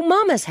at Yo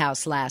Mama's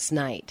house last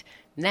night.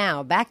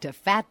 Now back to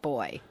Fat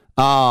Boy.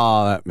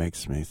 Oh, that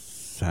makes me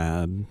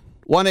sad.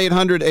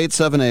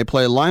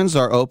 1-800-878-PLAY. Lines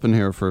are open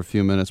here for a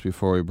few minutes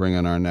before we bring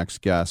in our next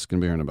guest. Going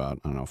to be here in about,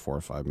 4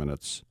 or 5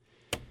 minutes.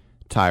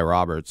 Ty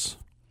Roberts.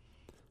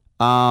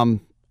 I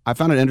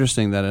found it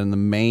interesting that in the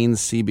main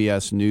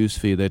CBS news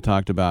feed, they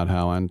talked about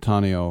how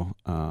Antonio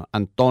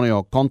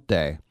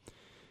Conte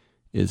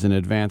is in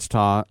advanced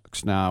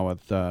talks now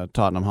with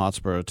Tottenham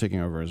Hotspur taking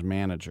over as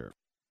manager.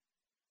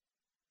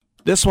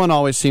 This one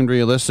always seemed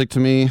realistic to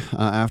me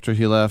after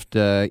he left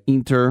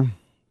Inter,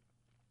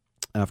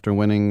 after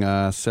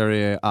winning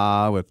Serie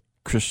A with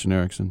Christian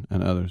Eriksen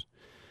and others.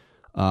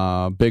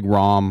 Big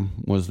Rom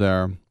was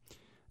there.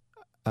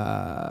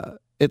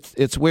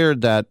 It's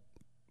weird that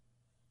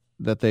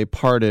they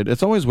parted.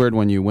 It's always weird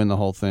when you win the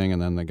whole thing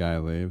and then the guy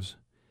leaves.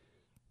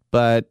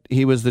 But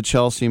he was the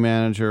Chelsea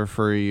manager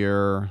for a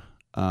year.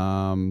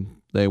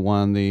 They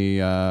won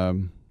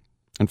in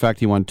fact,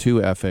 he won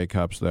 2 FA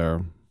Cups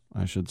there,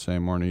 I should say,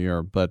 more than a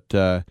year. But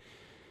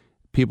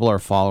people are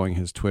following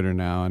his Twitter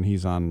now, and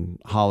he's on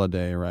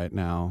holiday right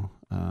now.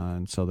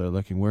 And so they're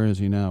looking, where is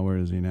he now? Where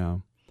is he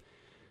now?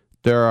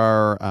 There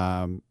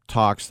are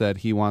talks that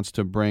he wants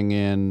to bring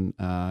in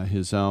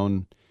his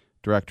own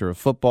director of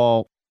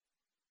football.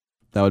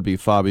 That would be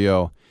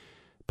Fabio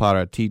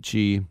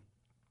Paratici,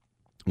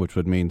 which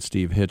would mean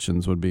Steve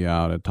Hitchens would be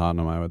out at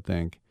Tottenham, I would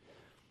think.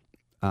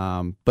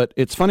 But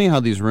it's funny how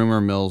these rumor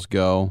mills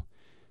go,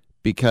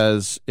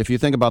 because if you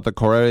think about the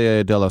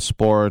Corriere dello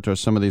Sport or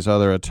some of these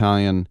other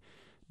Italian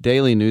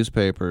daily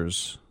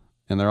newspapers,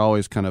 and they're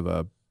always kind of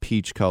a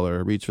peach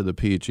color, reach for the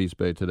peach, East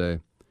Bay Today,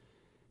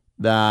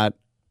 that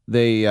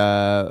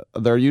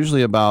they're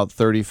usually about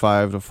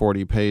 35 to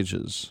 40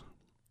 pages.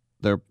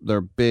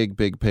 They're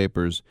big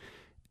papers,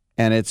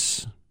 and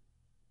it's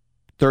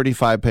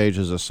 35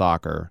 pages of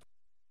soccer.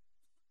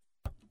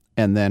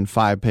 And then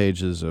 5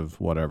 pages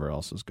of whatever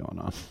else is going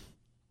on.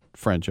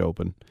 French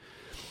Open.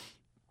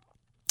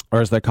 Or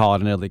as they call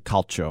it in Italy,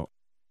 calcio.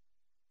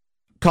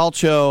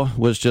 Calcio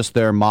was just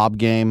their mob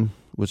game,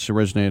 which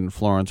originated in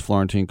Florence.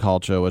 Florentine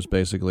calcio was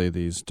basically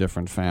these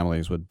different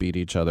families would beat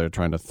each other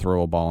trying to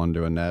throw a ball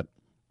into a net.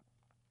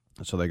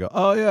 So they go,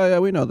 oh, yeah,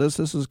 we know this.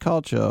 This is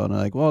calcio. And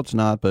I'm like, well, it's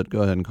not, but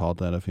go ahead and call it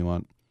that if you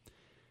want.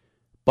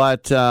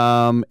 But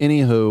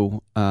anywho,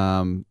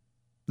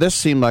 this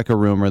seemed like a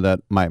rumor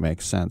that might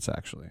make sense,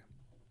 actually.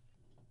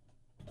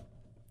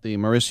 The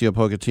Mauricio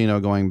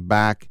Pochettino going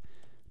back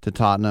to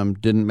Tottenham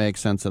didn't make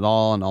sense at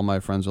all, and all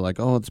my friends were like,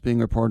 oh, it's being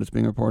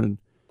reported.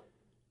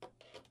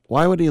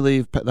 Why would he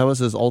leave? That was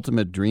his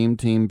ultimate dream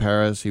team,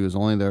 Paris. He was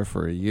only there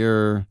for a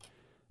year.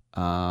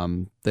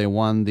 They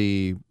won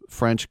the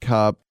French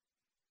Cup.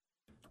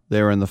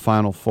 They were in the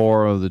Final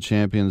Four of the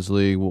Champions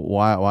League.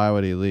 Why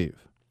would he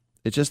leave?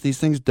 It's just these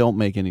things don't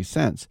make any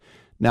sense.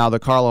 Now, the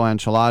Carlo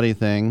Ancelotti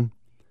thing,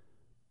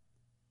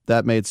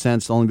 that made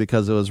sense only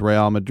because it was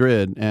Real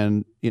Madrid.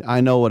 And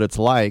I know what it's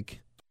like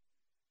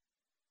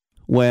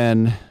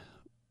when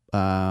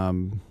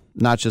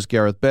not just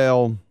Gareth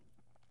Bale,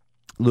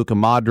 Luka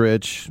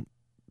Modric,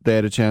 they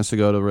had a chance to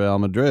go to Real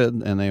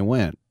Madrid and they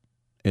went.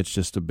 It's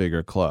just a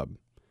bigger club.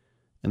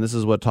 And this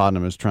is what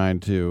Tottenham is trying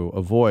to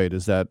avoid,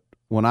 is that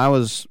when I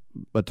was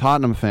a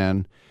Tottenham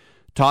fan,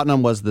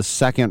 Tottenham was the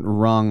second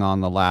rung on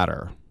the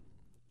ladder.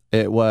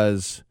 It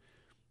was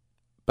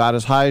about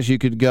as high as you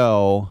could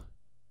go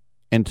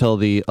until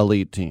the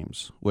elite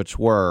teams, which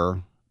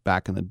were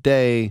back in the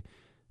day,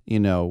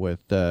 with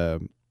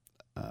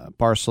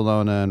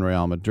Barcelona and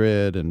Real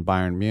Madrid and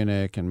Bayern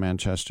Munich and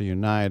Manchester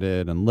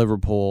United and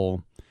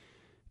Liverpool.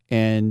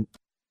 And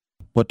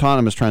what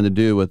Tottenham is trying to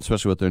do,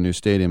 especially with their new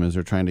stadium, is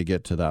they're trying to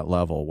get to that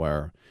level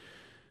where,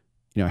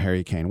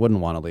 Harry Kane wouldn't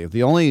want to leave.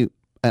 The only,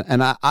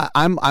 and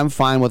I'm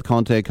fine with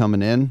Conte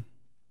coming in.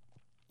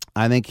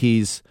 I think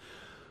he's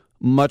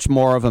much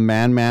more of a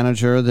man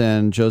manager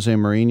than Jose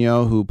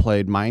Mourinho, who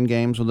played mind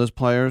games with his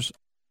players.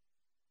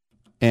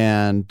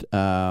 And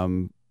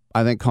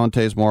I think Conte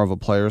is more of a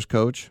player's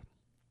coach.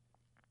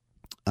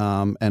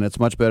 And it's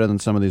much better than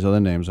some of these other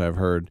names I've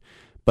heard.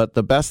 But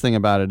the best thing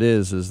about it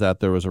is that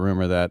there was a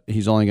rumor that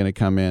he's only going to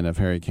come in if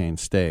Harry Kane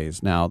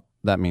stays. Now,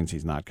 that means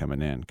he's not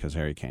coming in because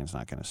Harry Kane's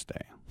not going to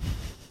stay,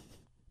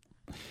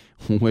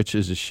 which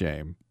is a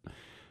shame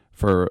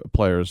for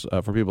players,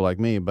 for people like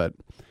me. But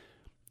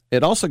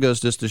it also goes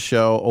just to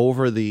show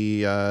over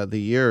the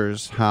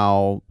years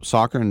how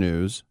soccer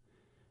news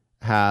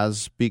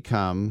has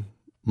become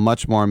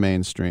much more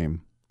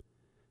mainstream.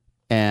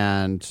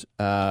 And,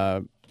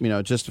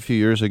 just a few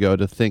years ago,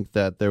 to think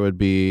that there would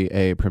be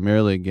a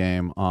Premier League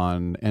game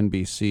on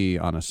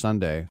NBC on a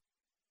Sunday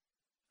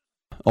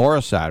or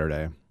a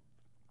Saturday,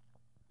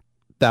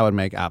 that would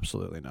make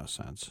absolutely no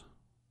sense.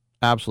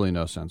 Absolutely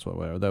no sense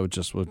whatsoever.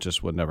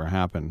 That would never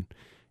happen.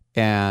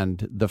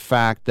 And the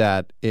fact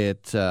that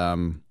it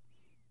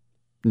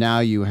now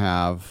you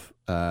have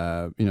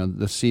the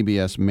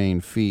CBS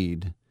main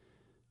feed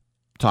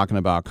talking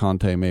about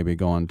Conte maybe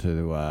going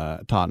to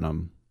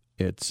Tottenham.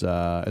 It's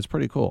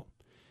pretty cool.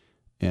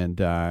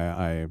 And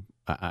I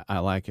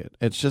like it.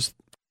 It's just,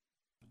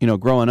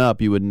 growing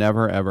up, you would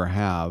never, ever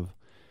have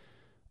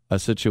a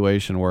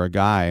situation where a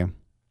guy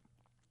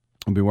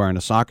would be wearing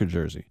a soccer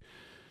jersey.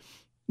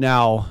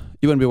 Now,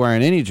 you wouldn't be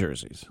wearing any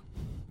jerseys.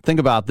 Think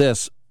about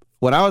this.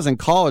 When I was in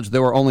college,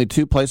 there were only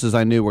two places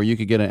I knew where you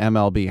could get an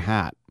MLB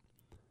hat.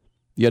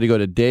 You had to go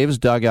to Dave's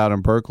Dugout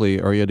in Berkeley,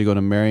 or you had to go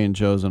to Mary and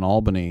Joe's in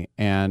Albany,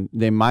 and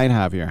they might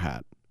have your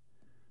hat.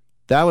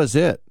 That was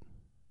it.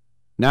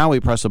 Now we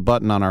press a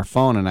button on our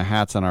phone and a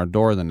hat's on our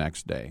door the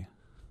next day.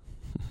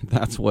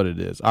 That's what it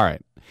is. All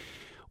right.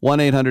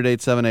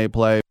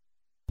 1-800-878-PLAY.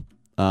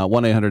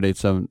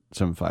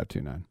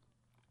 1-800-877-7529.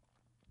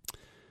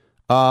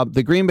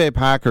 The Green Bay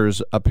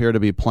Packers appear to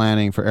be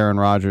planning for Aaron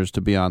Rodgers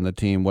to be on the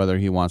team, whether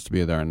he wants to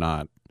be there or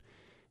not.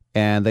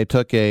 And they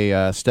took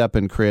a step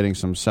in creating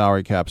some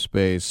salary cap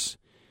space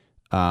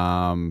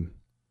by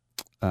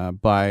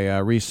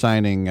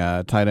re-signing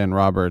tight end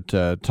Robert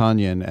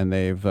Tonyan, and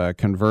they've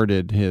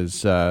converted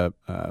his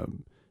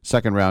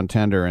second-round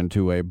tender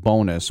into a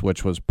bonus,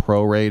 which was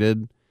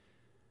prorated.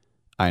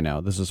 I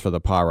know, this is for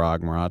the Parag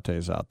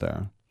Marates out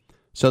there.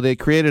 So they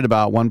created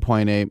about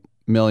 $1.8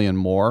 million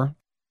more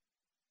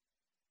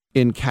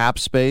in cap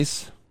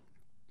space,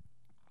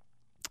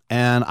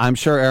 and I'm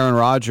sure Aaron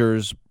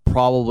Rodgers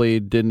probably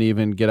didn't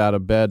even get out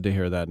of bed to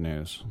hear that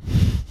news.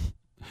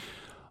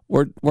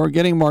 We're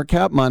getting more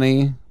cap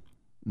money.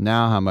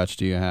 Now how much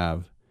do you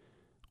have?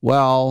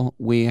 Well,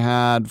 we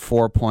had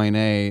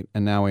 4.8,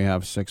 and now we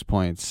have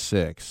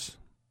 6.6.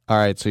 All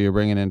right, so you're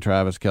bringing in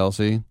Travis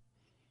Kelce?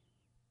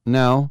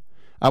 No.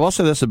 I will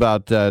say this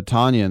about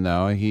Tonyan,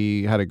 though.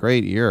 He had a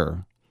great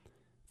year.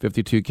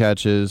 52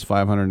 catches,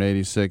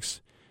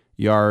 586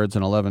 yards,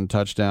 and 11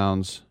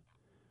 touchdowns.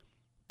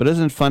 But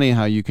isn't it funny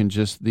how you can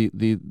just,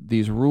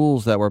 these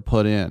rules that were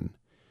put in,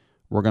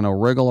 we're going to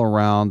wriggle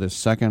around this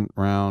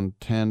second-round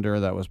tender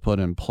that was put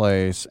in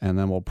place, and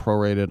then we'll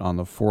prorate it on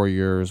the 4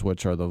 years,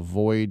 which are the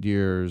void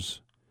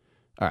years.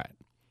 All right.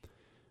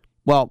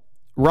 Well,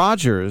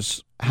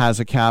 Rodgers has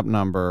a cap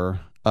number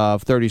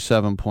of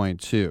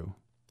 37.2.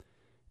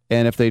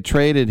 And if they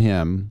traded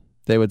him,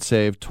 they would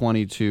save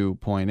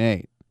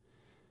 22.8.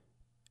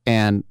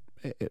 And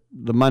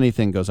the money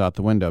thing goes out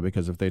the window,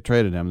 because if they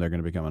traded him, they're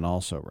going to become an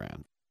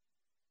also-ran.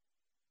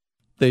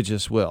 They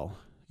just will.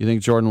 You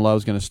think Jordan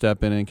Love's going to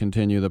step in and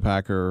continue the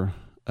Packer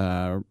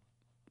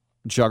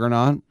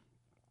juggernaut?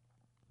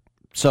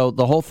 So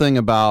the whole thing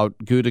about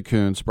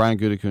Gutekunst, Brian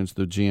Gutekunst,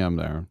 the GM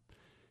there,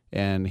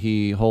 and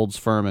he holds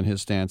firm in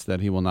his stance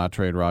that he will not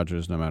trade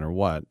Rodgers no matter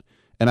what.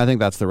 And I think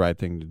that's the right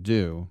thing to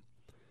do.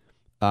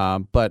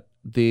 But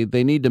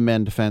they need to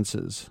mend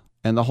fences.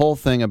 And the whole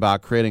thing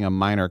about creating a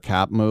minor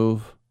cap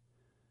move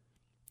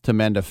to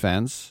mend a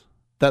fence,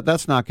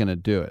 that's not going to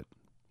do it.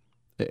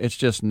 It's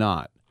just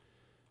not.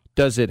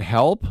 Does it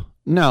help?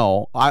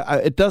 No,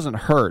 it doesn't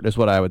hurt is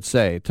what I would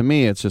say. To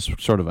me, it's just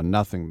sort of a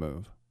nothing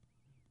move,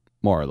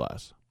 more or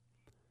less.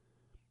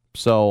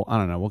 So, I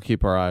don't know. We'll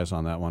keep our eyes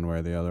on that one way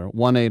or the other.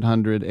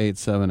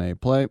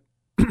 1-800-878-PLAY.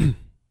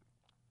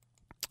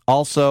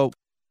 Also,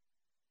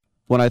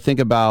 when I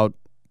think about,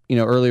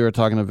 earlier we were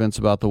talking to Vince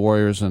about the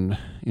Warriors, and,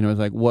 it's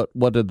like,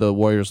 what did the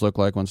Warriors look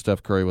like when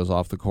Steph Curry was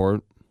off the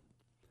court?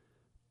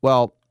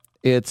 Well,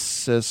 it's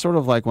sort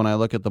of like when I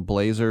look at the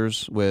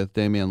Blazers with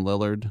Damian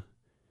Lillard,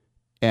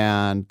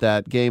 and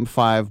that Game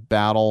 5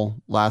 battle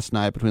last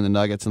night between the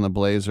Nuggets and the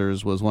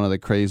Blazers was one of the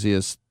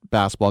craziest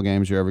basketball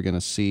games you're ever going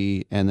to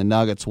see. And the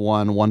Nuggets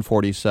won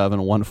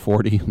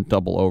 147-140 in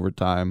double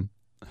overtime.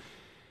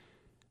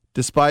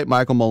 despite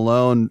Michael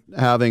Malone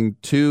having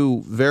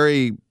two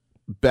very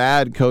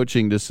bad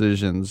coaching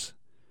decisions.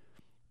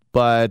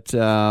 But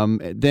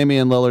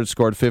Damian Lillard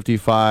scored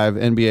 55,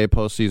 NBA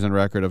postseason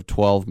record of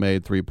 12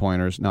 made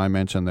three-pointers. Now, I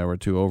mentioned there were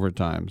 2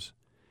 overtimes.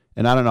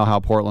 And I don't know how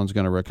Portland's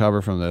going to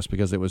recover from this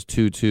because it was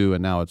 2-2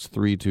 and now it's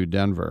 3-2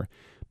 Denver.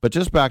 But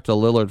just back to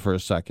Lillard for a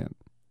second.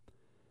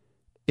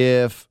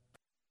 If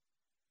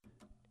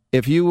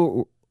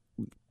you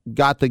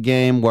got the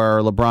game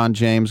where LeBron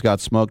James got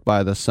smoked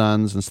by the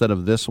Suns instead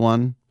of this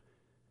one,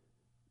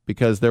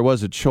 because there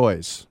was a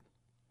choice,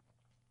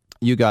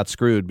 you got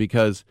screwed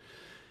because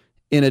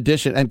in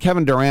addition, and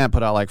Kevin Durant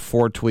put out like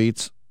 4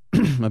 tweets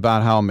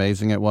about how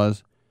amazing it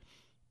was.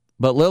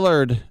 But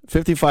Lillard,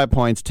 55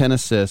 points, 10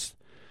 assists,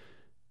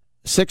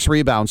 6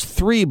 rebounds,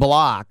 3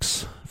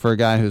 blocks for a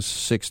guy who's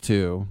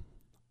 6'2",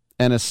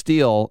 and a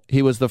steal.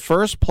 He was the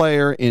first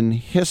player in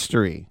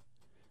history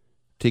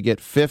to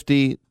get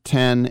 50,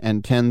 10,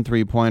 and 10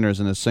 three-pointers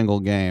in a single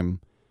game,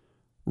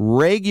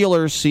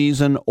 regular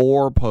season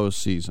or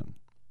postseason.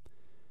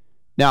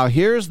 Now,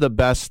 here's the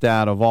best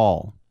stat of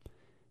all.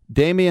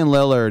 Damian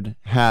Lillard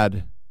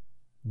had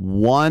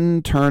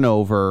 1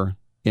 turnover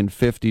in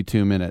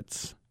 52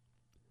 minutes.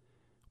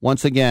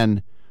 Once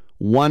again,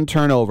 1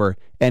 turnover,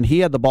 and he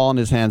had the ball in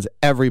his hands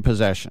every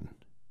possession.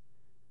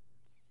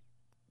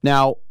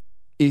 Now,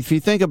 if you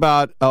think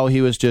about,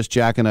 he was just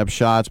jacking up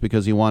shots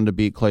because he wanted to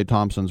beat Klay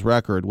Thompson's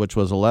record, which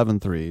was 11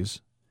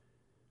 threes,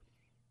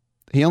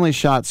 he only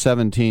shot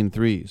 17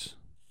 threes,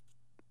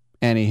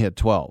 and he hit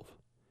 12.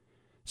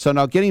 So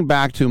now getting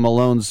back to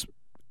Malone's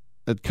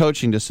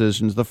coaching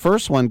decisions, the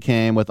first one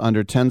came with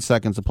under 10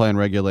 seconds to play in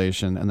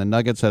regulation, and the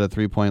Nuggets had a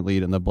 3-point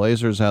lead, and the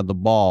Blazers had the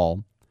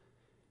ball.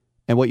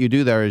 And what you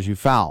do there is you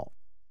foul.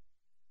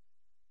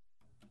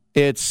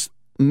 It's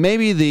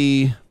maybe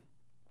the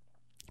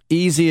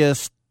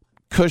easiest,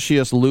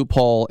 cushiest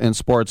loophole in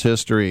sports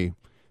history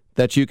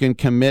that you can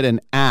commit an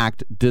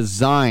act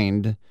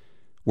designed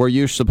where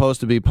you're supposed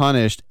to be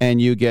punished and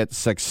you get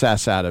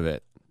success out of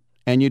it,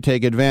 and you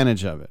take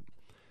advantage of it.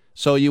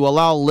 So you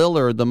allow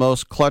Lillard, the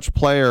most clutch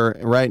player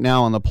right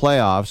now in the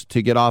playoffs,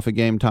 to get off a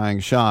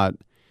game-tying shot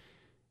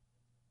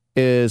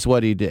is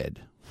what he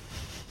did.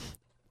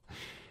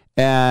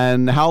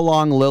 And how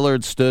long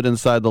Lillard stood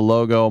inside the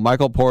logo,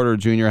 Michael Porter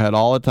Jr. had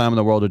all the time in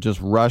the world to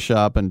just rush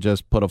up and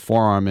just put a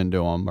forearm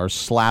into him or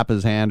slap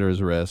his hand or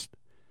his wrist.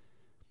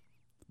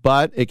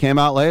 But it came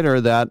out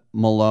later that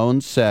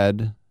Malone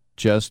said,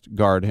 just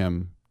guard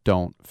him,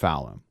 don't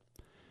foul him.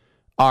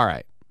 All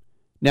right.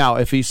 Now,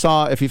 if he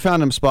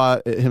found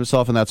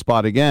himself in that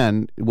spot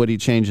again, would he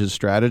change his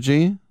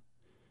strategy?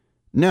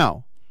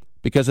 No,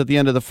 because at the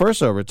end of the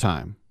first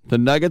overtime, the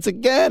Nuggets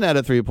again had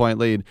a 3-point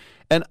lead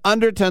and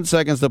under 10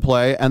 seconds to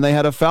play, and they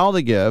had a foul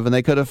to give, and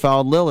they could have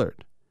fouled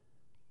Lillard.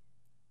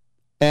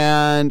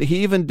 And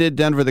he even did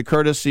Denver the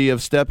courtesy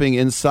of stepping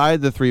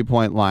inside the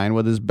 3-point line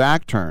with his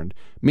back turned,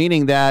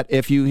 meaning that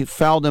if you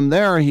fouled him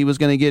there, he was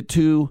going to get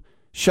 2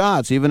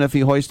 shots, even if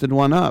he hoisted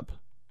one up.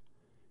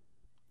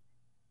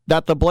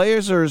 That the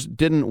Blazers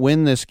didn't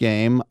win this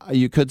game,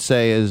 you could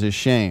say, is a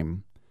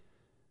shame.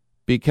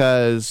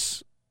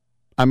 Because,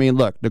 I mean,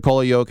 look,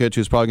 Nikola Jokic,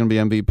 who's probably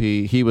going to be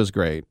MVP, he was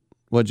great.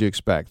 What'd you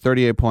expect?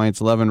 38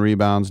 points, 11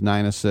 rebounds,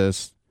 9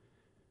 assists.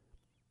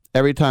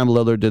 Every time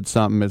Lillard did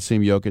something, it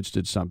seemed Jokic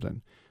did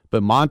something.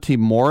 But Monty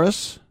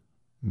Morris,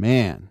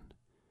 man,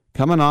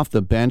 coming off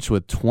the bench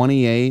with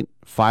 28,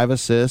 5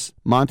 assists.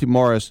 Monty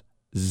Morris,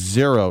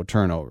 0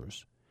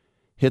 turnovers.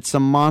 Hit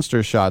some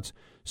monster shots.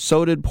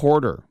 So did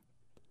Porter.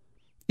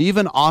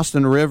 Even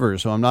Austin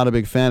Rivers, who I'm not a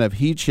big fan of,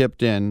 he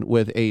chipped in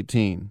with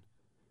 18.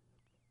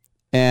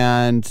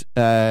 And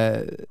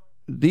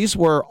these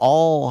were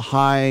all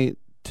high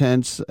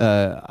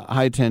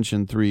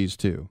tension threes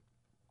too.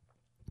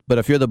 But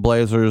if you're the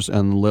Blazers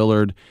and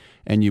Lillard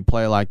and you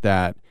play like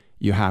that,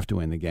 you have to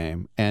win the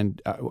game. And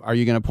are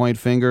you going to point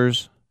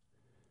fingers?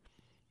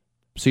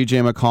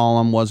 CJ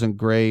McCollum wasn't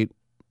great.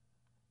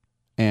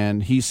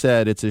 And he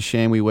said, it's a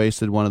shame we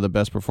wasted one of the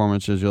best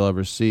performances you'll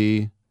ever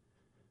see.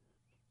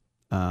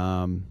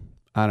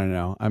 I don't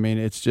know. I mean,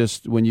 it's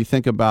just when you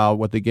think about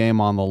what the game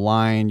on the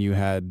line, you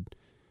had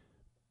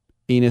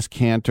Enes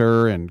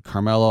Kanter and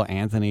Carmelo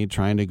Anthony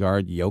trying to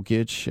guard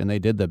Jokic, and they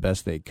did the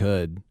best they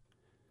could.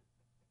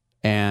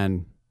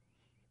 And,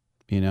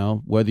 you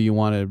know, whether you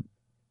want to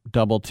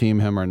double team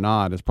him or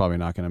not is probably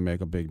not going to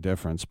make a big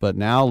difference. But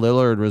now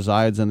Lillard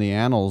resides in the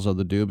annals of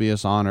the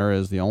dubious honor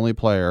as the only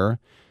player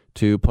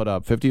to put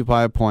up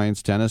 55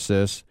 points, 10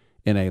 assists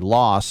in a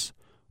loss,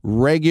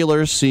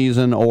 regular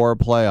season or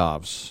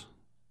playoffs.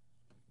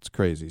 It's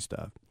crazy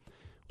stuff.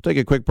 We'll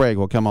take a quick break.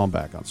 We'll come on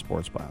back on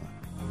Sports Byline.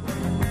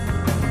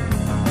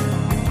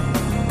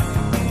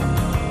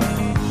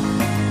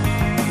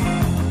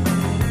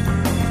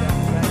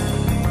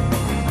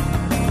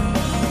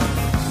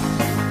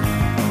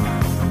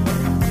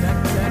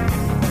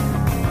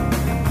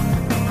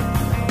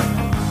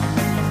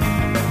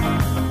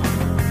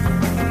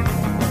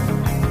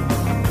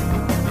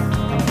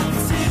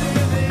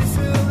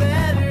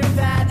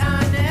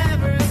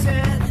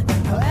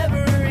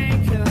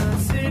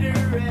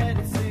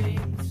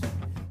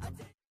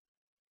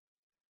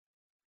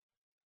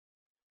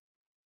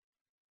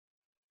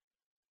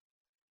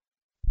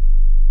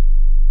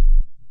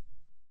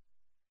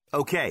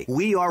 Okay,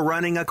 we are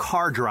running a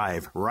car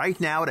drive right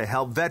now to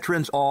help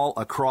veterans all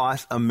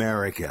across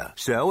America.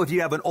 So if you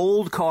have an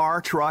old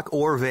car, truck,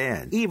 or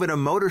van, even a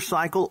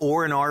motorcycle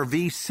or an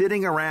RV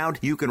sitting around,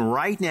 you can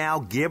right now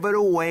give it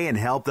away and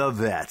help the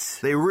vets.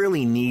 They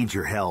really need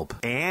your help.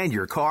 And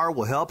your car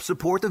will help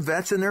support the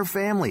vets and their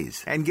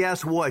families. And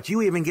guess what?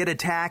 You even get a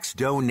tax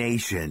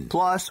donation.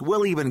 Plus,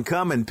 we'll even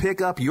come and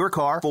pick up your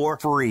car for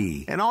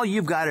free. And all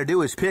you've got to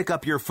do is pick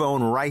up your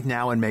phone right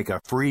now and make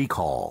a free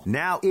call.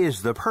 Now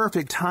is the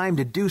perfect time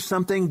to do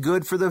something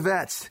good for the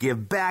vets.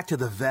 Give back to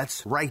the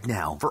vets right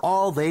now for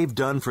all they've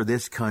done for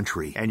this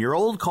country. And your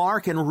old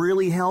car can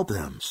really help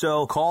them.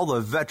 So call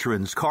the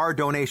Veterans Car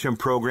Donation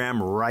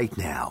Program right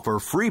now for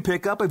free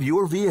pickup of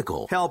your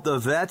vehicle. Help the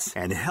vets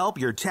and help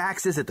your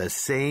taxes at the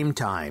same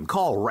time.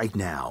 Call right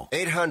now.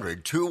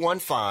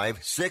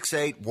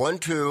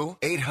 800-215-6812.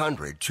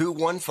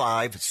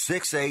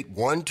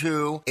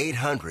 800-215-6812.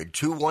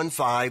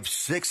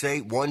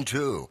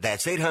 800-215-6812.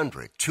 That's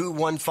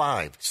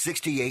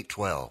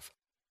 800-215-6812.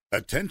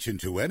 Attention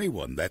to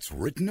anyone that's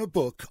written a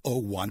book or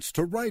wants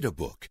to write a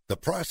book. The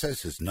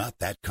process is not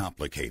that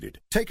complicated.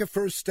 Take a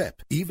first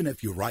step. Even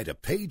if you write a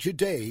page a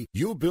day,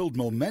 you'll build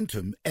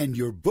momentum and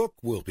your book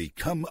will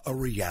become a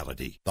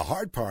reality. The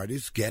hard part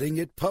is getting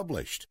it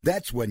published.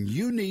 That's when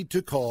you need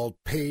to call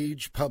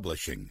Page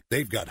Publishing.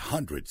 They've got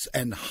hundreds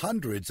and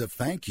hundreds of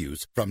thank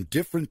yous from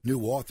different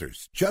new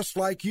authors, just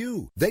like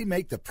you. They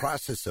make the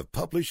process of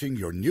publishing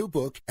your new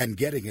book and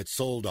getting it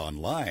sold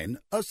online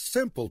a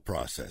simple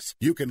process.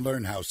 You can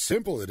learn how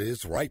simple it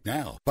is right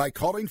now by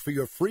calling for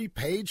your free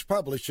Page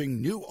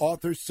Publishing New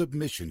Author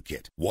Submission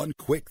Kit. One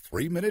quick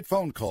 3-minute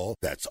phone call,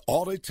 that's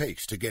all it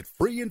takes to get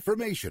free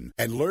information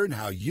and learn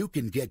how you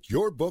can get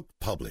your book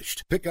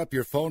published. Pick up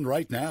your phone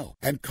right now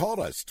and call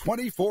us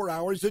 24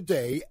 hours a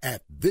day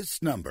at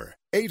this number.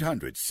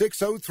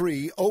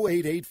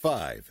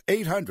 800-603-0885.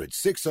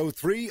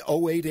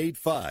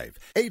 800-603-0885.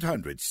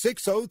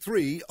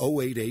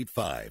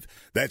 800-603-0885.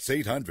 That's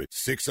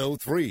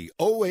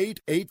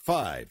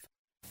 800-603-0885.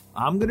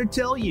 I'm going to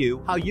tell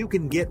you how you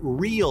can get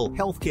real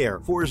health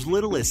care for as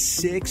little as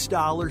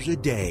 $6 a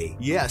day.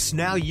 Yes,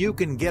 now you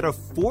can get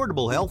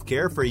affordable health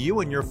care for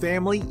you and your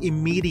family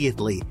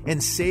immediately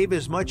and save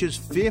as much as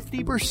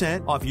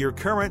 50% off your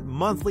current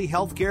monthly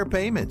health care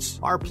payments.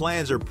 Our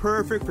plans are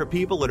perfect for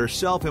people that are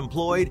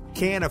self-employed,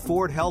 can't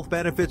afford health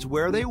benefits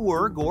where they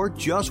work, or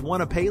just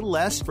want to pay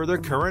less for their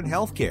current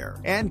health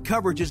care. And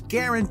coverage is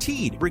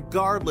guaranteed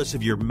regardless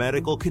of your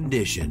medical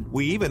condition.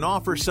 We even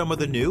offer some of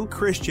the new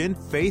Christian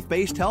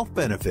faith-based health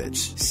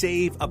benefits.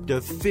 Save up to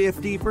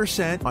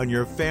 50% on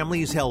your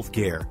family's health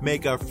care.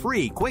 Make a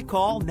free quick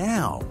call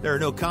now. There are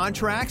no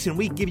contracts and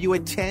we give you a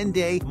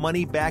 10-day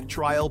money-back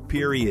trial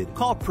period.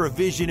 Call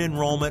Provision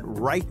Enrollment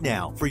right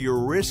now for your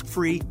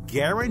risk-free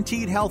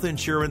guaranteed health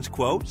insurance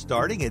quote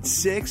starting at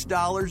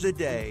 $6 a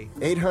day.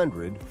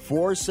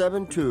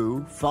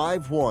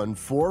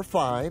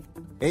 800-472-5145.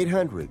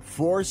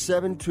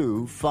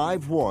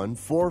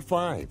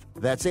 800-472-5145.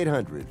 That's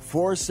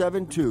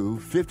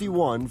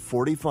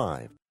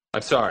 800-472-5145.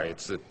 I'm sorry,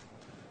 it's the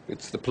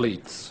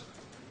pleats.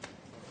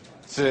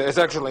 It's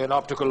actually an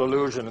optical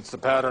illusion. It's the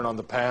pattern on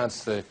the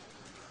pants.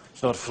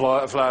 It's not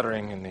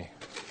flattering in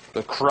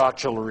the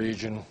crotchal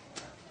region.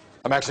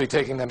 I'm actually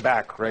taking them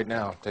back right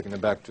now, taking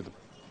them back to the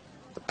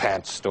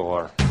pants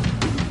store.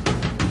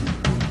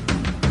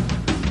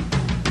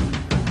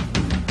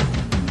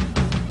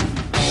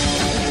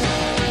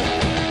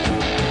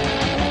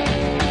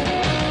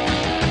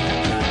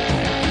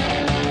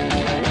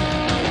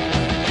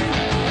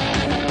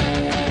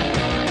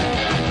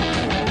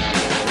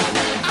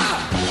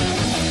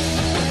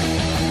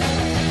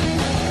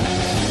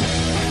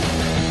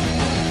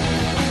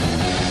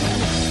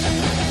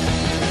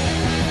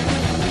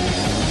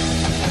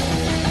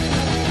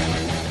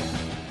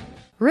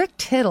 Rick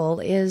Tittle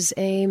is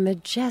a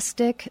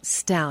majestic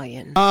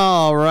stallion.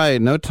 All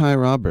right, no Ty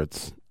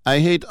Roberts. I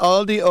hate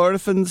all the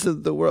orphans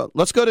of the world.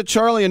 Let's go to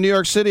Charlie in New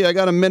York City. I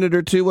got a minute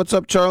or two. What's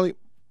up, Charlie?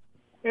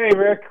 Hey,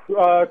 Rick.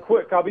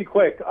 Quick. I'll be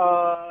quick.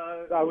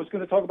 I was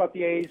going to talk about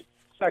the A's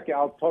second.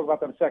 I'll talk about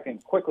them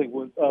second. Quickly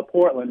with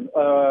Portland.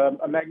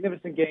 A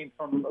magnificent game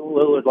from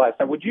Lillard last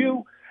night. Would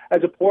you,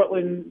 as a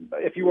Portland,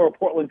 if you were a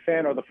Portland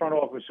fan or the front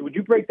office, would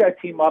you break that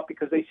team up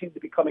because they seem to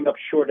be coming up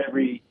short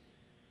every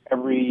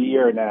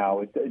year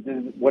now?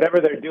 Whatever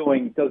they're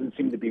doing doesn't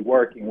seem to be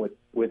working with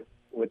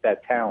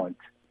that talent.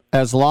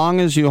 As long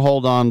as you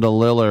hold on to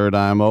Lillard,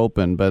 I'm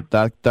open, but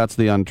that's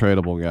the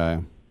untradeable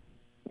guy.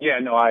 Yeah,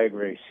 no, I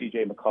agree.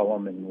 C.J.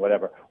 McCollum and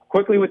whatever.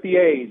 Quickly with the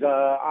A's,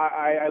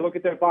 I look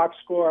at their box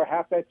score.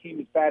 Half that team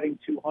is batting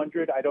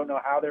 .200. I don't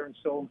know how they're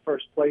still in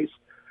first place.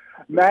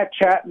 Matt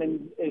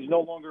Chapman is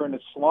no longer in a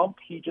slump.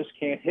 He just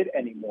can't hit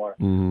anymore.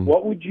 Mm-hmm.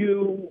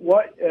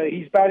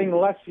 He's batting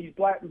less. He's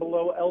batting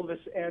below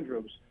Elvis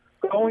Andrus.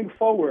 Going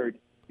forward,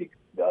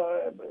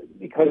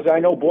 because I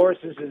know Boris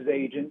is his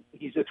agent,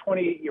 he's a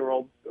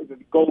 28-year-old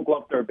Gold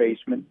Glove third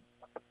baseman.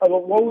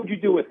 What would you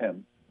do with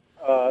him?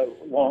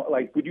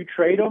 Would you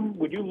trade him?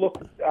 Would you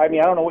look? I mean,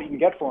 I don't know what you can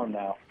get for him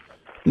now.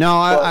 No,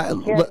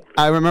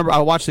 I remember I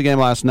watched the game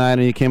last night,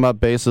 and he came up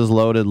bases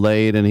loaded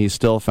late, and he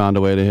still found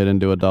a way to hit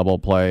into a double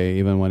play,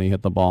 even when he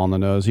hit the ball in the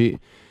nose.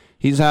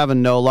 He's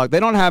having no luck. They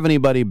don't have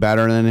anybody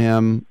better than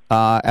him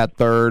at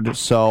third,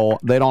 so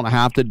they don't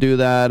have to do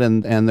that,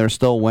 and they're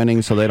still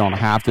winning, so they don't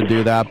have to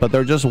do that. But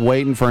they're just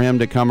waiting for him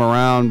to come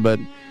around. But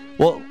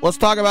well, let's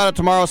talk about it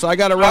tomorrow. So I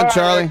got to run,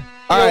 Charlie.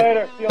 All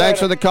right. Thanks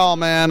for the call,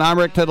 man. I'm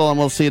Rick Tittle, and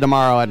we'll see you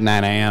tomorrow at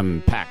 9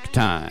 a.m. Pack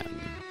time.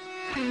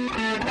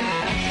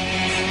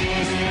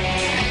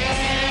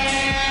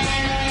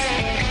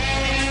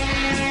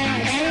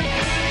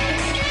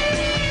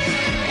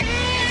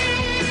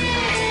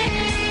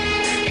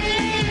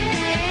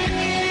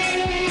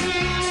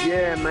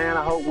 Yeah, man,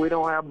 I hope we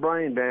don't have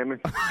brain damage.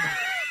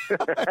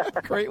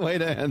 Great way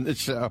to end the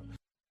show.